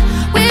love.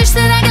 Wish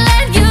that I could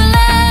let you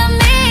love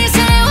me.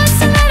 Say, what's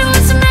the matter?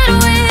 What's the matter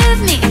with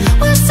me?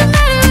 What's the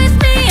matter with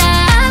me?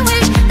 I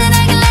wish that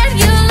I could let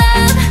you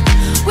love.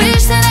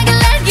 Wish that I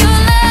could let you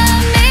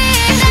love me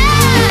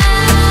now.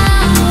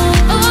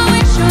 Oh, I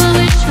wish, oh, I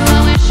wish, oh,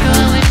 I wish, oh,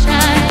 I wish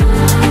I.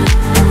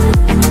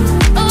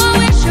 Oh, I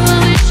wish, oh,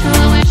 I wish, oh,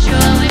 I wish, oh,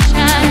 I wish.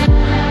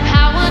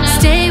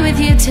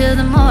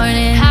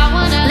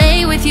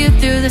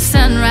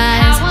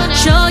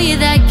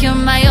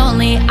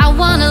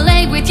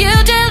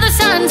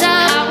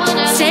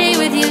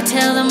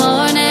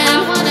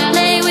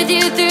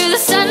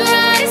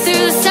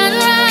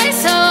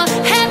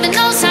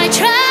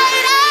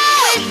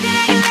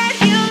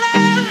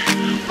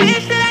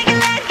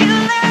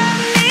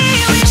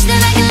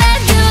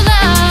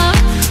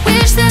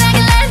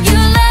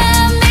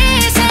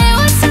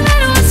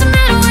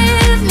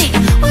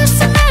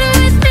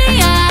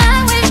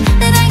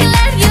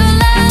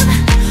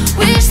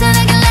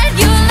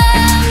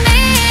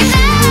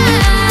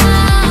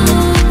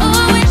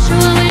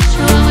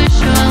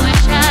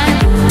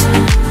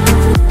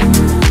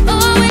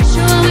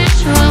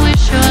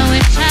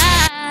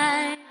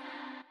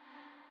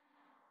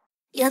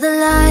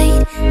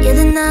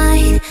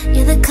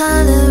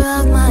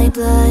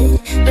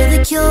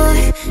 cure,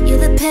 you're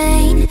the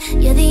pain,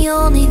 you're the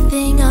only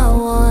thing I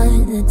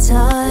wanna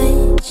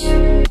touch.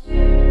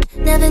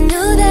 Never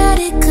knew that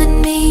it could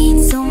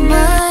mean so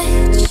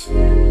much,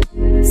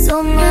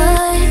 so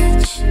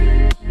much.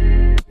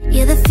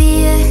 You're the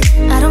fear,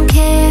 I don't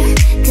care,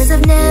 'cause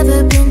I've never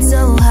been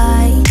so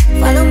high.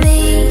 Follow me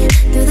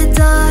through the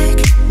dark,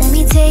 let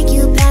me take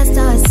you past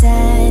our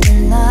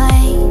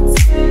satellites.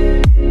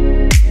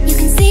 You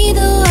can see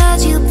the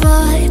world you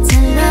brought to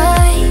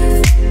life,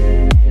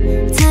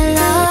 to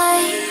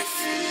life.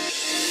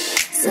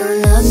 So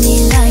love me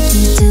like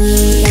you do,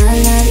 la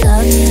la,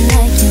 love me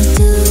like you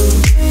do.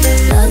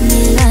 Love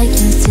me like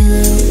you do,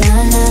 la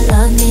la,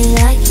 love me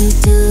like you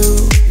do.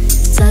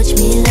 Touch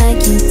me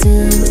like you do,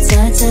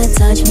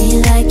 touch me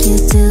like you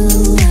do.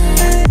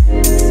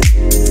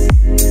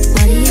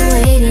 What are you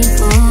waiting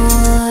for?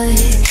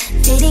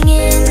 Fading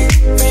in,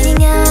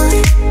 fading out,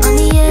 on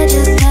the edge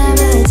of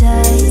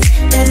paradise.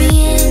 Every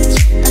inch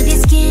of your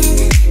skin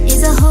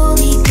is a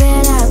holy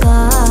grail I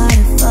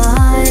gotta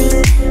find.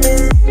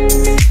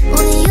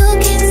 Only you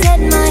can set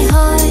my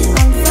heart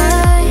on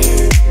fire,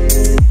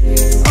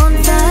 on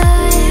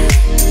fire.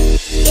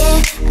 Yeah,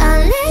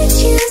 I'll let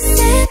you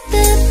set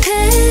the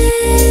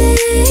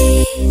pace,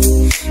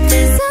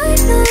 'cause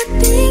I'm not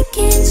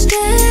thinking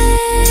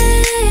straight.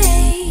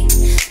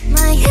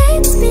 My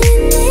head's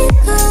spinning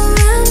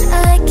around,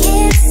 I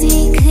can't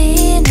see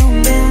clear no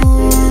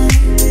more.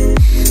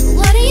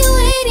 What are you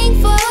waiting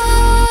for?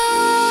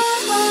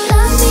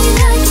 Love me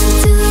like you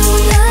do,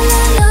 la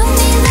la, love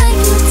me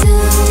like you do.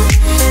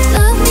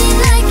 Love me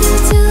like you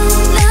do,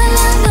 la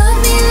la, love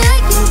me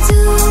like you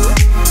do.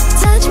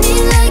 Touch me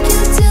like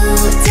you do,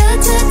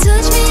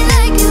 touch me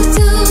like you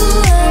do.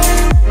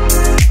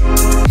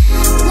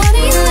 What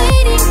are you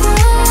waiting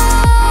for?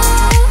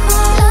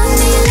 Love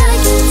me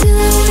like you do,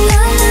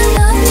 la la,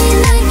 love me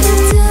like you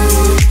do.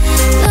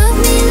 Love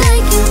me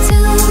like you do,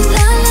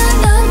 la la,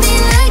 love me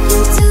like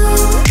you do.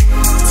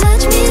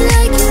 Touch me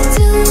like you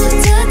do,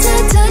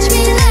 touch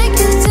me like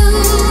you do.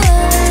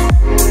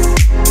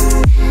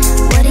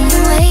 What are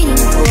you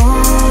waiting for?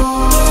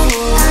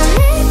 I'll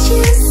let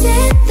you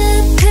set the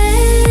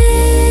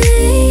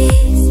pace,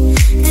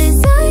 'cause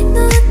I'm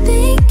not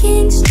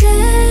thinking straight.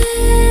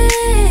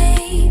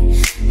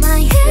 My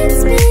head's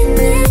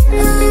spinning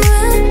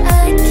around,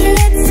 I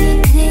can't see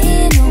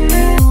clear no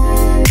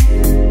more.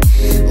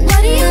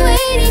 What are you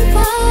waiting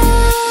for?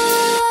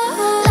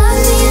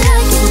 Love me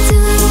like you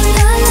do,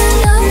 la la,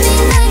 love me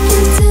like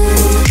you do.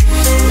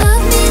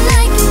 Love me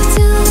like you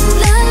do,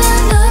 la la,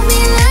 love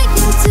me like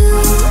you do.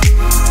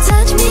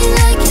 Touch me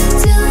like you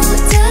do,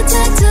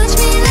 touch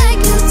me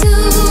like you do.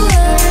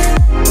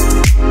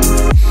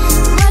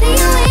 What are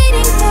you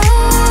waiting for?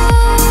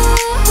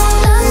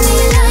 Love me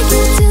like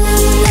you do,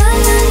 la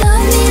la,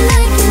 love me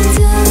like you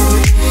do.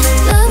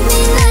 Love me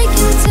like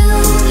you do,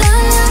 la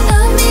la,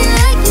 love me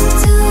like you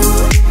do.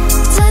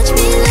 Touch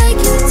me like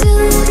you do,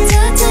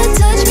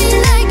 touch me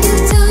like you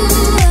do.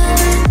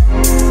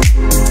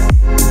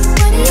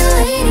 What are you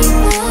waiting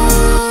for?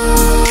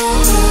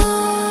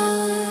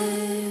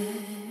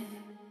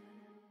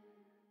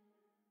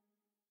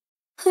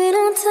 We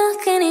don't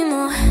talk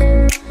anymore,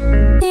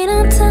 we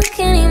don't talk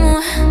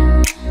anymore.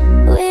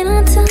 We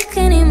don't talk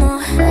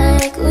anymore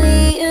like we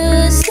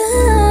used to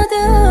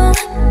do.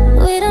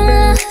 We don't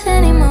laugh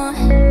anymore,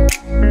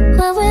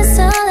 what was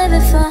all of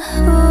it for?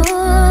 Ooh,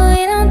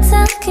 we don't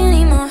talk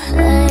anymore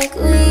like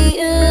we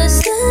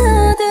used to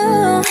do.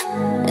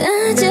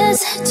 I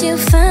just had you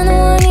find the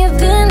one you've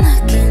been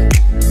looking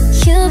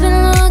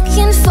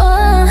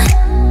for.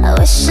 I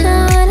wish I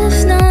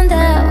would've known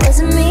that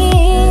wasn't me,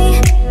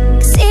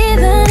 'cause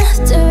even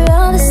after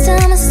all this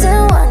time I still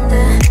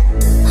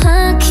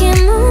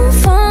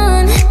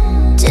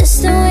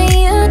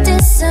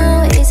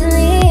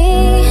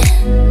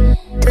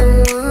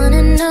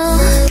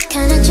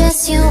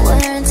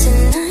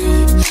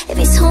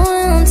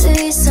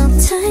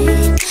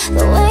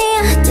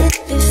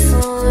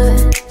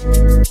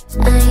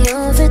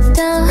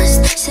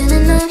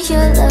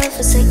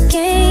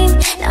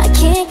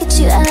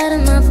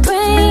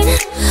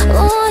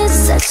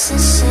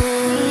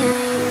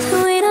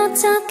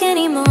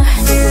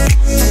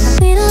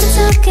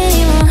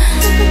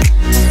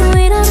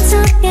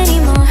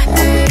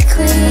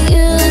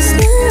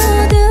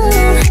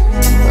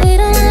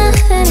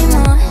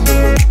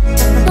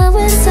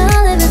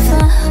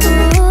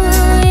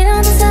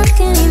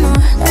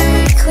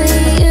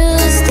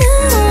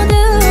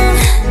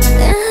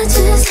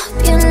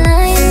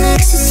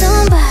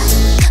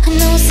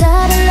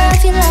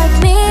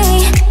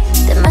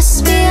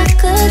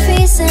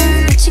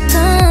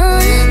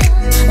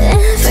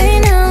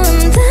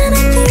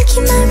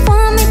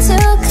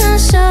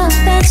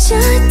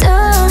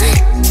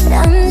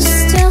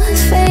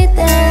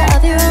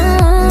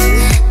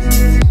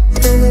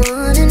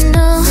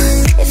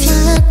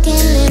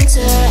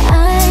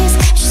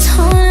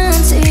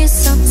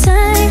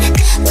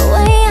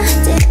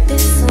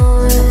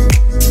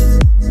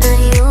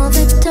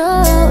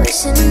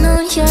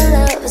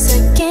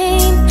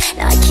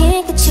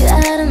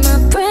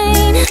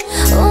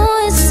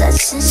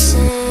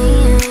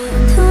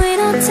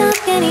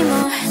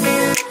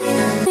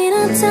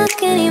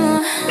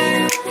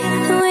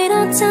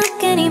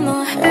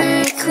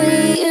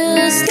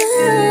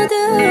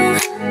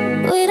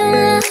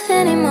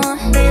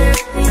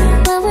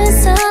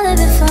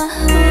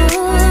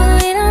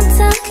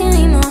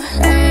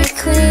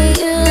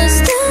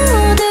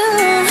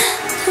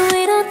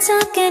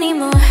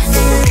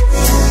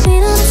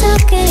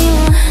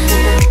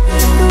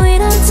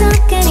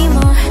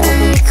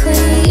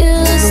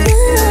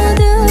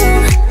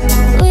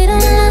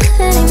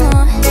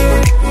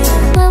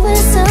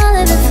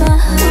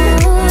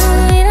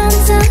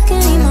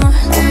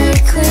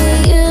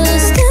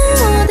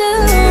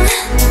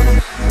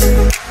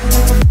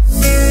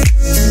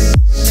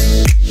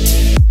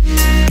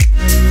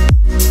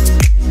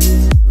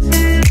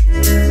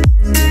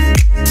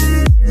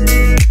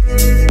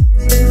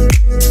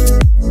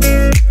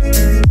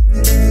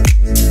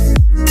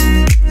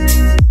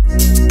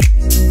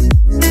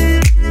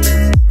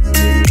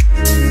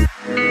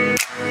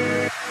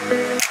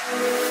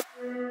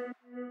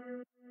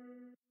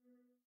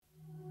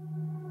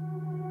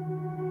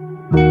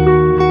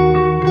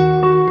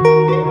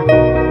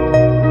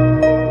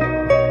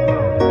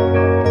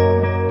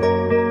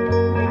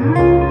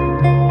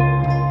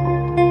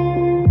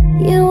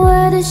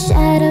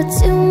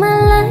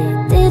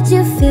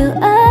you feel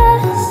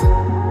us?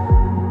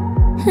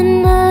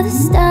 Another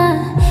star,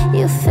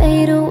 you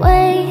fade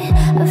away.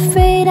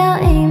 Afraid our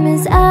aim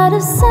is out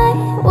of sight.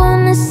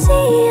 Wanna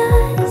see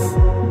us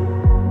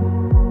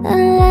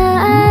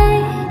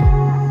alive.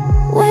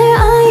 Where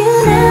are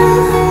you now?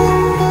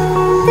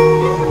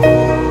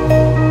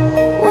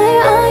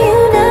 Where are you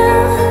now?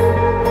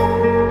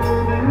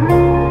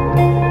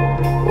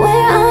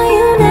 Where are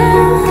you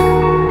now?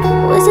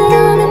 Was it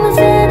all in my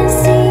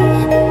fantasy?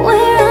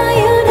 Where are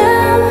you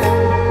now?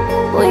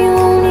 Were you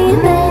only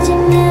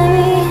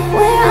imaginary?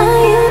 Where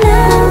are you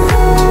now?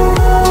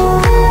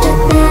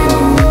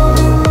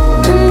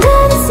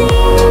 Under the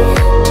sea,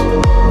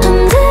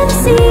 under the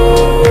sea.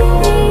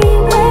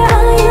 Where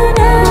are you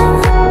now?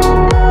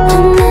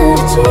 Under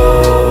the tree.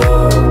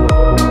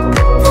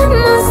 The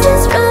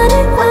monster's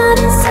running wild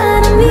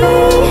inside of me.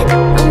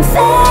 I'm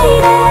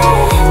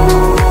faded.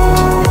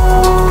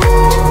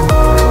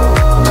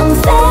 I'm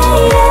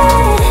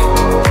faded.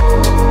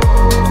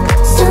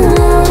 So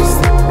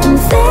lost. I'm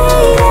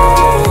faded.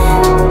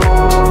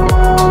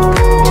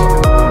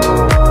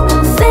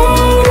 I'm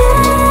faded.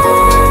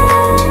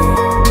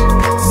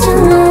 So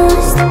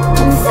lost.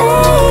 I'm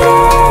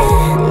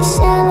faded. These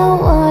shallow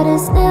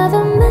waters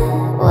never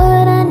met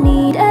what I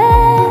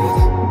needed.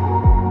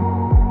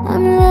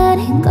 I'm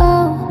letting go,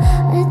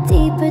 a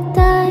deeper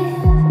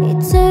dive,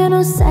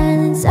 eternal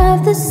silence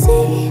of the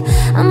sea.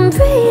 I'm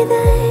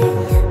breathing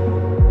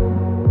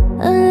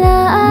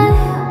alive.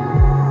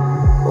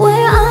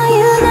 Where are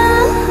you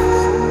now?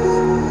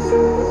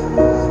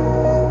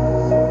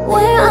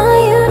 Where are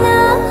you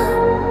now?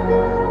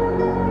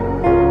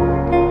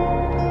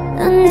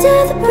 Under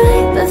the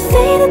bright but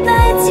faded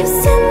lights, you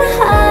set my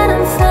heart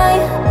on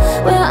fire.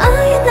 Where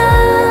are you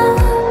now?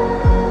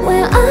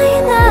 Where are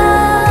you now?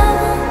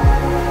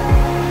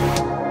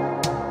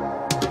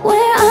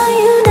 Where are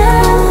you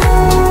now?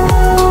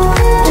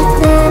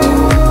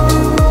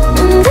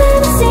 Under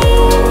the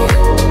sea,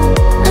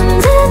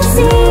 under the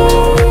sea.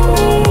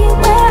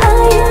 Where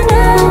are you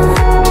now?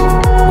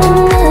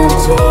 Under the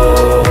tree.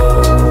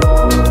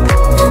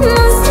 The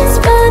monster's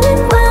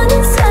running wild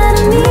inside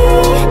of me.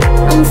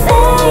 I'm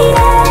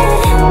faded.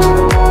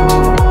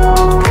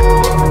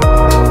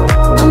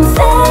 I'm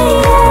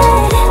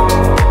faded.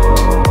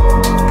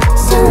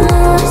 So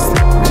lost.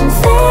 I'm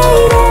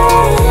faded.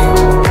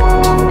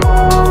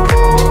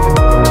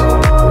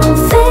 I'm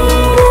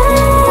faded.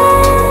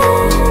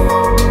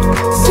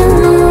 So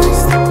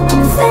lost.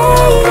 I'm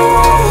faded.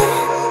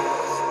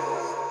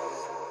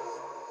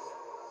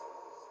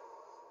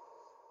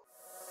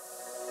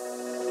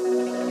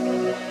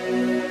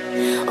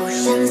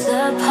 Oceans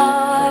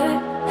apart,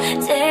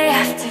 day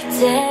after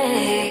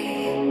day,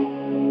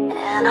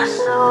 and I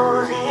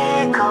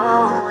slowly go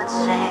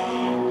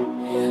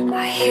insane. I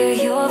hear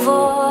your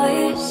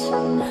voice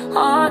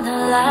on the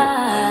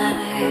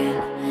line,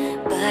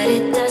 but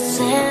it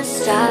doesn't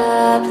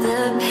stop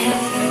the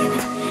pain.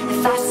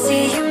 If I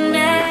see you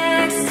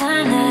next to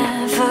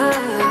never,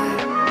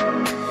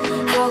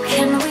 how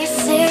can we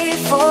say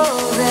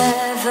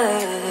forever?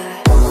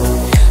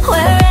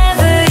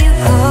 Wherever you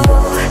go,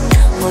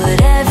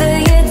 whatever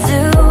you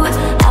do,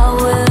 I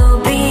will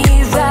be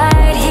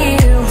right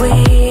here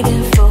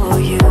waiting for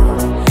you.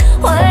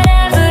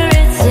 Whatever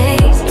it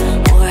takes,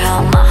 or how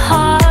my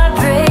heart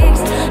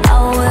breaks, I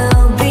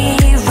will be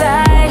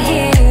right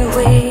here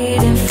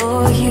waiting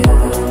for you.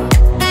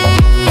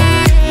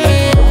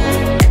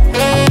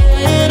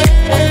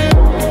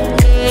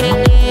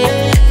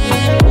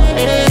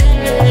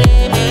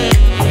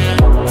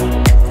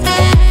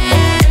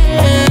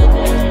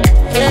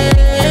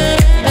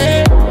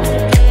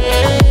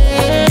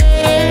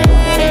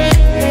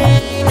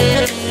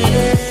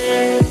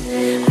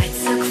 I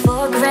took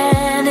for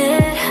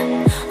granted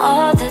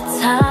all the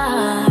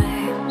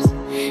times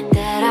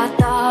that I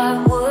thought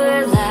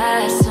would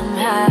last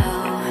somehow.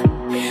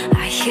 I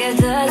hear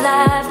the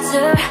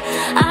laughter,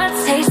 I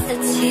taste the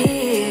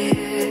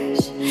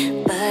tears,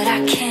 but I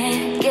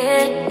can't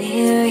get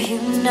near you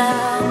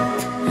now.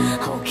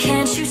 Oh,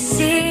 can't you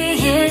see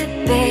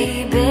it,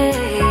 baby?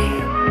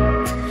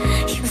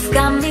 You've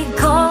got me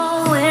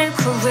going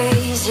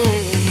crazy.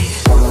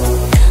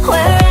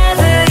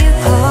 Wherever you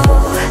go,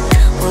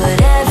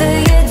 whatever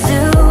you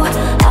do,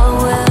 I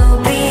will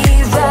be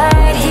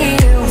right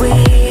here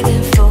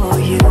waiting for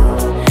you.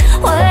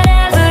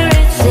 Whatever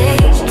it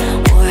takes,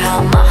 or how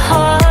my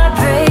heart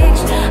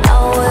breaks, I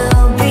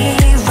will be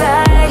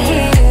right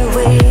here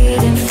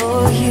waiting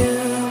for you.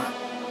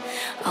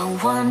 I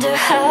wonder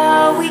how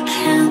we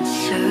can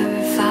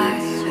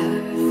survive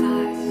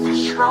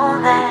this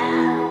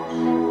romance.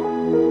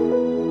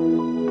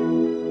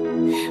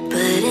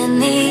 But in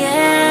the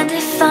end,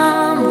 if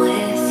I'm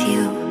with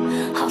you,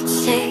 I'll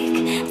take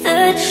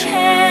the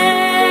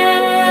chance.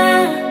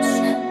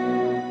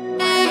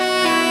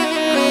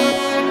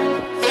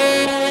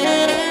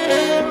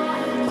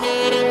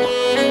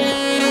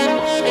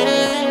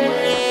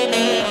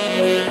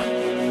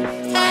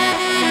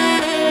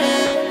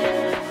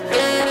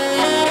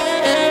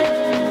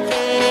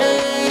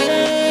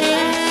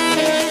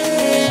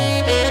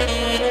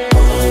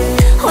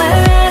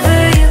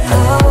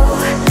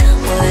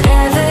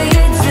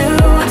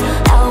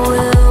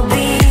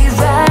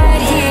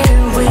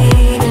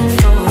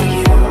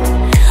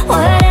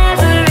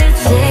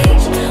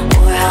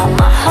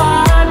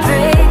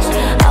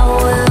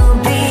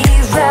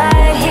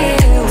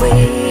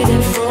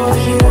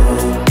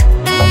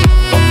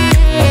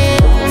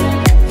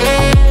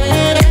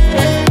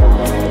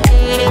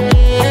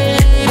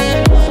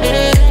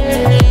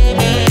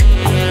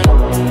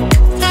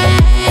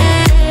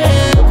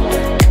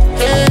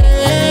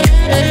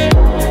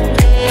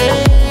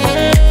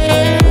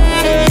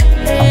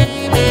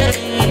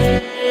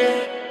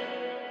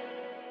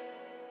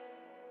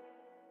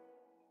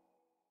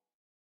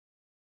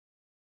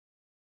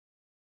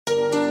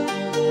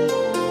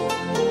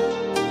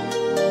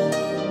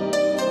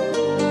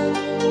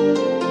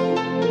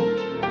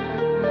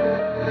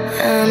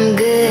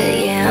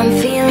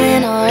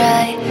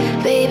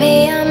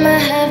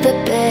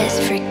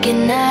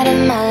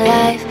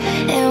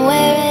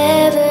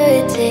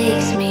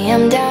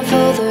 I'm down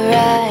for the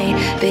ride.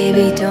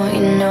 Baby, don't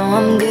you know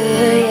I'm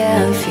good?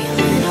 Yeah, I'm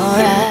feeling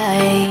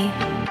alright.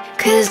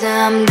 'Cause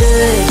I'm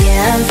good,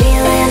 yeah, I'm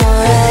feeling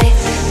alright.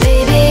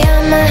 Baby,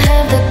 I'ma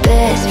have the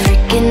best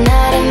freaking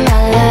night of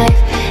my life.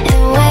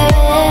 And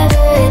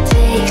wherever it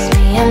takes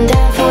me, I'm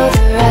down for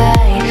the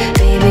ride.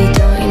 Baby,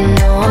 don't you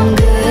know I'm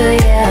good?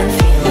 Yeah, I'm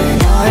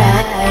feeling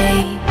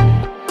alright.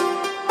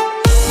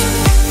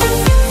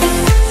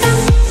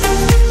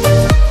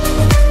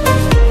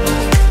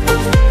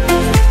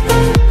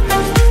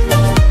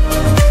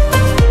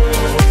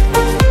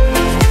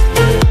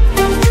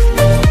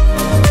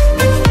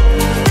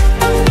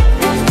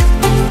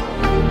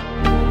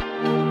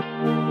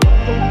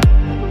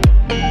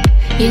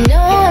 You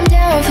know I'm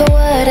down for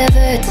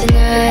whatever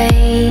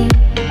tonight.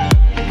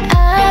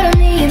 I don't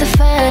need the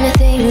finer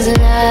things in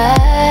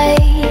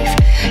life.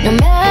 No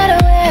matter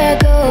where I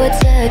go,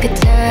 it's a good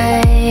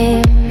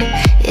time.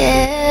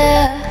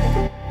 Yeah.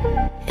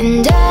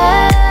 And I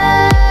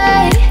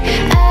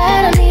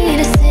don't need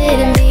to sit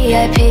in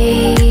VIP.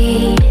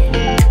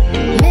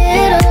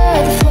 Middle of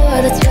the floor,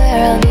 that's where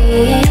I'll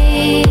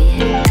be.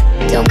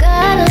 Don't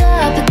got a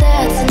lot, but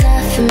that's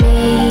enough for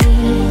me.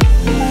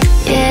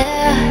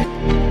 Yeah.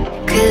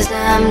 'Cause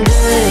I'm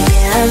good,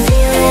 yeah, I'm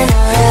feeling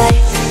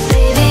alright.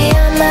 Baby,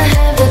 I'ma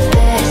have the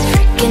best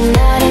freaking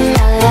night of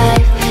my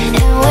life.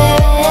 And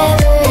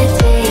wherever it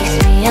takes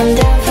me, I'm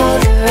down for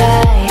the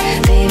ride.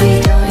 Baby,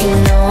 don't you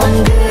know I'm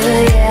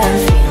good? Yeah, I'm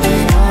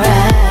feeling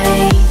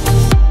alright.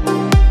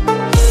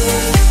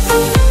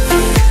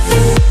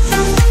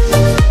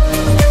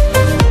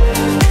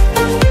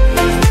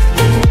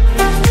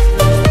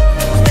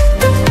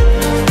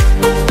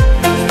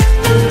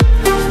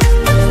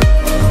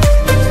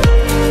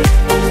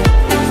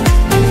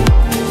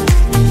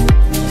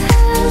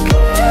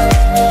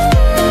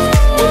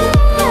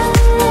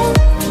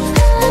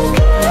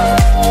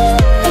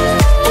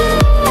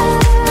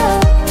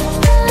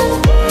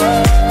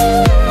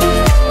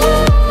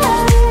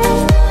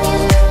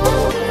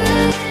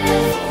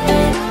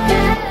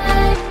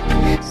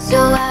 So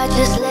I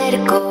just let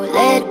it go,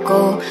 let it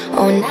go.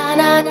 Oh na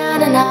na na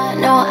na na,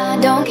 no I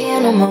don't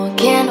care no more,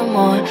 care no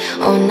more.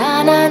 Oh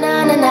na na na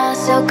na na,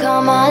 so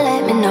come on,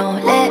 let me know,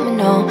 let me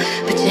know.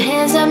 Put your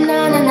hands up, na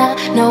na na.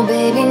 No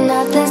baby,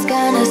 nothing's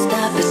gonna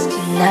stop us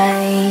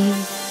tonight.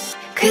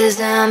 'Cause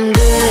I'm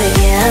good,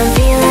 yeah, I'm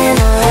feeling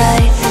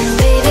alright.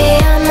 Baby,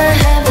 I'ma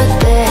have the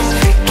best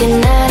freaking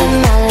night of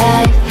my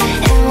life.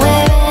 And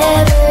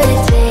wherever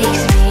it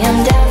takes me, I'm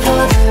down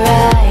for the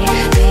ride.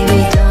 Baby,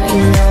 don't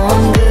you know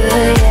I'm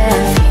good? Yeah,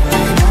 I'm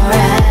feeling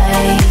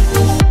alright.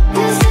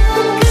 'Cause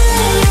I'm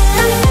good,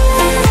 yeah,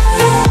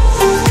 I'm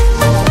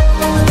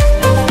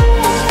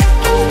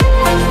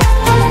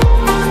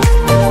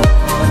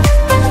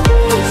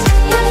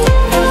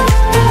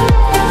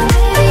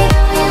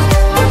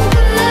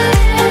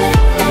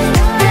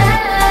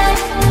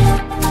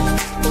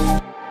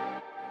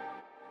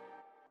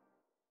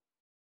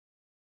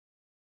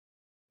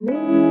Maybe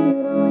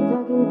you don't like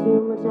talking too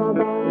much about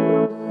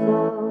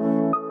yourself,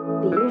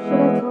 but you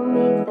should have told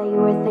me that you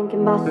were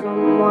thinking about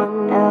someone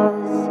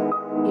else.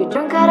 You're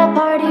drunk at a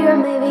party, or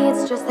maybe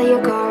it's just that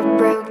your car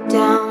broke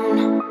down.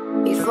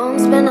 Your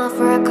phone's been off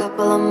for a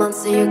couple of months,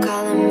 so you're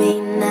calling me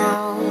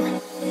now.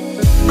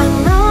 I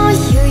know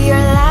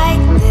you're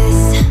like this.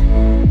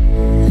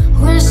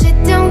 When shit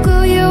don't go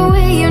your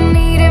way, you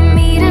needed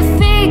me to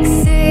fix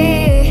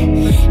it.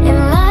 And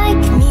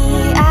like me,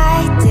 I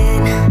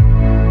did.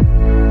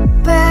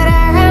 But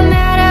I ran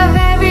out of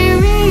every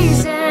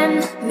reason.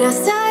 Now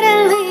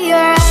suddenly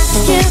you're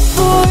asking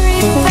for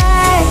it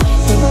back.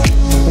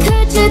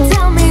 Could you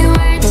tell me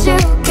where'd you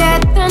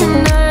get the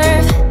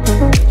nerve?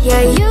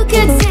 Yeah, you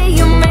could say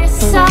you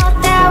miss all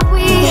that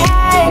we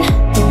had,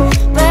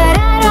 but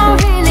I don't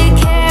really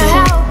care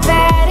how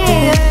bad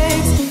it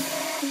hurts.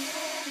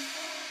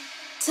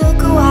 Took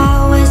a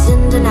while, was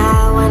in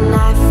denial when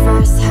I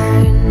first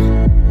heard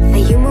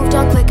that you moved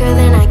on quicker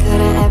than I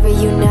could've ever,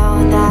 you know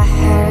that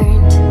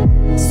hurt.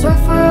 Swear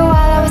for a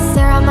while I would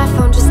stare at my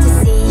phone just to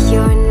see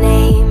your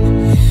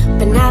name,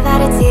 but now that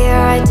it's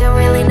here I don't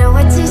really know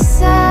what to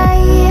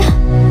say.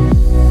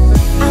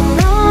 I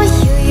know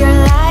you're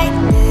like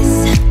this.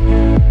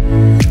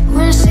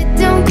 When shit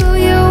don't go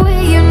your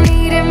way, you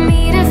needed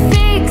me to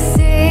fix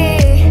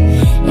it.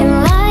 And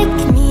like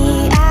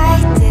me, I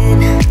did.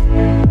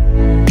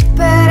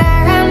 But I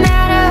ran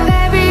out of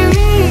every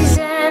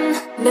reason.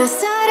 Now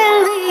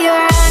suddenly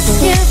you're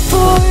asking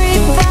for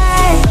it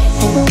back.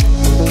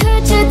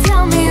 Could you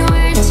tell me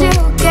where'd you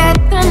get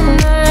the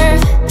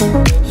nerve?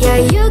 Yeah,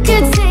 you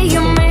could say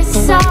you miss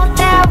all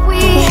that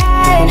we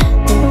had,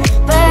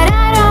 but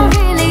I don't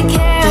really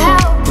care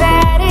how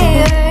bad it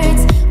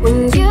hurts. When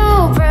you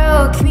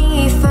broke me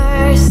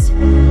first,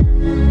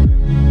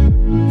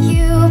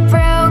 you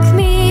broke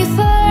me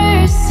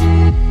first.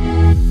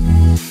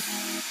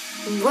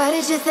 What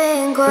did you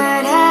think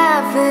would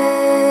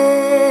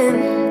happen?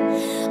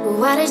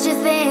 What did you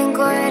think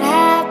would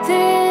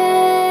happen?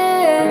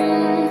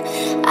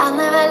 I'll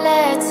never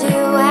let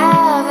you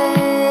have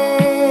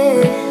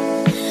it.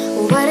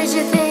 What did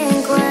you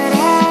think would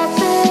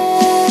happen?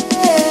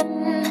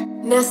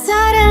 Now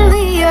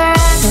suddenly you're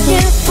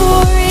asking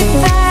for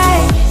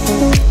advice.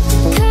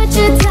 Could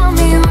you tell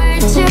me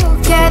where'd you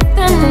get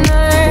the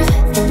nerve?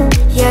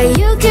 Yeah,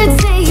 you could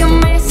say you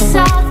miss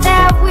all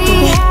that we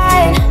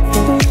had,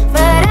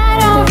 but I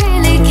don't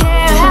really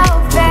care how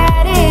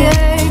bad it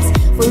hurts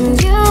when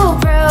you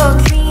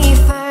broke me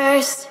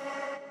first.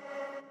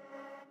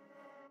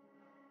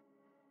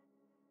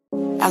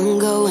 I'm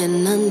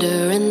going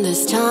under, and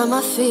this time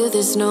I feel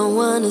there's no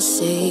one to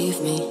save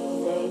me.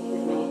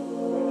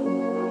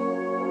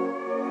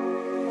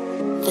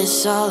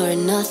 This all or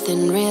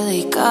nothing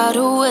really got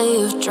a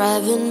way of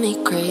driving me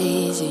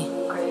crazy.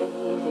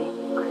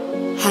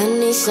 I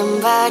need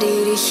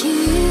somebody to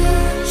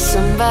hear,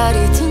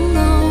 somebody to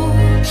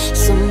know,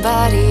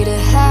 somebody to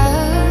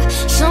have,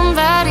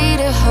 somebody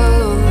to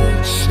hold.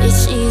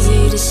 It's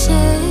easy to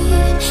say,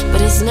 but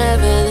it's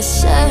never the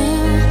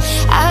same.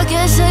 I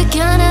guess I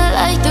kinda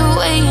like the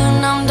way you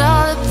numbed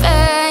all the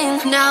pain.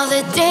 Now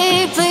the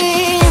day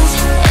bleeds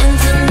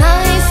into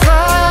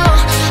nightfall,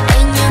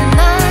 and you're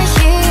not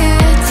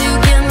here to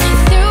get me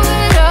through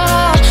it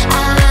all.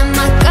 I let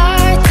my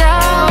guard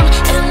down,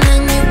 and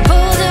then you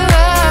pulled the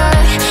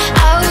rug.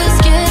 I was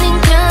getting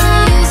kinda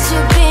used to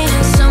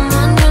being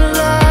someone you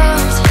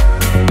loved.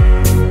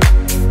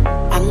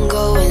 I'm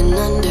going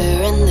under,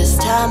 and this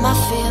time I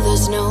feel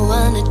there's no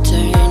one to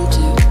turn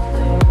to.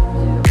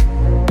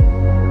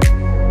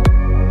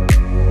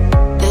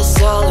 This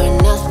all or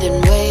nothing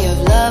way of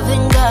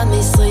loving got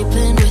me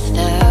sleeping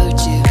without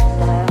you.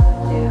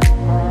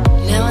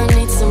 Now I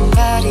need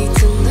somebody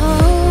to know,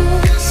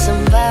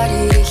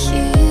 somebody to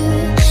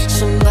hear,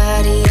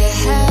 somebody to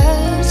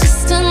have,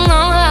 just to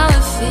know how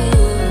it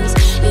feels.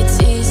 It's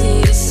easy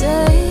to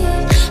say,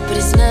 but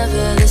it's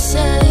never the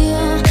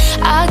same.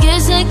 I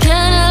guess I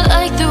kinda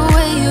like the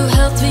way you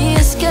helped me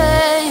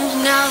escape.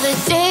 Now the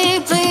day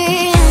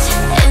bleeds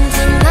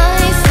into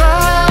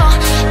nightfall,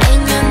 and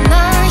you're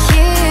not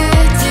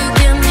here to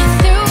get me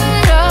through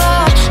it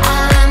all. I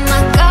let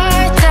my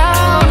guard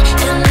down,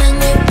 and then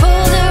you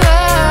pulled the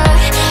rug.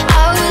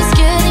 I was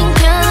getting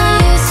kinda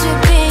used to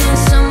being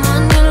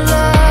someone you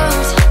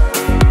loved.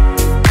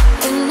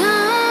 And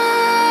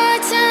I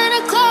tend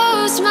to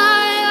close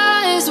my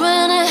eyes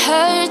when it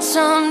hurts.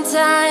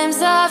 Sometimes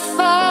I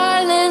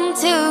fall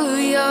into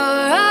your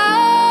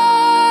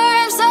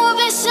arms. I'll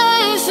be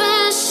safe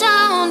and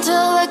sound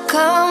till I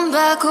come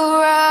back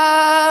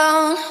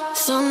around.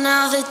 So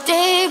now the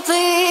day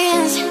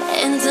bleeds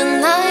into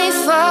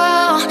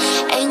nightfall,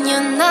 and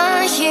you're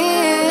not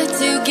here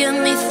to get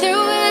me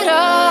through it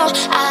all.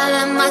 I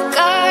let my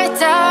guard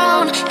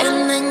down, and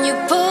then you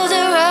pulled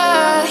the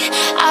rug.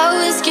 I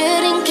was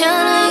getting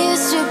kinda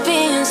used to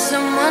being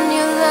someone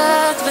you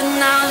loved, but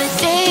now the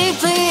day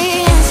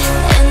bleeds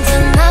into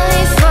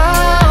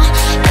nightfall,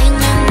 and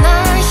you're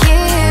not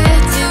here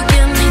to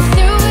get me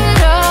through it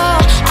all.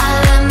 I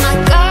let my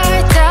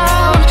guard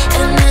down,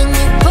 and then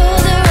you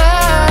pulled the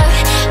rug.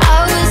 I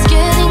was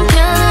getting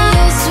kinda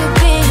used to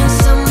being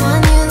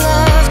someone you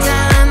loved.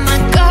 I let my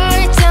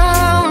guard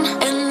down,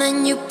 and then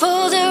you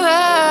pulled the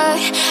rug.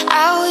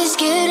 I was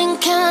getting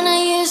kinda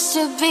used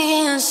to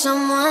being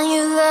someone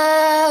you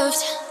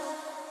loved.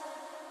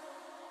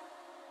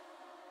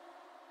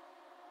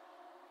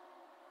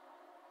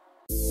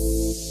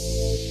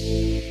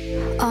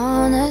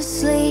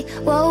 Honestly,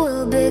 what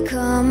will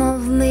become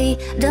of me?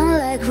 Don't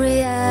like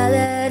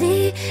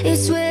reality,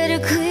 it's way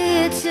too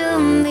clear to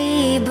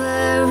me.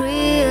 But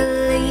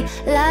really,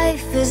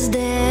 life is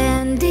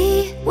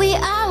dandy. We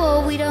are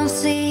what we don't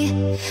see,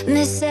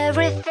 miss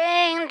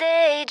everything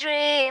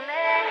daydreaming.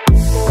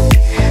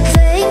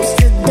 Flames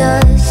to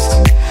dust,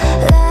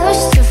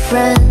 lovers to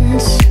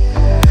friends.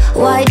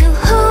 Why do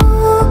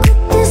hope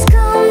could this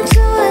come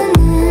to an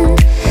end?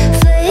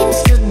 Flames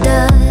to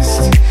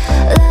dust,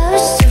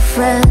 lovers to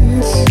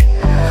friends.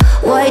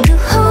 Why do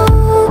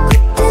hope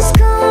could this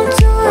come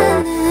to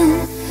an end?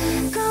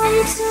 Come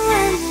to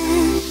an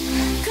end,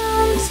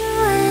 come to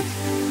an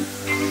end.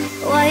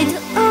 Why do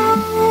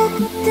hope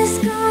could this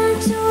come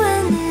to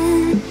an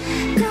end?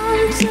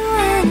 Come to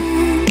an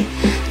end,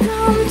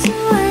 come to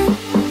an end.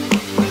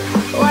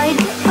 Why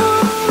do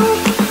hope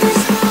could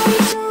this come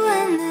to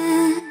an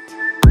end?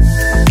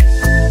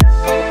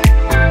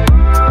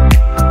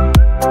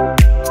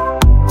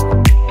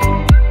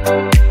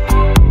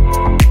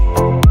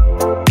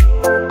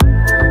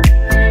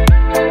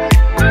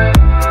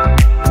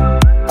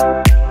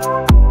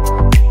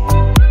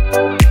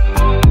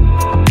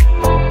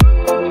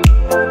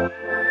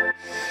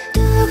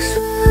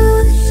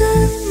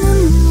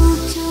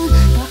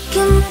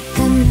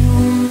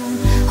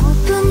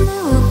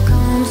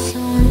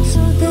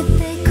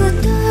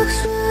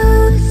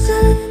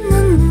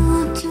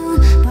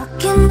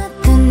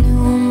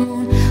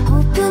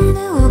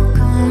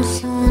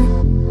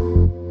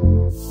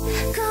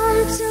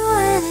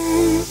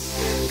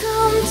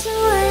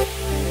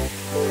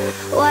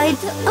 Why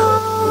do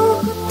all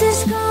could this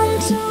come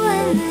to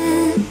an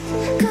end?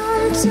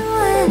 Come to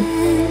an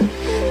end,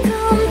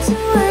 come to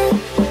an end.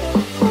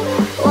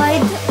 Why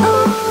do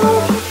all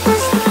could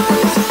this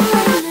come to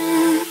an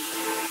end?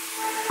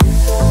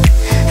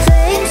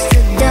 Flames to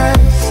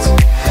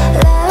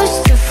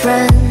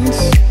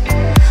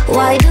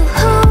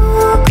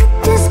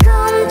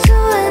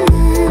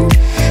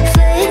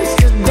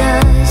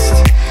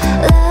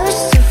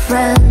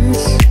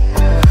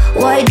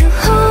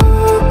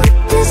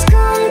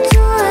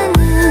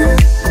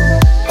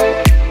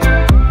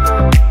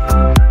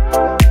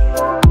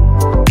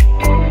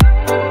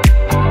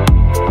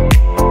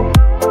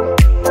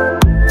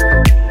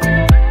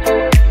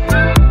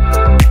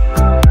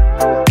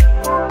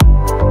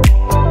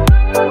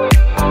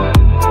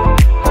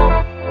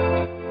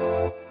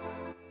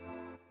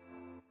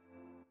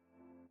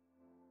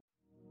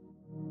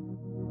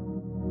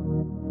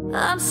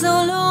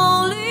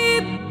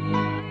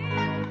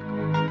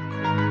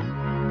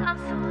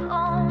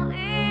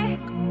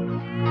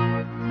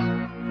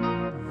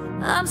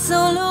I'm so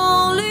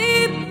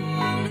lonely.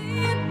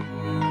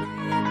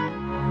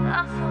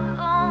 I'm so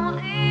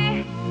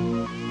lonely.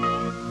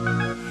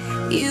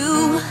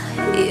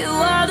 You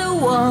are the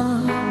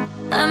one.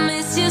 I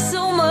miss you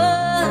so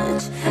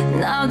much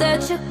now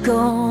that you're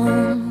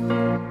gone.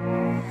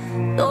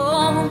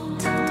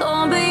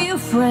 Don't be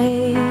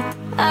afraid.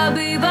 I'll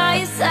be by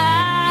your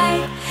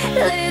side,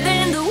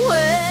 leading the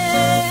way.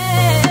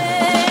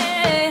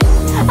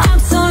 I'm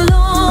so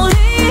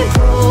lonely,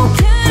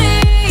 broken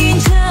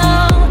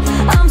angel.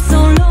 I'm so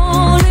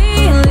lonely,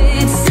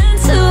 listen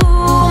to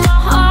my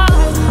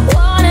heart.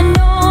 One and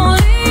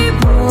only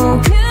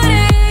broken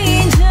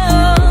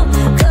angel.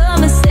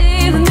 Come and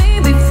save me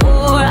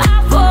before I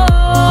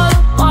fall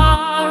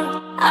apart.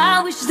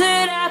 I wish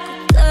that I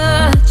could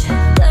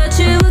touch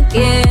you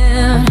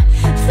again.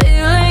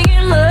 Feeling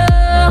in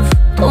love,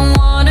 don't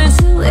want it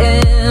to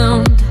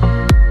end.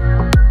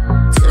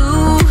 To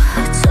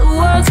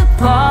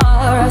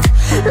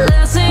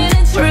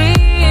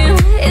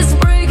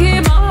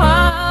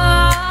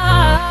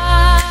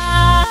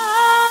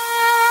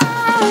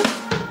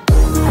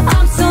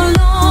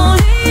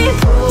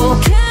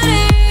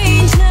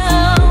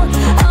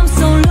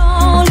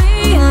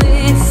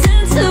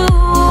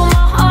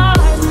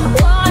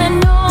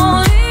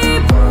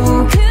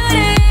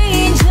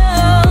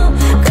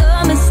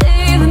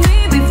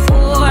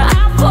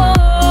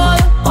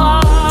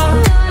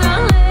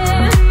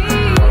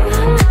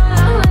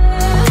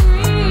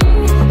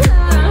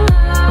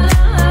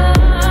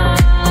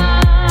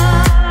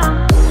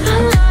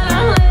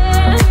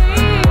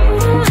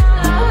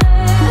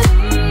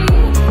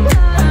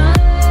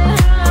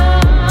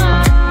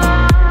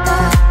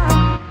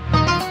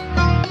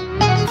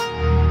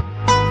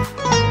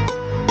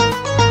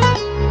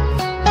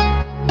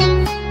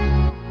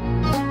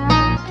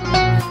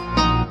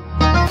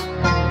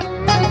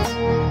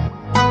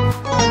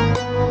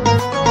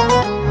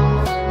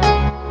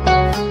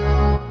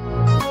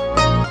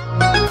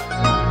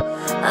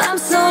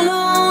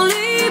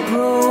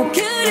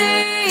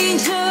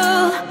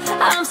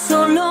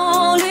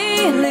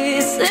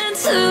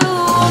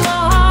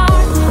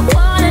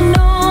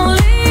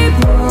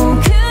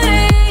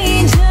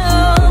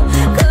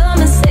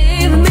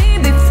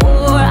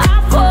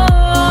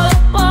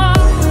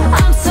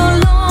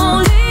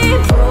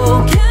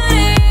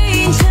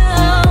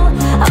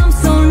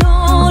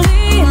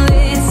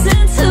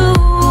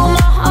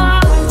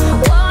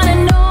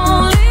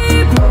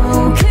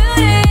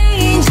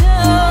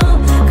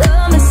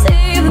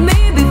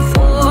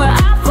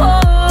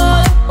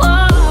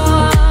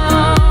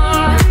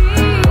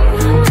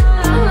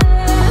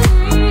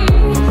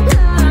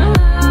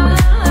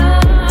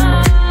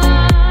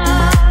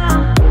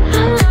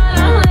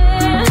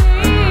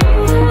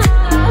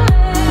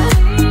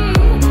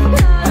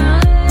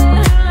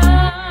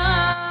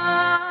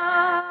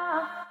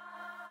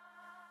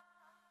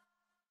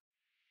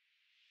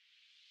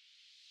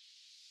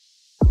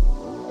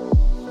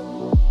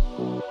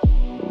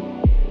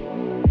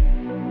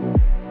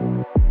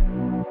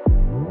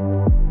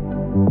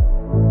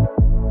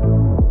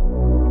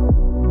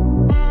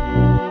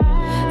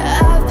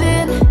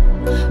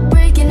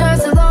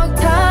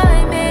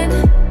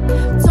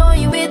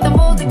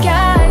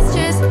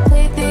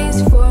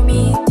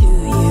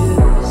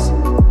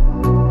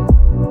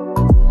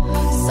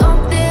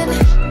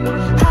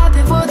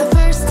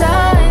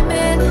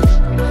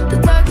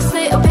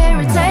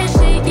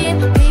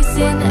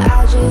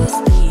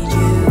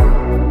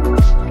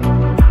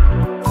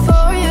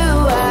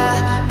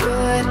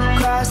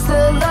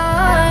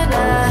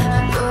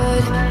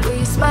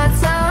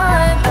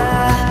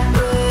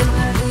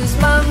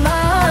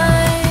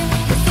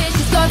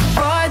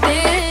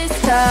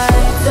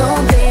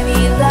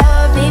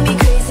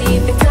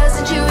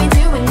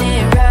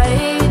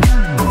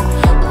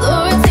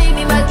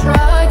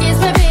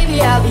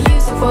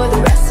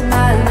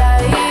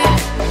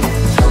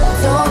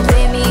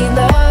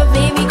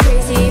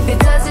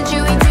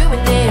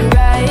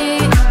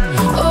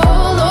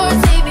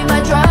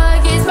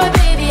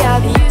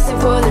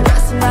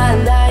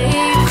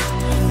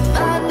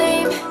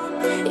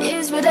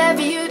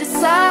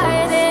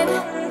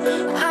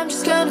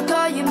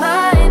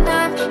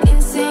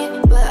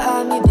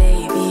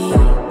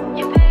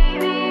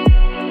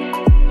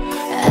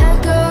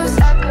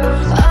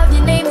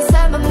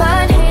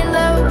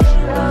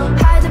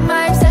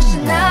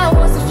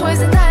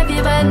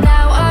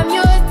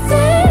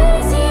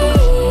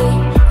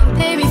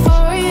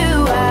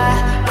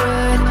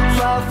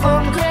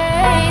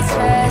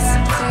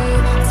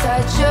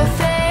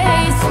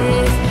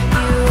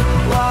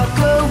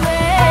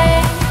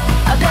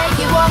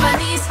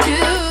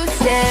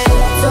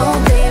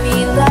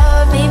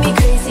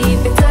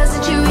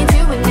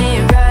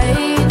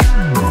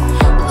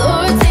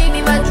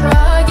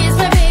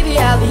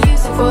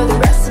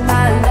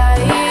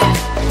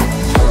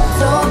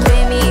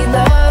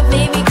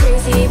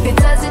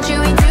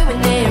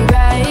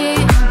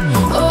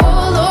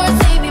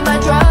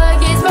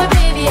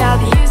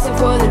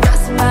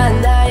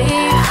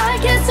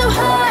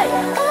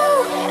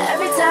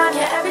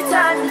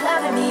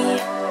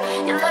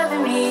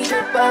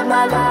up of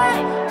my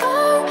life.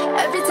 Oh,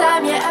 every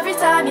time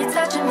you're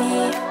touching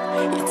me,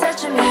 you're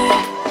touching me.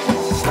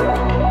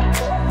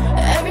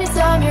 Every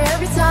time you're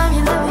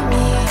loving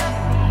me.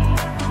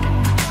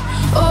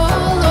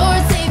 Oh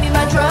Lord, save me,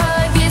 my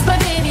drug is my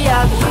baby.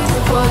 I'll be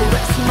using for the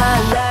rest of my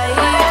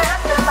life.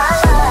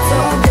 So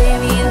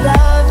baby,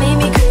 love made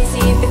me crazy.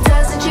 If it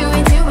doesn't, you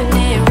ain't doing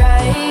it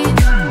right.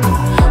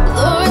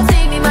 Lord,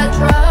 save me, my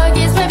drug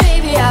is my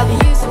baby. I'll be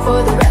using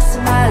for the rest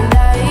of my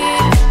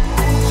life.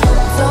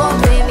 Don't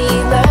blame me,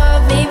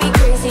 love made me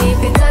crazy.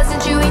 If it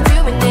doesn't, you ain't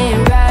doing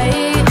it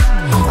right.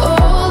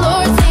 Oh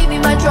Lord, save me,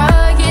 my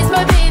drug is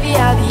my baby.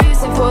 I'll be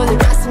using for the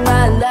rest of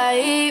my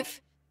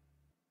life.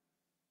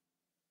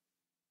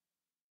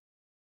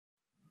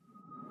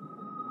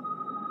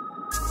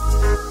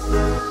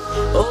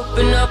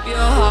 Open up your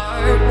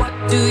heart, what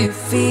do you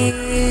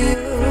feel?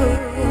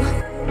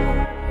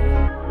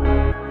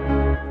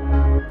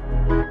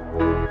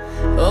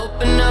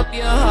 Open up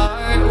your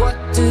heart,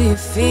 what do you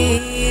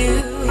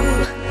feel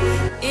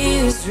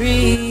is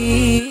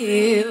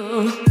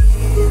real?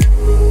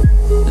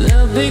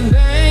 The Big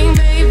Bang,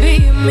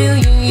 maybe a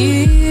million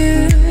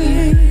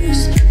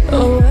years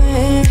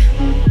away,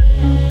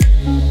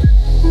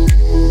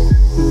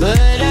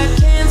 but I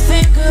can't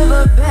think of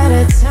a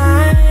better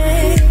time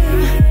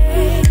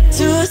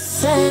to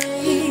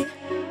say,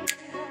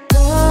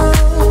 hold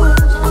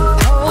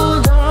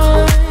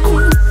on.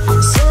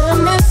 Instead of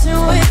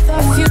messing with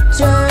our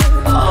future,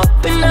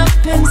 open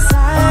up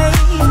inside.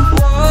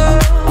 Whoa,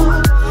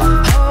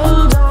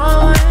 hold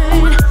on.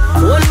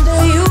 One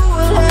day you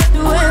will have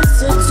to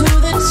answer to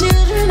the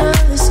children of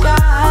the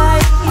sky.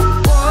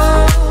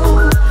 Whoa,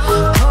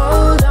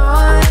 hold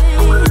on.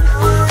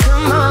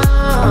 Come on.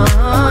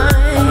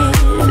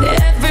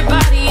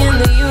 Everybody in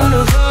the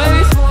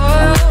universe.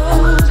 Whoa,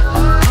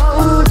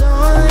 hold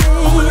on.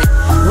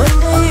 One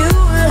day you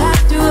will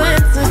have to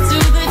answer to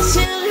the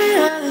children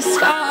of the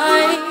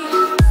sky.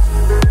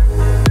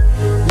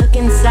 Look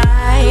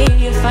inside,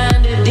 you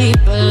find a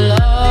deeper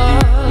love.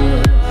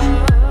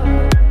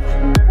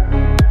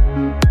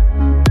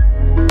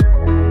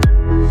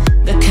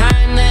 The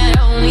kind that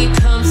only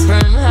comes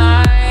from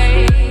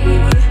high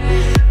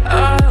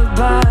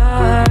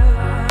above.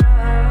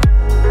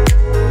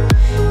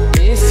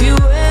 If you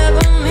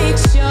ever meet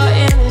your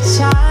inner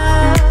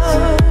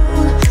child,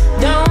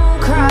 don't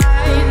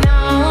cry,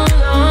 no,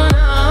 no,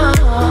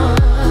 no.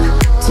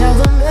 Tell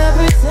them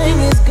everything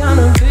is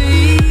gonna be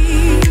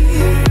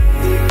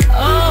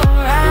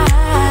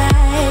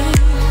alright.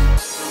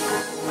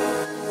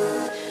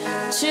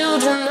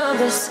 Children of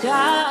the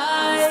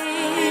sky,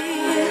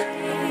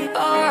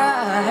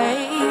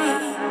 alright.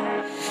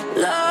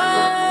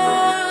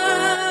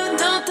 Love,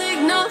 don't take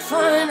no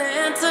for an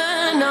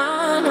answer,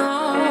 no, no.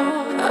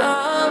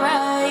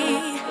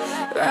 Alright,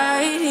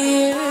 right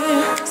here.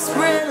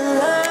 Spread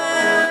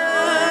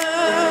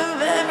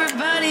love,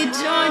 everybody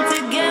join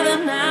together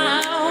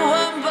now.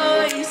 One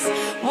voice,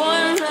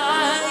 one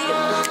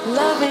life,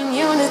 love and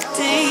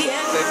unity.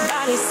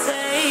 Everybody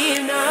say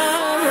no,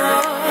 no.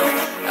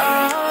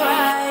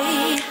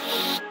 Alright.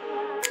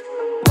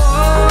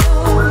 Whoa,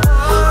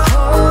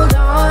 hold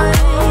on.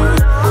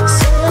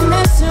 Instead of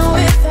messing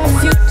with our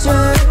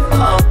future,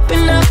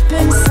 open up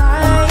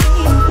inside.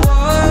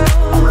 Whoa,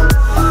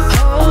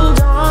 hold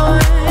on.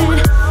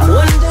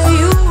 One day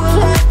you will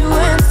have to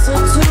answer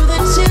to the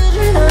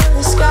children of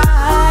the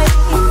sky.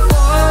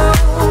 Whoa,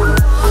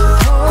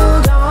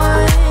 hold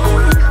on.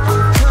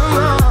 Come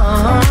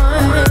on.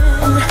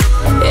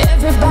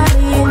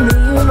 Everybody in the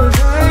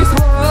universe.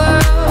 Whoa,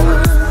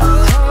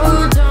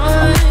 hold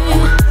on.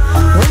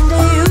 One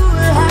day you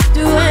will have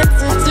to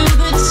answer to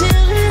the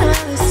children of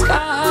the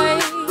sky.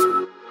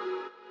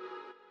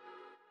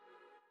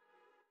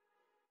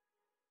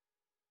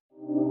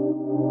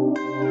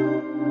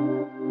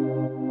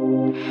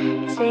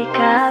 Take a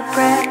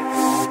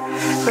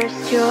breath,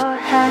 rest your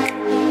head,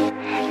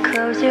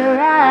 close your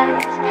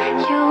eyes,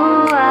 you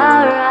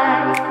are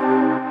right.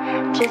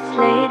 Just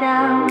lay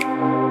down,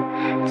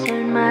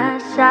 turn my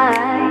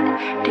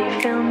side. Do you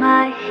feel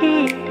my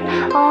heat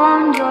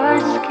on your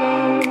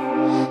skin?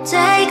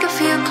 Take a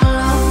few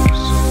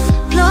close,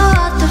 blow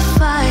out the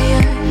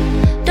fire.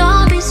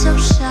 Don't be so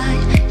shy,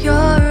 you're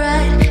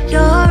right,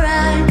 you're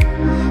right.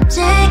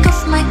 Take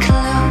off my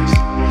clothes,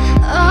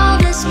 oh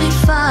bless me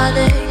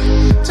Father.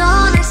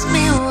 Don't ask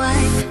me why,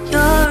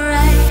 you're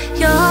right,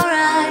 you're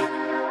right.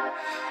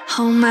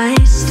 Hold my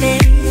stay,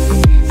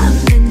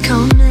 I've been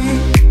coming.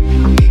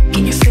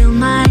 Can you feel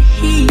my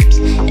heat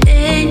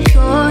in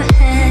your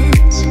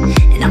hands?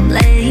 And I'm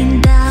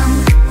laying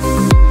down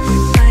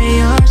by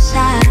your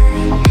side.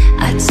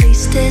 I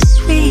taste the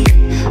sweet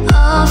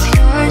of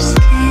your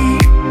skin.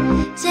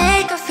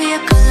 Take off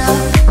your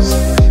clothes,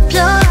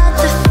 blow out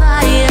the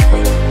fire.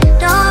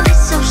 Don't be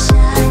so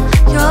shy,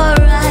 you're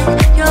right,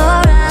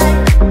 you're right.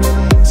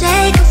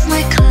 Take off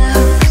my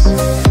clothes,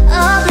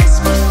 oh bless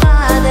me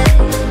Father.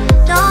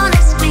 Don't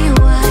ask me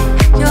why,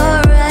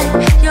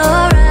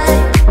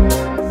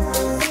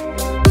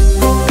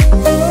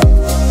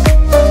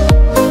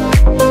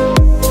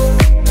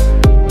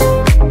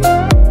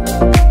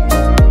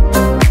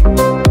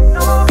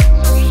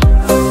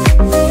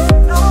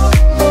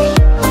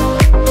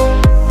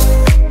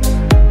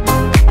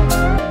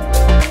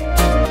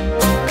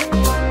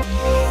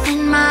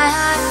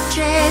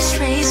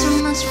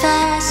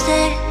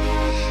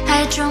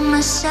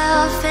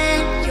 myself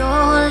in your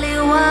holy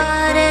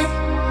water,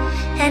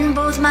 and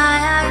both my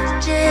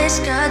eyes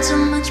just got so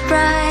much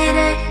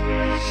brighter,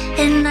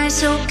 and I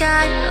so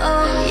got,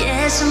 oh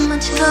yeah, so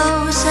much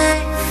closer.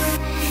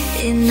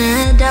 In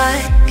the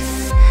dark,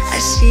 I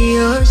see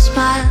your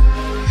smile.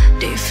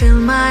 Do you feel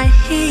my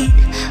heat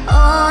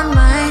on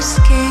my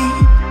skin?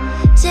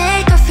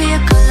 Take off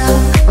your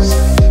clothes,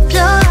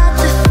 blow out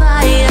the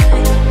fire.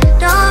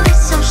 Don't be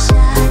so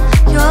shy,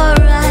 you're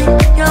right,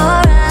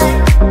 you're right.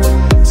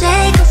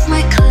 Take off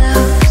my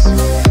clothes,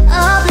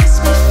 oh bless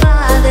me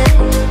Father.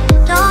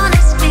 Don't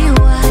ask me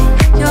why,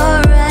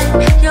 you're right,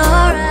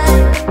 you're right.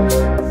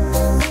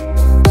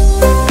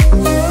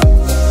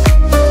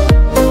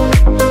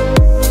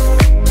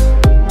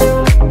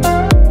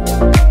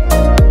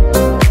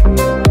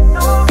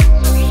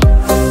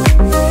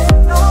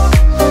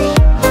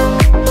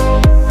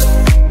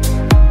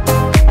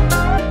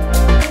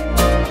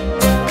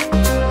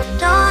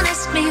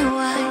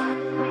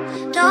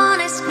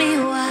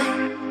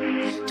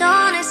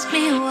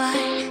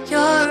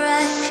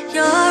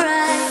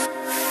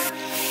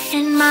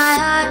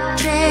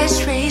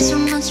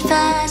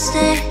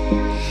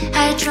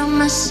 I drown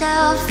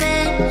myself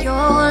in your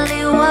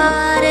holy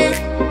water,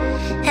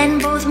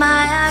 and both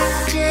my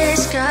eyes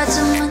just got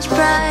so much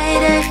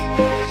brighter,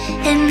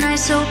 and I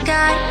so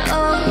got,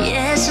 oh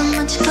yeah, so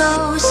much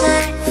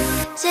closer.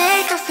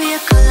 Take off your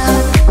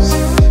clothes,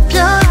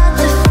 blow out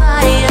the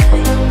fire.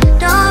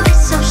 Don't be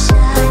so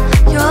shy,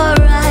 you're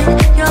right,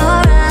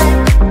 you're right.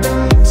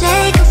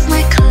 Take off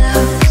my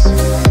clothes,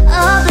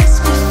 oh bless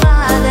me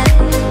Father.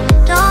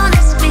 Don't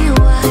ask me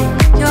why,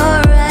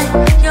 you're right,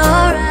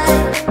 you're right.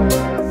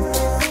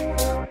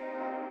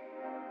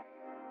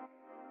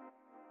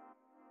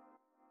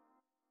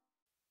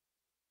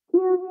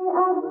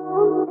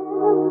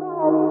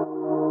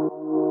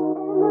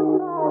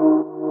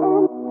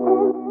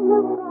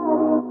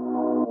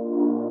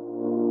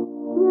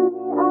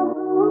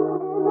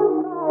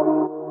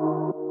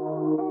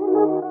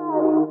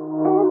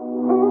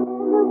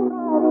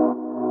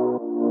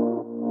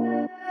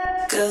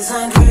 Cause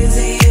I'm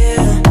crazy,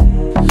 yeah.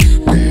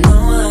 I know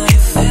how you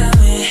feel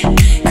me.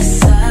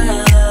 Cause I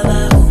love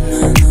that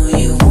woman. I know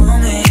you want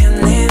me, you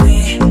need me.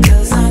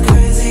 Cause I'm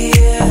crazy,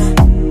 yeah.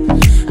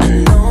 I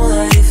know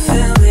how you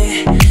feel me.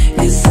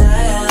 Cause I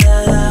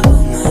love that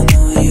woman. I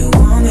know you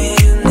want me,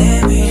 you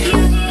need me.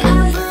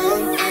 I'm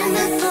boom in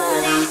the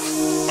party.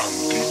 I'm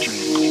DJ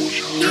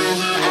Koja.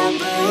 I'm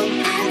boom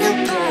in the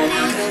party.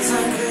 Cause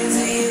I'm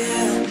crazy,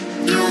 yeah.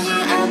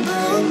 I'm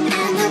boom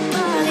in the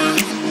party.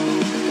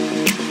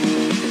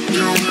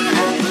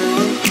 I'm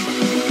boom.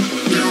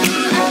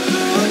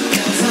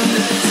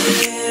 Cause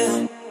I'm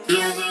crazy,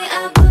 yeah.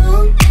 I'm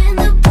boom in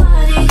the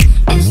party.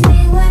 It's me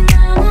when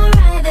I'm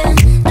arriving.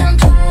 Don't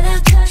try to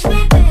touch me,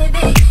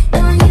 baby.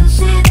 Don't you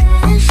see that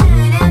I'm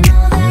shining?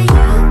 Know that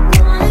you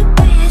want a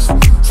piece.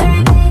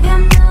 Sorry, baby,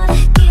 I'm not a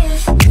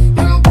gift.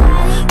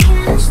 Nobody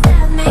can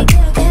stop me,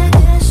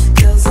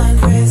 Cause I'm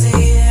crazy,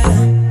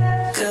 yeah.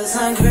 Cause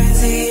I'm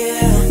crazy,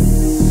 yeah.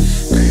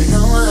 I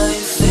know how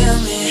you feel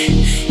me.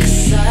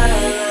 Cause I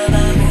love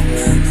that woman.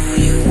 I know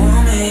you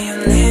want me, you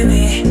need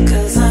me.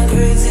 Cause I'm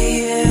crazy,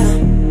 yeah.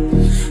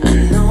 I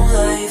know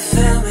how you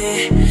feel me.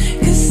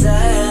 Cause I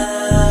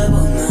love that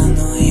woman. I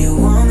know you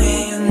want me,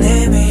 you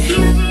need me.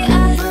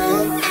 I'm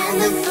boom in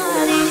the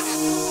party.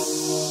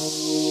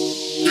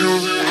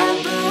 I'm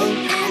boom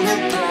in the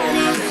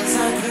party. Cause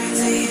I'm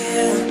crazy,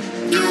 yeah.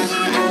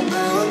 I'm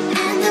boom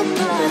in the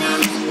party.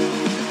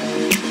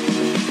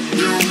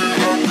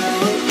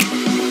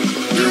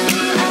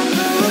 I'm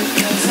boom.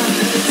 Cause I'm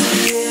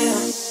crazy, yeah.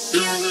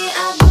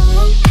 I'm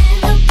boom in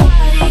the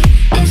party.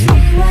 It's me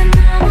when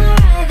I'm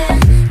arriving.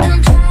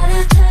 Don't try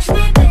to touch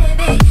me,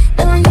 baby.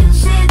 Don't you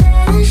see that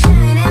I'm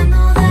shining?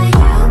 Know that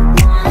you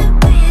want a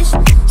piece.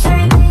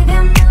 Sorry, baby,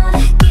 I'm not a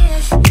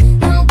gift.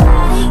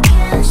 Nobody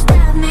can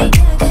stop me,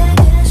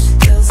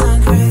 Cause I'm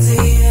crazy,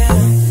 yeah.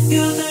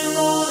 Yo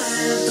tengo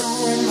esto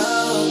un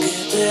que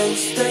te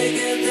gusta y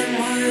que te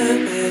mueve,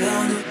 pero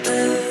no te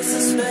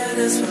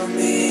desesperes, bro.